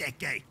 Fuck that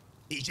guy.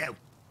 He's out.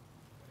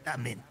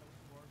 I'm in.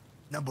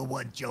 Number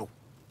 1, Joe.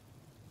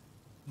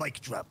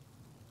 Mic drop.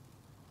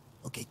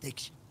 Okay,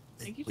 thanks.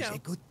 Thank you, was Joe.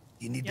 that good?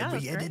 You need Yeah, to that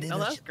was re-edit great. it? Oh,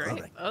 that or was s- great. All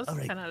right, That was all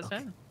right, 10 out of okay.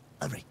 10.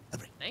 All right, all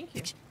right. Thank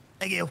you.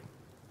 Thank you.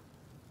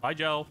 Bye,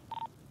 Joe.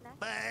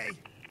 Bye.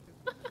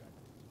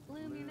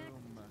 Bloom, you next.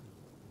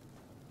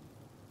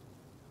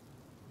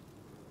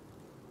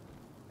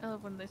 I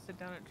love when they sit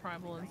down at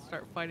tribal and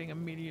start fighting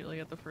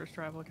immediately at the first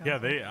tribal council. Yeah,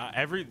 they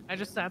I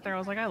just sat there. I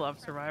was like, I love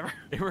Survivor.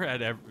 they were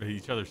at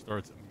each other's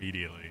throats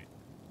immediately.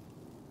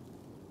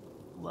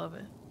 Love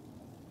it.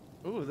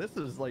 Ooh, this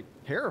is like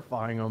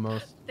terrifying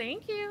almost.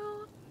 Thank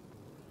you.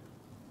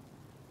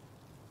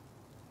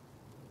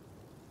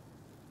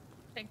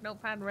 Take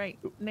notepad, right?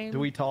 Name. Do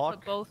we talk?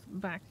 Put both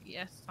back.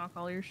 Yes, talk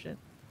all your shit.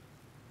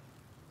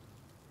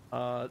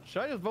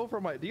 Should I just vote for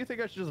my? Do you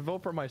think I should just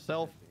vote for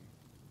myself?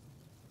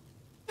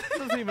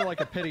 This isn't even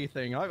like a pity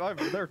thing.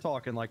 They're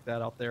talking like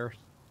that out there.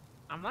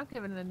 I'm not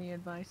giving any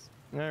advice.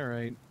 All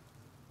right.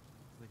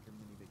 It's like a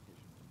mini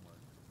vacation from work.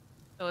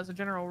 So as a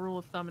general rule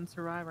of thumb in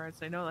Survivor, I'd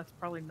say no, that's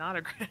probably not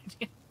a great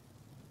idea.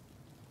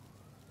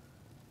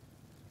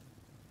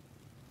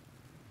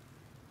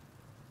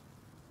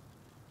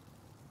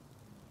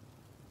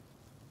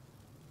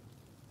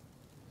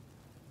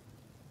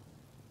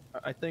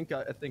 I think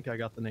I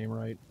got the name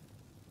right.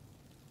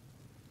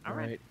 All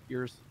right.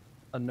 Here's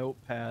a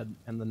notepad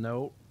and the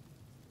note.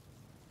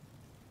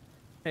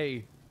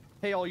 Hey,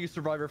 all you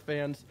Survivor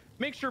fans,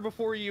 make sure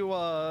before you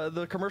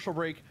the commercial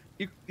break,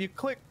 you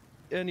click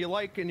and you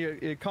like and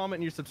you comment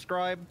and you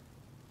subscribe.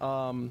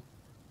 Coming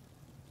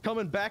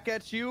back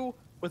at you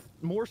with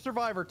more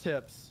Survivor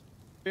tips.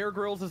 Bear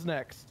Grylls is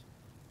next.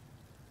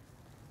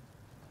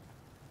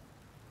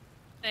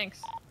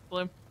 Thanks,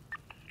 Bloom.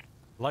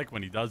 I like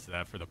when he does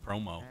that for the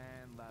promo.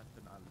 And last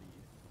but not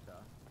least,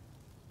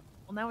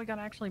 Well, now we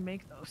gotta actually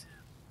make those.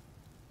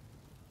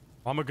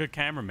 I'm a good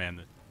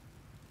cameraman.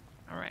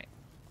 All right.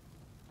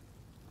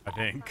 I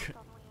think.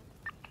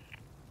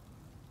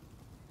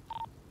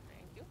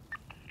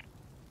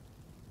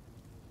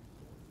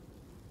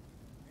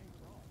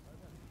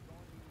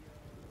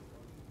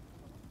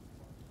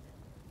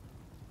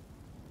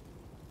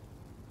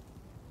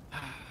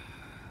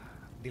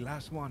 The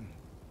last one.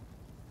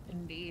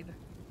 Indeed.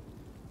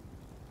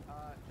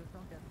 Just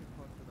don't get too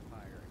close to the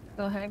fire.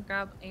 Go ahead,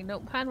 grab a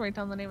notepad, write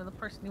down the name of the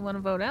person you want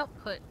to vote out,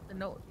 put the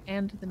note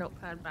and the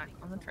notepad back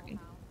on the tray.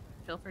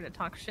 Feel free to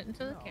talk shit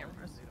into the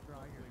cameras. Draw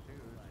your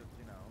shoes, just,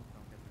 you know,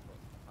 don't get too close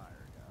to the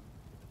fire,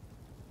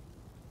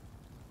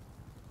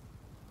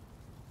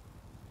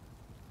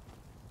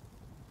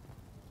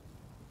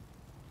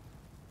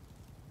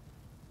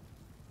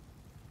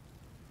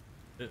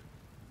 yeah.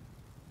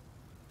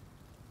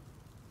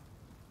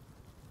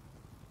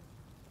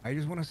 I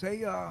just want to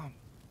say,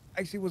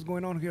 I see what's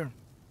going on here.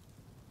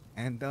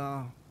 And,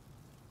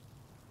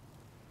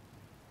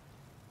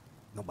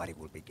 nobody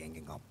will be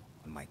ganging up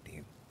on my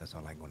team. That's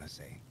all I'm going to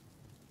say.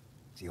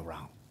 See you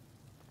around.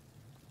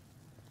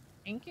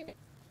 Thank you.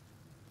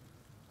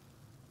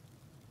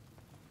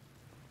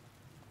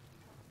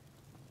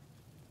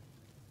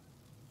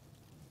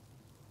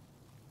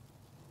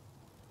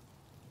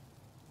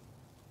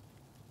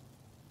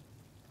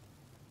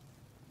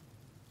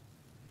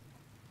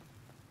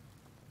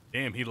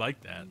 Damn, he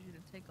liked that. I need you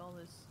to take all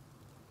this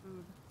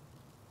food.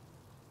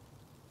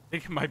 I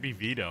think it might be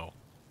Vito.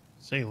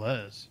 Say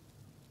less.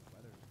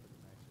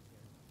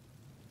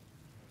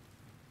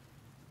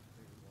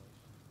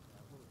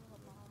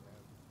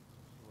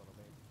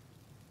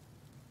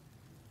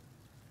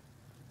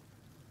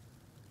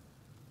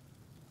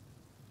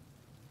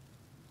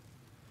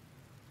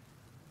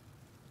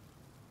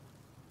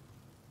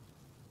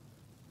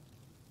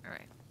 All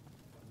right.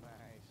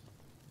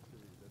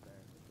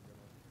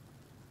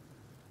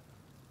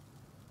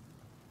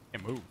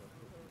 Can't move.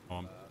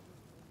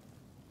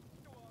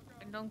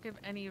 And don't give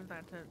any of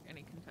that to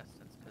any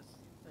contestants because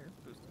they're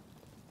boosted.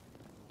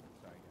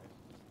 Sorry,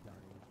 guys.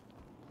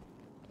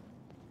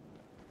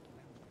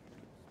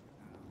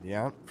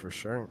 Yeah, for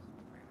sure.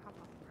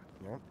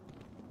 Yeah.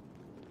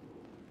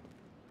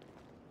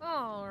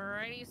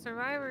 Alrighty,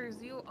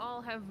 survivors, you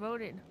all have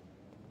voted.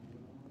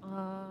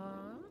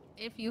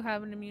 If you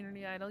have an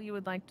immunity idol you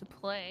would like to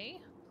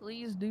play,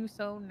 please do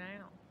so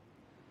now.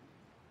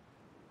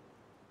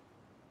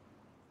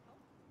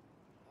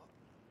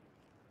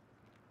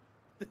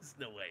 There's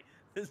no way.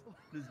 There's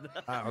no...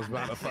 I was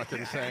about to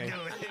fucking say.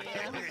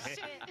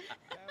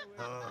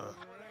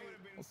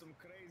 Some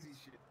crazy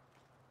shit.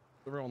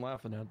 Everyone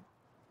laughing at.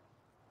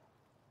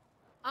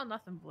 Oh,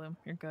 nothing, Bloom.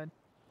 You're good.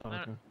 Oh,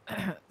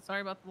 okay.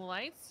 Sorry about the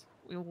lights.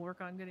 We will work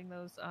on getting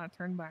those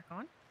turned back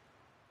on.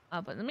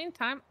 But in the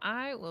meantime,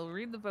 I will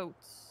read the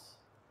votes.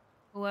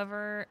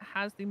 Whoever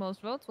has the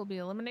most votes will be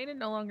eliminated,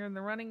 no longer in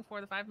the running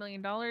for the $5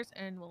 million,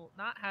 and will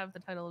not have the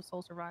title of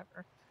sole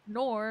survivor,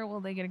 nor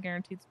will they get a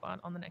guaranteed spot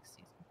on the next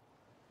season.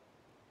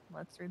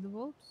 Let's read the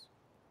votes.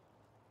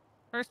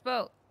 First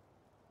vote,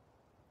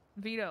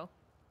 Vito.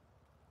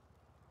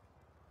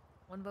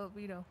 1 vote,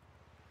 Vito.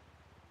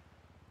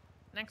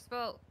 Next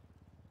vote,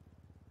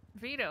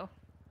 Vito.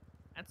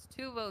 That's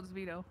 2 votes,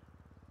 Vito.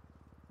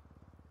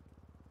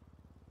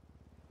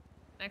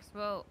 Next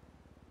vote,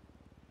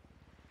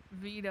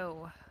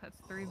 Vito. That's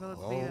 3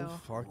 votes, Vito.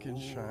 Oh, fucking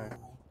shit.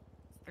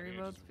 3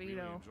 votes,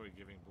 Vito. Enjoy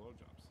giving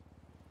blowjobs.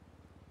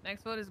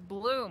 Next vote is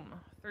Bloom.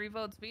 3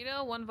 votes,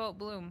 Vito. 1 vote,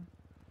 Bloom.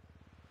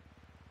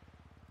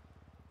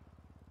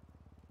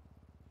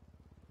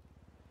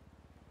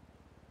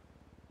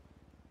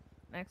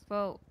 Next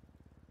vote,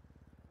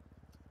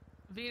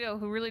 Vito,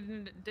 who really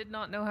did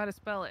not know how to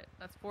spell it.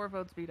 That's 4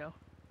 votes, Vito.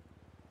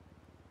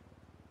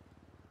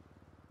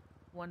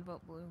 1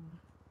 vote, Bloom.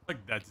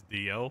 Like that's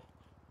Dio.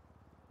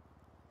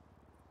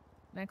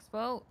 Next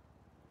vote,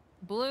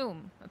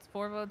 Bloom. That's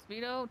 4 votes,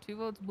 Vito. 2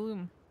 votes,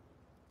 Bloom.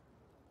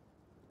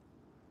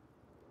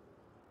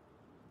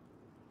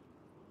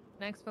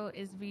 Next vote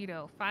is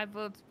Vito. 5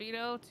 votes,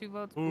 Vito. 2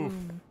 votes, Oof.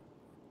 Bloom.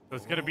 So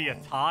it's gonna be a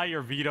tie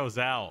or Vito's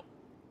out.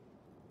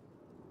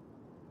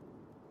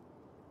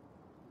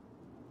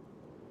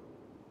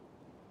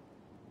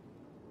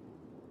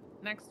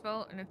 Next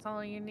vote, and it's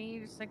all you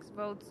need. 6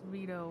 votes,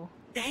 Vito.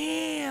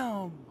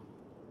 Damn.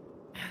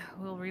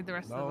 We'll read the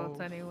rest of the votes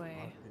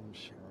anyway.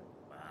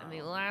 And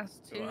the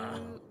last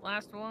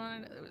last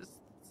one, it was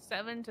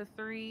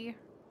 7-3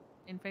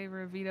 in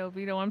favor of Vito.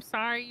 Vito, I'm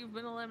sorry you've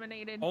been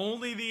eliminated.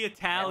 Only the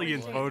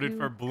Italians voted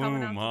for Coming out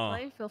Bloom, to huh?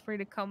 play, feel free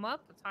to come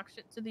up and talk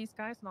shit to these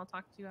guys, and I'll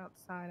talk to you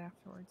outside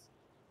afterwards.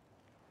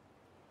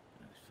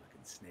 Those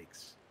fucking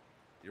snakes.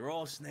 You're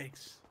all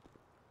snakes.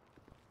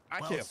 I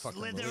Well, can't fucking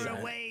slither believe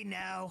that. away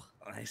now.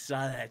 I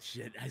saw that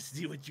shit. I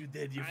see what you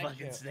did, you I fucking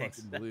can't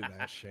snakes. fucking believe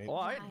that shit. Well,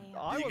 I you're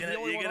was gonna, the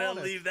only you're one gonna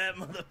honest. leave that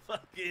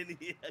motherfucker in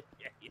here.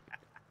 Yeah.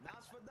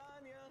 That's for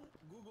Danya,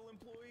 Google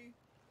employee.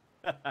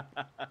 I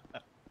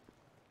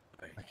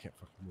can't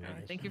fucking believe Alright,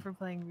 that thank shit. you for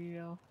playing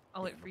Vito.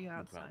 I'll wait for you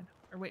outside. problem.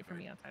 Or wait for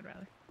me outside,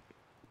 rather.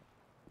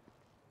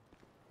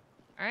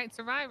 Alright,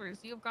 survivors,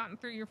 you have gotten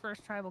through your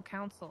first tribal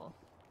council.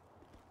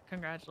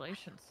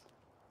 Congratulations.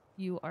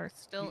 You are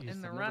still Jeez,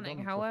 in the I've never running.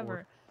 done this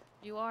However,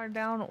 you are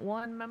down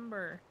 1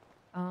 member.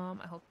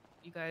 I hope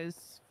you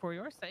guys, for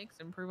your sakes,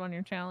 improve on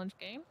your challenge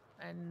game,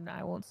 and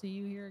I won't see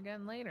you here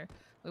again later.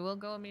 We will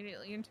go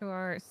immediately into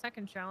our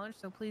second challenge,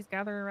 so please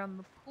gather around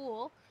the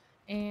pool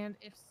And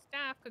if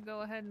staff could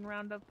go ahead and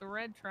round up the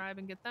red tribe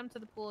and get them to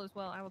the pool as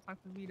well, I will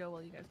talk to Vito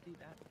while you guys do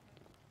that.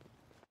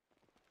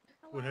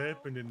 What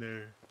happened in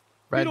there?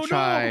 Red don't know.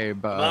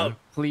 Tribe, I'm out.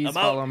 please I'm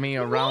out. follow me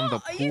around the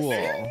What? Are you pool.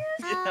 serious?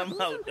 Yeah,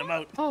 I'm out. I'm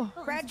out. Oh,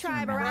 Red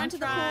Tribe, around to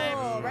the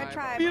pool. Red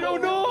Tribe. You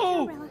don't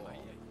know.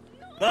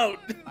 I'm out.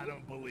 I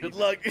don't believe. Good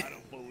luck. I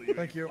don't believe.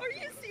 Thank you. Are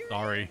you serious?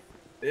 Sorry.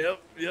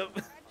 Yep. Yep.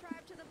 Red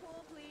Tribe to the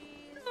pool,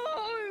 please.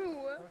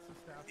 No.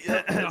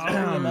 Yeah,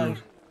 I'm out.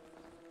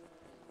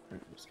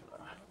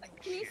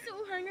 Can you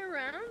still hang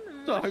around?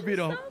 And Sorry, watch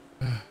Vito.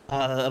 stuff?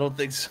 I don't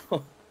think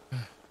so.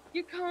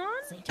 You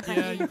can't?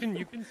 Yeah, you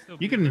can still.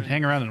 You can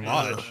hang around and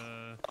watch.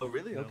 Oh,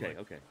 really? you know, Okay. like-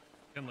 Okay.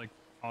 You can like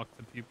talk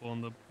to people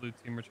on the blue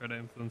team or try to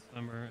influence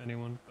them or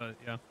anyone, but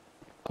yeah.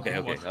 Okay. You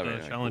Okay. watch All the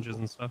right. challenges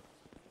and stuff.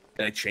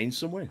 Can I change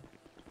somewhere?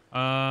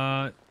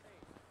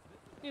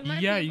 You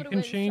might Yeah, be you able to can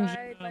go change.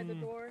 inside by the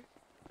door.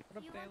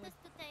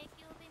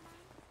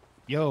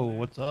 Yo,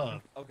 what's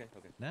up? Okay.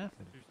 Okay.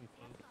 Nothing.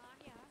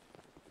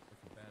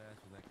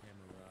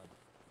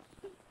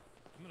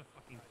 I'm gonna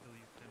fucking kill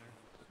you, sinner.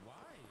 Why?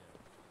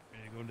 We're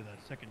gonna go into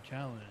that second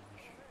challenge.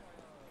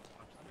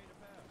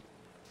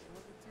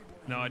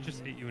 No, I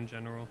just hate you in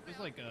general. It's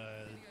like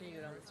a Can you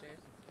go down the stairs?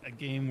 a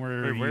game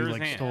where Wait, you where's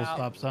like Ant? stole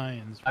stop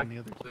signs from the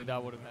other team.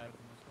 That would have happened.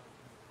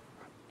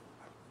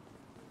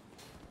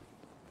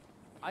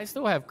 I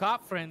still have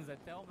cop friends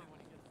that tell me when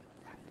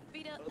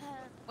he gets. Vito.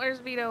 Where's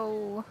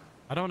Vito?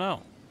 I don't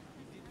know.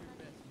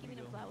 Give me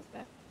the flowers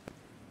back.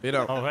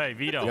 Vito. Oh, hey,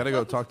 Vito. You gotta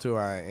go talk to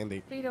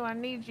Andy. Vito, I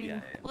need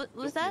you. What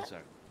was that?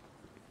 Sorry.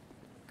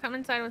 Come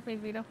inside with me,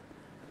 Vito.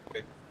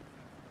 Okay.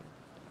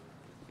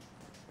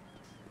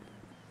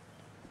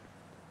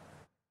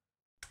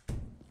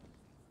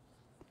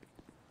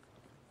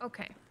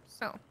 Okay,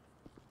 so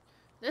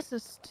this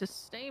is to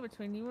stay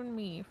between you and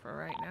me for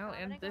right now,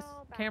 and this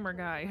camera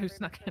guy who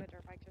snuck in.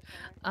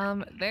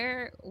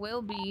 There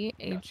will be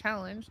a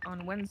challenge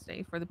on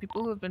Wednesday for the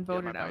people who have been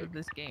voted out of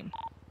this game.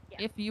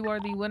 If you are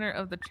the winner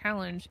of the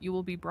challenge, you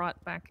will be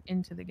brought back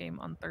into the game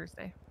on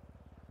Thursday.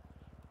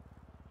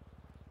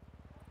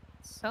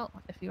 So,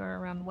 if you are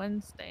around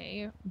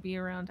Wednesday, be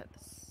around at the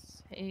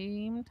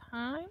same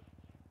time,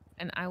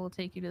 and I will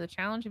take you to the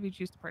challenge if you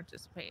choose to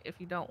participate. If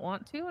you don't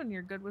want to, and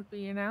you're good with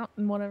being out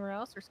and whatever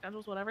else, or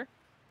schedules, whatever,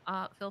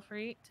 feel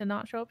free to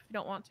not show up if you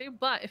don't want to.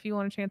 But if you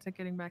want a chance at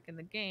getting back in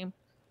the game,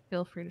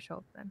 feel free to show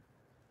up then.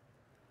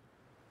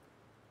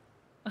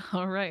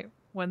 All right,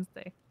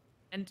 Wednesday.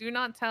 And do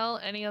not tell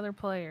any other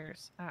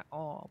players at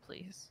all,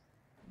 please.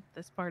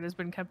 This part has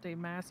been kept a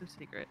massive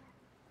secret.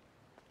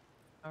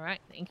 All right,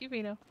 thank you,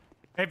 Vito.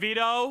 Hey,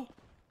 Vito.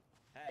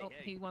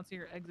 He wants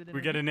your exit interview.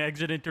 We get an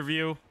exit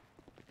interview.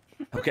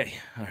 Okay,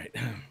 all right.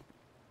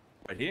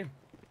 Right here.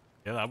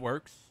 Yeah, that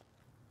works.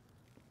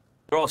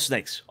 They're all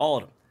snakes, all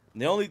of them.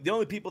 And the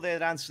only people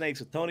that aren't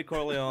snakes are Tony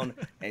Corleone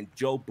and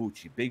Joe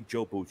Bucci, Big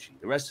Joe Bucci.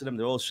 The rest of them,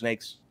 they're all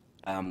snakes.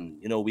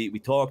 You know, we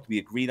talked, we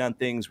agreed on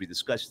things, we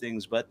discussed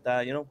things, but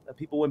you know,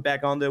 people went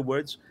back on their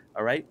words.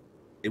 All right,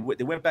 they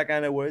went back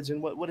on their words,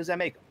 and what does that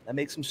make them? That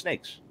makes them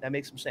snakes. That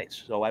makes them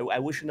snakes. So I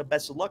wish them the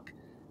best of luck.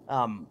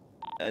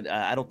 And,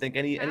 I don't think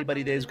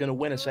anybody there is going to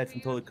win aside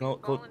from Tony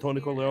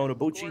Corleone or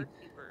Bucci.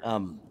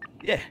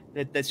 Yeah,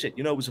 that's it.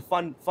 You know, it was a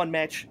fun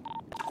match.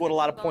 Scored a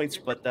lot of points,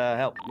 but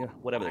hell, yeah,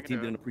 whatever. The team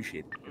didn't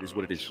appreciate it. It is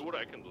what it is.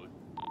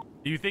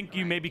 Do you think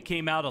you maybe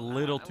came out a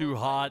little too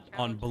hot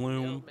on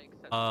Bloom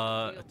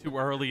too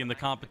early in the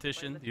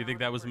competition? Do you think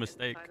that was a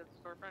mistake?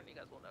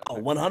 Oh,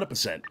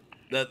 100%.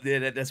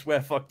 That's where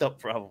I fucked up,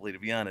 probably, to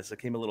be honest. I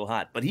came a little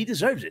hot, but he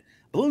deserves it.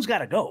 Bloom's got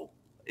to go.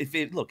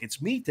 Look,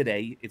 it's me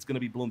today. It's going to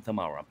be Bloom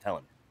tomorrow. I'm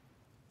telling you.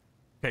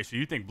 Okay, so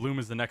you think Bloom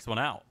is the next one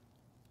out?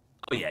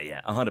 Oh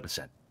yeah,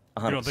 100%.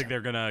 You don't think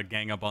they're gonna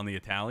gang up on the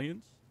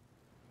Italians?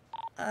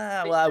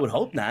 Well, I would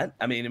hope not.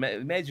 I mean,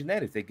 imagine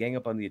that if they gang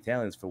up on the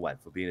Italians for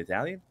what? For being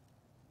Italian?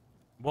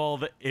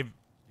 Well, if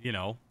you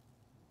know,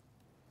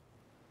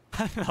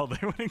 I don't know,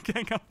 they wouldn't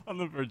gang up on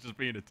them for just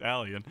being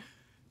Italian,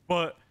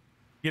 but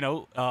you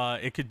know,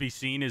 it could be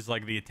seen as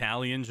like the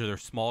Italians are their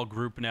small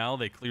group now.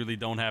 They clearly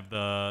don't have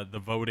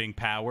the voting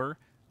power,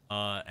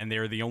 and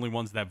they're the only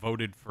ones that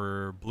voted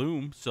for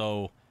Bloom.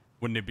 So,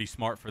 wouldn't it be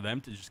smart for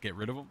them to just get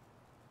rid of them?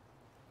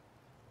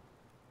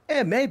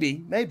 Yeah,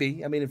 maybe.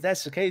 I mean, if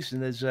that's the case, then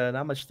there's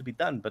not much to be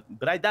done. But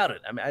I doubt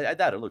it. I mean, I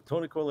doubt it. Look,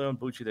 Tony Corleone,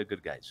 Bucci, they're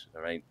good guys.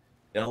 All right,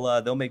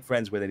 they'll make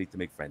friends where they need to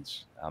make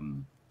friends. I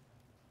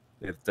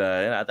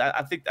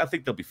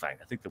think they'll be fine.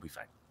 I think they'll be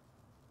fine.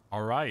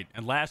 All right.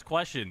 And last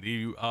question: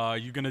 you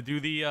gonna do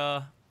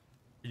the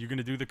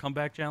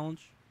comeback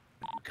challenge?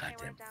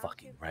 Goddamn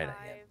fucking right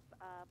I am.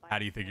 How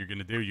do you think you're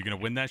gonna do? You gonna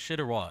win that shit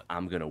or what?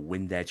 I'm gonna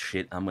win that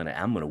shit. I'm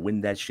gonna win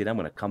that shit. I'm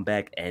gonna come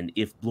back, and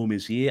if Bloom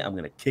is here, I'm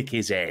gonna kick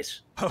his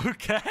ass.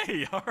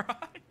 Okay. All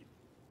right.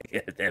 Yeah,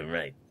 damn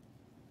right.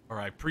 All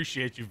right.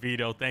 Appreciate you,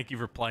 Vito. Thank you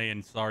for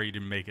playing. Sorry you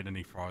didn't make it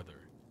any farther.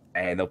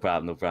 Hey, no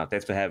problem.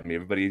 Thanks for having me.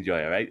 Everybody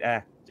enjoy. All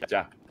right.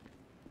 Ciao.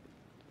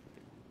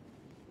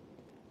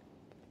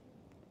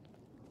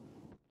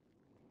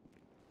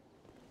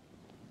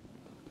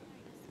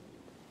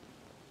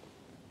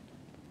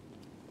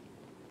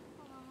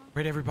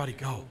 Where'd everybody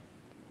go?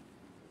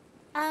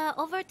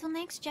 Over to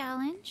next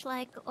challenge,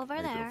 like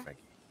over there.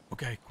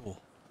 Okay,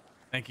 cool.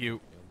 Thank you.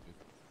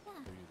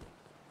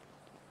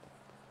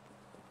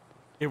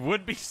 It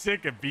would be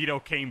sick if Vito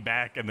came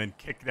back and then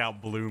kicked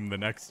out Bloom the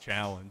next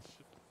challenge.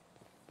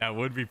 That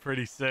would be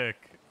pretty sick.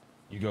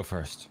 You go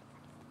first.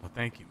 Well,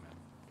 thank you, man.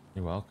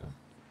 You're welcome.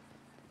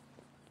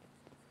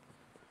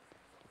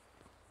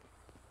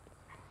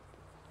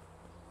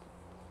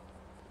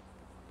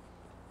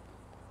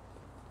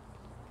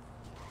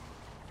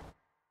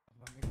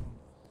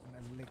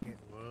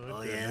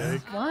 Oh, yeah?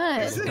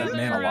 What? That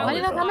man alive. Why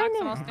did I come in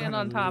there? I'll stand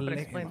on top and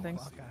explain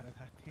things.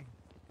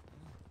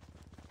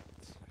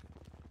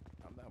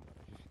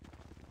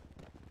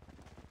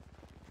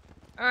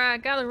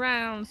 Alright, gather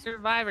round,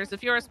 survivors.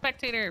 If you're a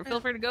spectator, feel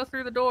free to go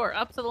through the door,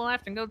 up to the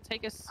left, and go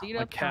take a seat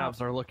My up calves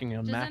top. are looking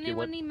Does immaculate.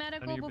 anyone need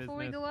medical before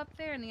we go up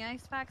there and the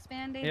ice packs,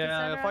 band-aids,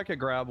 Yeah, if I could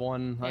grab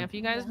one. Yeah, if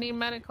you guys need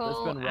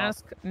medical, been rough.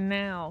 ask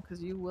now,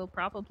 because you will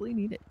probably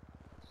need it.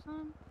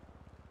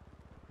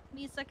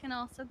 Misa can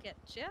also get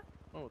you.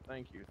 Oh,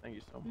 thank you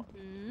so much.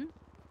 Mm-hmm.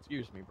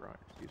 Excuse me, Brian.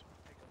 Excuse me.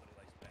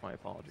 My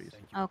apologies.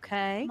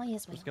 Okay. I'm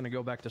just gonna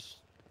go back to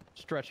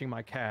stretching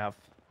my calf.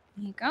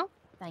 Here you go.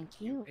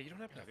 Thank you. Hey, you don't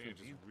have to have food,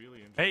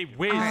 really Hey,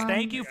 Wiz,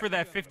 thank you for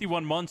that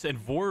 51 months, and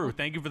Voru,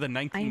 thank you for the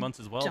 19 months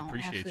as well. don't have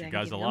Appreciate food. you I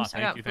guys can a give lot.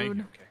 them some. Thank you, thank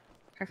you.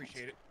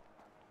 Appreciate it.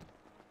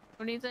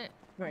 Who needs it?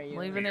 Where you?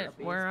 Leaving it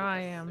where I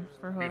am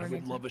for whoever I would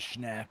needs love it. a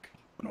snack.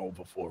 I'm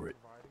over for it.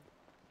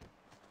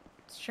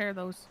 Let's share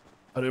those.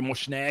 Are there more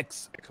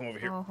snacks? Come over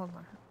here. Oh, hold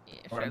on. Yeah,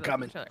 Alright, share I'm those with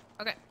coming. each other.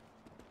 Okay.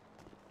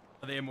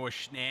 Are there more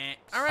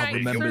snacks? All right, I'll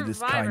remember this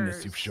kindness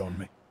survivors. you've shown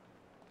me.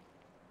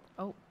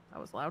 Oh, that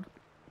was loud.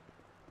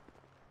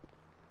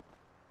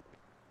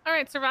 All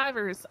right,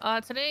 survivors.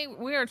 Today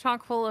we are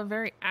chock full of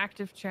very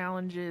active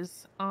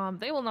challenges.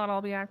 They will not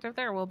all be active.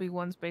 There will be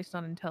ones based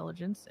on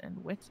intelligence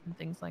and wit and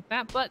things like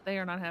that, but they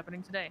are not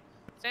happening today.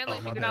 Stanley,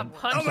 if you could not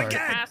punch your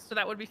ass, so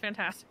that would be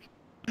fantastic.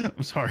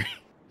 I'm sorry.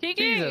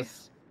 Kiki!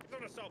 Jesus.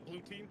 Blue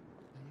team.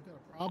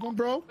 Problem,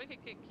 bro? We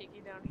could kick Kiki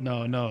down here.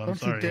 No, I'm Don't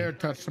sorry. you dare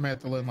touch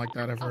Samantha Lynn like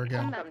that ever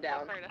again. Come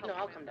down. No,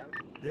 I'll come down.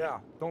 Yeah,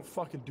 don't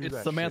fucking do that.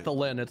 It's Samantha shit.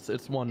 Lynn.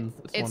 It's one.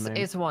 It's one name.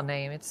 It's one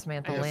name. It's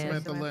Samantha Yeah, Lynn.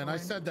 Samantha Lynn. I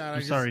said that. I'm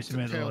I sorry, just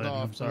Samantha tailed Lynn.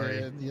 off. I'm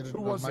sorry.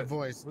 Who was my it?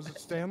 voice. Was it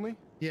Stanley?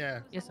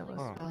 Yeah. Yes, it was.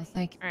 Oh,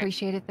 thank you. All right.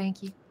 Appreciate it.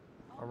 Thank you.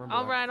 I remember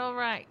All that. right, all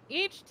right.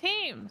 Each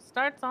team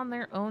starts on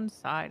their own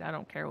side. I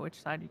don't care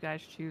which side you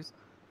guys choose.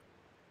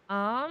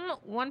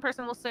 One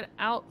person will sit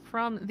out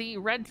from the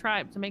red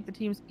tribe to make the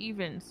teams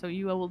even, so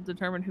you will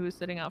determine who is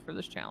sitting out for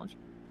this challenge.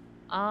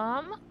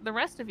 The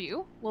rest of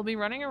you will be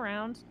running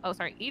around. Oh,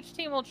 sorry. Each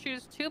team will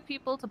choose 2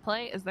 people to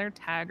play as their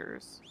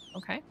taggers.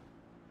 Okay?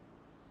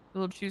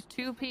 You will choose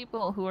 2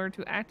 people who are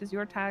to act as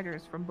your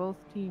taggers from both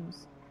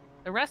teams.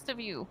 The rest of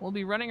you will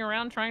be running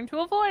around trying to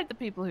avoid the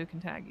people who can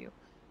tag you.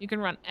 You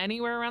can run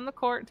anywhere around the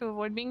court to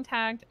avoid being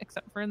tagged,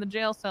 except for in the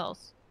jail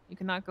cells. You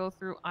cannot go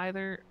through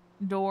either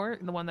door,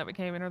 the one that we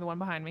came in or the one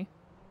behind me.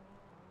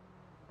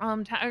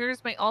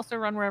 Taggers may also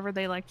run wherever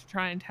they like to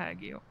try and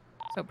tag you.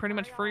 So pretty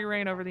much free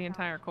reign over the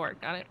entire court.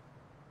 Got it?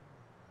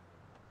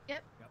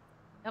 Yep.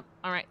 Yep.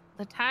 All right.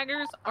 The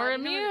taggers are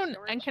immune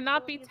and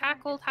cannot be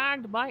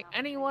tagged by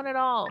anyone at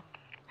all.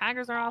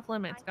 Taggers are off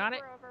limits. Got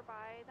it?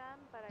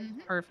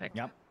 Perfect.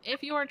 Yep.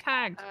 If you are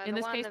tagged, in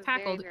the this one case on the very,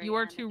 tackled, very you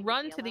are end, I to think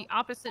run it's to the yellow.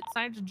 opposite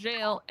side's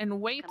jail and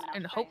wait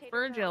and hope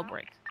for a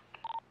jailbreak.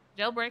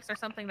 Jailbreaks are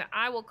something that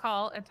I will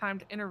call at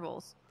timed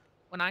intervals.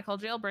 When I call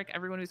jailbreak,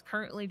 everyone who's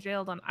currently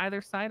jailed on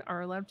either side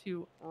are allowed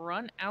to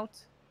run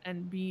out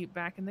and be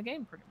back in the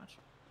game pretty much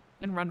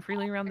and run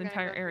freely around the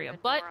entire area.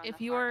 But if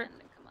you are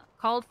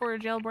called for a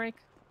jailbreak,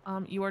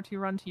 you are to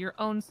run to your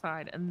own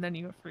side and then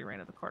you have free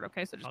reign of the court.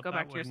 Okay, so just Not go that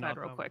back to your way, side not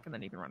real that quick and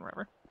then you can run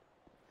wherever.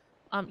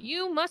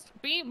 You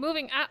must be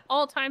moving at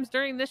all times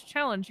during this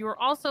challenge. You are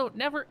also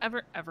never,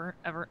 ever, ever,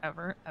 ever,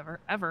 ever, ever,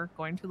 ever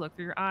going to look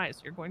through your eyes.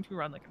 You're going to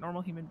run like a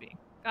normal human being.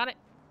 Got it?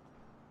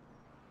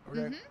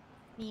 Okay.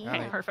 Yeah.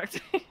 Okay,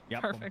 perfect.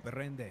 Yep. Perfect.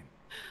 Comprende.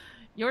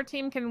 Your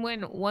team can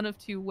win one of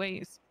 2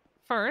 ways.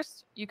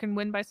 First, you can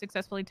win by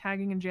successfully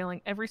tagging and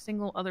jailing every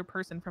single other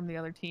person from the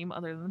other team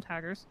other than the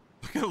taggers.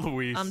 Look at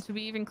Luis. To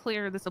be even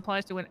clear, this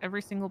applies to when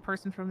every single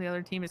person from the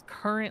other team is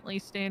currently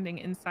standing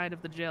inside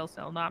of the jail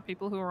cell, not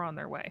people who are on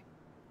their way.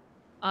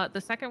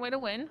 The second way to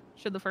win,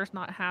 should the first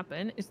not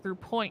happen, is through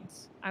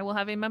points. I will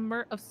have a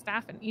member of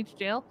staff in each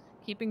jail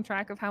keeping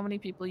track of how many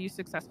people you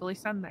successfully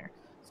send there.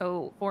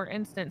 So, for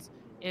instance,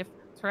 if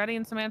Toretti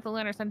and Samantha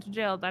Lynn are sent to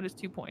jail, that is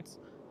 2 points.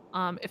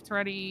 If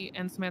Toretti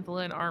and Samantha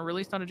Lynn are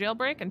released on a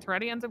jailbreak and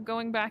Toretti ends up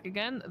going back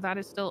again, that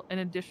is still an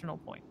additional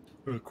point.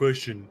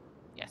 Question.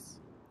 Yes.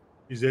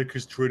 Is that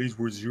because Toretti's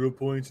worth 0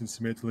 points and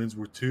Samantha Lynn's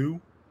worth 2?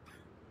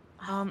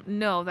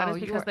 No, that is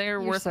because they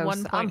are worth 1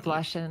 point. I'm each.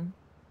 blushing.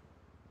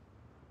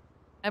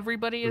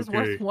 Everybody is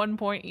worth 1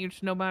 point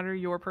each, no matter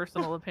your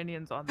personal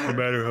opinions on their No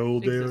matter how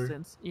old they are?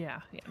 existence. Yeah,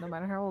 no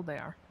matter how old they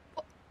are.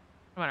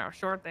 No matter how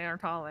short they are,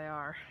 tall they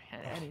are,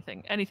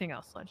 anything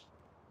else, Sledge.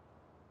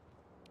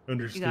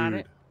 Understood. You got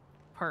it?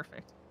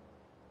 Perfect.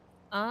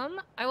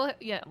 I will.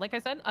 Yeah, like I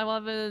said, I will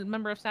have a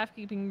member of staff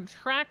keeping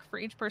track for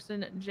each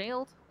person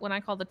jailed. When I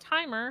call the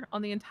timer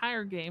on the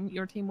entire game,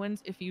 your team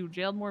wins if you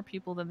jailed more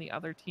people than the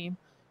other team.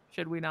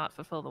 Should we not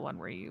fulfill the one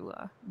where you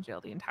jail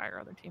the entire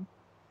other team?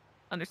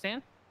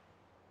 Understand?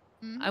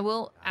 I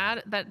will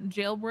add that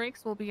jail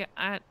breaks will be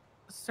at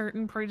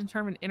certain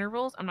predetermined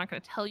intervals. I'm not going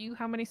to tell you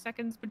how many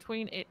seconds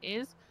between it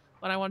is,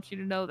 but I want you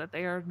to know that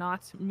they are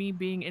not me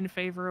being in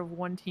favor of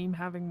one team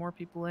having more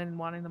people in and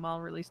wanting them all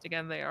released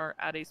again. They are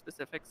at a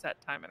specific set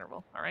time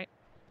interval. All right.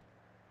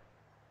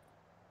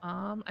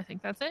 I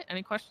think that's it.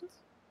 Any questions?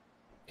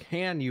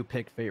 Can you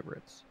pick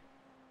favorites?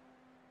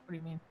 What do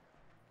you mean?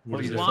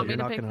 What You want me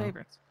to pick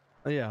favorites?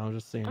 Yeah, I was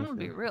just saying. I'm gonna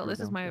be real.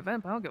 This is my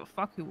event, but I don't give a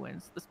fuck who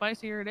wins. The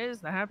spicier it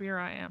is, the happier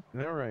I am.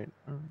 All right.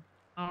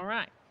 All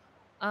right.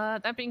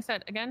 That being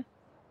said, again,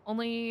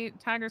 only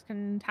taggers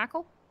can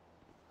tackle.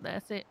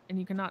 That's it, and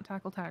you cannot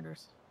tackle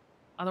taggers.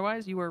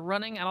 Otherwise, you are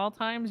running at all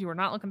times. You are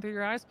not looking through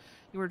your eyes.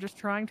 You are just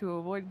trying to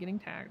avoid getting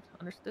tagged.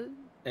 Understood?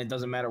 And it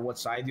doesn't matter what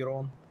side you're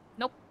on.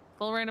 Nope.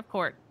 Full reign of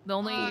court. The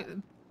only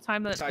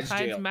time that Besides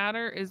sides jail.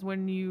 matter is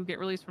when you get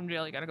released from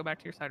jail. You got to go back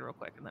to your side real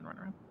quick and then run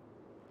around.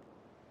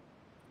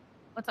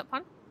 What's up,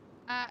 Pun?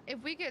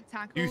 If we get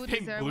tackled, Do you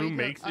think is there a Blue way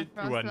makes it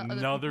for us to let other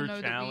another people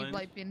know that challenge? we've,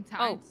 like, been Oh,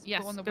 tagged,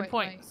 yes, go on the good right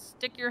point. way?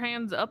 Stick your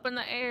hands up in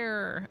the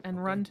air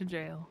and run to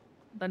jail.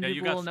 Then Yeah, you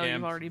people got will know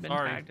you've scammed. already been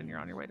Sorry. tagged and you're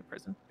on your way to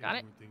prison. Got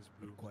it?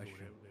 Good question.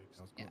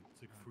 Yeah.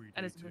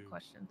 That is a good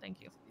question.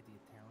 Thank you.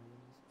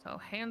 So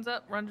hands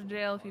up, run to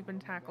jail if you've been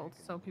tackled.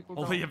 So people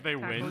Only don't if they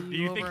tackle win. Do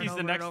you over think and he's the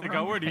over next and to over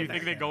go, or and do you over.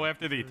 think they go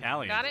after the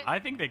Italians? Got it? I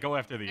think they go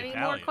after the Any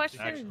Italians. more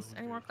questions? actually.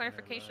 Any more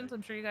clarifications?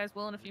 I'm sure you guys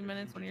will in a few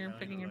minutes when you're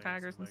picking your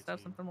taggers and stuff.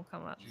 Something will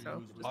come up.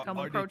 So just come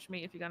Are they- approach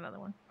me if you got another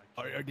one.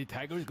 Are the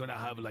taggers gonna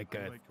have like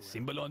a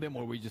symbol on them,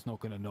 or we just not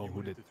gonna know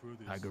who the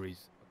tagger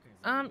is?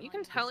 You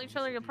can tell each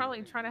other. You'll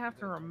probably try to have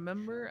to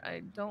remember. I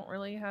don't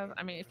really have.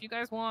 I mean, if you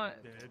guys want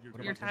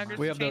your taggers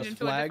We to have change those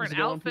into a flags different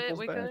go on outfit, people's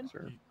we backs,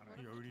 could. or-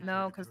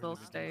 No, because they'll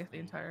stay the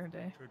entire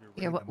day.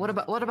 Yeah. What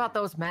about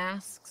those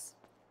masks?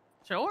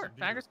 Sure,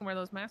 taggers can wear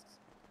those masks.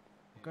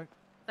 Okay.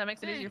 That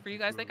makes it easier for you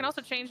guys. They can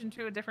also change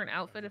into a different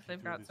outfit if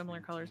they've got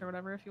similar colors or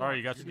whatever. If you Sorry, want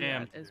you got to do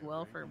that scammed. as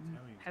well for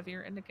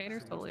heavier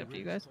indicators. Totally up to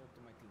you guys.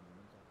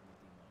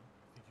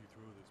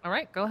 All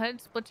right, go ahead.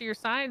 Split to your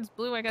sides.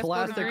 Blue, I guess,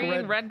 go to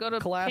green. Red, go to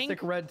classic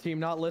pink. red team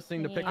not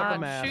listening to pick up a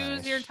mask.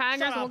 Choose your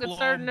taggers, and we'll get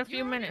started in a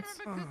few minutes.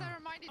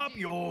 Up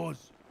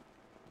yours.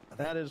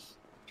 That is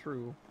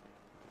true.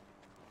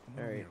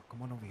 Come on over here.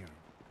 Come on over here.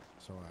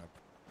 So,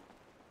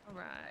 All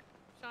right,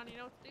 Sean, you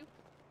know what to do?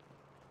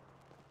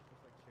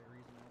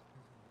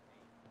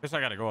 Guess I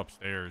gotta go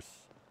upstairs.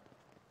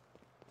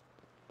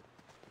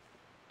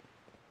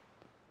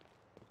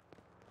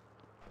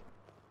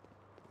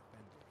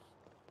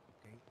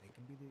 okay, they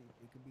can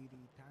be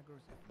the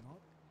taggers. If not,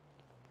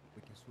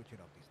 we can switch it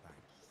up this time.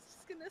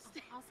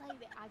 I'll say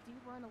that I do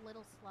run a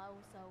little slow,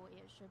 so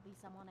it should be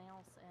someone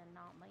else and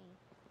not me.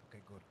 Okay,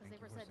 good.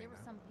 Because there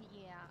were some,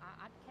 yeah,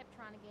 I kept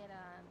trying to get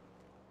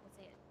what's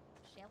it,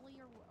 Shelly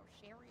or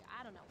Sherry?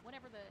 I don't know,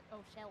 whatever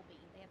Shelby,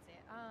 that's it.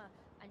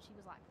 And she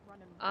was like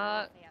running really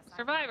fast.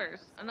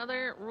 Survivors,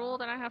 another rule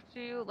that I have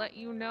to let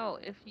you know.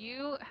 If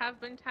you have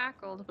been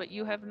tackled, but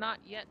you have not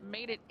yet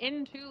made it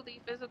into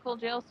the physical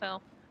jail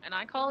cell, and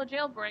I call a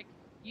jailbreak,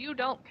 you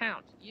don't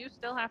count. You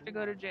still have to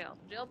go to jail.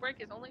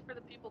 Jailbreak is only for the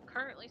people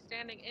currently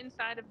standing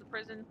inside of the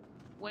prison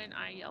when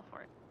I yell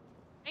for it.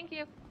 Thank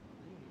you.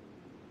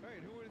 All right,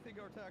 who do you think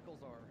our tackles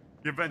are?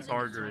 The event's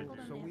harder.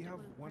 So we have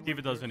one.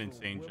 Steve does an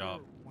insane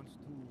job.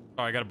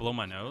 Sorry, I gotta blow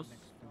my nose.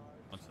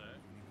 What's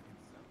that?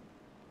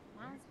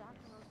 Mine's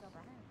Dr. Roosevelt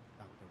right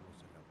now. Dr.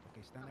 Roosevelt.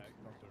 Okay, stand next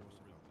to Dr.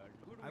 Roosevelt.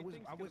 Who do we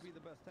think's gonna be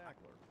the best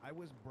tackler? I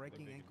was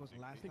breaking ankles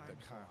last time. the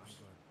cops.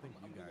 So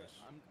I'm good.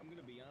 I'm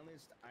gonna be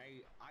honest. I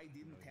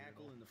didn't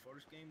tackle in the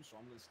first game, so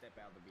I'm gonna step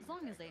out to be. As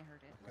long as they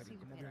heard it. Okay, See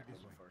come the over here picture.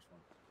 this way. First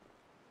one.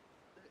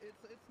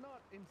 It's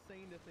not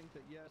insane to think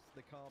that yes,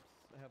 the cops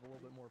have a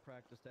little bit more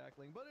practice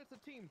tackling, but it's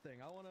a team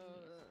thing. I wanna.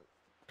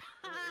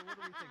 What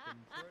are we thinking?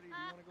 Freddie, do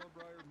you want to go with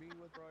Briar? Me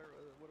with Briar?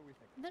 What are we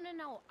thinking?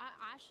 No.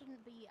 I shouldn't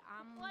be.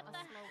 I'm a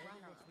slow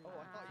runner. Oh,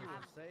 I thought you were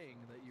I've- saying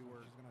that you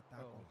were. She's gonna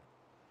tackle. Oh.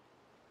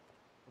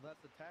 Well, that's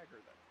the tagger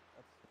then.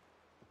 That's.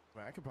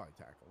 Well, I could probably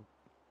tackle.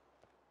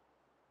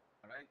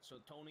 All right.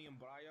 So Tony and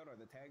Briar are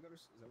the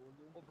taggers. Is that what we're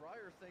doing? Well,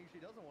 Briar's saying she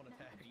doesn't want to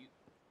tag.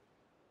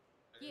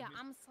 Yeah,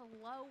 I'm a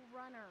slow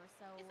runner,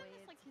 so Isn't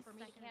this it's like his for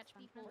me to second catch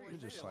people. You're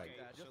just like,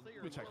 Just say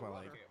let me check my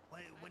leg.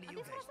 What do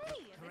you guys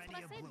think? That's what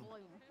I said,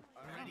 Bloom.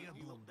 Alright,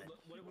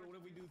 what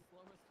if we do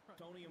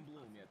Tony and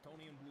Bloom? Yeah,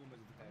 Tony and Bloom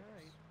as the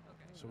taggers.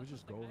 So we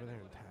just go over there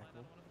and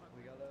tackle.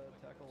 We gotta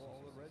tackle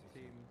all the red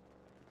team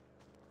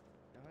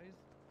guys.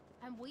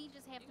 And we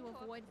just have to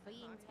avoid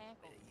being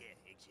tackled. Yeah,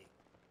 exactly.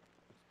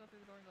 Just go through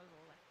the door and go to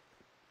the left.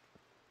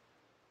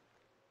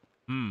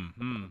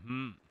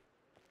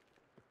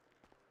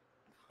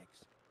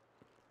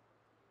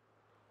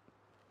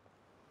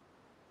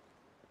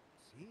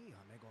 See,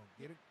 amigo,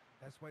 get it.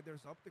 That's why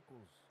there's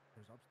obstacles.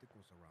 There's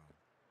obstacles around.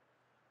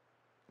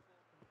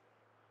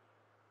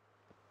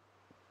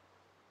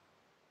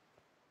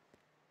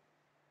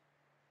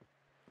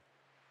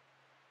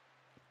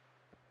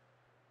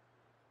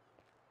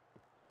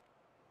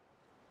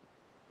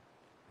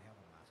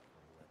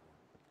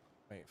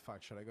 Wait,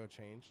 fuck. Should I go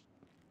change?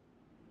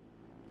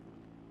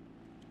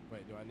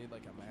 Wait, do I need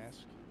like a mask?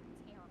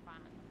 Terrifying.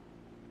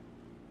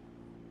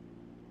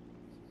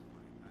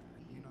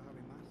 Do you not have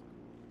a mask?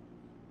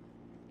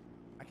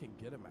 I can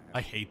get a mask.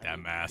 I hate that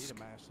mask. I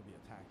need a mask to be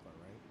a tackler,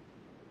 right?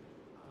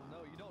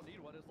 No, you don't need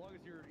one as long as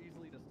you're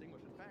easily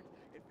distinguished. In fact,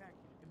 it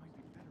might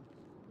be better.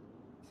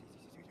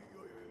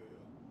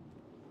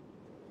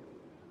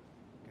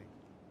 Okay.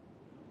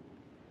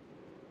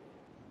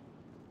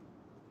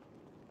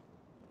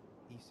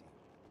 Easy.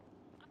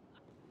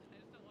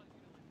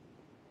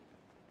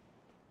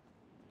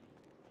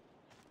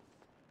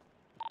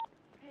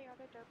 Hey, are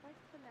the dirt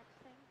bikes the next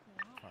thing?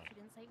 Yeah, she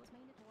didn't say it was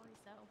mandatory,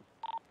 so.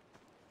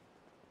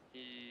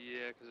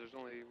 Yeah, because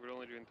we're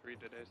only doing 3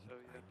 today, so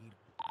yeah.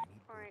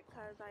 Alright,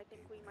 because I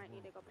think we might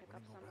need to go pick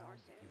up some more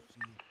soon.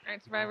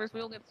 Alright, survivors,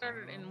 we will get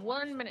started in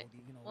 1 minute.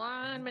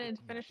 1 minute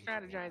to finish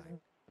strategizing.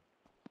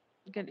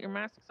 Get your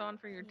masks on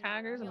for your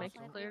taggers and make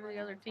it clear to the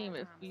other team.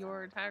 If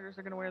your taggers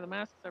are going to wear the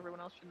masks,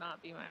 everyone else should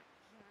not be masked.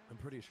 I'm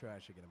pretty sure I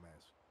should get a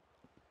mask.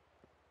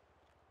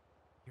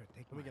 Here,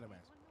 take Let me get a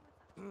mask.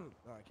 No,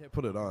 I can't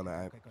put it on.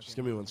 Just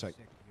give me 1 sec.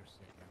 You're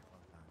sick. Yeah, well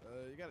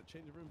done. You got to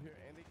change the room here,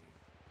 Andy?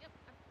 Yep,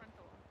 at the front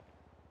door.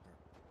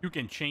 You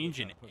can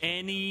change in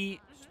any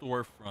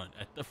storefront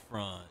at the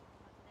front.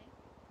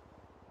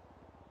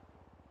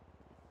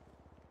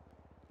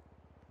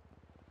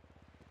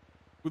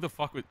 Who the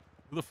fuck is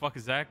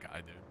that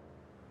guy, dude?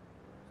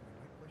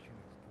 My question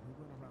is, can we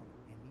run around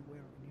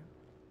anywhere in here?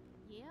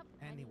 Yep.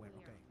 Anywhere.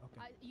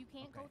 Okay. You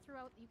can't go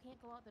throughout. You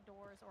can't go out the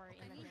doors or in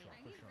the jail.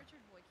 I need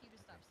Richard Boyke to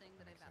stop saying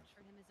that I vouched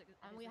for him as a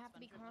And we have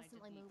to be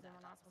constantly moving.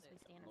 We're not supposed to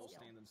be standing No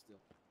still. standing still.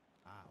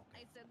 Ah,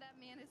 okay. I said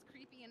that man is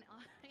creepy and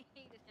I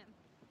hated him.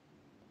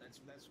 That's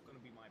gonna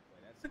be my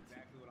play. That's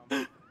exactly what I'm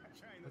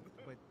trying to do.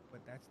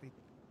 But that's the.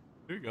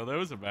 There you go. That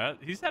was a bat.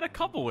 He's had a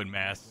couple with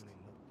masks.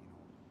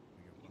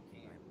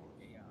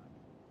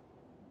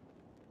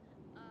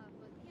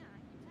 But yeah,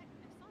 I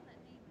saw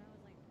that name and I was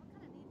like, what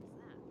kind of name is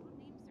that? What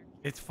names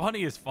are It's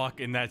funny as fuck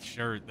in that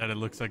shirt that it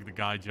looks like the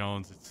guy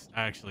Jones. It's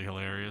actually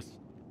hilarious.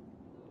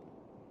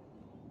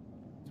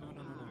 Tony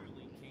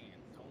literally can.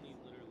 Tony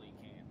literally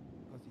can.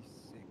 Because he's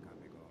sick,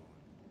 amigo.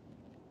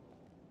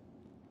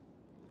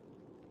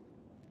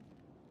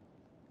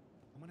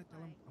 I'm gonna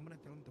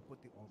tell him to put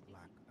the all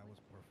black. That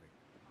was perfect.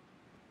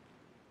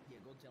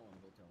 Yeah, go tell him.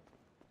 Go tell him.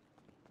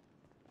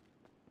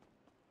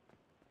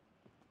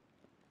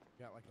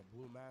 Got like a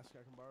blue mask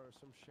I can borrow or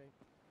some shape?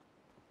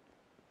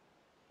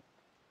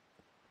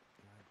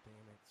 God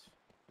damn it.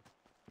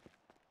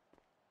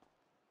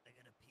 I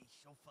got a pee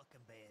so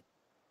fucking bad.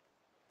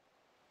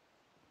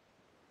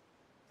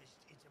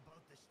 It's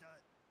about to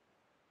start.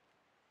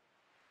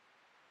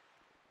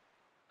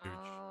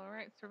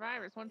 Alright,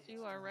 survivors, once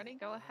you are ready,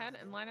 go ahead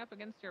and line up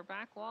against your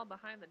back wall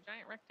behind the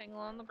giant rectangle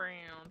on the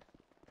ground.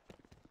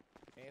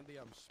 Andy,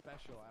 I'm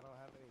special. I don't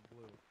have any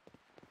blue.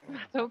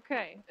 That's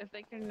okay. If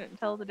they can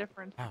tell the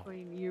difference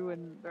between you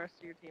and the rest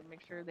of your team,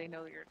 make sure they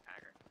know that you're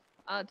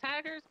a tagger.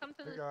 Taggers, come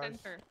to the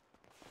center.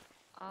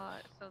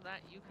 So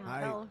that you can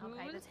tell who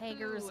is who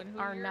and who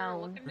you're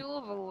looking to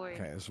avoid.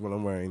 Okay, this is what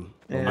I'm wearing.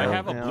 I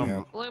have a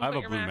blue. I have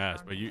a blue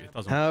mask, but it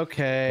doesn't.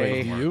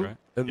 Okay. Wait, you? right?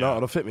 No,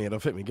 it'll fit me. It'll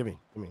fit me. Give me.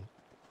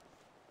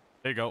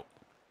 There you go.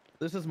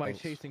 This is my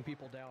Thanks. chasing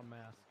people down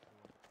mask.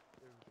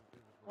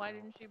 Why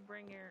didn't you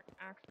bring your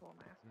actual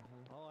mask?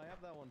 Oh, I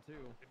have that one too.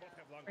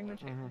 Bring the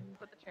cherry.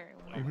 Put the cherry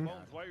one.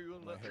 Why are you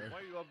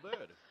up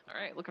there?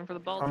 All right, looking for the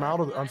ball.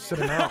 I'm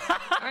sitting out. All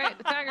right,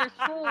 the taggers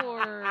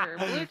for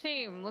blue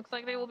team looks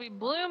like they will be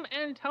Bloom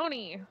and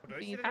Tony.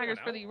 The taggers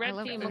for the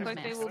red team look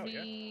like they will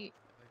be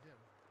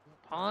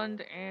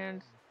Pond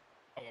and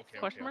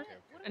question mark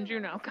and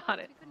Juno. Got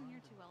it.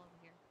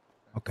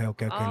 Okay. All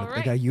Look, they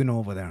right. got you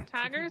over there.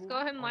 Taggers, go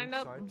ahead and line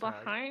up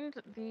behind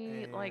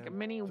the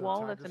mini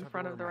wall that's in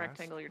front of the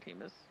rectangle your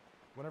team is.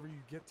 Whenever you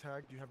get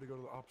tagged, you have to go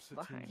to the opposite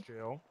Behind. team's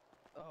jail.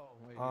 Oh,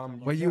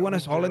 wait. But you want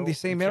us all in the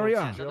same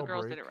area? So the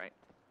girls did it right.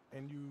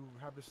 And you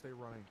have to stay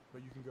running,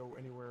 but you can go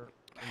anywhere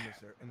in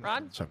this area.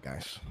 Rod? What's up,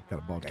 guys? Got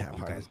a bald cap.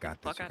 You guys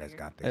got this. You guys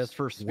got this. It's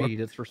for speed.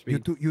 It's for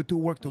speed. You two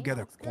work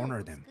together.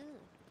 Corner them.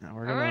 Now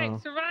we're All gonna,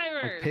 right,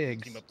 survivors. like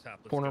pigs.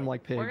 Corner them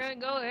like pigs. We're gonna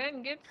go ahead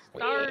and get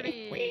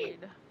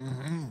started.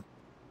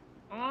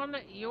 On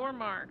your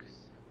marks.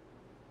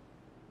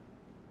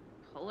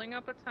 Pulling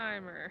up a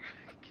timer.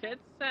 Get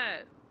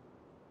set.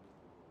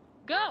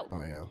 Go!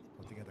 Oh, yeah.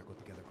 Go together.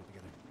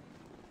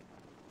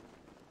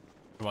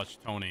 Watch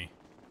Tony.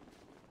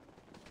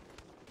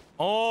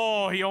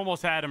 Oh, he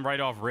almost had him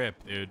right off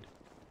rip, dude.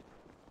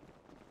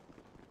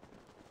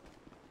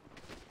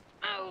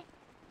 Oh!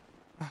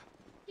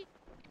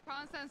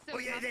 Oh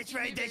yeah, that's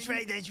right.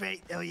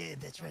 Oh yeah,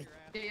 that's right.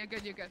 Yeah, you're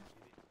good. Go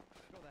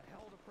the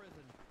hell to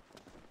prison.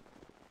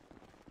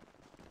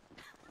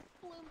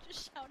 Bloom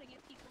just shouting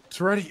at people.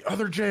 It's ready.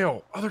 Other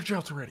jail's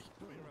ready.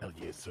 Hell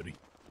yeah, Sooty.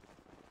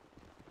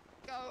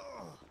 Go.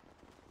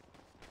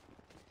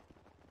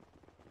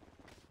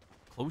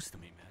 Close to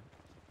me, man.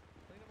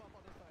 Clean them up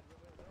on this side.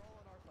 They're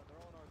all on our side.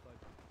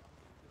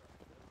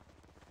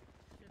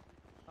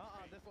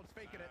 This one's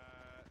faking it.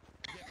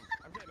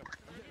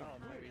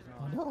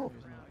 Oh no.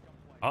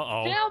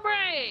 Uh-oh.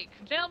 Jailbreak!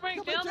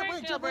 Jailbreak,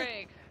 jailbreak,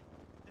 jailbreak.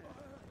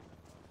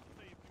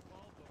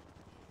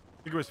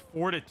 I think it was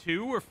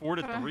 4-2 or 4-3.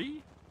 Come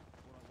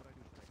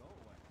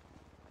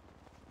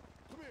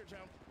here, Joe.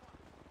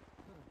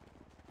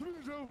 Come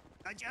here, Joe.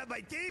 I got my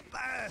teeth.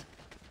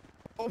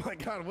 Oh my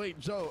God! Wait,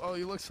 Joe. Oh,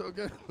 you look so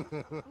good.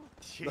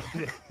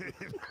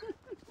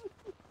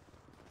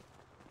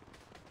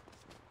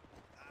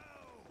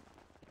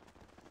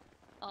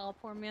 Oh,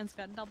 poor man's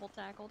got double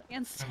tackled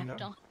and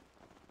stepped on.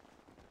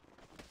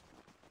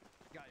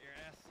 Got your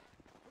ass.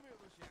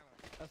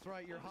 That's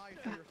right, you're high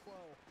so you're slow.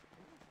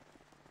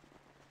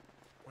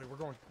 Wait, we're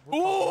going.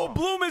 Ooh,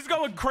 Bloom is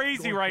going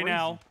crazy Going right crazy.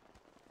 now.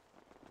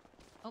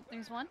 Oh,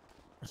 there's one.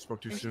 I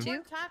spoke too There's soon.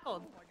 two.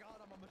 Tackled.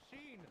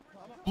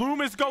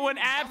 Bloom is going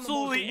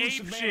absolutely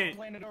elusive ape man shit. on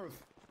planet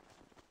Earth.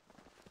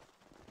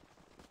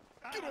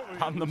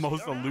 I'm the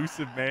most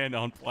elusive man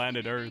on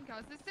planet Earth.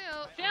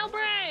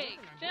 Jailbreak!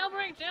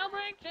 Jailbreak,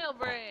 jailbreak,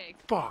 jailbreak.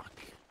 Fuck.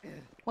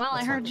 Well,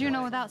 I heard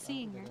Juno without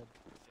seeing her.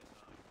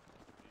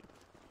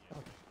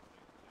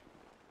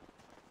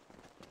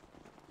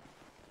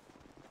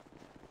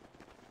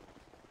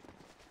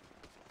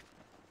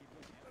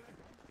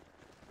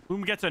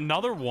 Bloom gets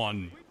another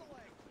one.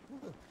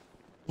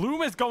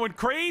 Bloom is going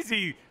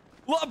crazy.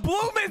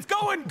 Bloom is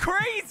going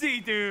crazy,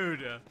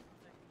 dude.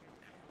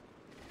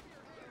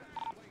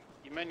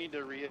 You might need to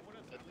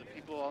that the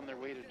people on their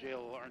way to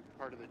jail aren't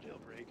part of the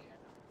jailbreak.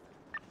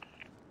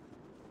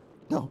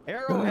 No.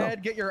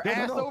 Arrowhead, get your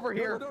ass over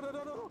here.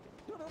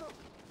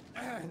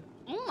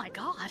 Oh my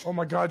god. Oh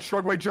my God!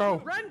 Shrugway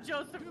Joe. Run,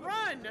 Joseph,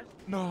 run!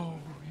 No.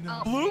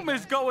 No. Bloom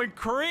is going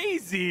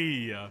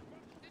crazy.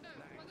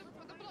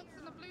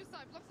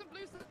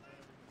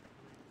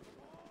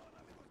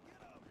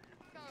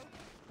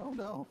 Oh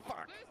no.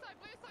 Fuck.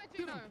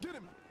 Get him! Get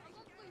him!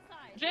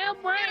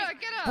 Jailbreak!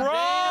 Get her! Bro!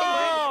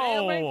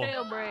 Jailbreak,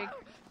 jailbreak.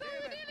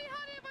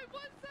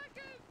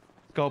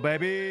 Go,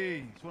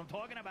 baby. That's what I'm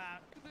talking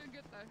about. We're doing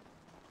good though.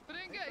 We're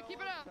doing good.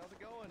 Keep it up. How's it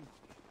going?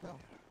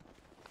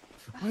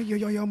 Oh,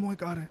 yo, my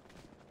God.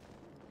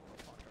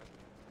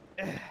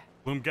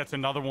 Bloom gets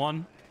another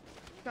one.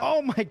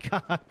 Oh my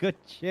God. Good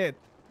shit.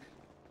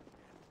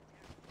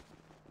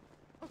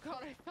 Oh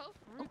god, I fell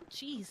through. Oh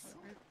jeez.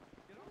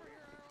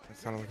 That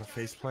sounded like a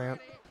face plant.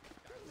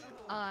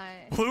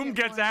 Bloom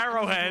gets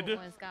Arrowhead.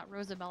 Got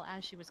Rosabelle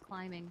as she was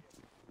climbing.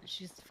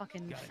 She's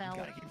fucking You fell.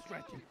 gotta keep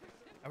stretching.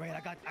 All right,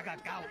 I got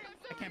gout.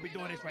 I can't be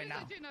doing this right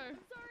now. Juno. I'm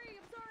sorry.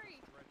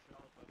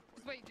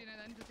 Just wait, Juno,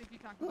 then. Just if you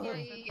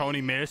can't.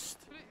 Tony missed.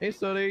 Hey,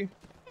 Sody.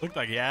 Looked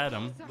like he had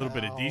him. A little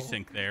bit of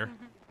desync there.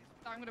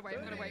 I'm gonna wait.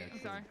 I'm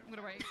sorry. I'm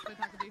gonna wait. So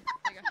tackle you.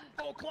 There you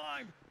go. Don't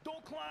climb.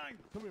 Don't climb.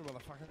 Come here,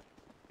 motherfucker.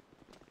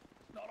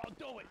 No, don't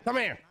do it. Come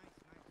here.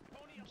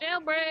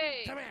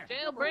 Jailbreak! Come here.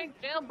 Jailbreak,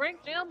 jailbreak,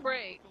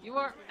 jailbreak. You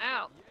are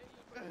out.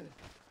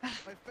 My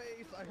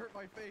face. I hurt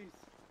my face.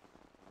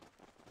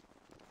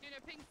 Juno,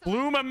 ping side.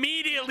 Bloom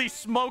immediately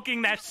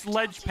smoking that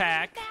sledge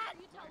pack.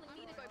 You totally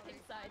need to go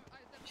pink side.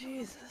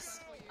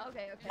 Jesus.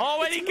 Okay.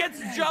 Oh, and he gets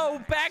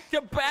Joe back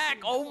to back.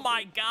 Oh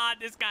my God,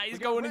 this guy is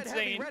going Red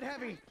insane. Heavy, red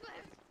heavy.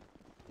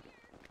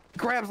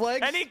 Grabs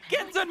legs. And he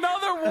gets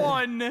another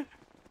one.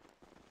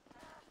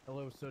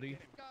 Hello, Sooty.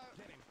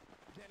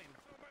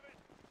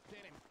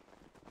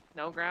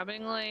 No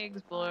grabbing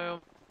legs,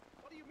 Bloom.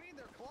 What do you mean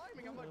they're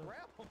climbing? I'm gonna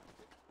grab them.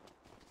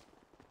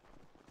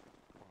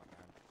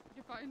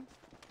 You're fine.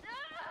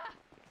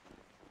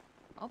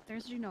 Oh,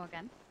 there's Juno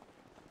again.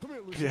 Come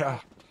here, Lucy. Yeah.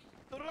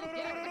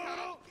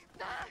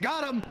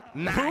 Got him.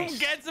 Bloom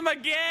gets him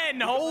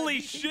again.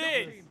 Holy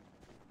shit.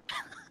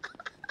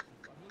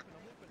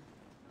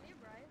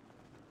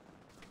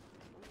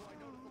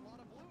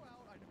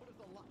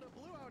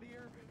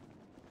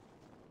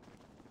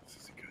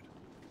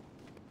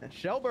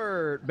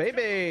 Shelbert,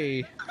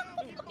 baby.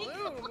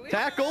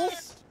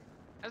 Tackles.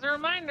 As a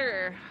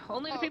reminder,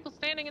 only the people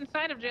standing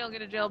inside of jail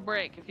get a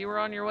jailbreak. If you were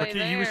on your way Okay,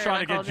 there, he was trying to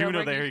and get I called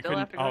Juno jailbreak, there. you He still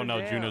have couldn't. to go Oh to no,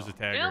 jail. Juno's a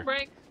tagger.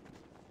 Jailbreak.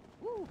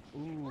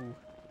 Ooh.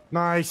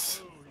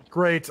 Nice.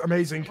 Great.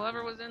 Amazing.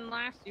 Whoever was in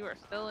last, you are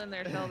still in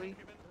there, Shelby.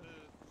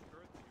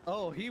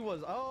 Oh, he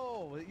was.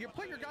 Oh, you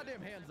put your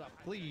goddamn hands up,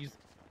 please.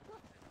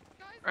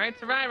 All right,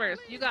 survivors,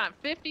 you got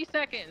 50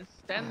 seconds.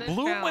 Spend this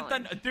Bloom challenge.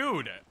 with the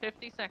dude.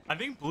 50 seconds. I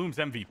think Bloom's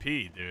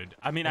MVP, dude.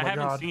 I mean, Oh I my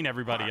haven't God. seen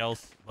everybody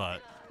else,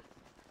 but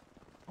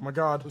Oh my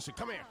God. Lucy,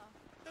 come here.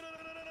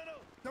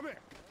 Come here.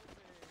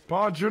 Come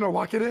on, Juno,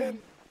 lock it in.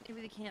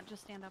 Maybe they can't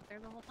just stand up there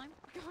the whole time.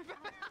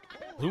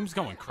 Bloom's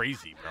going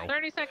crazy, bro.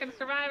 30 seconds,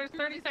 survivors.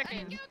 30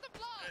 seconds.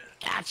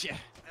 Gotcha.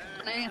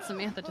 I got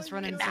Samantha just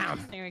running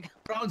down. There we go.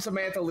 Throw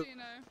Samantha.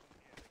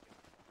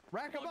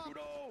 Rack him up.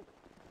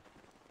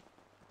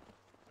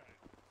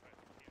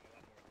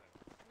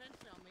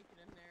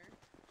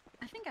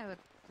 I think I would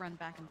run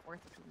back and forth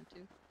between the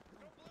two.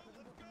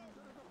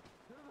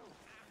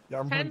 Yeah,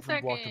 I'm 10 running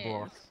from block to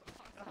seconds.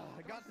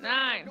 block.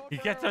 9. He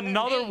gets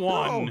another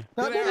one.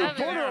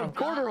 Corner him.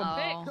 Corner him.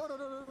 Uh-oh.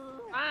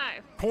 6.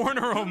 5.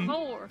 Corner him.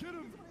 4.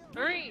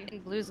 3. I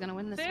think Blue's gonna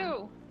win this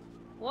 2.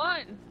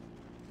 one. 1.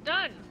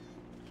 Done.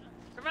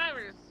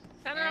 Survivors,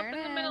 center up There in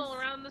it the middle is.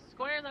 around the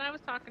square that I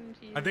was talking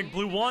to you. I think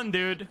blue won,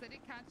 dude. Said it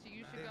catch you,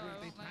 you should go.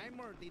 The Like,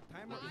 timer,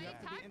 well, you I have to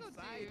be tackled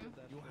inside. you.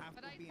 You have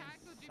But to I be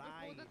tackled you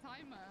inside. before the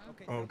timer.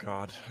 Okay. Oh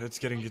God, it's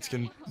getting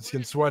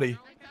sweaty.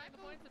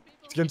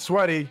 It's getting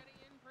sweaty.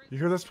 You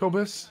hear this,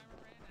 Pilbis?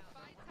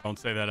 Don't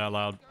say that out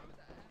loud.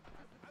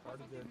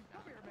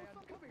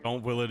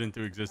 Don't will it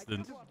into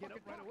existence.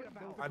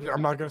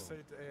 I'm not gonna say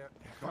it to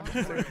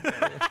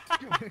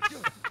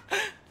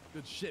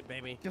Good shit,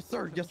 baby. Yes,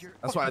 sir. Yes.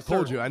 That's why I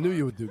told you. I knew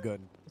you would do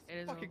good. It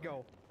is Fucking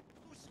go.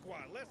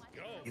 Squad, let's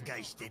go. You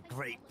guys did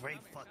great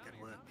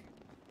fucking work.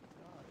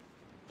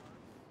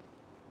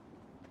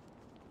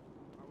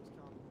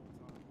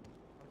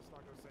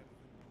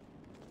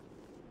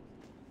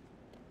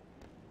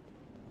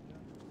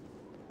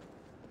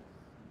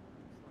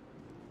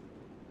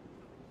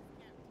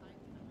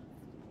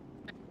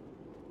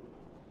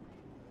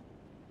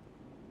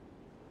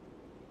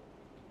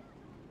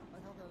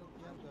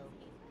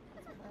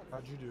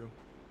 How'd you do?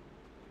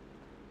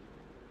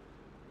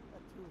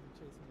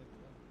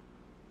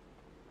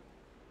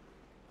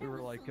 We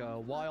were like a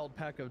wild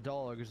pack of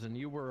dogs, and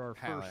you were our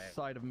Hell first yeah.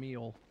 side of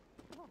meal.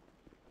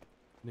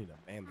 Need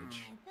a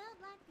bandage.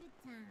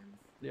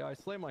 Yeah, I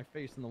slammed my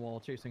face in the wall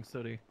chasing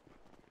Sooty.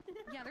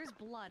 Yeah, there's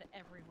blood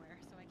everywhere,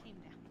 so I came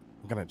down.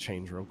 I'm gonna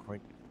change real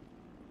quick.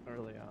 I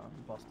really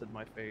busted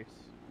my face.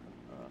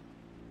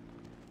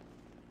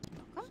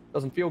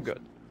 Doesn't feel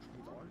good.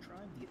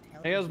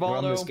 Hey, We're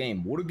on Osvaldo. this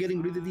game. We're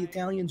getting rid of the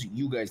Italians.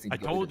 You guys need I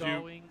to get told rid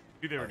of you.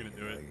 Knew they were gonna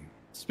do it.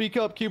 Speak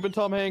up, Cuban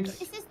Tom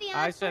Hanks.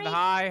 I said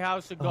hi.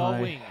 How's it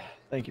going? Hi.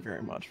 Thank you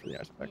very much for the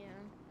ice pack.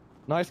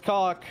 Nice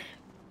cock.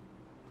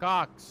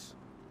 Cox.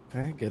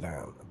 Can I get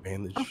a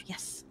bandage? Oh,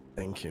 yes.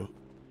 Thank you.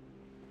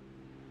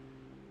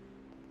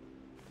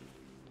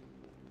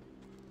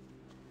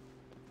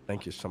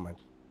 Thank you so much.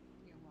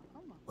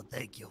 Well,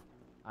 thank you.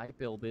 Hi,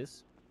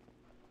 Pilbis.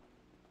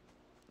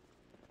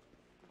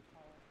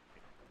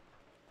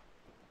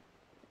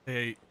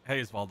 Hey,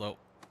 Osvaldo.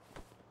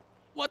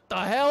 What the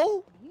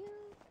hell?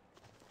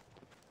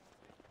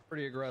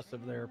 Pretty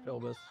aggressive there,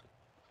 Pilbis.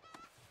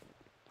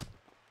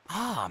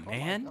 Ah,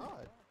 man.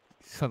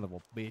 Son of a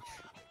bitch.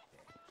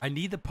 I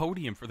need the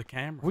podium for the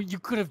camera. Well, you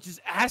could have just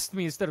asked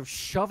me instead of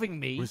shoving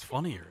me. It was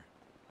funnier.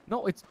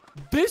 No,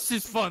 this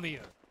is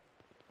funnier.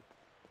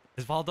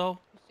 Osvaldo,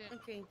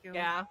 Thank you.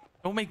 Yeah.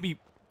 don't make me.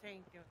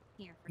 Thank you.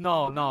 Here.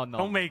 No.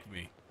 Don't make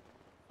me.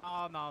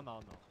 Oh,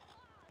 no.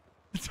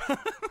 The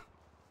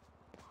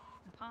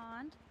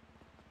pond.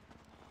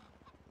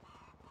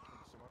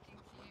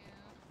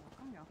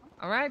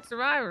 All right,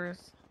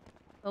 survivors.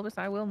 Elvis,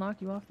 I will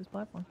knock you off this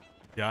platform.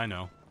 Yeah, I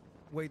know.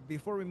 Wait,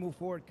 before we move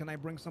forward, can I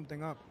bring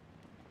something up?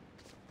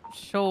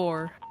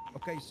 Sure.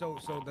 Okay, so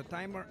the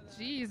timer.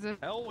 Jesus.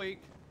 Hell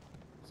week.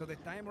 So the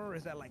timer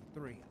is at like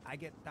 3. I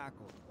get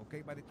tackled.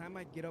 Okay, by the time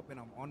I get up and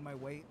I'm on my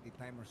way, the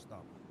timer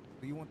stopped.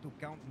 Do you want to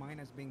count mine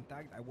as being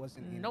tagged? I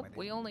wasn't in. Nope, by the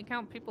we only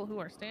count people who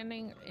are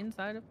standing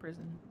inside of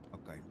prison.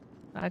 Okay.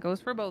 That goes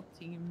for both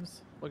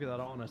teams. Look at that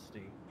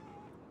honesty.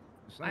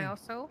 I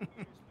also.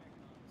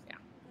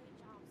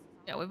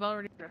 Yeah, we've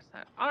already addressed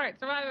that. All right,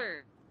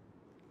 survivor.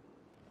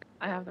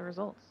 I have the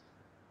results.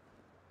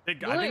 I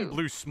think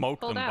Blue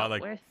smoked them pulled by out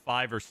like with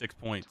 5 or 6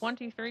 points.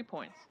 23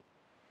 points.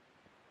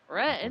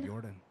 Red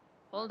Jordan.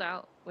 pulled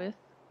out with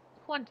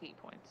 20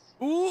 points.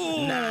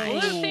 Ooh!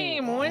 Blue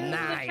team wins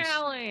Nice. the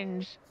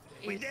challenge.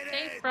 We A did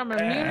safe it! from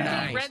immunity.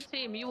 Nice. Red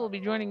team, you will be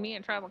joining me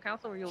in tribal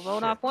council where you'll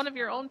vote off one of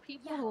your own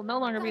people who will no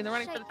longer be in the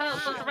running for the title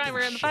of survivor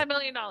and the $5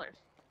 million.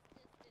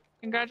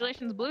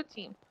 Congratulations, blue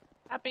team.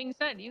 That being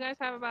said, you guys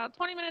have about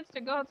 20 minutes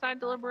to go outside,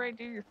 deliberate,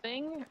 do your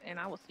thing, and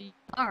I will see you.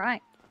 All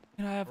right.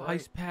 Can I have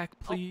ice pack,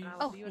 please? and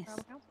I will see you at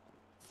tribal council.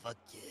 Fuck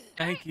yeah.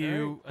 Thank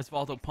you.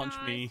 Osvaldo punched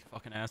me,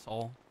 fucking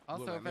asshole.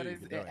 Also, Look, I knew you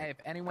could do it. if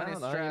anyone I is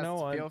don't know, stressed, you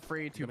know, feel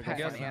free to I pet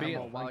guess an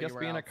animal while being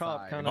you're a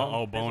cop outside. kind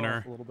Uh-oh,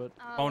 Boner. a little bit.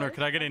 Boner,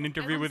 could I get an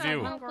interview with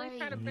you?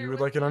 You would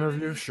like an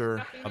interview?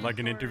 Sure. I'd like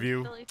an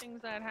interview. Silly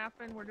things that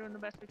happen. We're doing the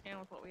best we can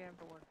with what we have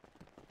to work.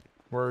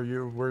 Where are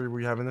you? Where are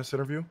we having this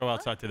interview? Go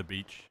outside to the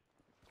beach.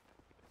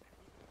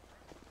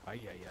 Okay,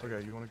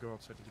 you want to go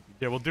outside to the beach?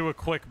 Yeah, we'll do it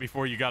quick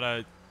before you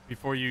gotta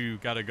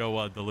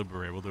go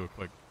deliberate. We'll do it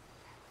quick.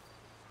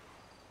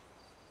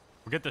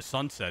 We'll get the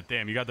sunset.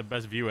 Damn, you got the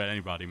best view at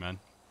anybody, man.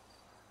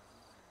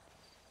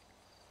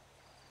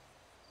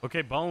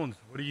 Okay, Bones,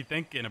 what are you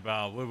thinking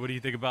about? What do you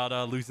think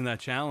about losing that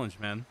challenge,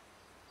 man?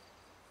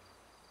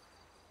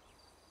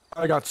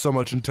 I got so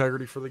much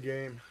integrity for the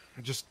game.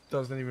 It just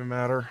doesn't even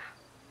matter.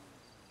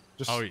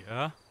 Oh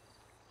yeah?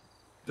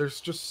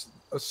 There's just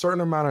a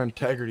certain amount of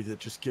integrity that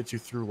just gets you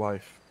through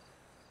life.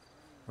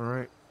 All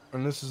right,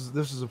 and this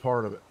is a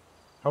part of it.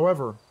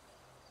 However,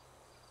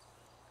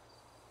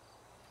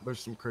 there's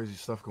some crazy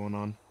stuff going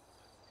on.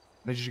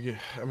 I need you to get.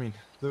 I mean,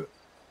 they're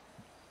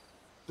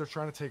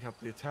trying to take out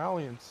the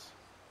Italians,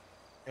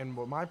 and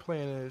what my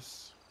plan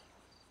is,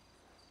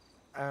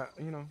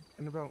 in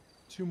about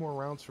 2 more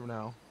rounds from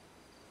now,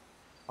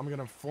 I'm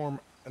gonna form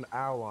an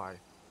ally,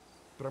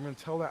 but I'm gonna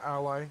tell that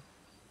ally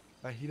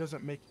that he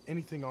doesn't make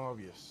anything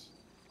obvious.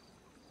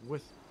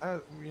 with,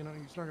 you know,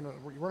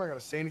 we're not gonna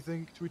say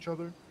anything to each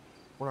other.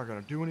 We're not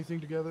gonna do anything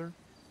together.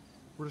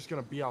 We're just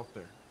gonna be out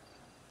there.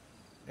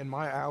 And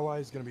my ally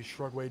is gonna be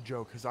Shrugway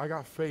Joe, because I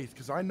got faith,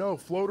 because I know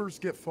floaters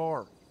get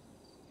far.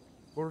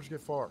 Floaters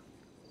get far.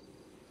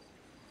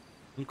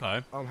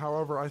 Okay.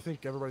 However, I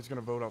think everybody's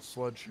gonna vote out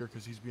Sludge here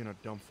because he's being a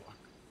dumb fuck.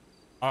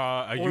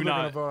 Are or you they're not?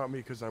 gonna vote out me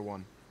because I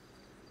won.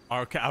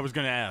 Okay, I was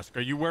gonna ask.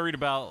 Are you worried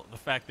about the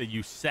fact that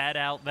you sat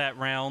out that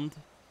round,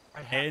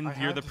 and I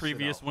you're had the to sit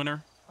previous out.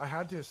 winner? I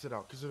had to sit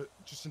out because of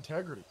just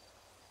integrity.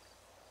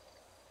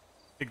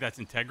 Think that's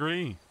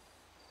integrity?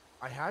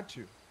 I had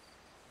to.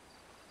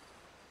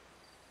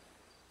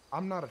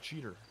 I'm not a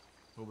cheater,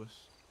 Pilbis.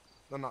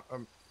 I'm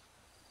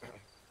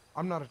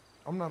not.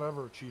 I'm not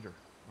ever a cheater.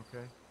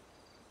 Okay.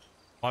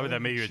 Why would I that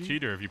make didn't you a cheat.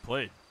 cheater if you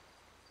played?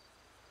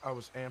 I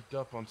was amped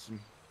up on some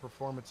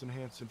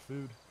performance-enhancing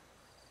food.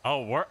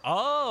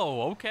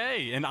 Oh,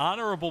 okay. An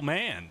honorable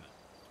man.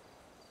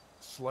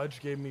 Sledge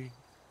gave me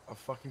a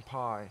fucking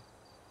pie,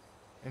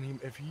 and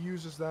if he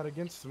uses that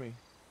against me,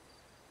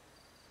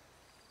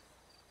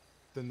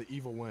 then the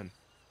evil win.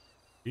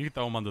 You can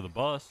throw him under the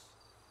bus.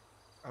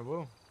 I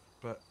will,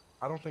 but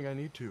I don't think I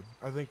need to.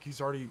 I think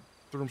he's already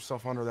threw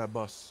himself under that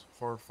bus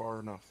far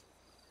enough.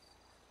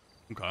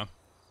 Okay.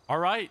 All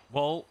right.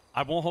 Well,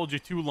 I won't hold you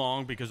too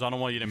long because I don't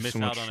want you to Thank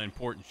you miss so out much. on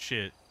important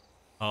shit.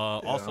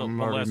 Also, I'm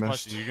one already last missed.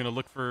 question. You're gonna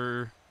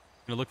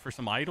look for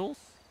some idols?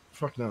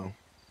 Fuck no.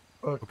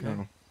 Fuck Okay.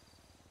 no.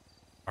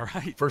 All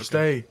right. First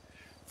day,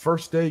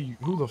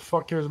 who the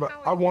fuck cares about?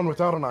 I won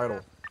without an idol.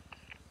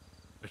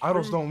 It's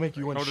Idols true. don't make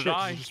you win So did shit.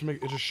 I.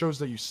 It just shows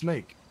that you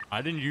snake.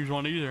 I didn't use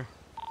one either.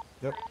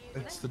 Yep.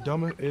 It's the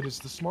dumbest. It is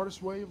the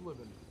smartest way of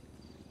living.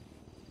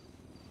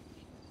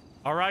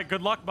 All right.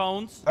 Good luck,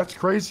 Bones. That's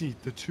crazy.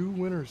 The two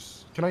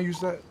winners. Can I use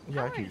that?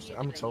 Yeah, I can use that.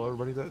 I'm gonna tell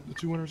everybody that the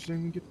two winners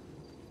didn't get.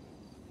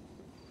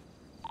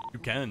 You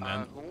can,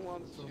 man. Who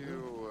wants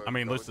to I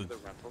mean, go listen. to the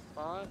rental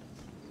spot?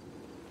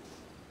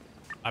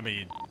 I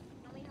mean,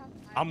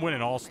 I'm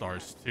winning All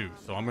Stars too,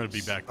 so I'm gonna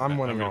be back. I'm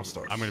winning gonna-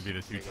 All-Stars. I'm gonna be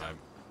the two-time.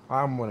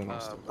 I'm winning all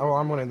stars. Oh,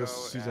 I'm winning this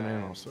season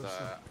and all stars.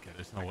 Okay,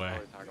 there's no way.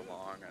 Tag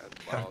along as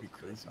That'd well be as,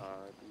 crazy.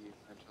 the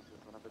entrances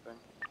and everything.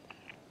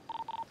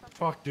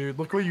 Fuck, dude.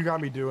 Look what you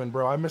got me doing,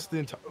 bro. I missed the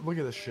entire. Look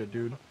at this shit,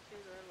 dude.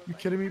 You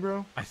kidding me,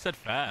 bro? I said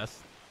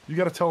fast. You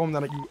gotta tell them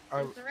that you.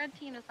 If the red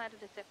team decided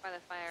to sit by the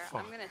fire,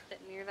 Fuck. I'm gonna sit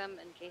near them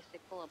in case they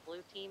pull a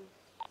blue team.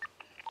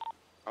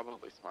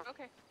 Probably smart.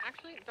 Okay,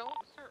 actually, don't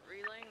start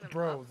relaying them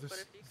Bro, up, this- but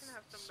if you can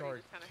have somebody sorry.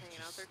 just kind of hanging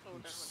out there till we're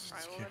done with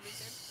tribal, that'd be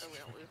good, so we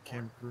don't lose more.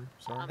 Camera crew.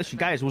 Sorry. Listen,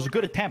 guys, it was a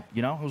good attempt.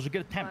 You know, it was a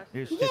good attempt.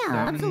 It's just, Yeah,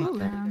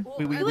 absolutely.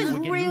 We It was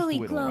we're getting used really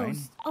to it, all right?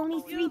 close.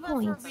 Only 3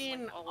 points. We're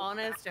being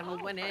honest, and we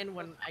went in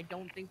when I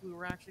don't think we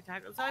were actually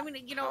tagged. So I mean,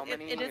 you know,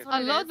 it is. A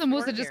what it lot is. of them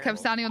also We're just here. kept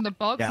standing on the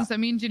box, Yeah. and so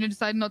me and Gina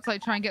decided not to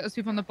like try and get those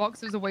people on the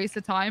box. It was a waste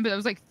of time, but there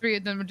was like 3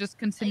 of them would just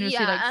continuously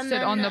like and sit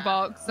then, on the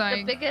box. The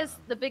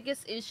Like,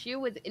 biggest issue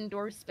with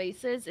indoor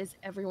spaces is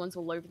everyone's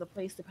all over the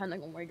place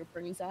depending on where your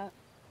brain's at.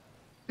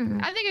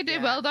 I think I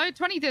did well though.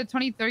 20 to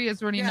 23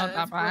 is really not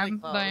that bad.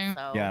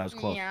 Yeah, it was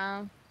close.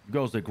 Yeah. You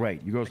girls did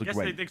great. You girls I did guess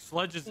great. they think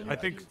Sledge is. I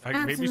think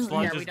Absolutely. maybe Sledge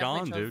Yeah, we is definitely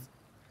gone, chose dude.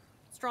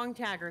 Strong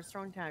taggers,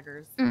 strong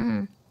taggers.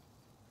 Mhm.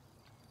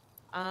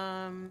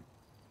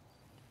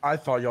 I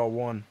thought y'all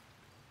won.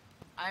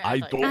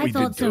 I thought I we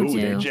thought did so too.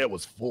 That too. jet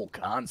was full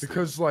constant.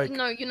 Because like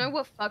No, you know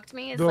what fucked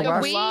me is the like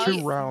last we-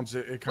 2 rounds,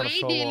 it kind of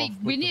we fell nearly off.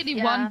 we with the-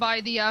 nearly won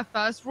by the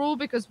first rule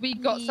because we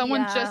got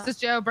someone Yeah. just as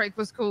jailbreak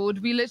was called.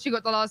 We literally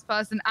got the last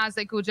person as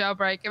they called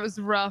jailbreak. It was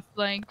rough.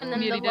 Like, And we then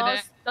nearly the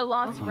did it.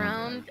 last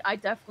round, I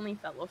definitely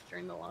fell off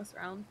during the last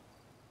round.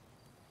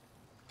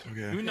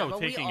 Okay. You know, but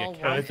we taking all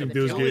account. won. I think the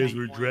those jail guys at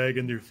were any point.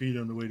 dragging their feet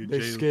on the way to They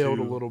jail scaled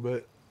too. a little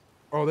bit.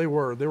 Oh, they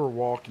were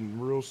walking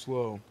real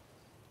slow.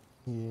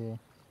 Yeah.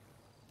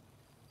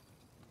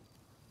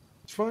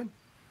 It's fine.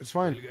 It's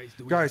fine. Well,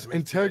 do we Guys, address the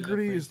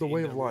integrity elephant is the in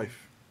way the of room?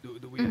 life.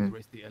 Do we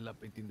address the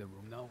elephant in the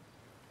room now?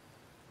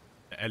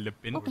 The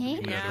elephant. Okay.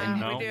 in the Yeah, room I think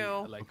now? we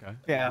do. Like, Okay.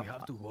 Yeah. we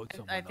have to vote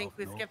someone I think off,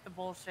 we no? skip the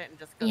bullshit and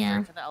just go Yeah.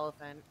 straight to the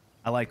elephant.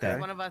 I like that.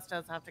 One of us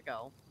does have to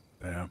go.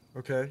 Yeah.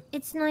 Okay.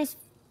 It's nice.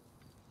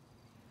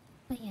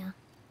 But yeah.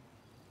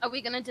 Are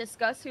we gonna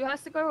discuss who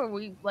has to go, or are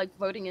we like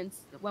voting in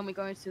when we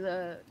go into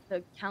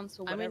the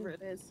council, I whatever mean-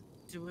 it is?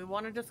 Do we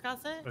want to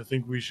discuss it? I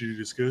think we should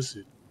discuss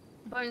it.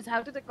 Bones,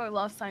 how did it go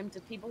last time?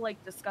 Did people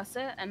like discuss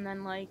it and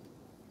then like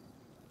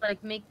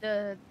make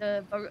the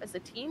vote as a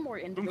team or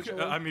Bones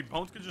individually? I mean,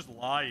 Bones could just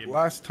lie and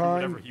Last do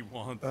whatever time, he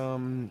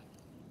wants.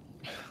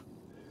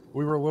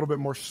 we were a little bit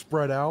more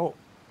spread out,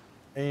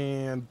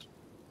 and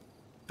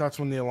that's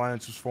when the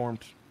alliance was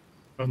formed.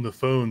 On the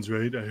phones,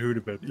 right? I heard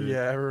about that.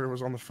 Yeah, everyone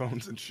was on the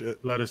phones and shit.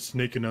 A lot of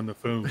snaking on the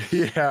phone.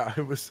 Yeah,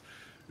 it was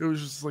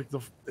just like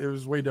it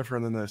was way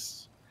different than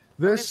this.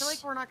 I feel This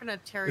like we're not going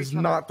to tear is each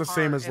other not the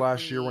same apart as if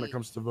last year when it we-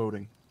 comes to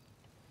voting.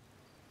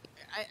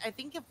 I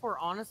think if we're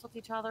honest with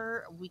each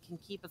other, we can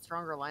keep a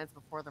stronger alliance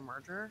before the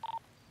merger.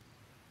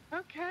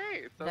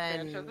 Okay, so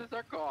Then Sanchez's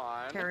are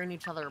gone. tearing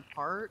each other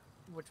apart,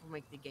 which will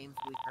make the games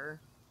weaker.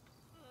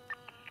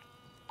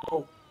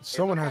 Oh,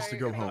 someone has to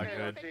go home.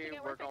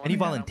 Any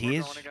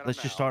volunteers?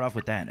 Let's just start off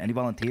with that. Any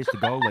volunteers to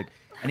go? Like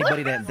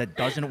anybody that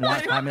doesn't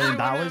want $5 million?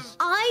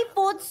 I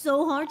fought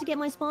so hard to get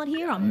my spot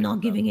here. I'm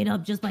not giving it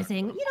up just by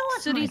saying, you know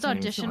what? Sudhi's my turn,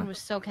 audition sure. was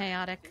so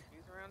chaotic.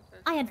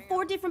 I had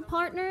 4 different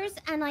partners,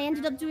 and I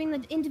ended up doing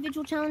the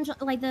individual challenge,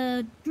 like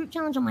the group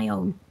challenge on my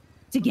own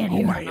to get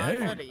here. Not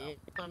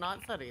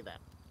Sudhi then.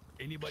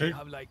 Anybody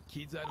have like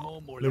kids at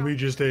home or? Let me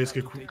just ask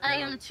a quick. I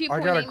am I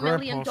got a $2.8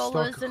 million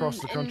grandpa stuck across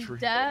the in country.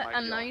 debt,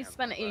 and I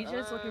spent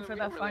ages looking for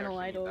that final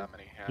idol.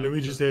 Let me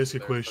just ask a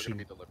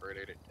question.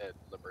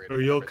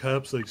 Are y'all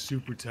cops like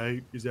super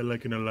tight? Is that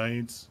like an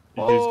alliance?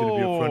 You guys gonna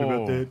be upfront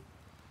about that?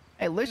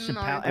 Hey, listen,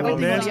 No, pal. I'm Everything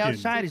on the asking.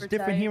 outside is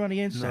different here on the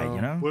inside.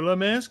 You know. Well,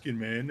 I'm asking,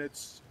 man.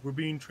 We're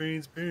being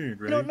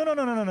transparent, right?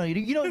 No.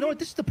 You know what?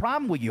 This is the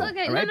problem with you.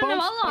 Okay, all right, no, Bones?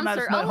 I'll Oh, no,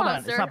 answer, it's not- I'll hold on,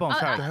 answer. It's not Bones.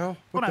 Sorry. What the hell? Hold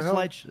What on, the hell?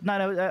 Sledge. No,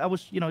 I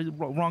was,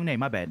 wrong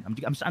name. My bad.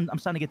 I'm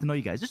starting to get to know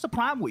you guys. This is the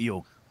problem with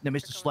you,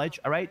 Mr. Sledge.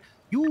 All right,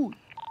 you.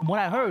 From what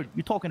I heard,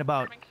 you're talking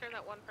about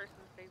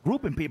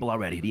grouping people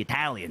already. The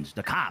Italians,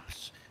 the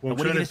cops. Well, I'm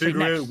What are you trying to gonna say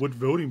figure out next? what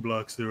voting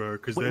blocks there are,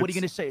 because What are you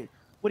gonna say?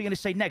 What are you gonna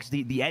say next?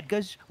 The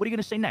Edgars? What are you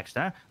gonna say next,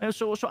 huh?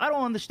 So I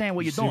don't understand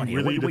what You you're seem doing here.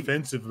 really What-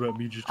 defensive about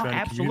me just Oh, trying to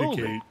absolutely.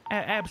 communicate.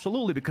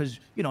 Absolutely, because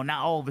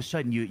now all of a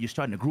sudden you're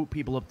starting to group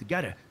people up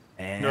together,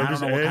 and No, I I'm don't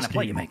just know what kind of asking.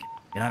 play you make. You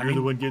know what I You're the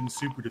mean? one getting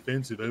super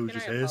defensive. I was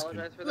just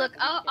asking. Look,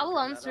 I'll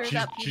answer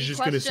that PD She's just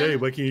question. gonna say,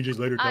 why can't you just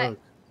let her talk?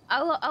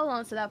 I'll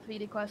answer that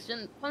PD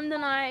question. Fund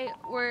and I,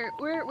 we're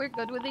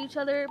good with each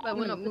other, but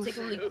we're not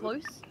particularly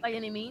close by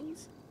any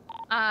means.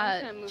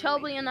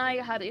 Shelby and I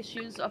had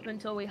issues up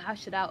until we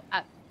hashed it out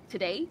at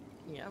today.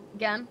 Yeah.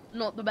 Again,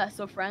 not the best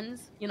of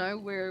friends.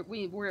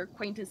 We're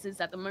acquaintances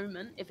at the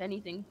moment. If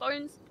anything,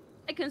 Bones,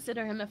 I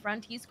consider him a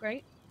friend. He's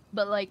great,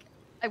 but like,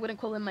 I wouldn't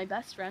call him my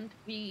best friend.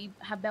 We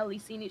have barely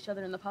seen each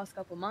other in the past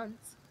couple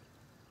months.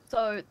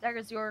 So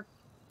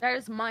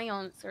there's my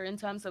answer in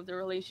terms of the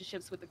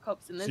relationships with the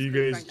cops in this So you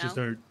group guys right just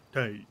now. aren't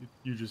tight.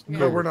 You just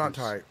No, we're not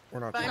coworkers. tight. We're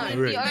not But tight. I mean,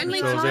 Right, the that's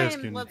only what I was time,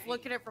 asking. let's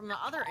look at it from the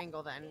other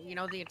angle then.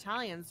 The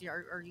Italians,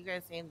 are you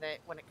guys saying that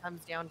when it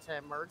comes down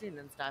to merging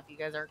and stuff, you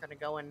guys aren't going to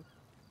go and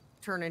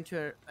turn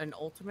into an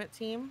ultimate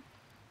team?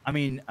 I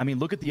mean,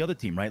 look at the other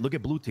team, right? Look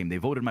at Blue Team. They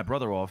voted my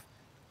brother off,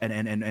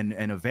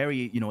 and a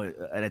very,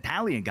 an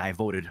Italian guy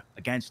voted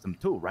against them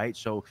too, right?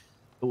 So,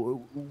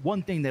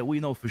 one thing that we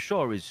know for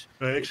sure is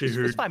I actually it's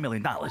heard $5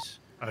 million.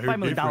 I heard $5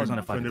 million on a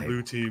different fucking from the table.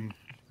 blue team.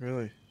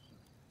 Really?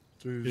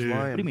 So he was Yeah.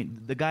 lying. What do you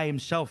mean? The guy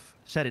himself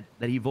said it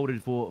that he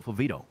voted for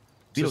Vito. To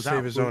Vito's save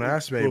out. his own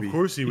ass, Well, maybe. of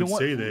course he You know would what?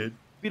 say that.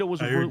 Vito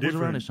was I around heard there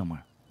different.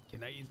 somewhere.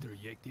 Can I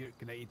interject here?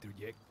 Can I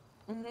interject?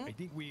 Mm-hmm. I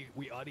think we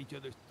at each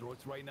other's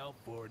throats right now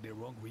for the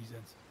wrong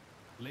reasons.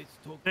 Let's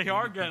talk. They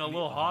are really getting a quickly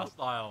little about,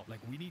 hostile. Like,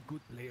 we need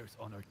good players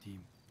on our team.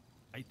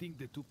 I think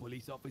the 2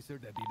 police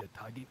officers that did the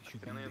tagging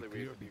should be in the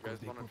clear because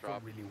they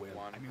perform really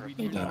well. I mean, we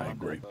They need did. to I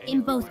agree.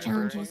 In both If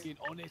we're challenges. fucking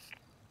honest,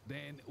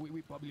 then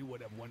we probably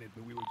would have won it,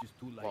 but we were just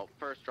too like. Well,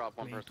 first drop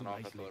one playing person too off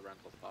at nicely. the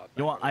rental spot.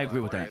 You know what? I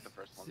agree with that. The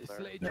first one's there.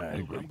 Sledge, Yeah, I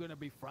agree. I'm gonna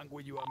be frank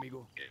with you,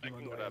 amigo.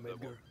 Even though I am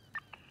Edgar.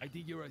 I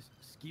think you're a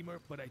schemer,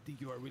 but I think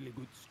you're a really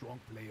good, strong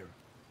player.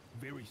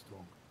 Very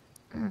strong.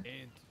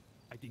 And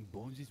I think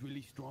Bones is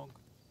really strong.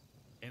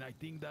 And I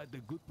think that the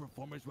good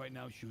performers right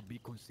now should be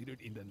considered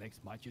in the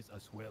next matches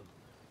as well.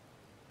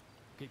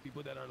 Okay,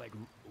 people that are like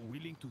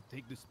willing to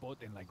take the spot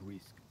and like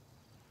risk.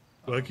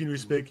 Well, I can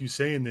respect you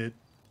saying that,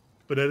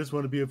 but I just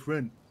want to be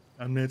upfront.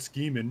 I'm not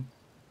scheming.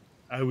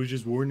 I was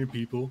just warning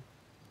people,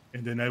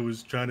 and then I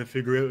was trying to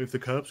figure out if the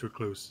cops were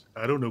close.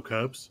 I don't know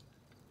cops.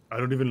 I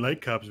don't even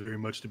like cops very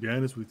much, to be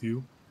honest with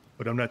you,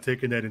 but I'm not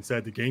taking that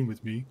inside the game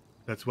with me.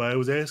 That's why I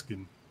was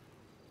asking.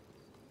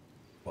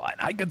 Well,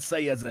 I can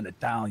say as an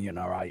Italian,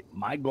 all right,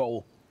 my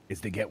goal is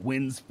to get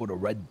wins for the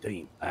red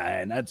team,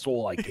 and that's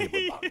all I care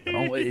about.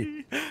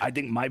 I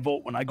think my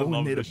vote when I go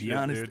in there, to be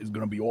honest, is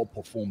going to be all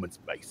performance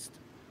based.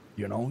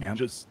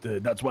 Just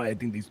that's why I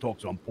think these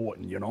talks are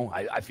important.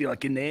 I feel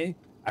like in there,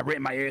 I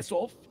ran my ass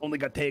off. Only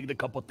got tagged a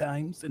couple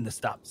times in the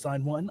stop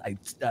sign one.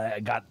 I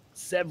got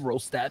several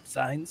stat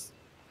signs.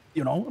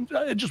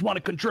 I just want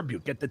to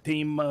contribute, get the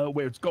team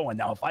where it's going.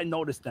 Now, if I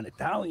noticed an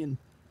Italian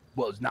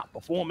was not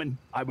performing,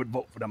 I would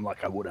vote for them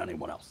like I would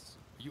anyone else.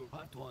 You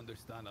have to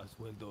understand as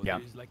well, though. Yeah.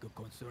 There's like a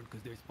concern because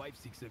there's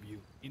 5-6 of you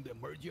in the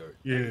merger.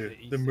 Yeah,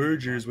 the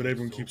merger is what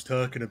everyone keeps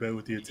talking about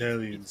with the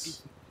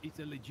Italians. It's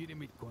a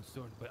legitimate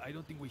concern, but I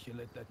don't think we should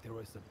let that tear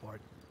us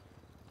apart.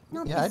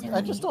 Yeah,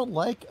 I just don't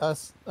like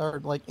us or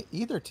like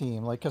either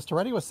team. Like, because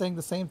Toretti was saying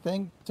the same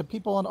thing to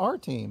people on our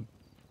team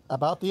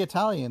about the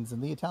Italians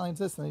and the Italians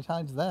this and the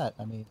Italians that.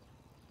 I mean,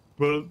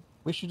 well,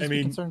 we should just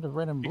be concerned with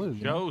red and blue.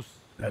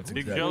 That's Big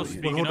exactly. Joe Well,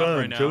 speaking hold up on,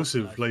 right now.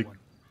 Joseph. Like,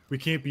 we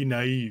can't be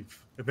naive.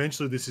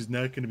 Eventually, this is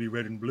not going to be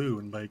red and blue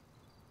in like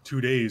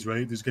 2 days,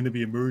 right? There's going to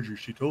be a merger.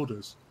 She told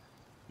us.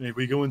 And if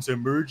we go into a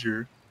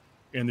merger,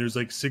 and there's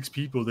like 6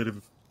 people that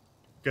have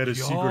got a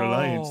secret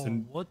alliance,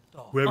 then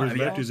whoever's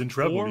left is in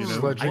trouble. You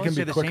know, I can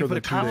say the same for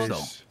the cops,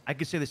 though. I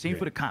can say the same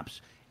for the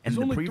cops. And There's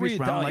the only previous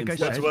 3 round, like I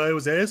said, that's why I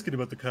was asking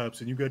about the cops,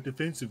 and you got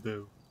defensive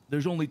though.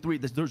 there's only three.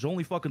 There's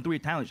only fucking 3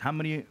 Italians. How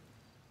many?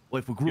 Well,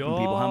 if we're grouping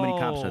people, how many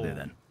cops are there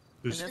then?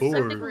 There's There's 4.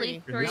 technically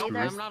in three. this group.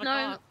 There's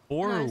no.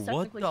 Or No, it's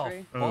what technically the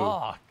three.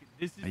 fuck?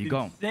 This is There you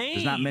go.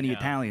 There's not many insane.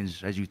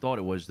 Italians as you thought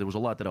it was. There was a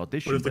lot that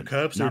auditioned. But if the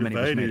cops are not many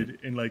of us made it.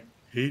 divided and like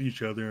hate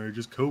each other and are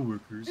just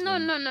coworkers, No,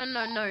 then- no, no,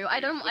 no, no. I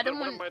don't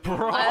want. Bro,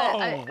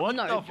 what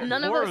no,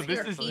 none of us this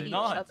here is hate each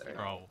nuts, other.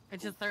 bro.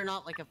 It's just they're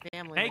not like a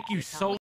family. Thank like you the so